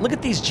York. Look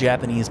at these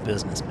Japanese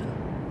businessmen.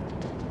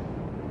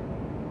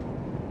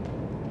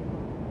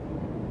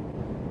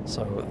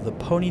 the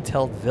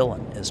ponytailed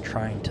villain is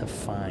trying to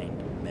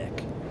find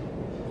Mick.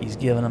 He's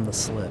giving him the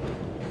slip.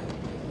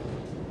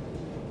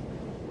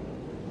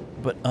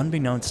 But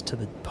unbeknownst to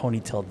the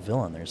ponytailed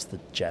villain, there's the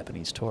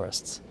Japanese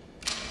tourists.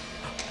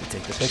 They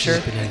take the picture.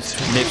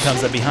 Mick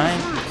comes up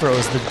behind,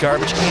 throws the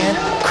garbage can.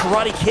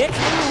 Karate kick.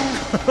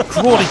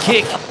 Karate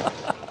kick.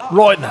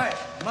 Right now.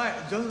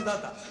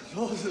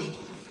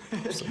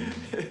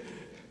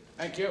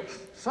 Thank you.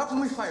 Slap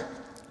me 5.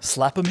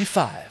 Slap me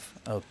 5.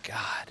 Oh,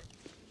 God.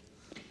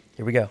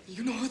 Here we go.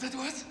 You know who that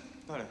was?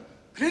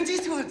 Clint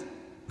Eastwood.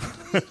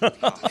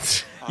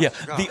 Yeah,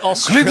 the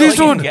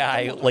Australian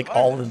guy, like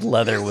all in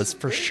leather, was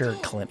for sure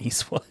Clint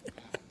Eastwood.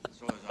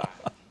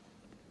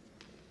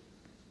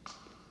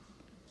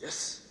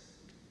 Yes.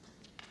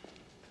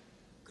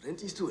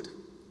 Clint Eastwood.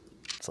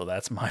 So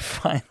that's my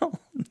final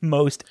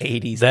most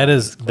 80s. That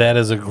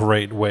is a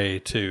great way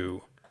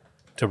to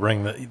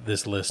bring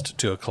this list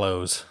to a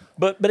close.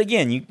 But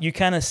again, you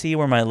kind of see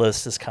where my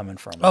list is coming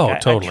from.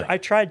 Totally. I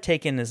tried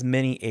taking as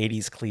many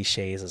 80s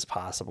cliches as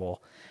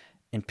possible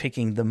and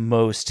picking the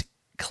most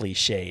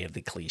cliche of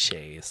the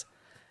cliches.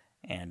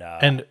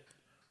 And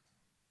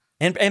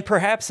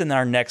perhaps in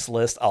our next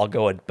list, I'll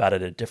go about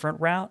it a different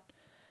route.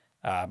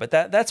 But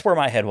that's where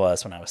my head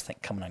was when I was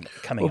coming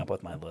up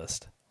with my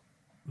list.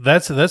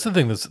 That's the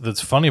thing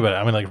that's funny about it.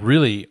 I mean, like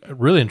really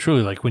and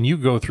truly, like when you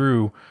go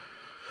through,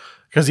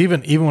 because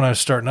even when I was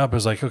starting up, it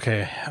was like,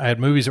 okay, I had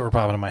movies that were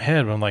popping in my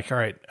head, but I'm like, all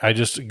right, I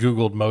just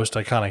Googled most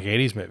iconic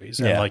 80s movies.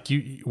 And like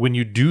when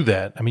you do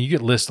that, I mean, you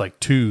get lists like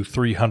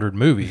 200-300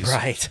 movies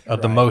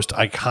of the most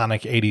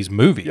iconic 80s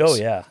movies. Oh,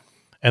 yeah.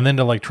 And then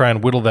to like try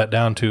and whittle that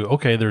down to,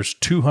 okay, there's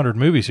 200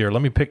 movies here.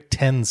 Let me pick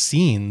 10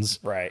 scenes.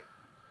 Right.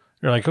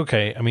 You're like,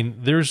 okay, I mean,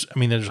 there's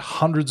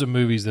hundreds of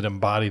movies that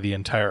embody the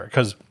entire,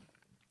 because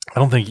I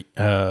don't think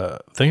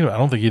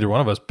either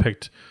one of us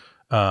picked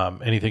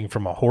anything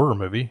from a horror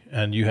movie,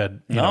 and you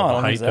had the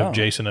height of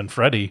Jason and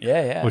Freddy,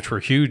 which were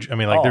huge. I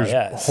mean, like there's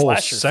whole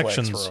Slasher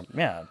sections.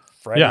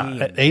 Freddy,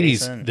 80s.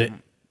 Jason,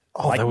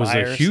 that was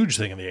a huge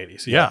thing in the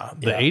 80s. Yeah,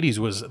 the 80s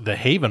was the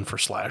haven for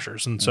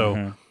slashers, and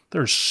so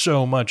there's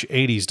so much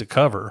 80s to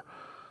cover,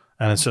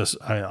 and it's just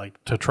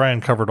like to try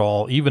and cover it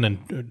all, even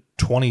in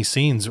 20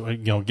 scenes.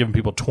 Giving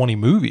people 20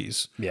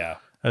 movies. Yeah,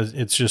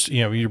 it's just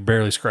you're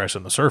barely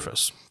scratching the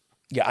surface.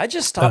 Yeah, I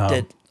just stopped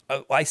at.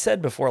 I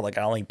said before, like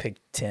I only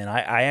picked 10.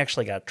 I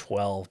actually got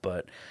 12,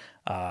 but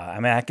I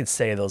mean, I could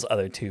say those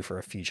other 2 for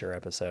a future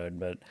episode.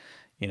 But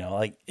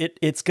like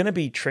it's going to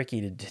be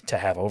tricky to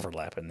have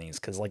overlap in these,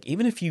 because like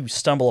even if you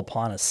stumble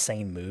upon a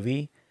same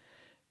movie,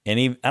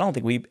 and I don't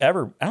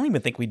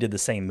even think we did the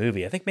same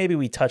movie. I think maybe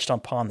we touched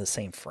upon the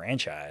same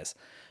franchise,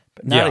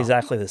 but not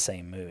exactly the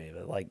same movie.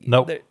 But like,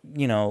 nope.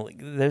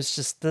 There's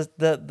just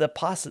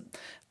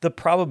the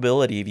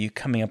probability of you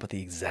coming up with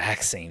the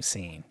exact same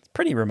scene. It's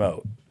pretty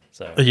remote.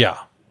 So that'd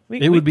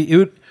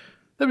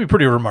be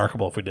pretty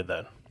remarkable if we did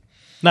that.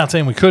 Not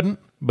saying we couldn't,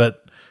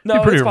 but no,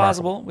 it's remarkable.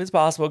 Possible. It's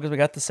possible because we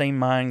got the same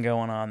mind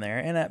going on there.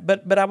 And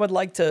but I would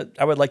like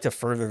to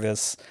further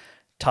this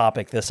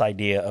topic, this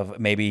idea of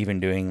maybe even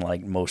doing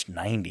like most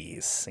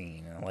 90s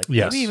scene, like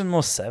maybe even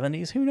most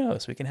 70s. Who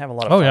knows? We can have a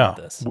lot of fun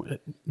with this.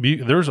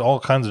 There's all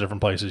kinds of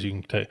different places you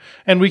can take,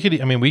 and we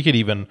could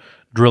even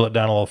drill it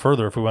down a little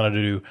further if we wanted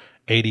to do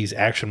 80s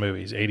action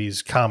movies,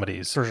 80s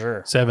comedies. For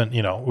sure.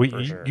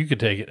 You could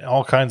take it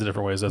all kinds of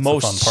different ways. That's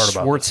most the fun part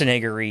about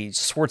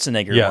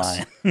Schwarzenegger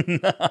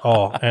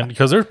line. And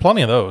because there's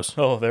plenty of those.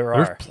 Oh, there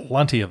are. There's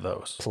plenty of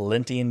those.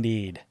 Plenty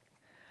indeed.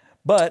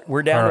 But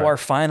we're down to our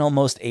final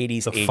most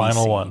 80s. The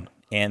final one.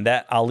 And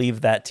that I'll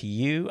leave that to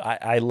you.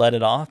 I let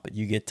it off, but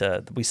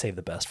we save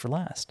the best for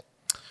last.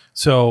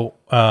 So,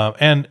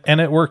 and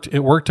it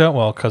worked out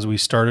well because we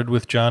started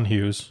with John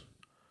Hughes.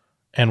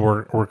 And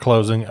we're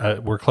closing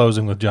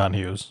with John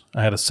Hughes.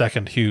 I had a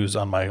second Hughes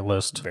on my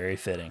list. Very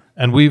fitting.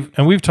 And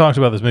we've talked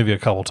about this movie a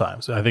couple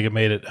times. I think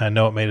I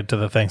know it made it to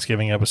the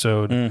Thanksgiving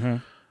episode. Mm-hmm.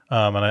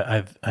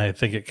 And I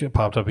think it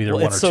popped up either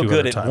one or two other times. It's so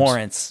good it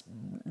warrants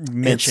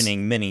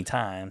mentioning many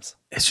times.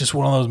 It's just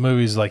one of those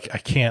movies like I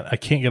can't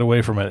get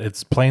away from it.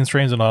 It's Planes,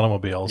 Trains, and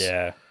Automobiles.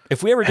 Yeah.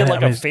 If we ever did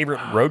a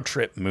favorite road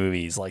trip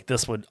movies, like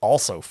this would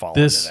also fall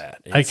into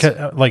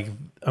that. Like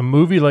a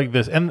movie like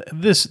this, and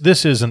this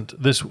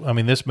isn't this. I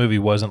mean, this movie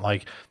wasn't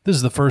like this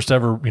is the first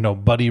ever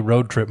buddy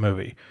road trip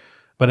movie,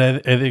 but I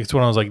think it's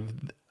when I was like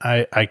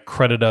I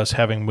credit us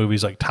having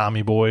movies like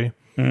Tommy Boy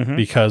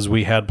because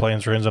we had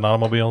Planes, Trains, and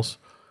Automobiles.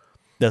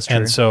 That's true.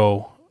 And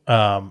so,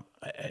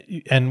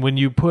 and when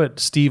you put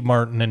Steve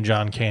Martin and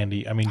John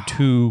Candy,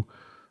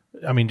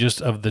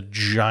 just of the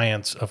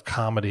giants of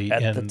comedy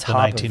in the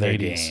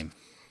 1980s.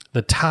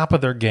 The top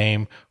of their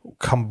game,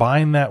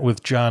 combine that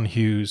with John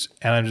Hughes,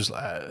 and I'm just,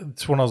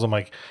 it's one of those, I'm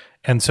like,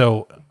 and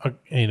so,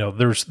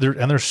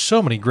 there's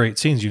so many great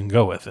scenes you can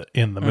go with it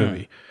in the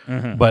movie,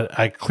 but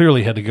I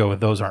clearly had to go with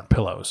Those Aren't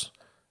Pillows,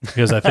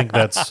 because I think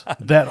that's,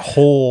 that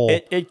whole...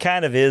 It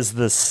kind of is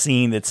the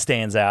scene that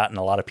stands out in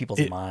a lot of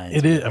people's minds.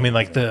 It is, I mean,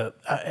 like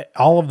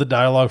all of the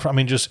dialogue,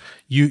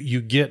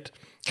 you get,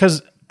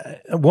 because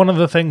one of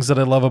the things that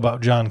I love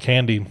about John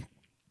Candy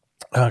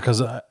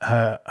because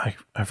I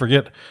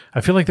forget.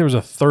 I feel like there was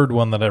a third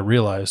one that I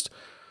realized,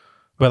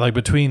 but like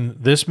between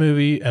this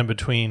movie and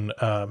between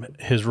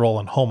his role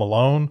in Home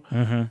Alone,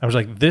 I was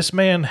like, this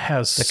man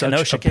has such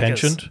Kenosha a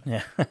penchant.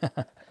 Yeah.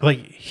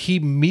 Like he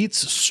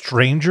meets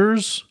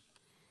strangers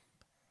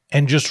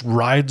and just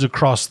rides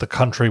across the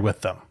country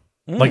with them.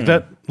 Like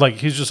that. Like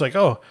he's just like,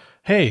 oh,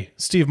 hey,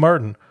 Steve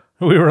Martin.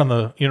 We were on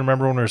the. You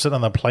remember when we were sitting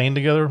on the plane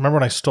together? Remember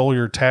when I stole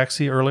your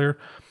taxi earlier?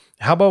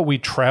 How about we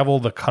travel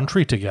the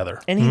country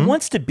together? And he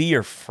wants to be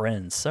your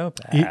friend so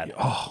bad.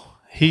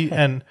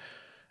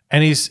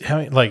 And he's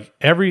like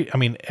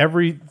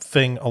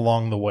everything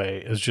along the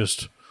way is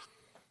just,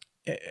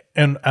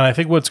 and I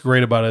think what's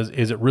great about it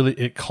is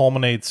it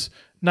culminates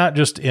not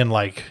just in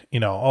like,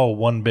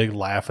 one big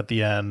laugh at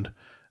the end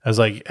as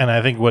like, and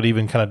I think what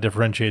even kind of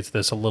differentiates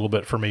this a little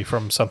bit for me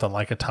from something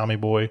like a Tommy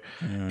Boy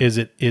is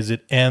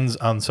it ends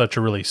on such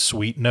a really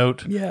sweet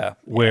note. Yeah.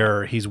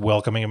 Where he's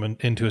welcoming him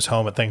into his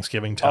home at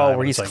Thanksgiving time. Oh,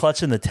 where he's like,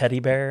 clutching the teddy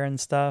bear and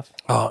stuff.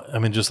 Oh, I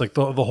mean, just like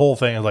the whole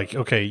thing is like,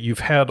 okay, you've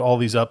had all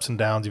these ups and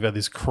downs. You've had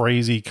these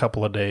crazy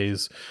couple of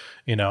days,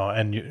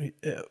 and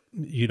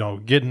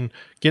getting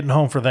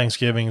home for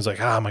Thanksgiving is like,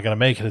 am I going to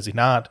make it? Is he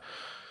not?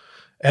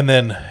 And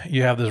then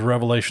you have this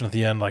revelation at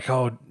the end, like,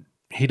 oh,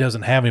 he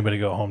doesn't have anybody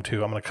to go home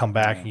to. I'm going to come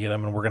back and get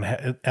him, and we're going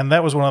to. And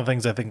that was one of the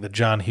things I think that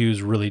John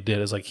Hughes really did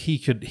is like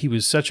he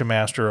was such a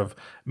master of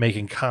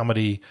making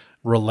comedy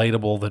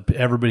relatable that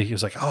everybody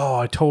was like, oh,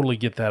 I totally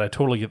get that. I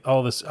totally get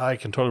all this. I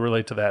can totally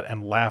relate to that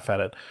and laugh at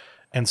it,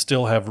 and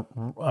still have.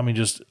 I mean,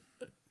 just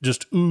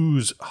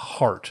ooze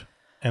heart.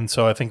 And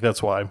so I think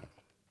that's why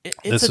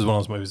this is one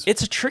of those movies.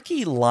 It's a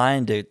tricky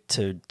line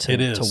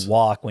to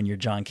walk when you're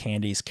John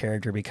Candy's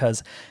character,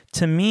 because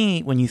to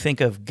me, when you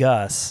think of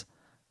Gus.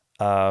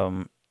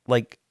 And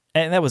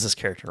that was his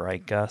character,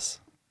 right, Gus?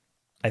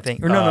 I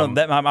think. Or no,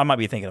 that I might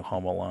be thinking of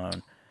Home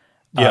Alone.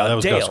 Yeah, that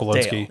was Gus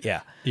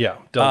Walensky. Yeah,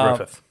 Del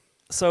Griffith.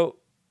 So,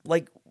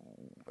 like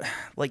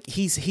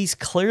he's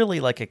clearly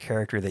like a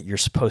character that you're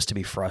supposed to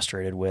be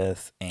frustrated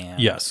with,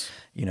 and yes,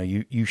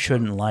 you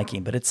shouldn't like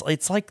him. But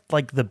it's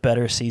like the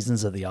better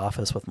seasons of The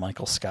Office with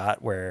Michael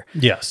Scott, where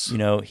yes,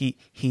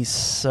 he's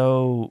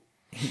so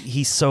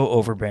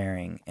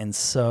overbearing and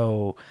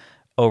so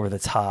over the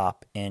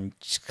top and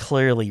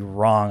clearly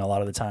wrong a lot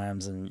of the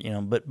times,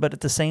 and but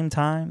at the same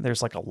time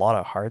there's like a lot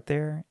of heart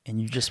there,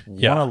 and you just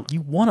want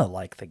to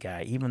like the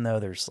guy even though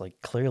there's like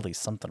clearly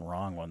something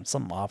wrong with him,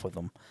 something off with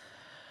him.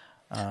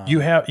 You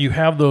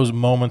have those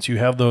moments, you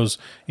have those,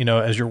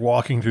 as you're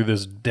walking through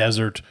this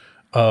desert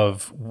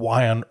of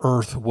why on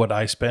earth would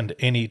I spend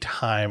any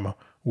time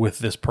with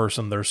this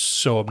person? They're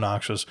so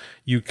obnoxious.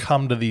 You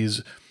come to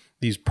these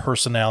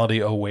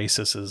personality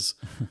oases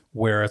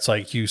where it's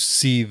like you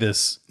see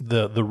this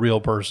the real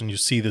person, you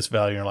see this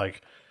value, and you're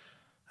like,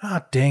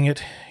 dang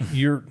it,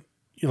 you're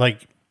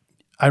like,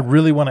 I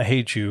really want to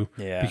hate you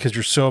because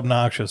you're so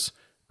obnoxious,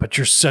 but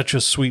you're such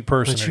a sweet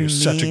person, and you're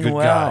such a good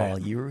guy.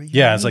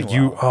 It's like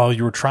you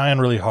were trying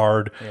really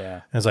hard.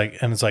 Yeah,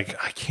 and it's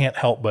like I can't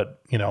help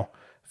but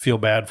feel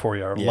bad for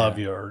you or love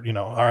you or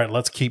all right,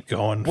 let's keep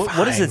going.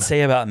 What does it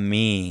say about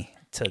me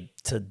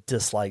to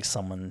dislike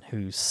someone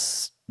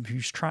who's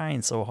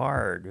trying so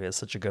hard, who has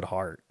such a good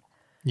heart?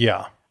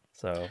 Yeah.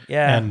 So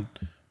yeah, and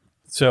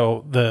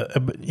so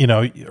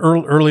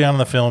early on in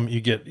the film, you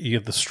get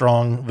the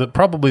strong,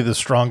 probably the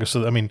strongest.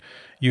 I mean,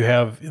 you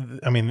have,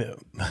 the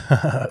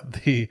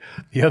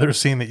other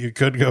scene that you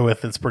could go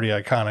with that's pretty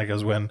iconic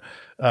is when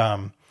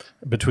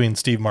between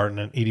Steve Martin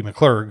and Edie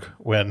McClurg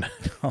when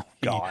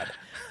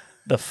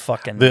the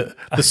fucking the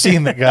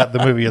scene that got the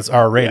movie its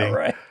R rating. Yeah,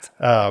 right.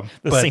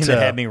 The scene that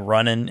had me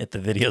running at the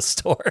video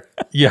store.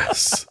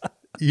 Yes.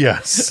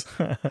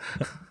 I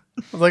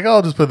was like,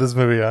 I'll just put this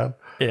movie on.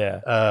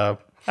 Yeah.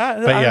 I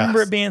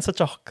remember it being such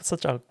a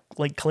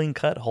like clean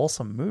cut,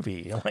 wholesome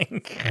movie.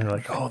 Like, and you're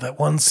like, oh, that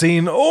one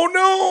scene. Oh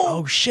no!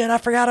 Oh shit! I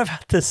forgot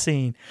about this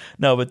scene.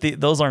 No, but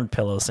those aren't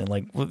pillow scene.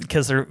 Like,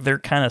 because they're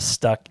kind of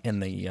stuck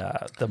in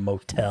the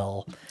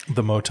motel.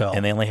 The motel,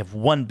 and they only have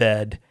one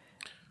bed.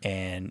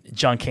 And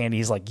John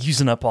Candy's like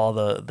using up all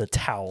the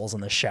towels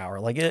in the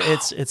shower. Like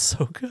it's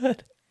so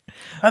good.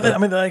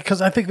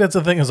 Because I think that's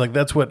the thing is like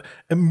that's what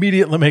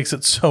immediately makes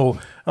it so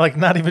like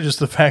not even just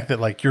the fact that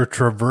like you're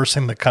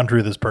traversing the country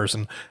with this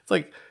person. It's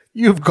like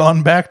you've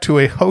gone back to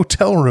a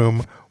hotel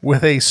room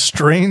with a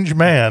strange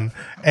man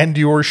and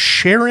you're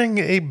sharing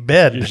a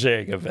bed. You're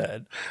sharing a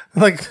bed.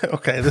 Like,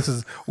 okay,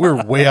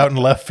 we're way out in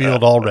left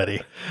field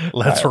already.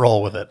 Let's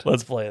roll with it.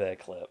 Let's play that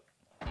clip.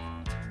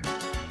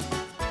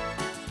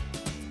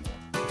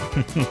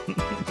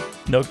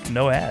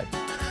 No ad.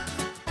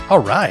 All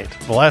right,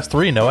 the last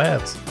three, no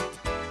ads.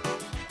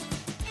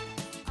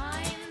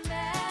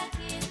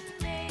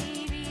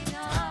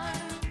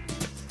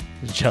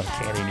 John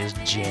Candy in his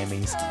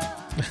jammies.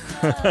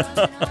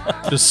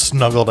 Just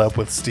snuggled up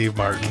with Steve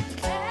Martin.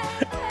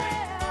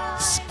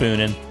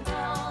 Spooning.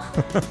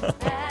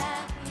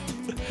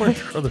 Where's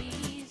your other?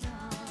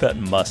 That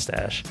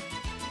mustache.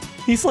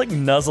 He's like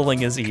nuzzling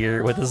his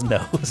ear with his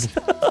nose.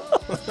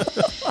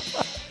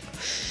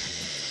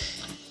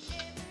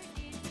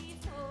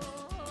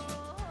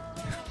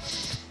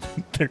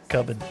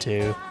 coming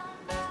too.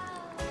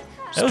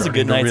 That was a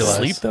good night's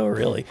sleep, though.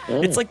 Really,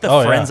 it's like the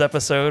Oh, Friends yeah.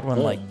 episode when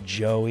like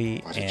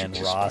Joey and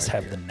Ross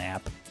have the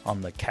nap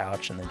on the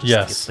couch, and they just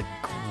Yes. like,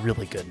 it's a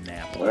really good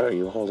nap. Why are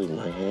you holding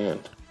my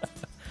hand?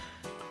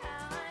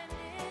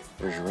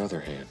 Where's your other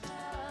hand?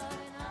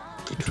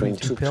 Between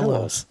two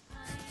pillows.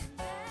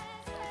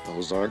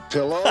 Those aren't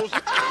pillows.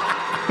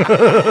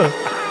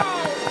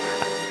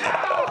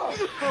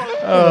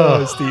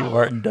 Oh, Steve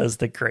Martin does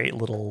the great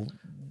little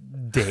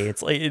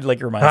dance. It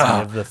like reminds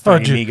me of the Three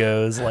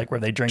Amigos, like where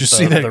they drink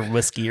the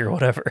whiskey or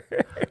whatever.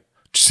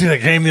 Did you see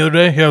that game the other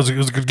day? Yeah, it was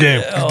a good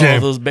game. Good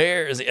game. Those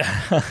bears.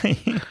 Yeah.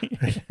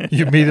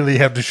 You immediately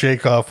have to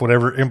shake off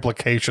whatever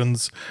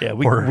implications. Yeah,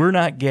 or- we're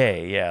not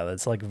gay. Yeah,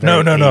 that's like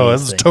No. very 80s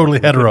This is thing. totally We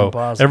couldn't hetero.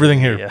 possibly- Everything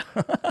here. Yeah.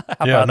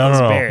 How Yeah, about no,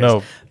 those no, bears?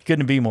 no.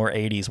 Couldn't be more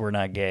 80s. We're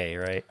not gay,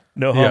 right?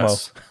 No homo.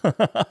 Yes.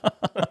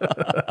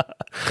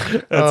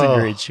 That's a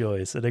great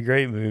choice and a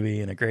great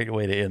movie and a great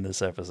way to end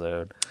this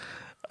episode.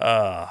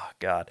 Oh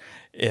God,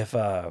 if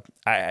I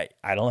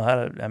don't know how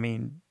to. I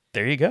mean,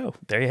 there you go.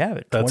 There you have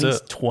it. That's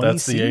it. 20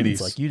 That's the scenes.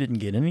 80s. Like you didn't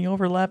get any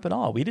overlap at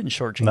all. We didn't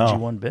shortchange No. you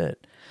one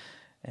bit.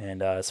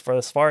 And as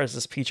far as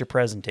this feature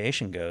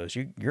presentation goes,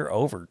 you're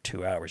over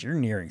 2 hours. You're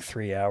nearing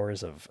 3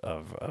 hours of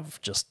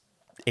just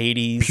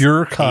 80s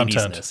Pure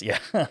content. 80s-ness. Yeah.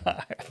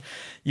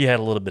 You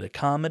had a little bit of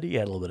comedy. You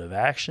had a little bit of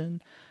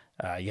action.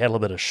 You had a little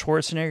bit of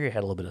Schwarzenegger. You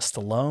had a little bit of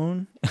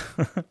Stallone.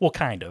 Well,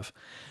 kind of.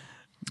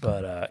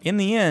 But in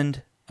the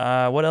end,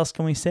 what else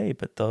can we say?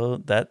 But though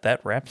that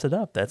wraps it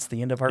up. That's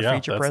the end of our feature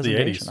that's the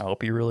presentation. 80s. I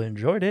hope you really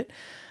enjoyed it.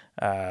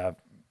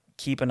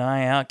 Keep an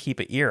eye out, keep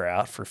an ear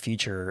out for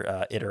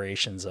future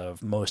iterations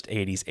of most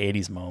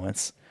 80s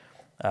moments.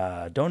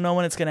 Don't know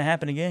when it's going to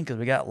happen again because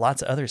we got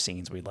lots of other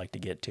scenes we'd like to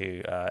get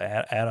to.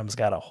 Adam's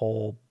got a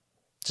whole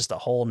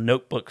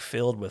notebook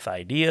filled with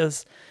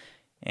ideas,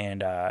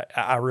 and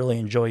I really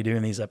enjoy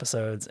doing these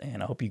episodes,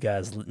 and I hope you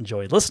guys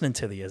enjoy listening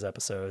to these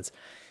episodes.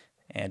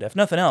 And if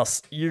nothing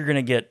else, you're going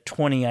to get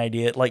 20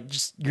 ideas. Like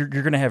you're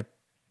going to have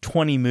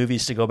 20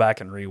 movies to go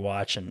back and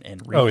rewatch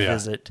and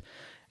revisit.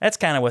 That's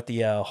kind of what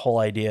the whole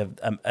idea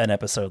of an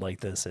episode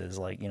like this is.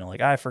 Like,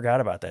 I forgot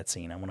about that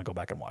scene. I want to go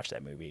back and watch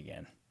that movie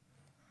again.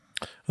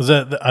 Is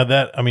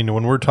that I mean,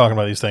 when we're talking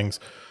about these things,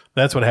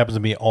 that's what happens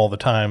to me all the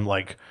time.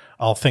 Like,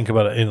 I'll think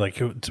about it and like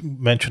to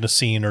mention a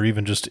scene, or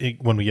even just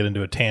when we get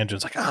into a tangent,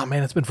 it's like, oh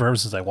man, it's been forever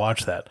since I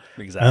watched that.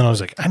 Exactly. And then I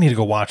was like, I need to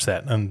go watch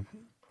that, and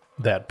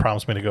that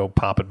prompts me to go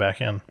pop it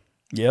back in.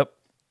 Yep.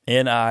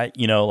 And I,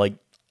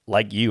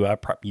 like you,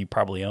 you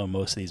probably own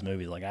most of these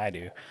movies like I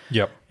do.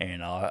 Yep.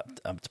 And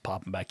I'm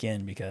pop them back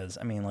in because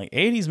I mean, like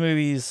 80s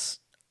movies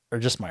are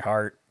just my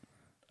heart.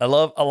 I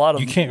love a lot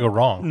of. You can't go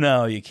wrong.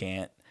 No, you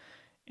can't.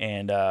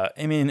 And I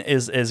mean,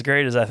 as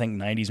great as I think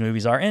 90s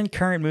movies are, and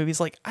current movies,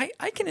 like I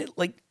can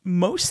like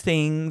most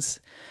things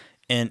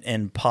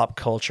in pop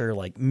culture,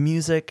 like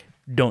music,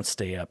 don't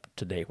stay up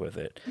to date with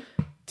it.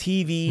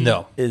 TV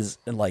is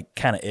like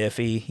kind of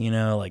iffy,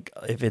 like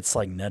if it's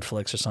like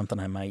Netflix or something,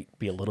 I might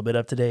be a little bit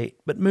up to date,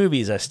 but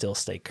movies, I still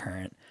stay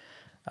current.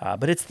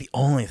 But it's the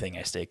only thing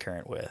I stay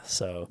current with.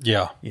 So,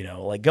 yeah,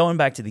 like going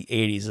back to the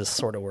 80s is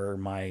sort of where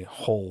my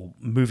whole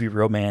movie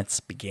romance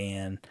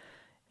began,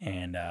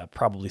 and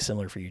probably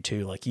similar for you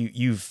too. Like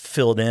you've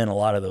filled in a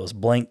lot of those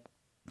blind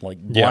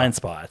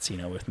spots,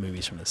 with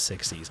movies from the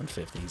 60s and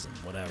 50s and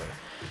whatever.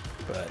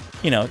 But,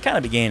 it kind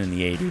of began in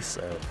the 80s,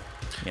 so...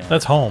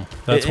 That's home.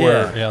 That's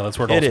where it all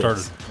started.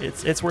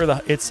 It's where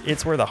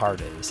the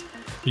heart is.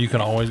 You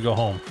can always go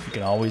home. You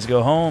can always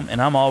go home, and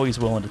I'm always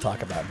willing to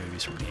talk about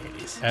movies from the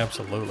 80s.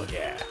 Absolutely.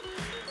 Yeah.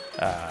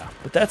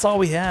 But that's all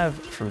we have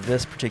for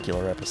this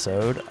particular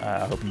episode.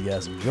 I hope you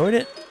guys enjoyed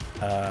it.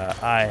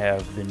 I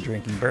have been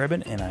drinking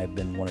bourbon, and I've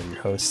been one of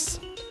your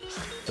hosts,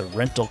 the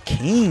Rental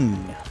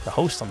King, the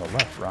host on the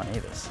left, Ron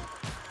Avis.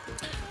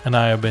 And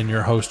I have been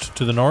your host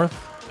to the north,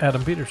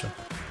 Adam Peterson.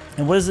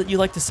 And what is it you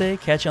like to say?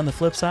 Catch you on the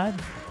flip side?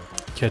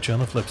 Catch you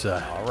on the flip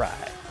side. All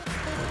right.